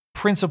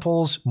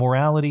principles,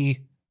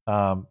 morality,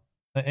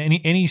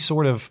 any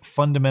sort of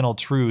fundamental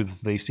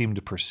truths they seem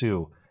to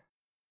pursue.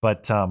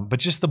 But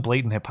just the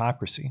blatant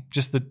hypocrisy,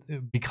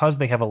 because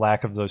they have a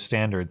lack of those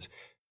standards,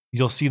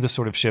 you'll see the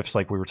sort of shifts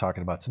like we were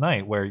talking about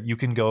tonight, where you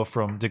can go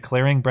from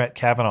declaring Brett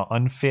Kavanaugh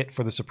unfit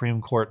for the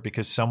Supreme Court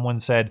because someone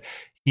said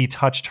he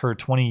touched her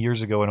 20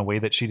 years ago in a way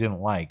that she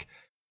didn't like,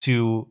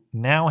 to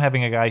now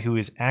having a guy who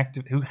is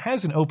active, who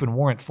has an open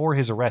warrant for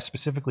his arrest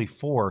specifically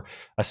for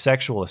a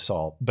sexual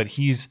assault, but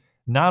he's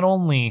not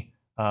only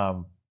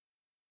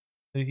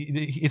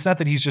it's not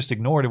that he's just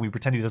ignored and we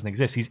pretend he doesn't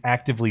exist. He's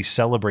actively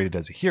celebrated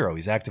as a hero.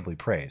 He's actively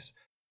praised.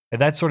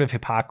 And that sort of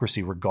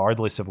hypocrisy,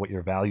 regardless of what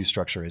your value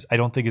structure is, I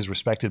don't think is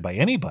respected by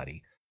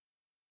anybody.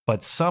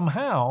 But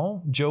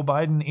somehow Joe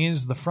Biden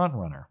is the front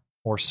runner,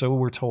 or so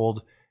we're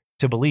told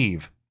to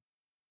believe.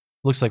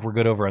 Looks like we're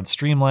good over on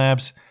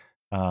Streamlabs.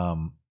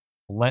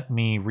 Let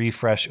me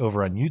refresh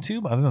over on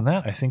YouTube. Other than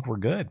that, I think we're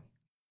good.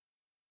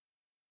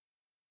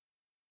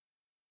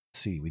 Let's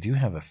see. We do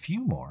have a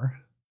few more.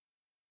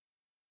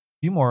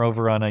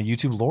 Over on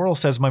YouTube. Laurel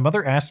says, my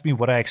mother asked me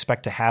what I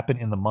expect to happen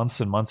in the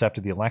months and months after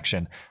the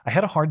election. I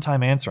had a hard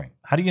time answering.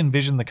 How do you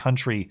envision the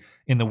country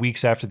in the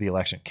weeks after the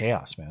election?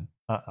 Chaos, man.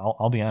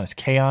 I'll be honest.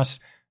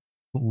 Chaos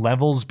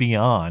levels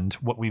beyond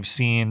what we've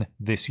seen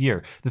this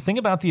year. The thing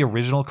about the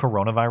original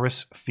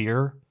coronavirus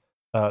fear,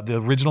 the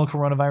original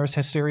coronavirus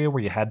hysteria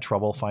where you had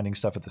trouble finding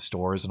stuff at the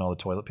stores and all the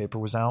toilet paper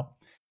was out,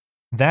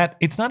 that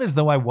it's not as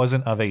though I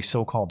wasn't of a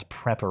so-called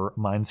prepper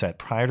mindset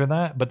prior to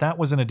that, but that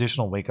was an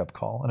additional wake-up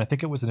call. And I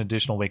think it was an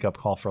additional wake-up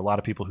call for a lot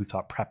of people who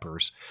thought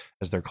preppers,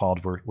 as they're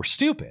called, were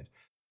stupid.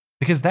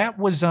 Because that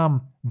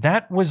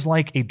was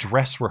like a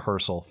dress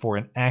rehearsal for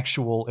an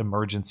actual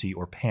emergency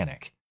or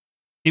panic.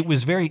 It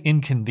was very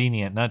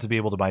inconvenient not to be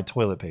able to buy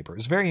toilet paper. It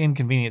was very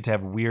inconvenient to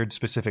have weird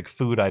specific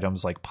food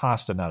items like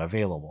pasta not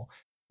available.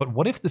 But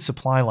what if the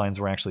supply lines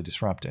were actually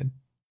disrupted?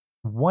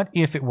 What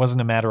if it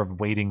wasn't a matter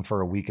of waiting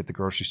for a week at the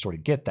grocery store to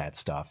get that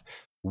stuff?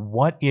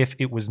 What if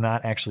it was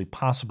not actually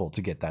possible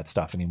to get that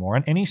stuff anymore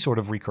on any sort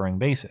of recurring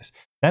basis?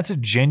 That's a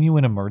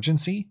genuine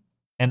emergency,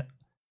 and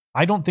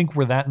I don't think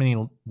we're that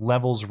many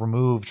levels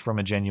removed from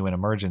a genuine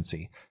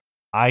emergency.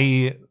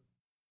 I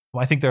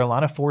think there are a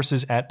lot of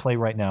forces at play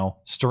right now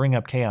stirring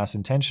up chaos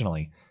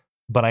intentionally,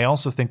 but I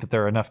also think that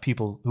there are enough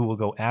people who will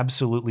go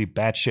absolutely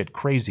batshit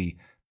crazy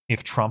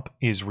if Trump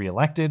is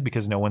reelected,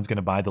 because no one's going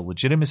to buy the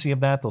legitimacy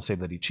of that. They'll say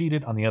that he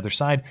cheated. On the other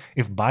side,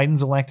 if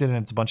Biden's elected and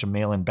it's a bunch of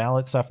mail-in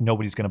ballot stuff,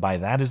 nobody's going to buy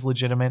that as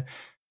legitimate.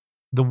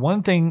 The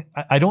one thing,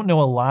 I don't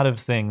know a lot of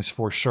things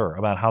for sure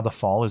about how the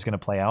fall is going to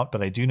play out,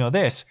 but I do know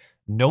this: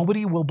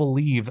 nobody will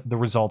believe the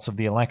results of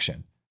the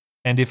election.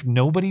 And if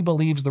nobody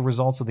believes the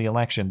results of the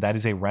election, that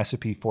is a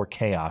recipe for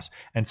chaos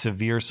and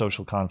severe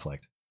social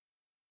conflict.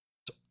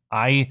 So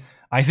I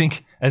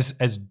think,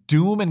 as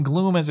doom and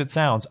gloom as it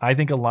sounds, I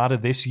think a lot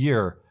of this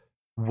year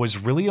was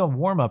really a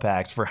warm-up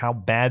act for how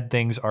bad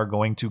things are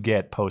going to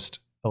get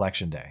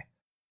post-election day.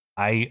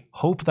 I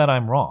hope that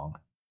I'm wrong,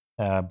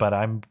 but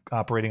I'm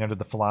operating under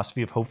the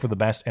philosophy of hope for the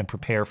best and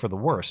prepare for the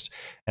worst.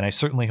 And I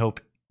certainly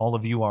hope all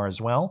of you are as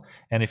well.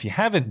 And if you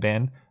haven't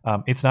been,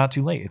 it's not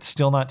too late. It's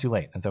still not too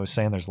late. As I was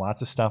saying, there's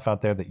lots of stuff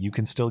out there that you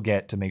can still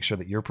get to make sure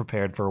that you're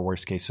prepared for a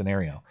worst-case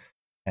scenario.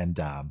 And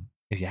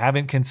if you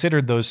haven't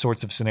considered those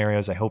sorts of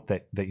scenarios, I hope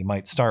that you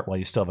might start while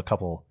you still have a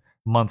couple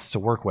months to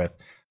work with.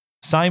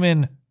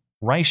 Simon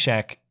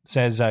Reichek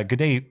says,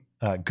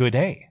 good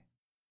day,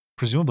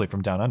 presumably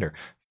from down under.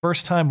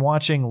 First time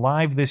watching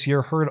live this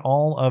year. Heard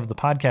all of the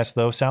podcasts,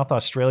 though. South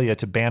Australia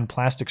to ban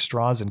plastic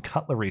straws and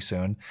cutlery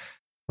soon.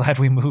 Glad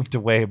we moved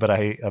away, but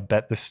I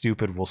bet the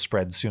stupid will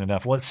spread soon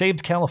enough. Well, it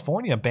saved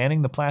California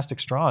banning the plastic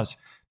straws,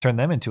 turned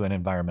them into an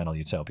environmental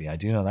utopia. I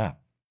do know that.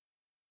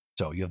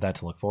 So you have that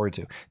to look forward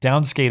to.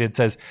 Downskated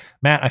says,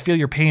 Matt, I feel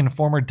your pain.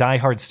 Former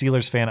diehard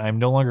Steelers fan. I'm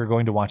no longer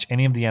going to watch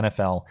any of the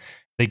NFL.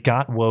 They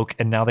got woke,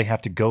 and now they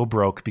have to go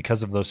broke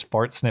because of those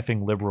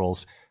fart-sniffing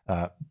liberals,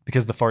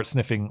 because the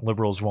fart-sniffing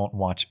liberals won't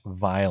watch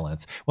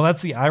violence. Well,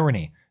 that's the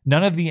irony.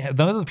 None of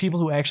the people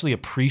who actually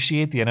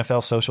appreciate the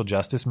NFL social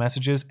justice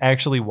messages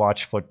actually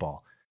watch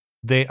football.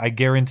 I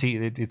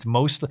guarantee it's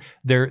most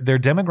their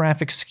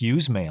demographic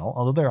skews male,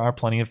 although there are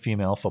plenty of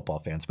female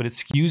football fans, but it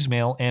skews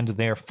male, and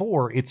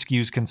therefore it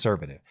skews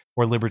conservative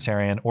or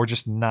libertarian or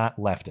just not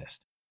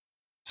leftist.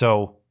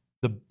 So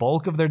the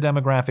bulk of their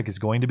demographic is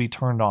going to be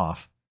turned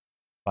off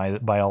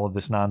by all of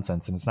this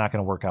nonsense, and it's not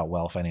going to work out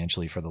well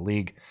financially for the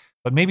league.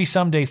 But maybe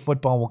someday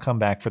football will come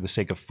back for the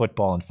sake of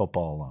football and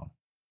football alone.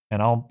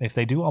 And if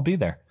they do, I'll be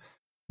there.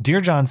 Dear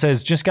John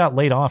says, just got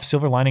laid off.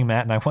 Silver lining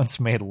Matt and I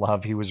once made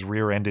love. He was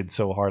rear-ended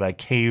so hard I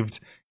caved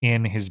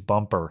in his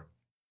bumper.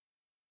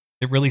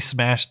 It really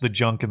smashed the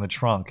junk in the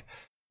trunk,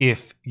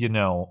 if you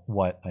know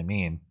what I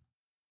mean.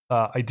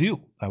 I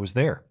do. I was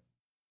there.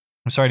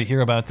 I'm sorry to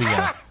hear about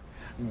the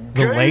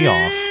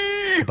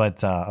layoff,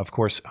 but of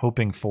course,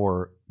 hoping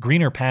for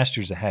greener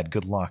pastures ahead.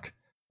 Good luck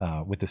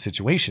with the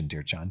situation,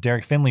 dear John.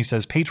 Derek Finley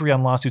says,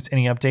 Patreon lawsuits,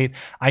 any update?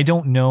 I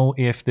don't know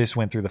if this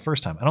went through the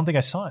first time. I don't think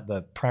I saw it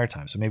the prior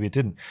time, so maybe it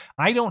didn't.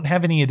 I don't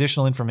have any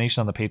additional information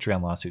on the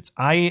Patreon lawsuits.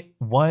 I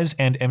was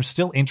and am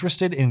still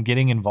interested in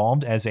getting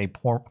involved as a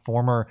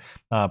former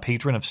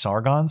patron of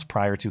Sargon's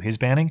prior to his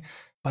banning,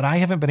 but I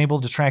haven't been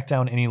able to track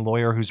down any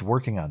lawyer who's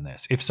working on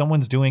this. If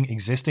someone's doing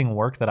existing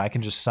work that I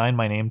can just sign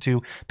my name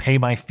to, pay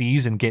my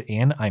fees, and get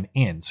in, I'm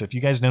in. So if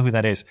you guys know who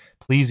that is,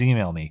 please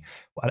email me.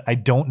 I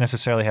don't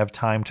necessarily have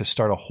time to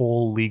start a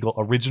whole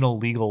original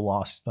legal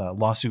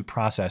lawsuit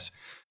process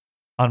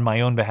on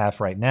my own behalf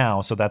right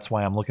now. So that's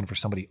why I'm looking for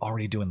somebody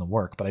already doing the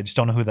work, but I just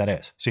don't know who that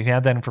is. So if you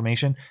have that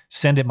information,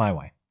 send it my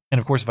way. And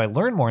of course, if I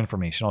learn more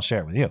information, I'll share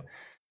it with you.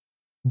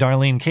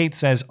 Darlene Kate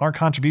says, our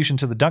contribution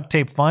to the duct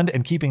tape fund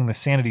and keeping the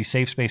Sanity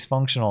safe space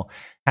functional.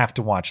 Have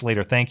to watch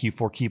later. Thank you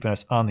for keeping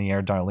us on the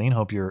air, Darlene.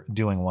 Hope you're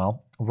doing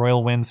well.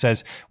 Royal Wind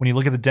says, when you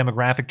look at the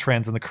demographic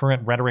trends and the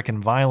current rhetoric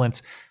and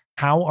violence,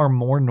 how are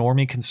more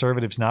normie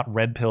conservatives not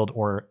red-pilled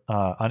or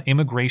on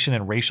immigration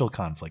and racial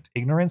conflict?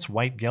 Ignorance,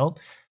 white guilt?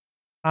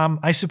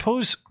 I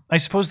suppose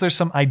there's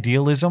some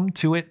idealism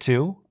to it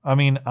too. I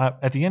mean,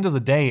 at the end of the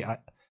day,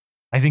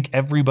 I think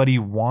everybody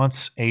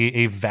wants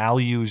a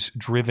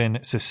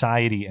values-driven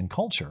society and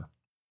culture.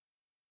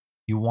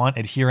 You want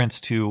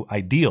adherence to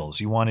ideals.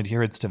 You want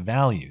adherence to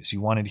values. You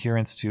want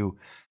adherence to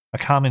a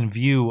common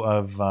view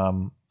of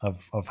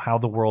how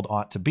the world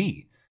ought to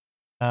be.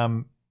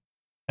 And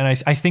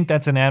I think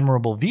that's an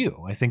admirable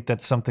view. I think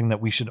that's something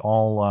that we should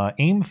all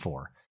aim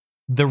for.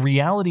 The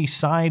reality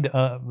side,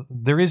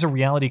 there is a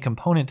reality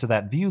component to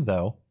that view,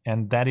 though,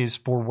 and that is,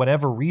 for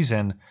whatever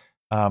reason,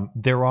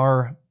 there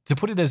are, to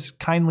put it as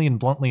kindly and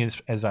bluntly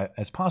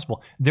as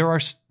possible, there are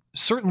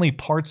certainly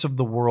parts of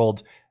the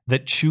world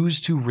that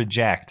choose to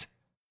reject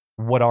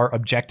what are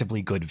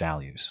objectively good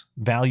values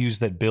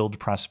that build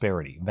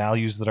prosperity,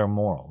 values that are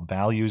moral,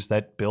 values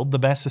that build the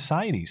best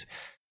societies.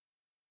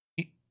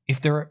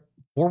 If there,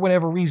 for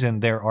whatever reason,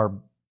 there are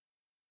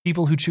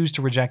people who choose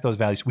to reject those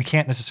values, we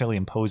can't necessarily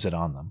impose it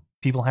on them.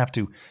 People have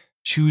to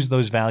choose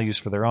those values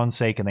for their own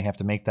sake, and they have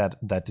to make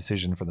that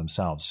decision for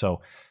themselves.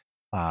 So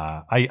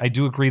I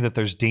do agree that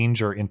there's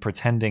danger in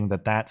pretending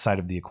that side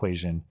of the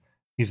equation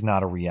is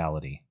not a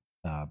reality,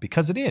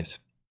 because it is.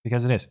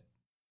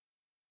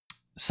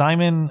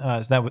 Simon,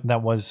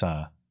 Simon's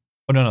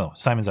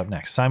up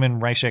next. Simon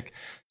Reichik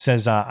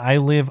says, I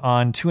live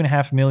on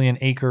 2.5 million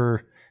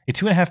acre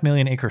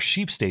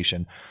sheep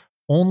station.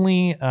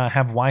 Only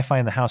have Wi-Fi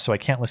in the house, so I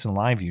can't listen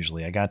live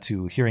usually. I got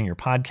to hearing your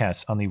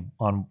podcasts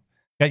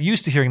got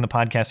used to hearing the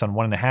podcast on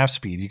 1.5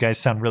 speed. You guys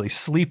sound really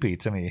sleepy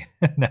to me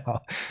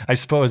now. I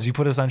suppose you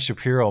put us on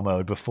Shapiro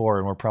mode before,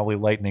 and we're probably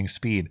lightning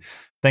speed.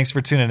 Thanks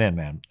for tuning in,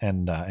 man,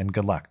 and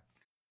good luck.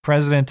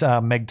 President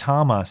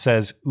Megtama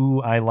says, ooh,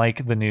 I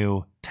like the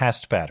new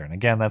test pattern.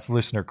 Again, that's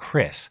listener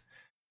Chris.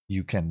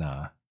 You can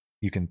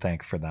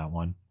thank for that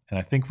one. And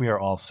I think we are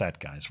all set,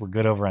 guys. We're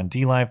good over on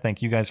DLive.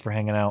 Thank you guys for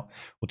hanging out.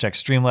 We'll check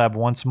Streamlab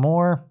once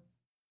more,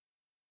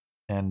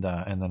 and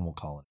then we'll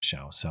call it a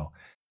show. So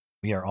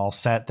we are all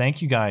set.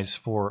 Thank you guys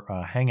for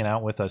hanging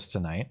out with us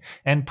tonight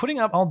and putting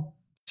up. I'll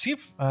see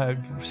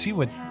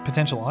what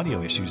potential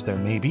audio issues there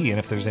may be, and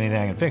if there's anything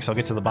I can fix, I'll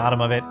get to the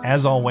bottom of it.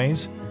 As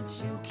always,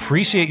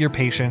 appreciate your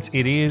patience.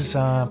 It is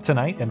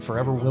tonight and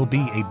forever will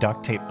be a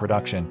duct tape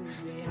production.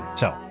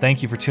 So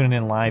thank you for tuning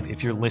in live.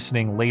 If you're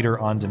listening later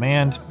on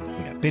demand, we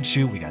got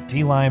BitChute, we got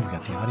DLive, we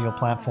got the audio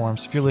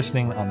platforms. If you're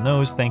listening on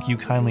those, thank you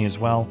kindly as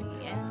well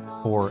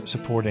for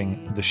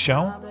supporting the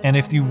show. And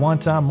if you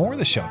want more of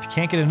the show, if you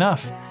can't get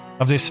enough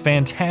of this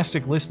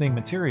fantastic listening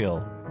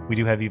material, we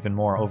do have even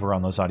more over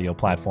on those audio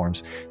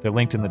platforms. They're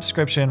linked in the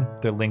description.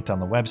 They're linked on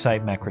the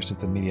website,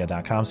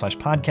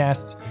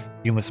 mattchristiansenmedia.com/podcasts.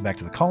 You can listen back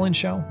to the call-in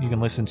show. You can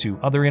listen to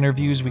other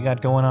interviews we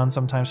got going on,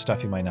 sometimes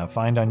stuff you might not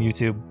find on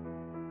YouTube.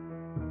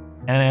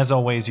 And as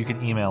always, you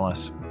can email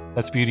us.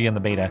 That's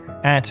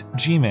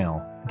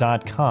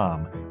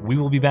beautyandthebeta@gmail.com. We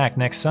will be back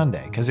next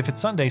Sunday. Because if it's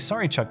Sunday,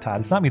 sorry, Chuck Todd,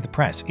 it's not me, the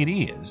press. It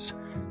is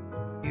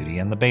Beauty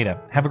and the Beta.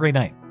 Have a great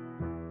night.